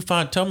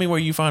 Tell me where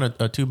you find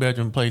a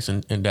 2-bedroom place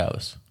in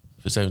Dallas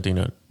for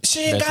 $1,700.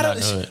 She ain't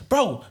gotta,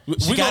 bro.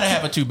 She gotta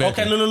have a 2-bedroom.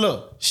 Okay,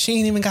 look. She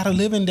ain't even gotta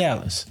live in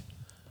Dallas.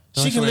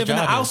 She can live in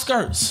the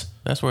outskirts.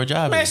 That's where a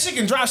job is. Man, she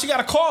can drive. She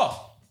got a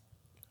car.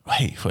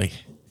 Wait.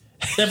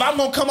 If I'm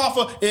gonna come off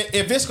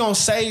if it's gonna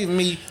save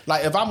me,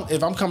 like if I'm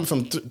coming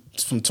from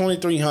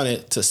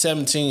 2,300 to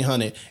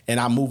 1,700 and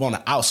I move on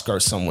the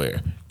outskirts somewhere,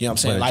 you know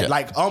what I'm saying?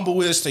 Like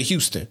Humble is to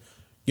Houston.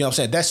 You know what I'm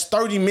saying? That's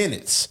 30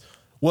 minutes.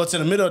 What's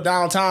in the middle of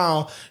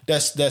downtown,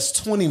 that's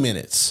 20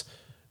 minutes.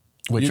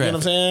 With you traffic. Get what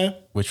I'm saying?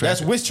 With traffic.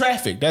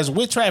 That's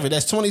with traffic.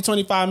 That's 20,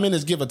 25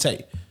 minutes, give or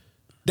take.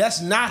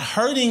 That's not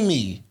hurting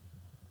me.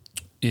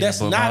 Yeah,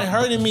 That's not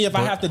hurting me if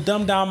I have to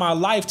dumb down my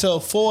life to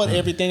afford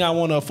everything I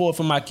want to afford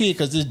for my kid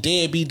because this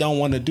deadbeat don't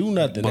want to do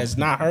nothing. That's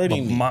not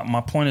hurting me.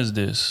 My point is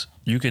this.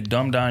 You could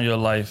dumb down your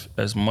life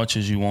as much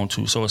as you want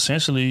to. So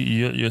essentially,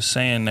 you're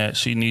saying that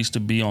she needs to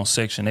be on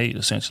Section 8,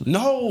 essentially.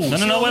 No. Wait.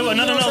 Listen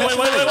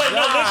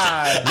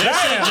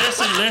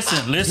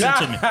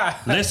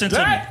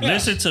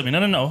to me.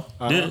 No.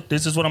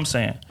 This is what I'm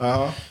saying.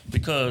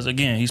 Because,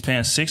 again, he's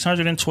paying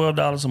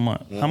 $612 a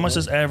month. How much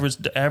does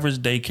the average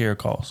daycare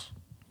cost?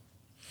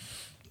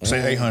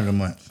 Say $800 a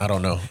month. I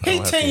don't know. He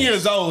 10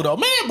 years old though.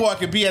 Man, boy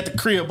could be at the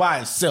crib by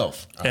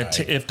himself.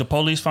 If the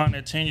police find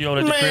that 10-year-old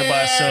at the crib by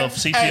himself,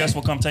 CPS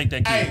will come take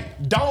that kid. Hey,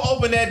 don't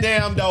open that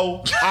damn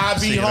door.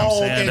 I'll be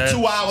home in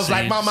 2 hours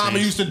like my mama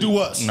used to do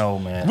us. No,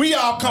 man. We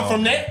all come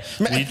from that.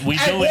 We hey, do boy,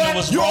 it and it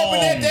was you wrong. open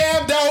that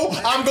damn door,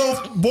 I'm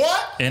going, boy.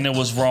 And it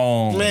was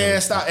wrong.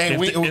 Man, stop. Hey,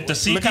 if the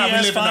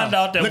CPS find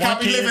out that one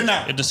kid,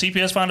 if the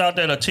CPS find out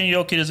that a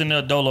 10-year-old kid is in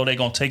their dolo, they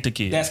gonna take the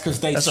kid. That's because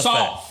they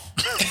soft.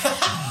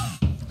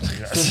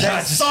 Cause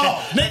that's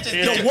soft.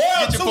 The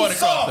world too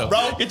soft,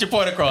 bro. Get your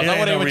point across. Yeah, I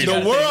want to hear what you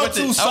the world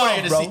too I want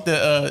soft, to bro.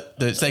 see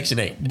the Section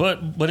 8.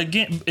 But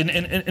again,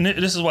 and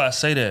this is why I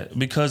say that,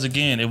 because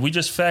again, if we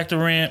just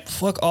factor in,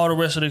 fuck all the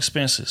rest of the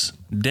expenses.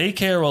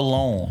 Daycare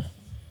alone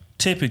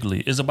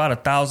typically is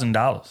about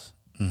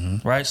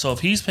 $1,000, right? So if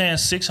he's paying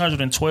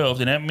 $612,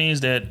 then that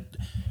means that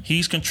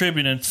he's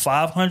contributing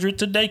 $500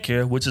 to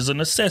daycare, which is a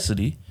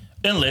necessity,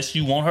 unless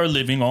you want her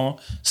living on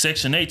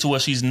Section 8 to where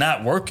she's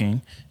not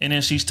working and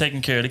then she's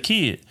taking care of the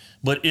kid.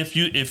 But if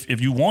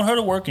you want her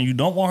to work and you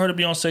don't want her to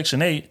be on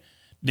Section 8,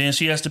 then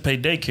she has to pay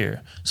daycare.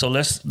 So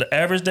the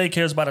average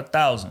daycare is about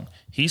 $1,000.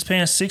 He's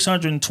paying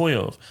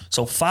 $612.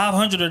 So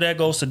 $500 of that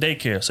goes to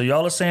daycare. So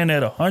y'all are saying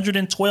that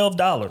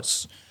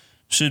 $112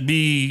 should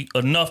be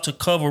enough to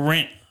cover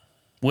rent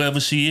wherever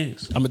she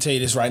is. I'm gonna tell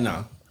you this right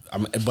now.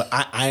 But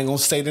I ain't gonna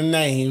say the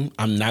name.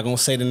 I'm not gonna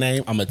say the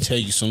name. I'm gonna tell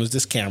you as soon as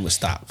this camera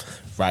stops,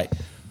 right?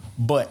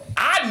 But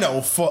I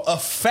know for a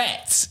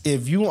fact,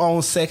 if you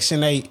own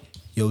Section 8,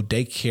 your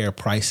daycare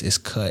price is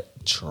cut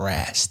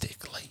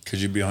drastically.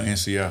 Could you be on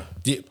NCI?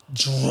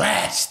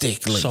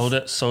 Drastically.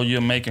 So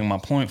you're making my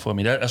point for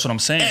me. That's what I'm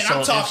saying. And so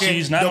I'm talking, if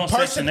she's not the on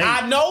person Section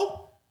 8, I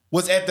know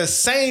was at the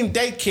same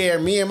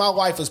daycare me and my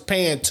wife was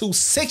paying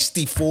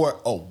 $260 for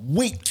a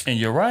week. And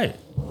you're right.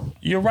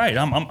 You're right.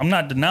 I'm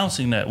not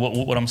denouncing that.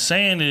 What I'm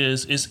saying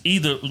is, it's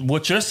either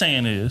what you're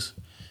saying is,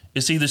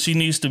 it's either she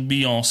needs to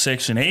be on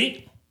Section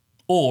 8,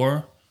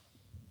 or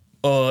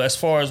as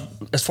far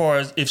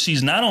as if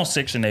she's not on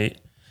Section 8,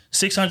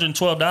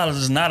 $612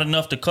 is not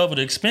enough to cover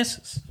the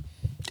expenses.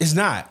 It's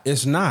not.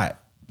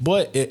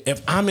 But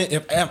if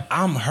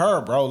I'm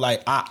her, bro,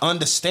 like I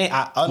understand.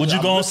 Would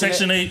you go on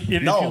Section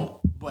 8?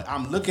 But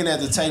I'm looking at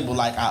the table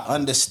like I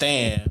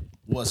understand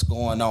what's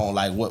going on,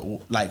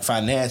 like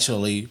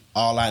financially.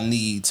 All I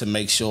need to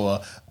make sure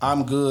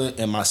I'm good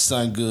and my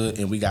son good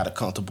and we got a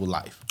comfortable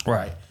life,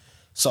 right?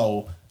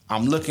 So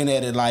I'm looking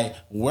at it like,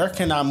 where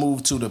can I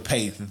move to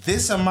pay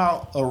this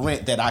amount of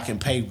rent that I can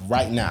pay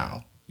right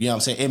now? You know what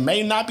I'm saying? It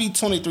may not be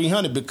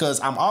 $2,300 because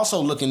I'm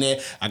also looking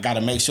at, I got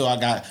to make sure I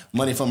got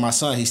money for my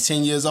son. He's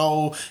 10 years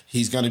old.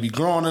 He's going to be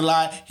growing a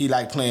lot. He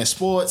like playing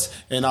sports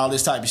and all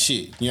this type of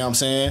shit. You know what I'm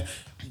saying?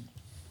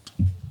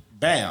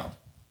 Bam.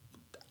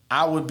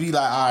 I would be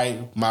like, all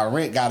right, my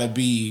rent got to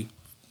be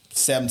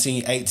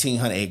 $1,700,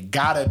 $1,800. It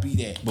got to be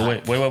that.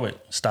 But wait.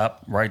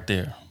 Stop right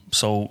there.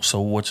 So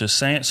what you're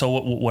saying, so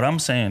what I'm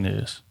saying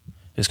is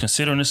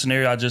considering the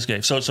scenario I just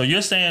gave. So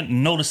you're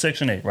saying no to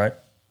Section 8, right?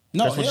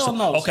 No, hell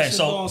no. Okay,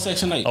 so on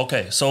Section 8.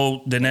 Okay,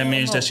 so then that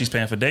means that she's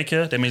paying for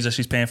daycare. That means that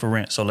she's paying for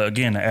rent. So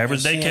again, the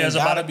average daycare is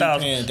about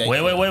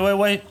 $1,000.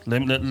 Wait.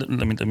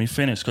 Let me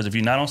finish. Because if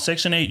you're not on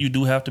Section 8, you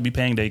do have to be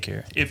paying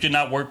daycare if you're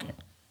not working.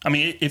 I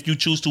mean, if you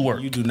choose to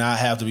work, you do not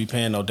have to be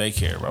paying no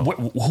daycare, bro.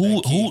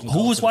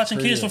 Who is watching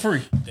kids for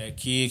free? That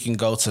kid can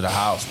go to the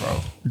house,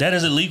 bro. That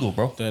is illegal,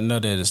 bro. No,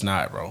 that is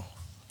not, bro.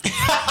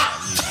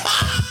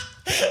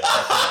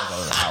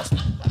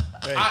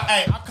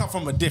 I come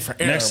from a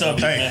different era. Next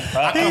subject, man.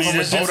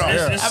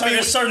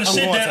 It's certain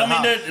shit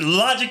that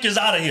logic is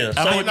out of here.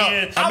 So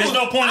there's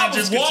no point in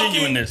just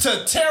continuing this.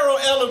 To Terrell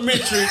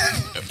Elementary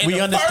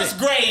in the first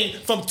grade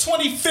from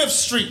 25th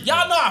Street.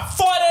 Y'all know how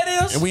far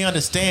that is? And we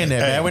understand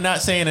that, man. We're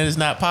not saying that it's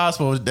not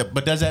possible,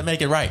 but does that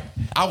make it right?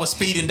 I was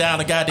speeding down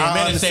the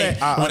goddamn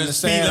interstate when the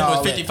speed limit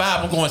was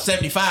 55. I'm going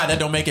 75. That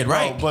don't make it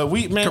right. But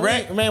we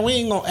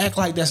ain't gonna act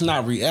like that's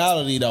not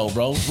reality though,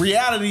 bro.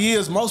 Reality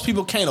is most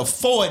people can't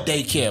afford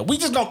daycare. We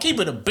just gonna keep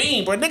it a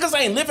beam, bro. Niggas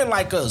ain't living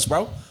like us,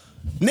 bro.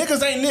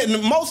 Niggas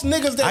ain't most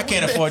niggas that I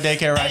can't afford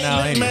daycare right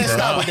now. Man,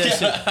 stop with that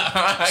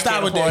shit.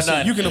 Stop with that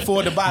shit. You can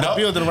afford to buy the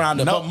building around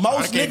it, but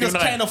most niggas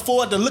can't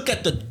afford to look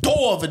at the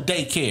door of a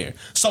daycare.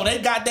 So they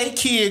got their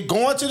kid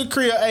going to the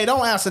crib. Hey,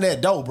 don't answer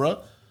that door, bro.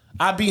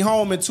 I be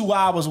home in 2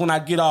 hours when I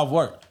get off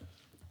work.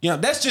 You know,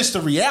 that's just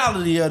the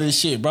reality of this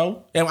shit,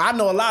 bro. And I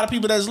know a lot of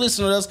people that's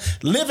listening to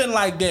us living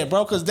like that,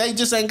 bro, because they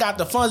just ain't got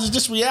the funds. It's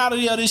just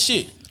reality of this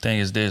shit. Thing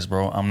is this,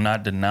 bro. I'm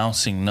not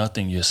denouncing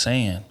nothing you're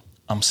saying.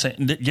 I'm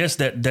saying yes,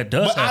 that does.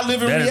 But happen. I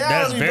live in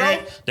reality,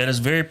 bro. That is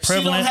very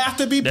prevalent. She don't have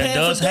to be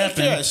paying for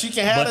daycare. She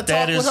can have a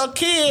talk with her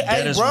kid.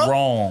 That is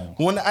wrong.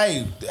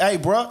 Hey,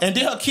 bro. And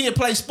then her kid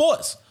play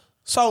sports.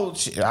 So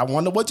I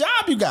wonder what job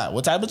you got.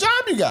 What type of job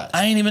you got?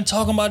 I ain't even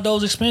talking about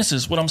those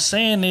expenses. What I'm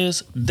saying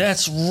is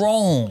that's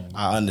wrong.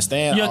 I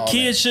understand. Your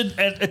kid should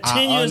at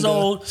 10 years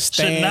old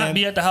should not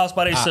be at the house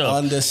by themselves. I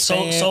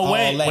understand. So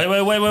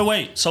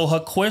wait. So her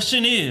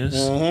question is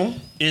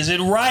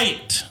it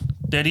right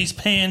that he's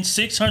paying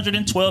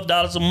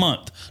 $612 a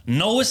month?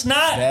 No, it's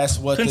not. That's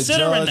what the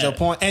judge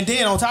appointed. And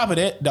then on top of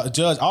that, the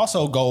judge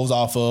also goes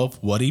off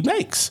of what he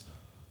makes.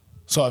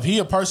 So if he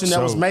a person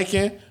that was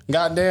making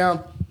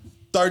goddamn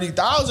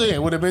 30,000,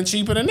 it would have been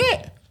cheaper than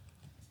that.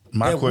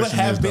 It would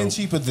have been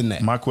cheaper than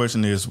that. My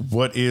question is,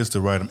 what is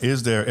the right?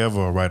 Is there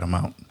ever a right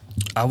amount?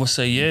 I would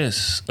say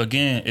yes.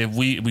 Again, if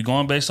we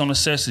going based on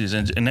necessities,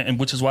 and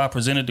which is why I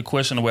presented the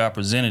question the way I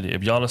presented it.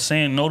 If y'all are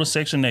saying no to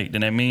Section 8,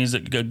 then that means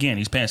that again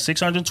he's paying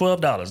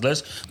 $612.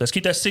 Let's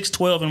keep that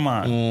 $612 in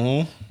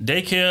mind.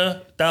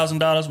 Daycare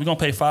 $1,000. We're gonna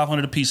pay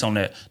 $500 a piece on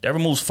that. That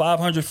removes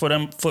 $500 for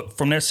them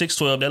from that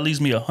 612. That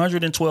leaves me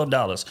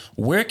 $112.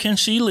 Where can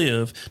she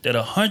live that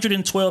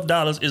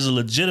 $112 is a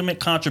legitimate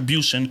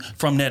contribution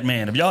from that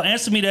man? If y'all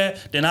answer me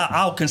that, then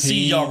I'll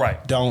concede y'all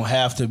right. Don't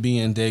have to be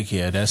in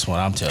daycare. That's what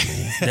I'm telling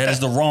you. That is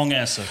the wrong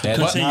answer.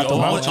 That's not the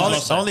wrong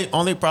answer.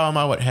 Only problem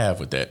I would have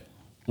with that.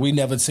 We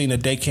never seen a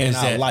daycare in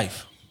our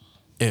life.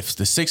 If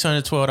the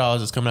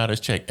 $612 is coming out of his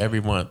check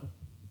every month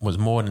was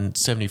more than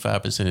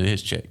 75% of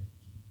his check,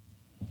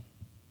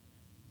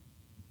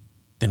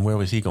 then where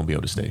was he going to be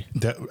able to stay?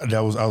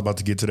 I was about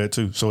to get to that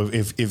too. So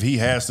if he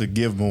has to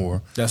give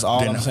more, that's all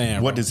I'm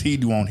saying. What does he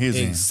do on his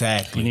end?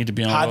 Exactly. You need to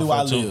be on. How do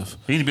I too. live?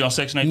 He need to be on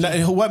Section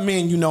 8. What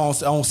men you know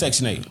on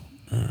Section 8?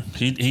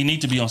 He need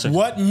to be on Section 8.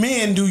 What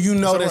men do you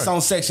know that's on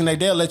Section 8?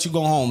 They'll let you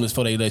go homeless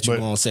before they let you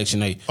go on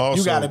Section 8. Also,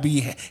 you got to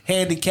be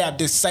handicapped,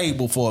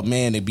 disabled for a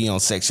man to be on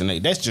Section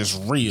 8. That's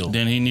just real.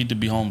 Then he need to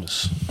be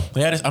homeless.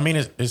 Yeah,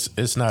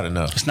 it's not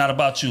enough. It's not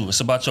about you. It's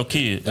about your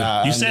kid.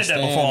 You said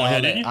that before on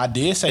here, didn't you? I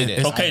did say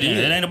that. Okay,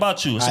 then it ain't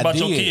about you. It's about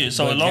your kid.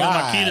 So as long as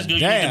my kid is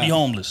good, you need to be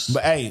homeless.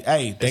 But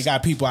hey, they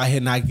got people out here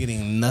not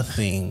getting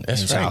nothing in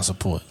child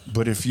support.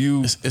 But if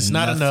you, it's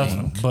not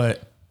enough.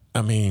 But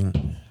I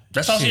mean.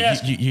 That's all she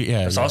asking.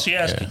 That's all she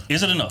asking.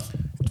 Is it enough?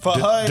 For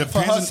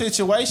her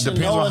situation,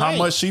 depends on how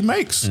much she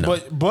makes. No.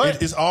 But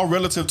it's all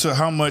relative to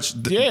how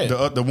much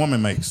the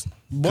woman makes.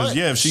 Because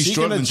if she's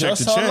struggling check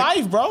to check,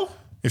 life, bro.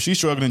 If she's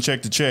struggling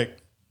check to check,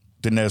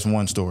 then that's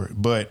one story.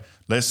 But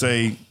let's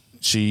say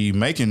she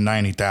making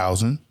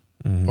 90,000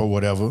 or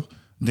whatever,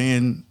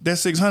 then that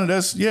 600.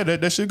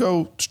 That should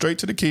go straight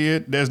to the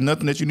kid. There's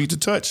nothing that you need to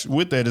touch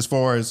with that as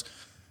far as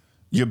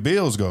your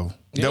bills go.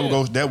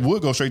 That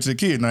would go straight to the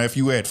kid. Now, if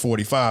you at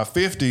 45,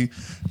 50,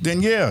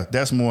 then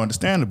that's more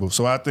understandable.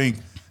 So I think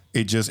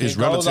it just is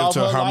relative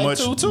to how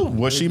much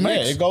what she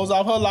makes. It goes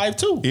off her life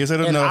too. Is it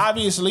enough? And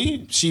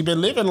obviously, she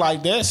been living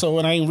like that, so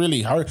it ain't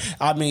really hurt.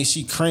 I mean,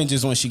 she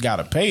cringes when she got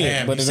to pay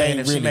it, but it ain't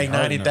if really. She make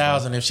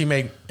 90,000. If she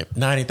make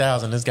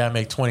 90,000, this guy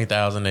make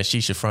 20,000. That she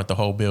should front the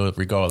whole bill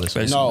regardless.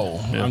 No,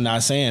 I'm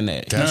not saying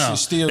that. He should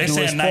still do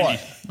his part.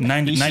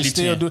 90,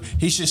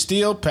 he should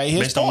still pay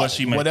his based part. On what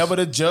she makes. Whatever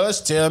the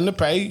judge tell him to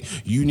pay,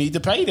 you need to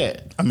pay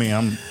that. I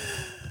mean,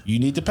 you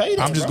need to pay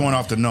that. I'm just going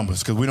off the numbers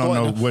because we don't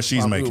know what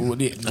she's making.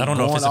 I don't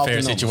know if it's a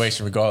fair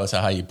situation, regardless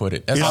of how you put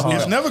it.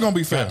 It's never going to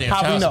be fair.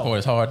 How we know?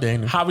 It's hard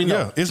game. How we know?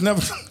 Yeah, it's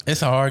never.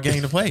 It's a hard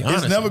game to play.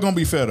 Honestly. It's never going to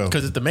be fair though.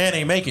 Because if the man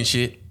ain't making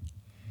shit,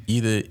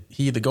 he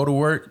either go to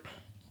work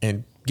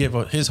and give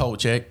his whole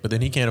check, but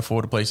then he can't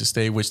afford a place to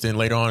stay, which then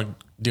later on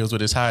deals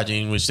with his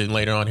hygiene, which then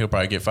later on he'll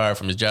probably get fired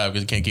from his job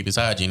because he can't keep his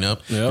hygiene up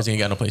because he ain't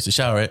got no place to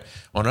shower at.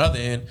 On the other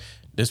end,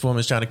 this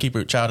woman's trying to keep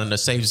her child in a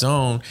safe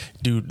zone,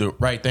 do the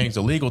right things,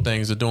 the legal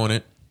things of doing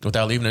it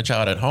without leaving the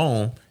child at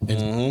home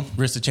and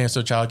risk the chance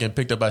of the child getting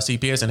picked up by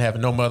CPS and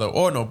having no mother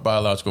or no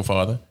biological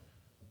father.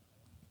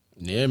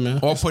 Yeah, man.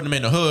 Or putting him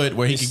in the hood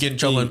where he could get in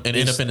trouble and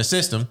end up in the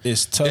system.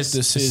 It's tough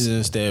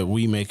decisions that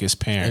we make as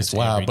parents. It's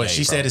wild. But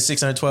she said it's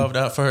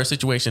 $612 for her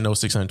situation. Those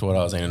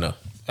 $612 ain't enough.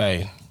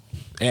 Hey,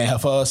 and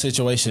for her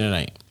situation, it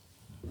ain't.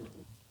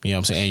 You know what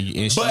I'm saying?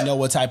 And she know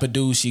what type of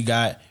dude she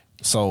got.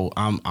 So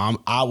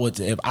I would,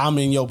 if I'm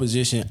in your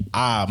position,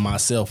 I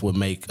myself would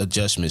make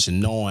adjustments,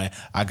 knowing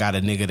I got a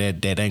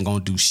nigga that ain't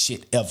gonna do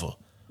shit ever.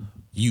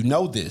 You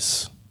know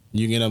this.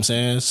 You get what I'm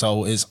saying?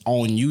 So it's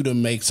on you to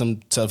make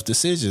some tough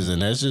decisions,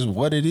 and that's just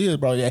what it is,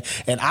 bro.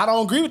 And I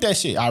don't agree with that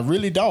shit. I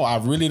really don't. I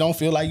really don't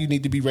feel like you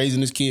need to be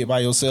raising this kid by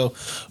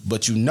yourself.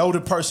 But you know the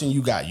person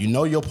you got. You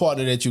know your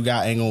partner that you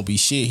got ain't gonna be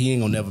shit. He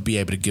ain't gonna never be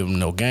able to give him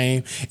no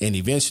game. And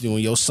eventually,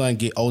 when your son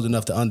get old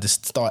enough to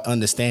start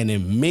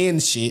understanding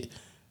men shit,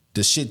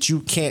 the shit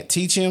you can't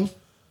teach him,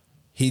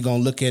 he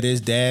gonna look at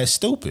his dad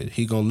stupid.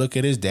 He gonna look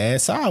at his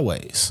dad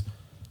sideways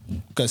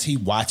because he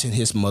watching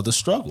his mother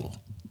struggle.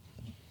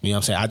 You know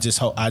what I'm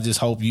saying? I just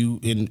hope you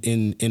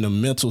in a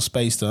mental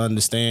space to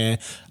understand.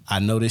 I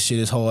know this shit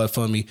is hard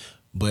for me,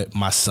 but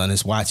my son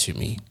is watching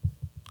me.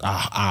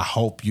 I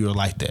hope you're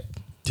like that.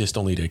 Just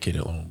don't leave that kid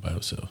alone by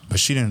herself. But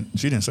she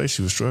didn't say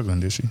she was struggling,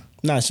 did she?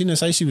 Nah, she didn't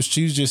say she was.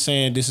 She was just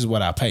saying this is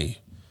what I pay.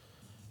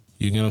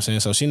 You get what I'm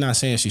saying? So she's not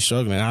saying she's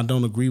struggling. I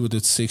don't agree with the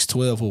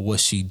 612 or what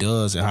she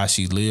does and how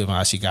she live and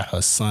how she got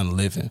her son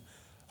living.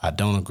 I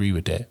don't agree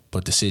with that.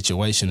 But the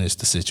situation is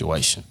the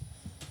situation.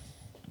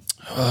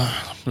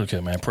 Look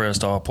at man, prayers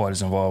to all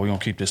parties involved. We're gonna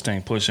keep this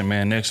thing pushing,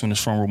 man. Next one is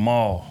from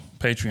Ramal,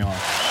 Patreon.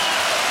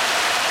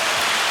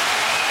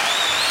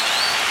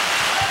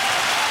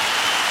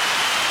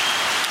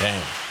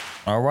 Damn.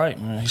 All right,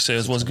 man. He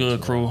says, "What's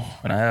good, crew?"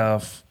 And I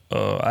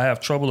have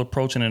trouble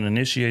approaching and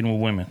initiating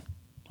with women.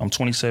 I'm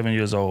 27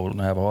 years old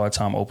and I have a hard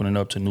time opening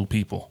up to new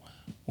people.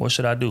 What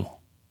should I do?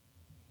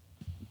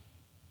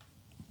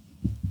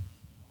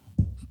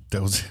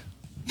 That was it.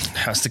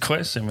 That's the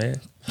question,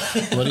 man.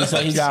 What did he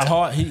say? He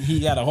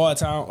got a hard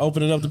time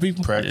opening up to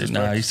people. Practice.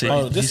 Nah, he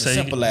said. This is a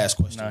simple last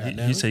question.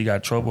 Nah, he said he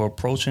got trouble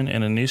approaching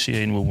and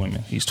initiating with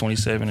women. He's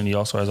 27 and he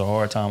also has a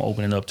hard time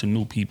opening up to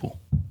new people.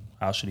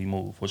 How should he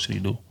move? What should he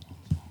do?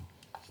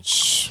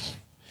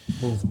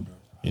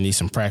 You need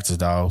some practice,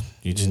 dog.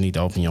 You just need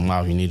to open your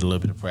mouth. You need a little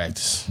bit of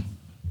practice.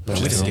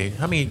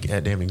 How many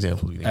goddamn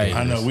examples?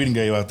 I know we didn't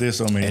get out this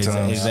so many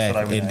times.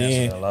 Exactly. And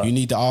then you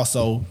need to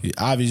also,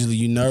 obviously,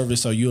 you're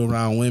nervous, or you're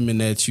around women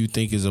that you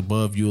think is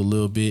above you a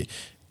little bit.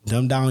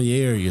 Dumb down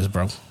your areas,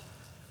 bro.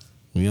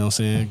 You know what I'm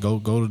saying? Go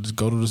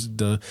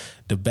to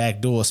the back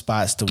door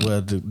spots to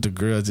where the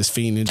girls just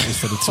feeding just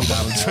for the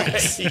 $2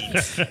 drinks.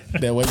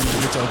 That way you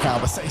can get your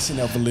conversation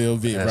up a little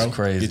bit, That's bro.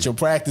 crazy. Get your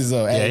practice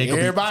up. Hey,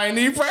 everybody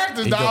need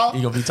practice, dog.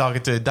 You gonna be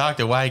talking to the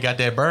doctor why he got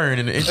that burn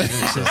in the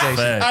sensation.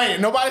 Hey,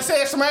 nobody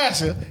said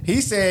smasher.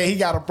 He said he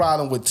got a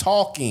problem with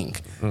talking.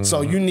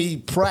 So you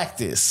need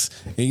practice.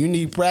 And you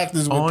need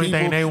practice with Only people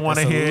thing they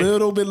wanna that's hear a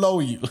little below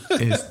you.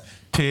 Is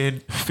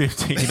 $10,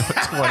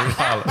 $15, or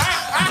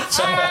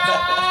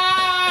 $20.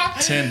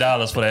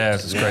 $10 for the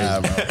ass is crazy.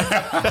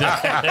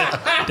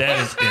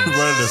 That is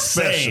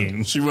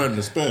insane. She running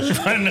the special.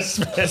 Running the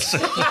special.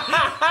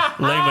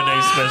 Labor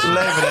Day special.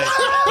 Labor Day.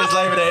 It's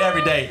Labor Day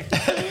every day.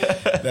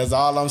 That's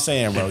all I'm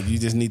saying, bro. You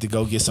just need to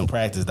go get some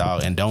practice,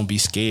 dog. And don't be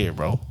scared,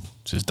 bro.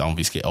 Just don't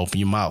be scared. Open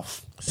your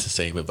mouth. It's the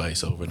same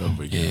advice over and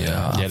over again.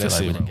 Yeah, that's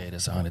like it, we bro. gave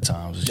this 100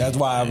 times. That's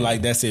why I'm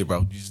like, that's it,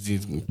 bro.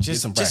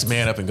 Just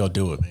man up and go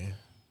do it, man.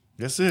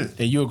 That's it.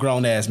 And you a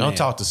grown ass man. Don't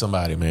talk to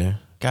somebody, man.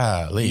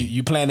 Golly.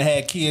 You plan to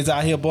have kids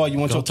out here, boy? You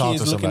want your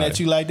kids looking at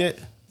you like that?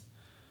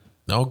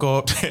 Don't go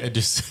up there and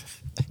just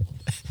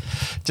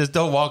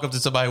don't walk up to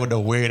somebody with a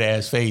weird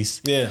ass face.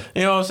 Yeah.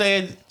 You know what I'm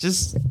saying?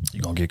 Just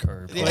you gonna get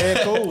curved. Play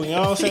it cool, you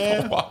know what I'm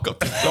saying? Walk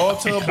up Go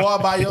up to a boy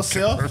by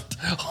yourself.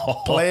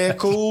 Play it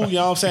cool, you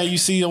know what I'm saying? You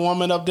see a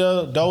woman up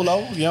there,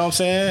 dolo, you know what I'm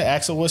saying?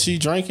 Ask her what she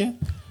drinking.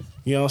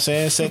 You know what I'm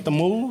saying? Set the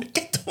mood.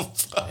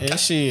 And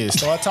shit,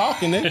 start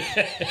talking it.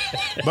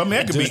 But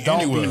man, it could Just be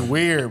don't anywhere. be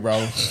weird,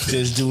 bro.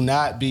 Just do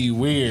not be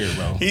weird,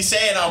 bro. He's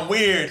saying I'm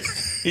weird.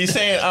 He's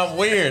saying I'm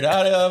weird.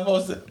 How the hell am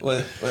I supposed to?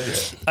 What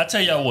is I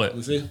tell y'all what.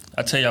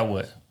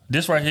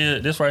 This right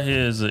here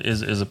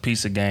is a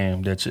piece of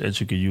game that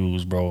you could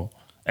use, bro.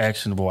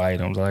 Actionable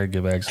items. I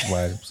give actionable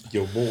items.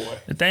 Yo, boy.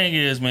 The thing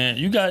is, man,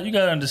 you got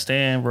to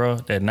understand, bro,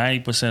 that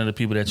 90% of the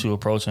people that you're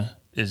approaching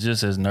is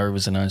just as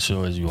nervous and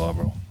unsure as you are,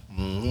 bro.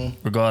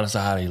 Regardless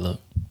of how they look.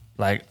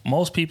 Like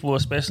most people,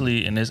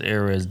 especially in this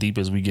era, as deep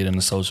as we get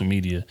into social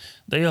media,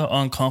 they are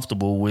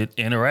uncomfortable with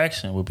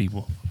interaction with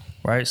people,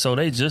 right? So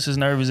they just as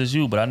nervous as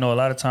you. But I know a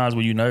lot of times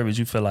when you're nervous,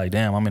 you feel like,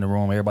 damn, I'm in the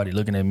room, everybody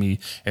looking at me,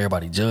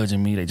 everybody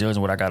judging me, they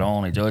judging what I got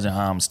on, they judging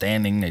how I'm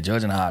standing, they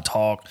judging how I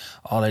talk,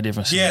 all that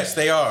different shit. Yes,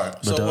 they are.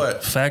 But So the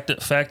what? Fact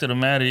of the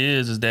matter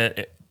is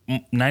that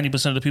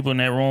 90% of the people in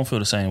that room feel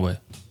the same way.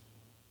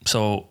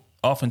 So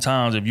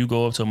oftentimes, if you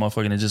go up to a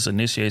motherfucker and just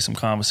initiate some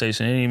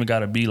conversation, it ain't even got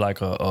to be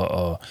like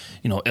a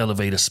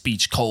elevator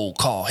speech, cold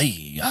call.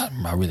 Hey,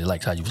 I really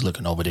liked how you was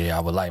looking over there. I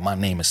would like, my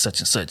name is such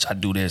and such. I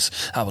do this.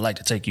 I would like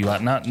to take you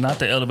out. Not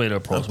the elevator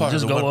approach, but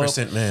just go up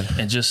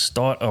and just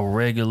start a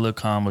regular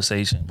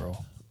conversation, bro.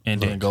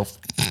 And then go.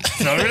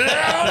 Don't do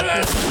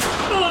that.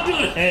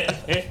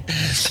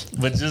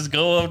 But just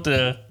go up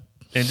there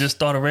and just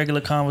start a regular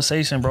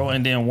conversation, bro.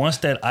 And then once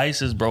that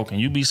ice is broken,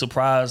 you'd be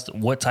surprised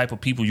what type of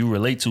people you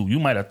relate to.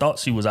 You might have thought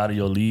she was out of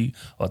your league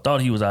or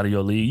thought he was out of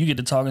your league. You get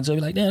to talking to her,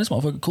 like, damn, this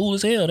motherfucker cool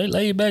as hell. They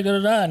laid back,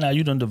 da-da-da. Now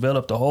you done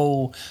developed the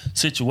whole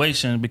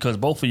situation because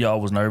both of y'all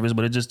was nervous,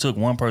 but it just took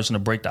one person to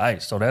break the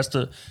ice. So that's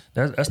the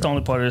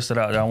only part of this that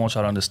I want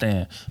y'all to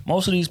understand.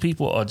 Most of these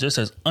people are just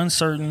as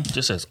uncertain,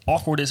 just as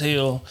awkward as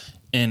hell,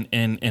 and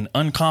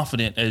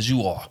unconfident as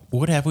you are.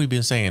 What have we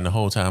been saying the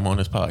whole time on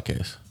this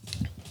podcast?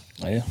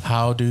 Yeah.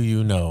 How do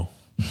you know?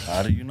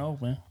 How do you know,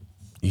 man?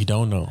 You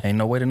don't know. Ain't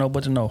no way to know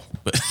but to know.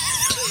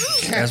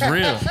 That's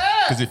real.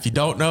 Because if you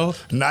don't know,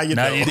 now you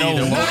know.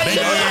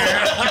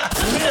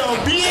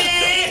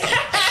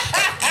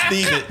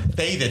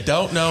 They either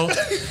don't know,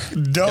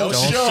 don't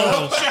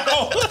show,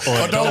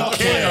 or don't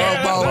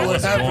care about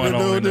what's happening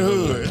in the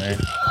hood. Man.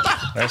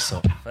 That's a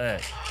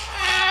fact.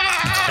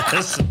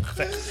 That's a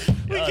fact.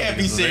 We can't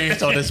be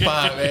serious on the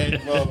spot,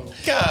 man.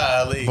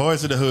 Golly.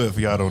 Boys of the hood,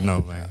 for y'all don't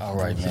know, man. All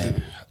right,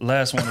 man.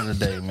 Last one of the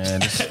day, man.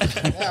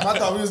 Damn, I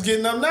thought we was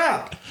getting up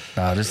now.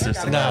 Nah, this is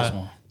the last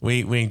one.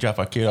 We ain't drop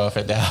our kid off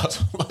at the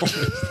house.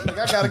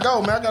 I gotta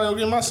go, man. I gotta go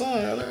get my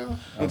son.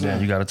 Okay,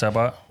 you gotta tap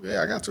out?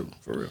 Yeah, I got to,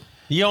 for real.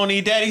 You don't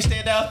need daddy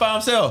stand out by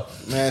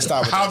himself. Man,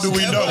 stop it. How do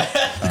we know?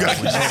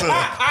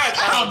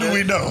 How do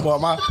we know? Well,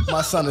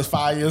 my son is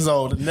 5 years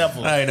old.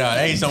 Never. Hey, no, it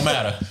ain't no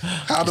matter.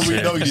 How do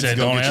we know you said,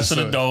 don't answer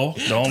the door.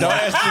 Don't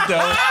answer the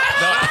door.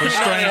 For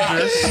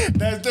strangers.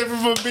 That's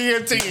different from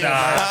being 10.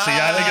 Nah, see,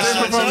 y'all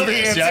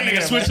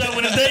niggas switch up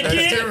with the day That's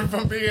kid. different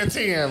from being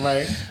 10,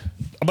 man.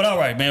 But all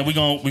right, man, we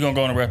gonna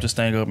go and wrap this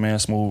thing up, man.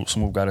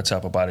 Smooth got to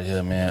tap up out of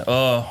here, man.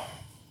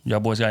 Y'all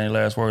boys got any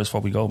last words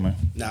before we go, man?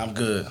 Nah, I'm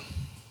good.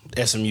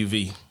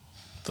 SMUV,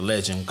 the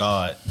legend,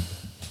 God.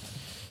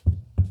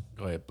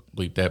 Go ahead,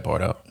 bleep that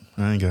part out.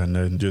 I ain't got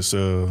nothing. Just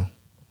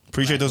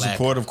appreciate the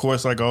support, of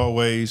course, like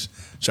always.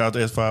 Shout out to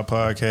S5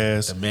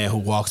 Podcast. The man who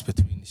walks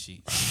between the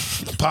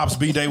sheets. Pops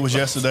B-Day was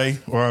yesterday.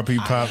 RIP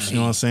Pops, you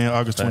know what I'm saying?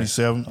 August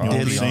 27th. You know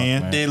what I'm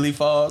saying? Deadly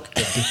fog.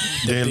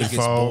 Deadly biggest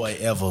Fog. boy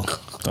ever.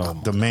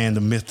 The man,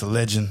 the myth, the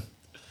legend.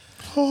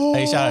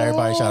 Hey, shout out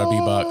everybody. Shout out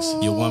B-Box.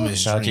 Your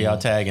woman's Shout out to dream. y'all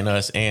tagging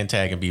us and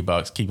tagging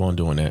B-Box. Keep on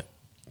doing that.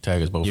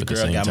 Tag us both Your at the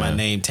girl same got time. my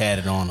name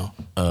tatted on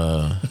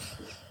her.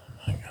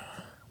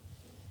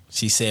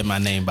 She said my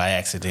name by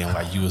accident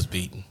while you was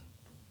beating.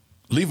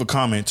 Leave a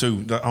comment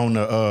too on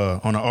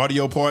the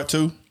audio part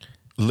too.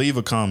 Leave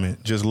a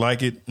comment. Just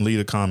like it. Leave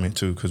a comment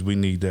too because we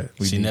need that.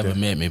 She never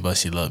met me, but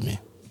she loved me.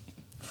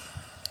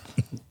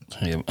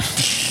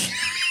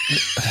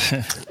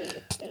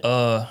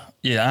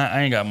 Yeah,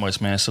 I ain't got much,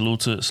 man.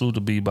 Salute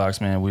to B-Box,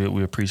 man.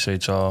 We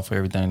appreciate y'all for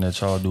everything that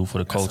y'all do for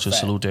the culture.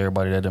 Salute to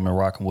everybody that been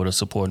rocking with us,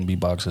 supporting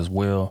B-Box as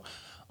well.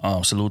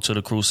 Salute to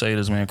the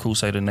Crusaders, man.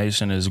 Crusader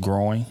Nation is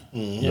growing.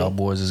 Mm-hmm. Y'all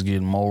boys is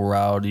getting more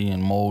rowdy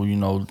and more,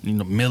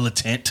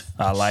 militant.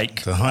 I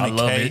like. I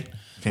love it.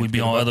 We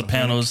be on other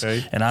panels,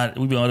 and I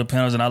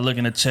look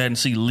in the chat and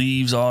see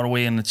leaves all the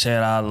way in the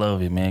chat. I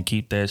love it, man.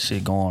 Keep that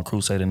shit going.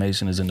 Crusader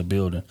Nation is in the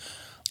building.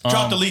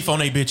 Drop the leaf on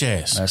they bitch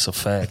ass. That's a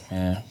fact,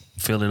 man.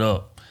 Fill it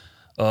up.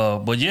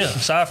 But yeah,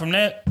 aside from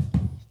that,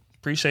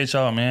 appreciate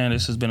y'all, man.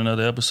 This has been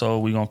another episode.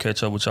 We're going to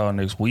catch up with y'all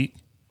next week.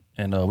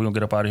 And we're going to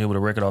get up out of here with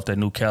a record off that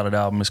new Khaled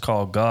album. It's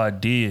called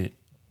God Did,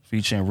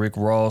 featuring Rick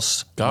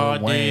Ross,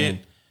 God Lil Wayne,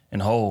 Did.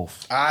 and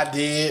Hove. I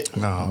did.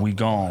 No. We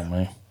gone,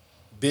 man.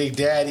 Big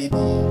Daddy.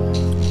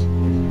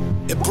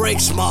 It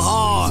breaks my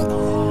heart.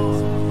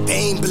 They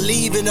ain't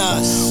believing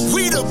us.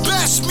 We the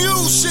best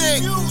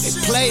music. They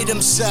play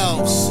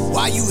themselves.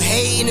 While you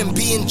hating and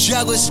being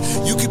jealous,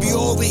 you could be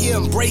over here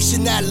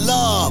embracing that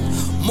love,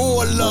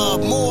 more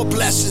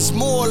blessings,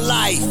 more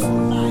life.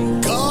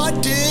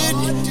 God did.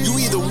 You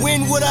either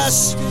win with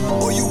us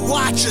or you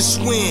watch us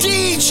win.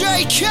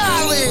 DJ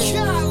Khaled.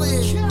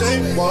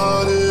 They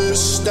wanted to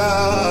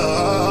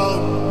stop.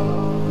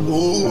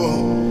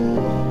 Ooh,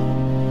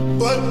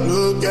 but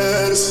look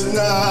at us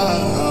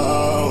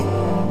now.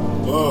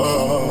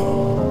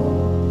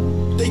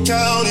 They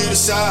counted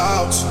us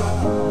out.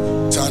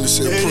 Time to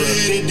say a prayer.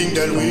 They didn't think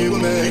that we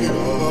would make it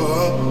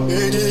up.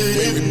 They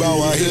didn't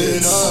bow our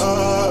heads.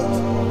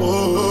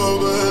 Oh,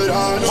 but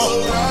I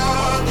know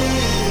God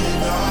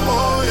did.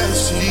 Oh,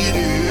 yes, He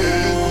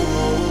did.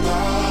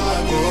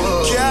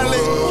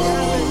 Khaled.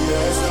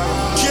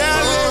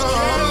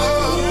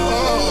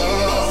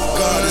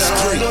 God is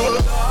great.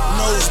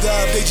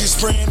 Nosedive, they just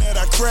praying that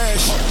I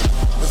crash.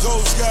 But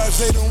those guys,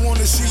 they don't want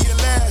to see you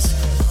last.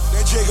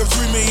 That Jacob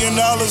 $3 million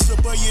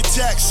above your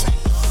tax.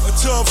 A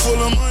tub full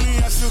of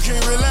money, I still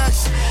can't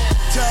relax.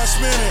 Time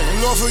spinning,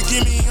 Lord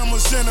forgive me, I'm a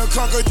sinner.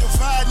 Conquer,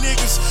 divide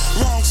niggas.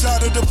 Wrong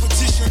side of the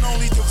petition,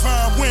 only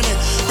divine winning.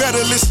 Better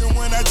listen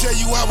when I tell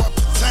you how I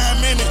put time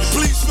in it.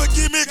 Please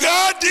forgive me,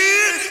 God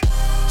did.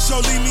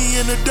 So leave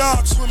me in the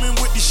dark, swimming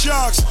with the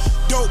sharks.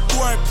 Dope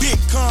boy, big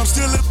calm,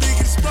 still the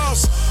biggest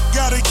boss.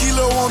 Got a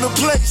kilo on the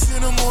plate,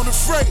 send them on the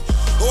freight.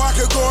 Or I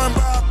could go and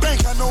buy a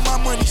bank, I know my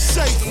money's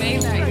safe. They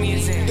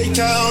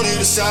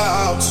counted us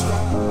out.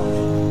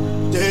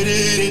 They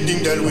didn't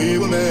think that we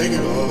would make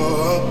it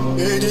up.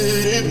 They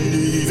didn't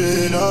believe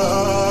in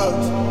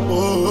us.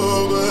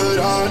 Oh, but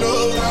I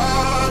know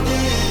God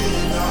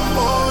did.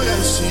 Oh,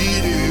 yes,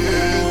 He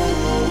did.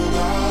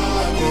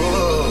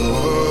 Oh,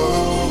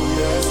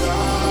 yes,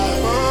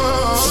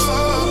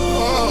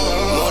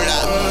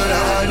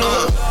 I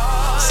know.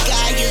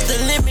 Sky is the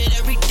limit,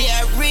 every day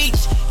I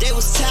reach. They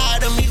was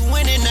tired of me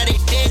winning, now they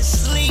dead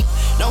sleep.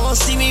 Don't want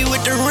to see me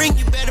with the ring,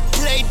 you better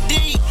play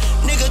D.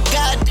 Nigga,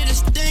 God did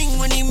his thing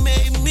when He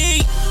made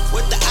me.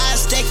 With the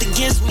eyes stacked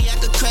against me, I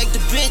could crack the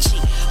Vinci.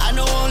 I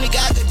know only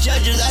God could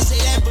judge us, I say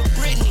that but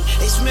Britney.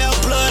 They smell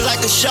blood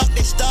like a shark,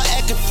 they start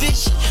acting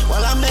fishy.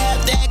 Well, I'ma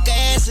have to act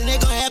ass and they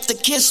gon' have to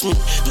kiss me.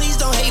 Please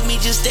don't hate me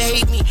just to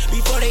hate me.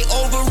 Before they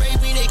overrate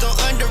me, they gon'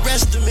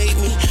 underestimate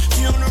me.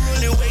 Funeral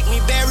and wake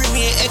me, bury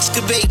me and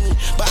excavate me.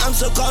 But I'm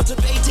so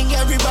cultivating,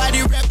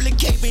 everybody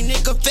replicate me.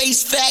 Nigga, face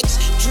facts,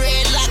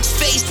 dreadlocks,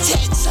 face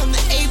tats, I'm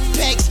the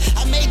apex.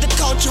 I made the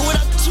culture what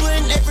I'm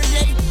doing every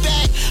day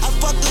back. I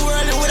fucked the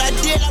world and what I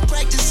did, I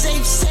practice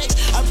safe sex.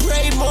 I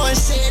prayed more and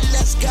said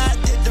less, God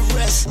did the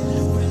rest.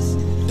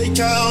 They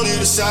counted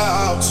us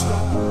out.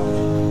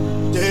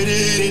 They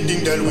didn't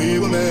think that we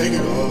would make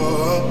it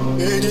up.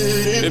 They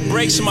didn't. It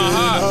breaks my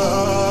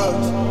heart.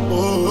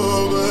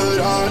 Oh, but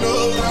I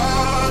know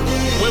God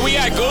did. Where we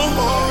at, go?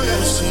 Oh,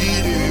 yes,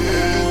 He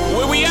did.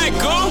 Where we at,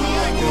 go?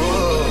 Oh,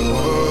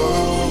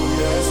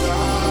 yes,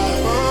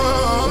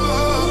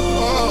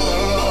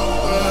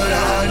 but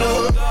I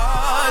know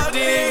God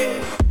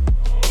did.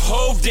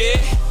 Hove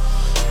did.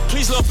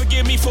 Please, Lord,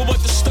 forgive me for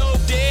what the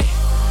stove did.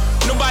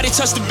 Nobody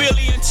touched the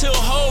Billy until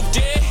Hove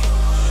did.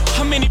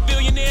 How many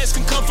billionaires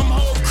can come from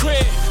Hove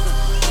crib?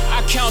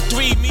 I count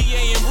 3, me,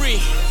 A, and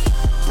Ree.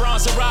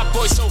 Bronze and Rock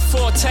Boy, so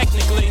 4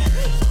 technically.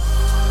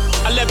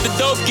 I left the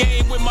dope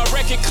game with my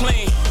record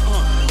clean.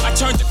 I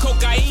turned the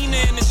cocaine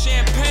into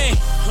champagne.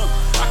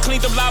 I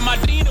cleaned up La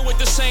Madina with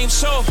the same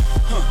soap.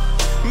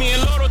 Me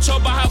and Loro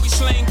talk about how we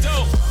slang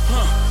dope.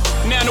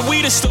 Now the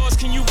weed stores,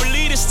 can you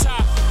believe this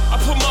top? I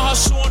put my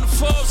hustle on the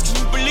Forbes, can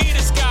you believe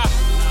this guy?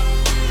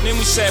 Then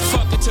we said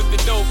fuck it, took the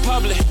dope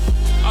public.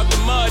 Out the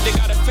mud, they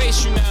gotta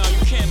face you now.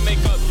 You can't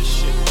make up this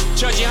shit.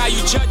 Judging how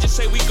you judge it,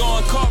 say we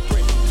going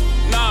corporate.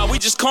 Nah, we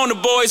just corner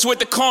boys with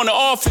the corner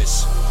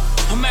office.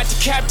 I'm at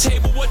the cap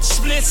table, what the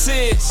splits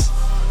is.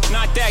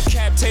 Not that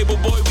cap table,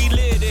 boy, we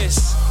live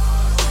this.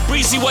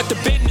 Breezy, what the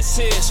business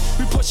is.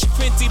 We push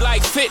 50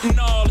 like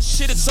fentanyl. The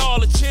shit is all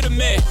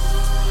legitimate.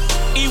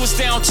 E was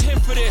down 10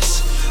 for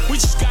this. We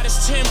just got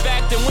his 10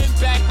 back, then went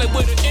back like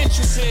where the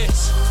interest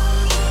is.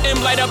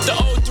 M light up the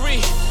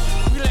 03.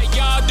 We let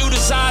y'all do the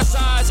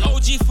Zazas.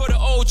 OG for the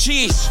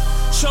OGs.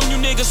 Some you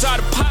niggas out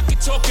of pocket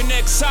talking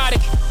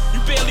exotic. You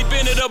barely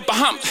been it up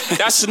Bahama.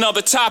 That's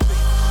another topic.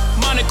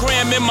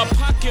 Monogram in my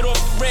pocket off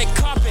the red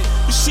carpet.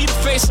 You see the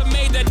face I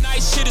made that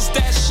night, shit is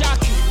that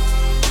shocking.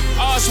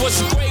 Ours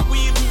wasn't great, we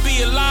even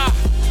be alive.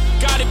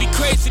 Gotta be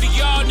crazy to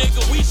y'all,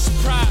 nigga, we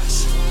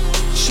surprised.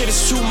 Shit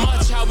is too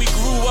much how we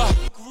grew up.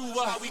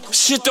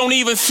 Shit don't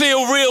even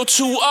feel real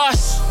to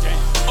us.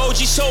 OG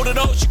sold it,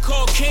 OG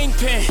called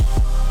Kingpin.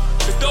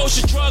 If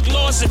those are drug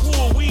laws, then who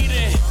are we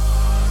then?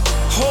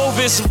 Hove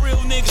is a real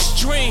nigga's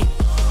dream.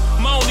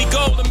 My only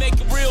goal to make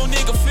a real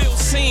nigga feel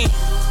seen.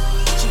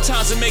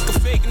 Sometimes I make a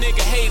fake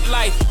nigga hate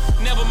life.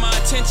 Never my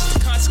intentions, the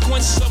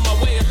consequences of my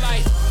way of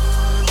life.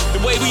 The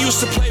way we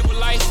used to play with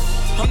life,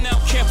 I'm now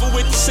careful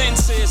with the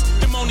sentences.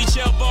 Them only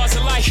jail bars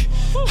of life.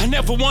 I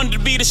never wanted to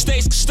be the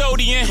state's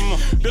custodian.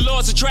 The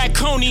laws are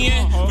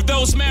draconian. With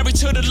those married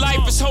to the life,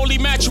 it's holy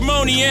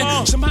matrimony.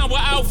 Somehow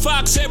I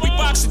outfox every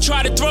box that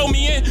try to throw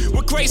me in.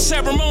 With great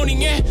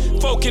ceremony,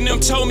 folk in them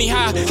told me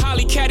how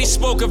Holly Caddy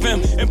spoke of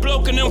him. And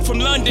bloke in them from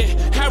London,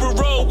 Harrow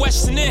Road,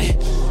 Western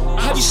End.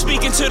 How you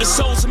speaking to the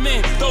souls of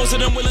men? Those of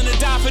them willing to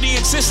die for the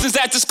existence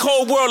that this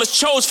cold world has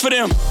chose for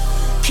them.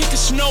 Kicking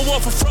snow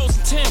off a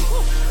frozen Tim.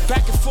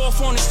 Back and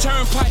forth on this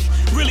turnpike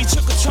really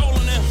took a toll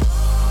on them.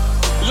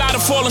 A lot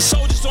of fallen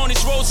soldiers on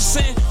these roads of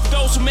sin. For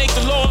those who make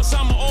the laws,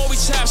 I'ma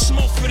always have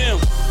smoke for them.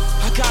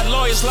 I got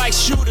lawyers like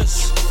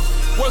shooters,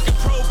 working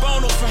pro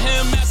bono for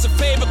him as a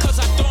favor cause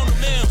I thrown the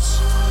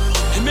limbs.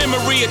 In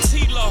memory of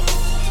T-Lo,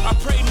 I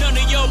pray none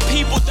of your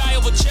people die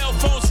over jail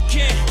phones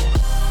again.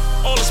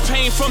 All this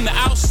pain from the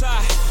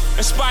outside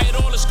inspired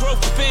all this growth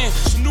within.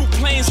 Some new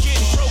planes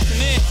getting broken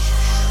in.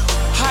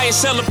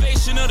 Highest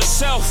elevation of the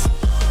self.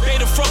 They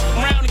done fuck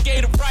around and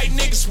gave the right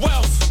niggas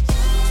wealth.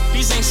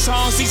 These ain't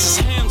songs, these is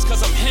hymns,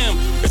 cause I'm him.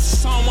 This is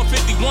Psalm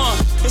 151,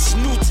 this is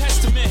New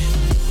Testament.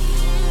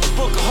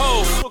 Book of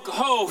Hov, Book of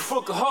Hov,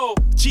 Book of Hov.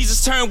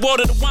 Jesus turned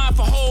water to wine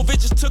for Hov, it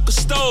just took a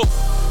stove.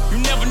 You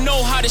never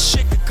know how this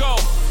shit could go.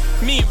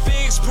 Me and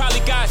Biggs probably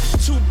got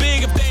too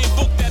big if they ain't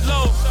booked that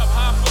low.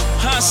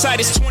 Hindsight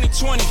is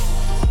 2020.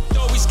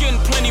 Though he's getting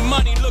plenty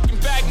money, looking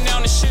back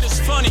now, this shit is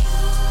funny.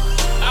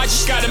 I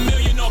just got $1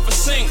 million off a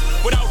sink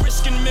without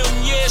risking a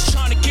million years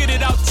trying to get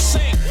it out the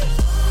sink.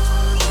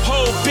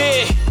 Whole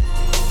big.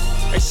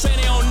 They say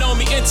they don't know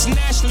me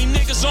internationally,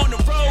 niggas on the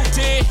road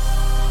did.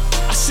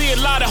 I see a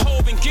lot of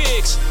Hov and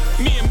gigs.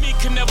 Me and me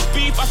can never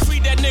beef. I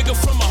freed that nigga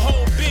from a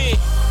whole big.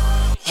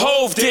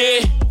 Hov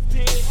did.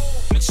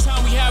 Next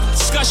time we have a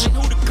discussion,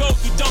 who the GOAT?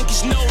 You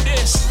donkeys know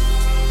this.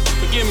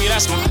 Forgive me,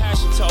 that's my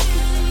passion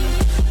talking.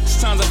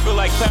 Sometimes I feel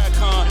like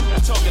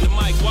Farrakhan talking to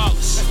Mike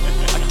Wallace.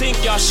 I think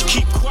y'all should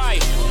keep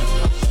quiet.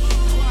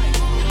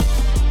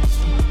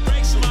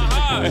 Breaks my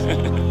heart.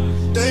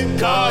 They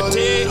got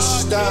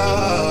us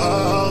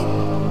down.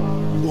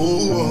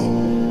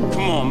 Ooh.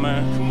 Come on,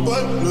 man. Come on.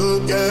 But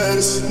look at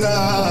us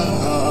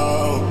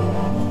now.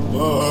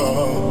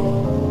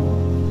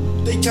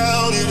 Oh. They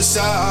counted us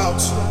out.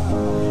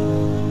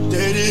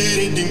 They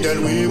didn't think that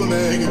we would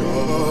make it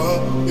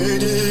up. They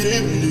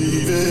didn't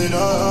believe in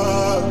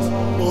us.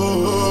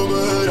 Oh,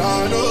 but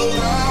I know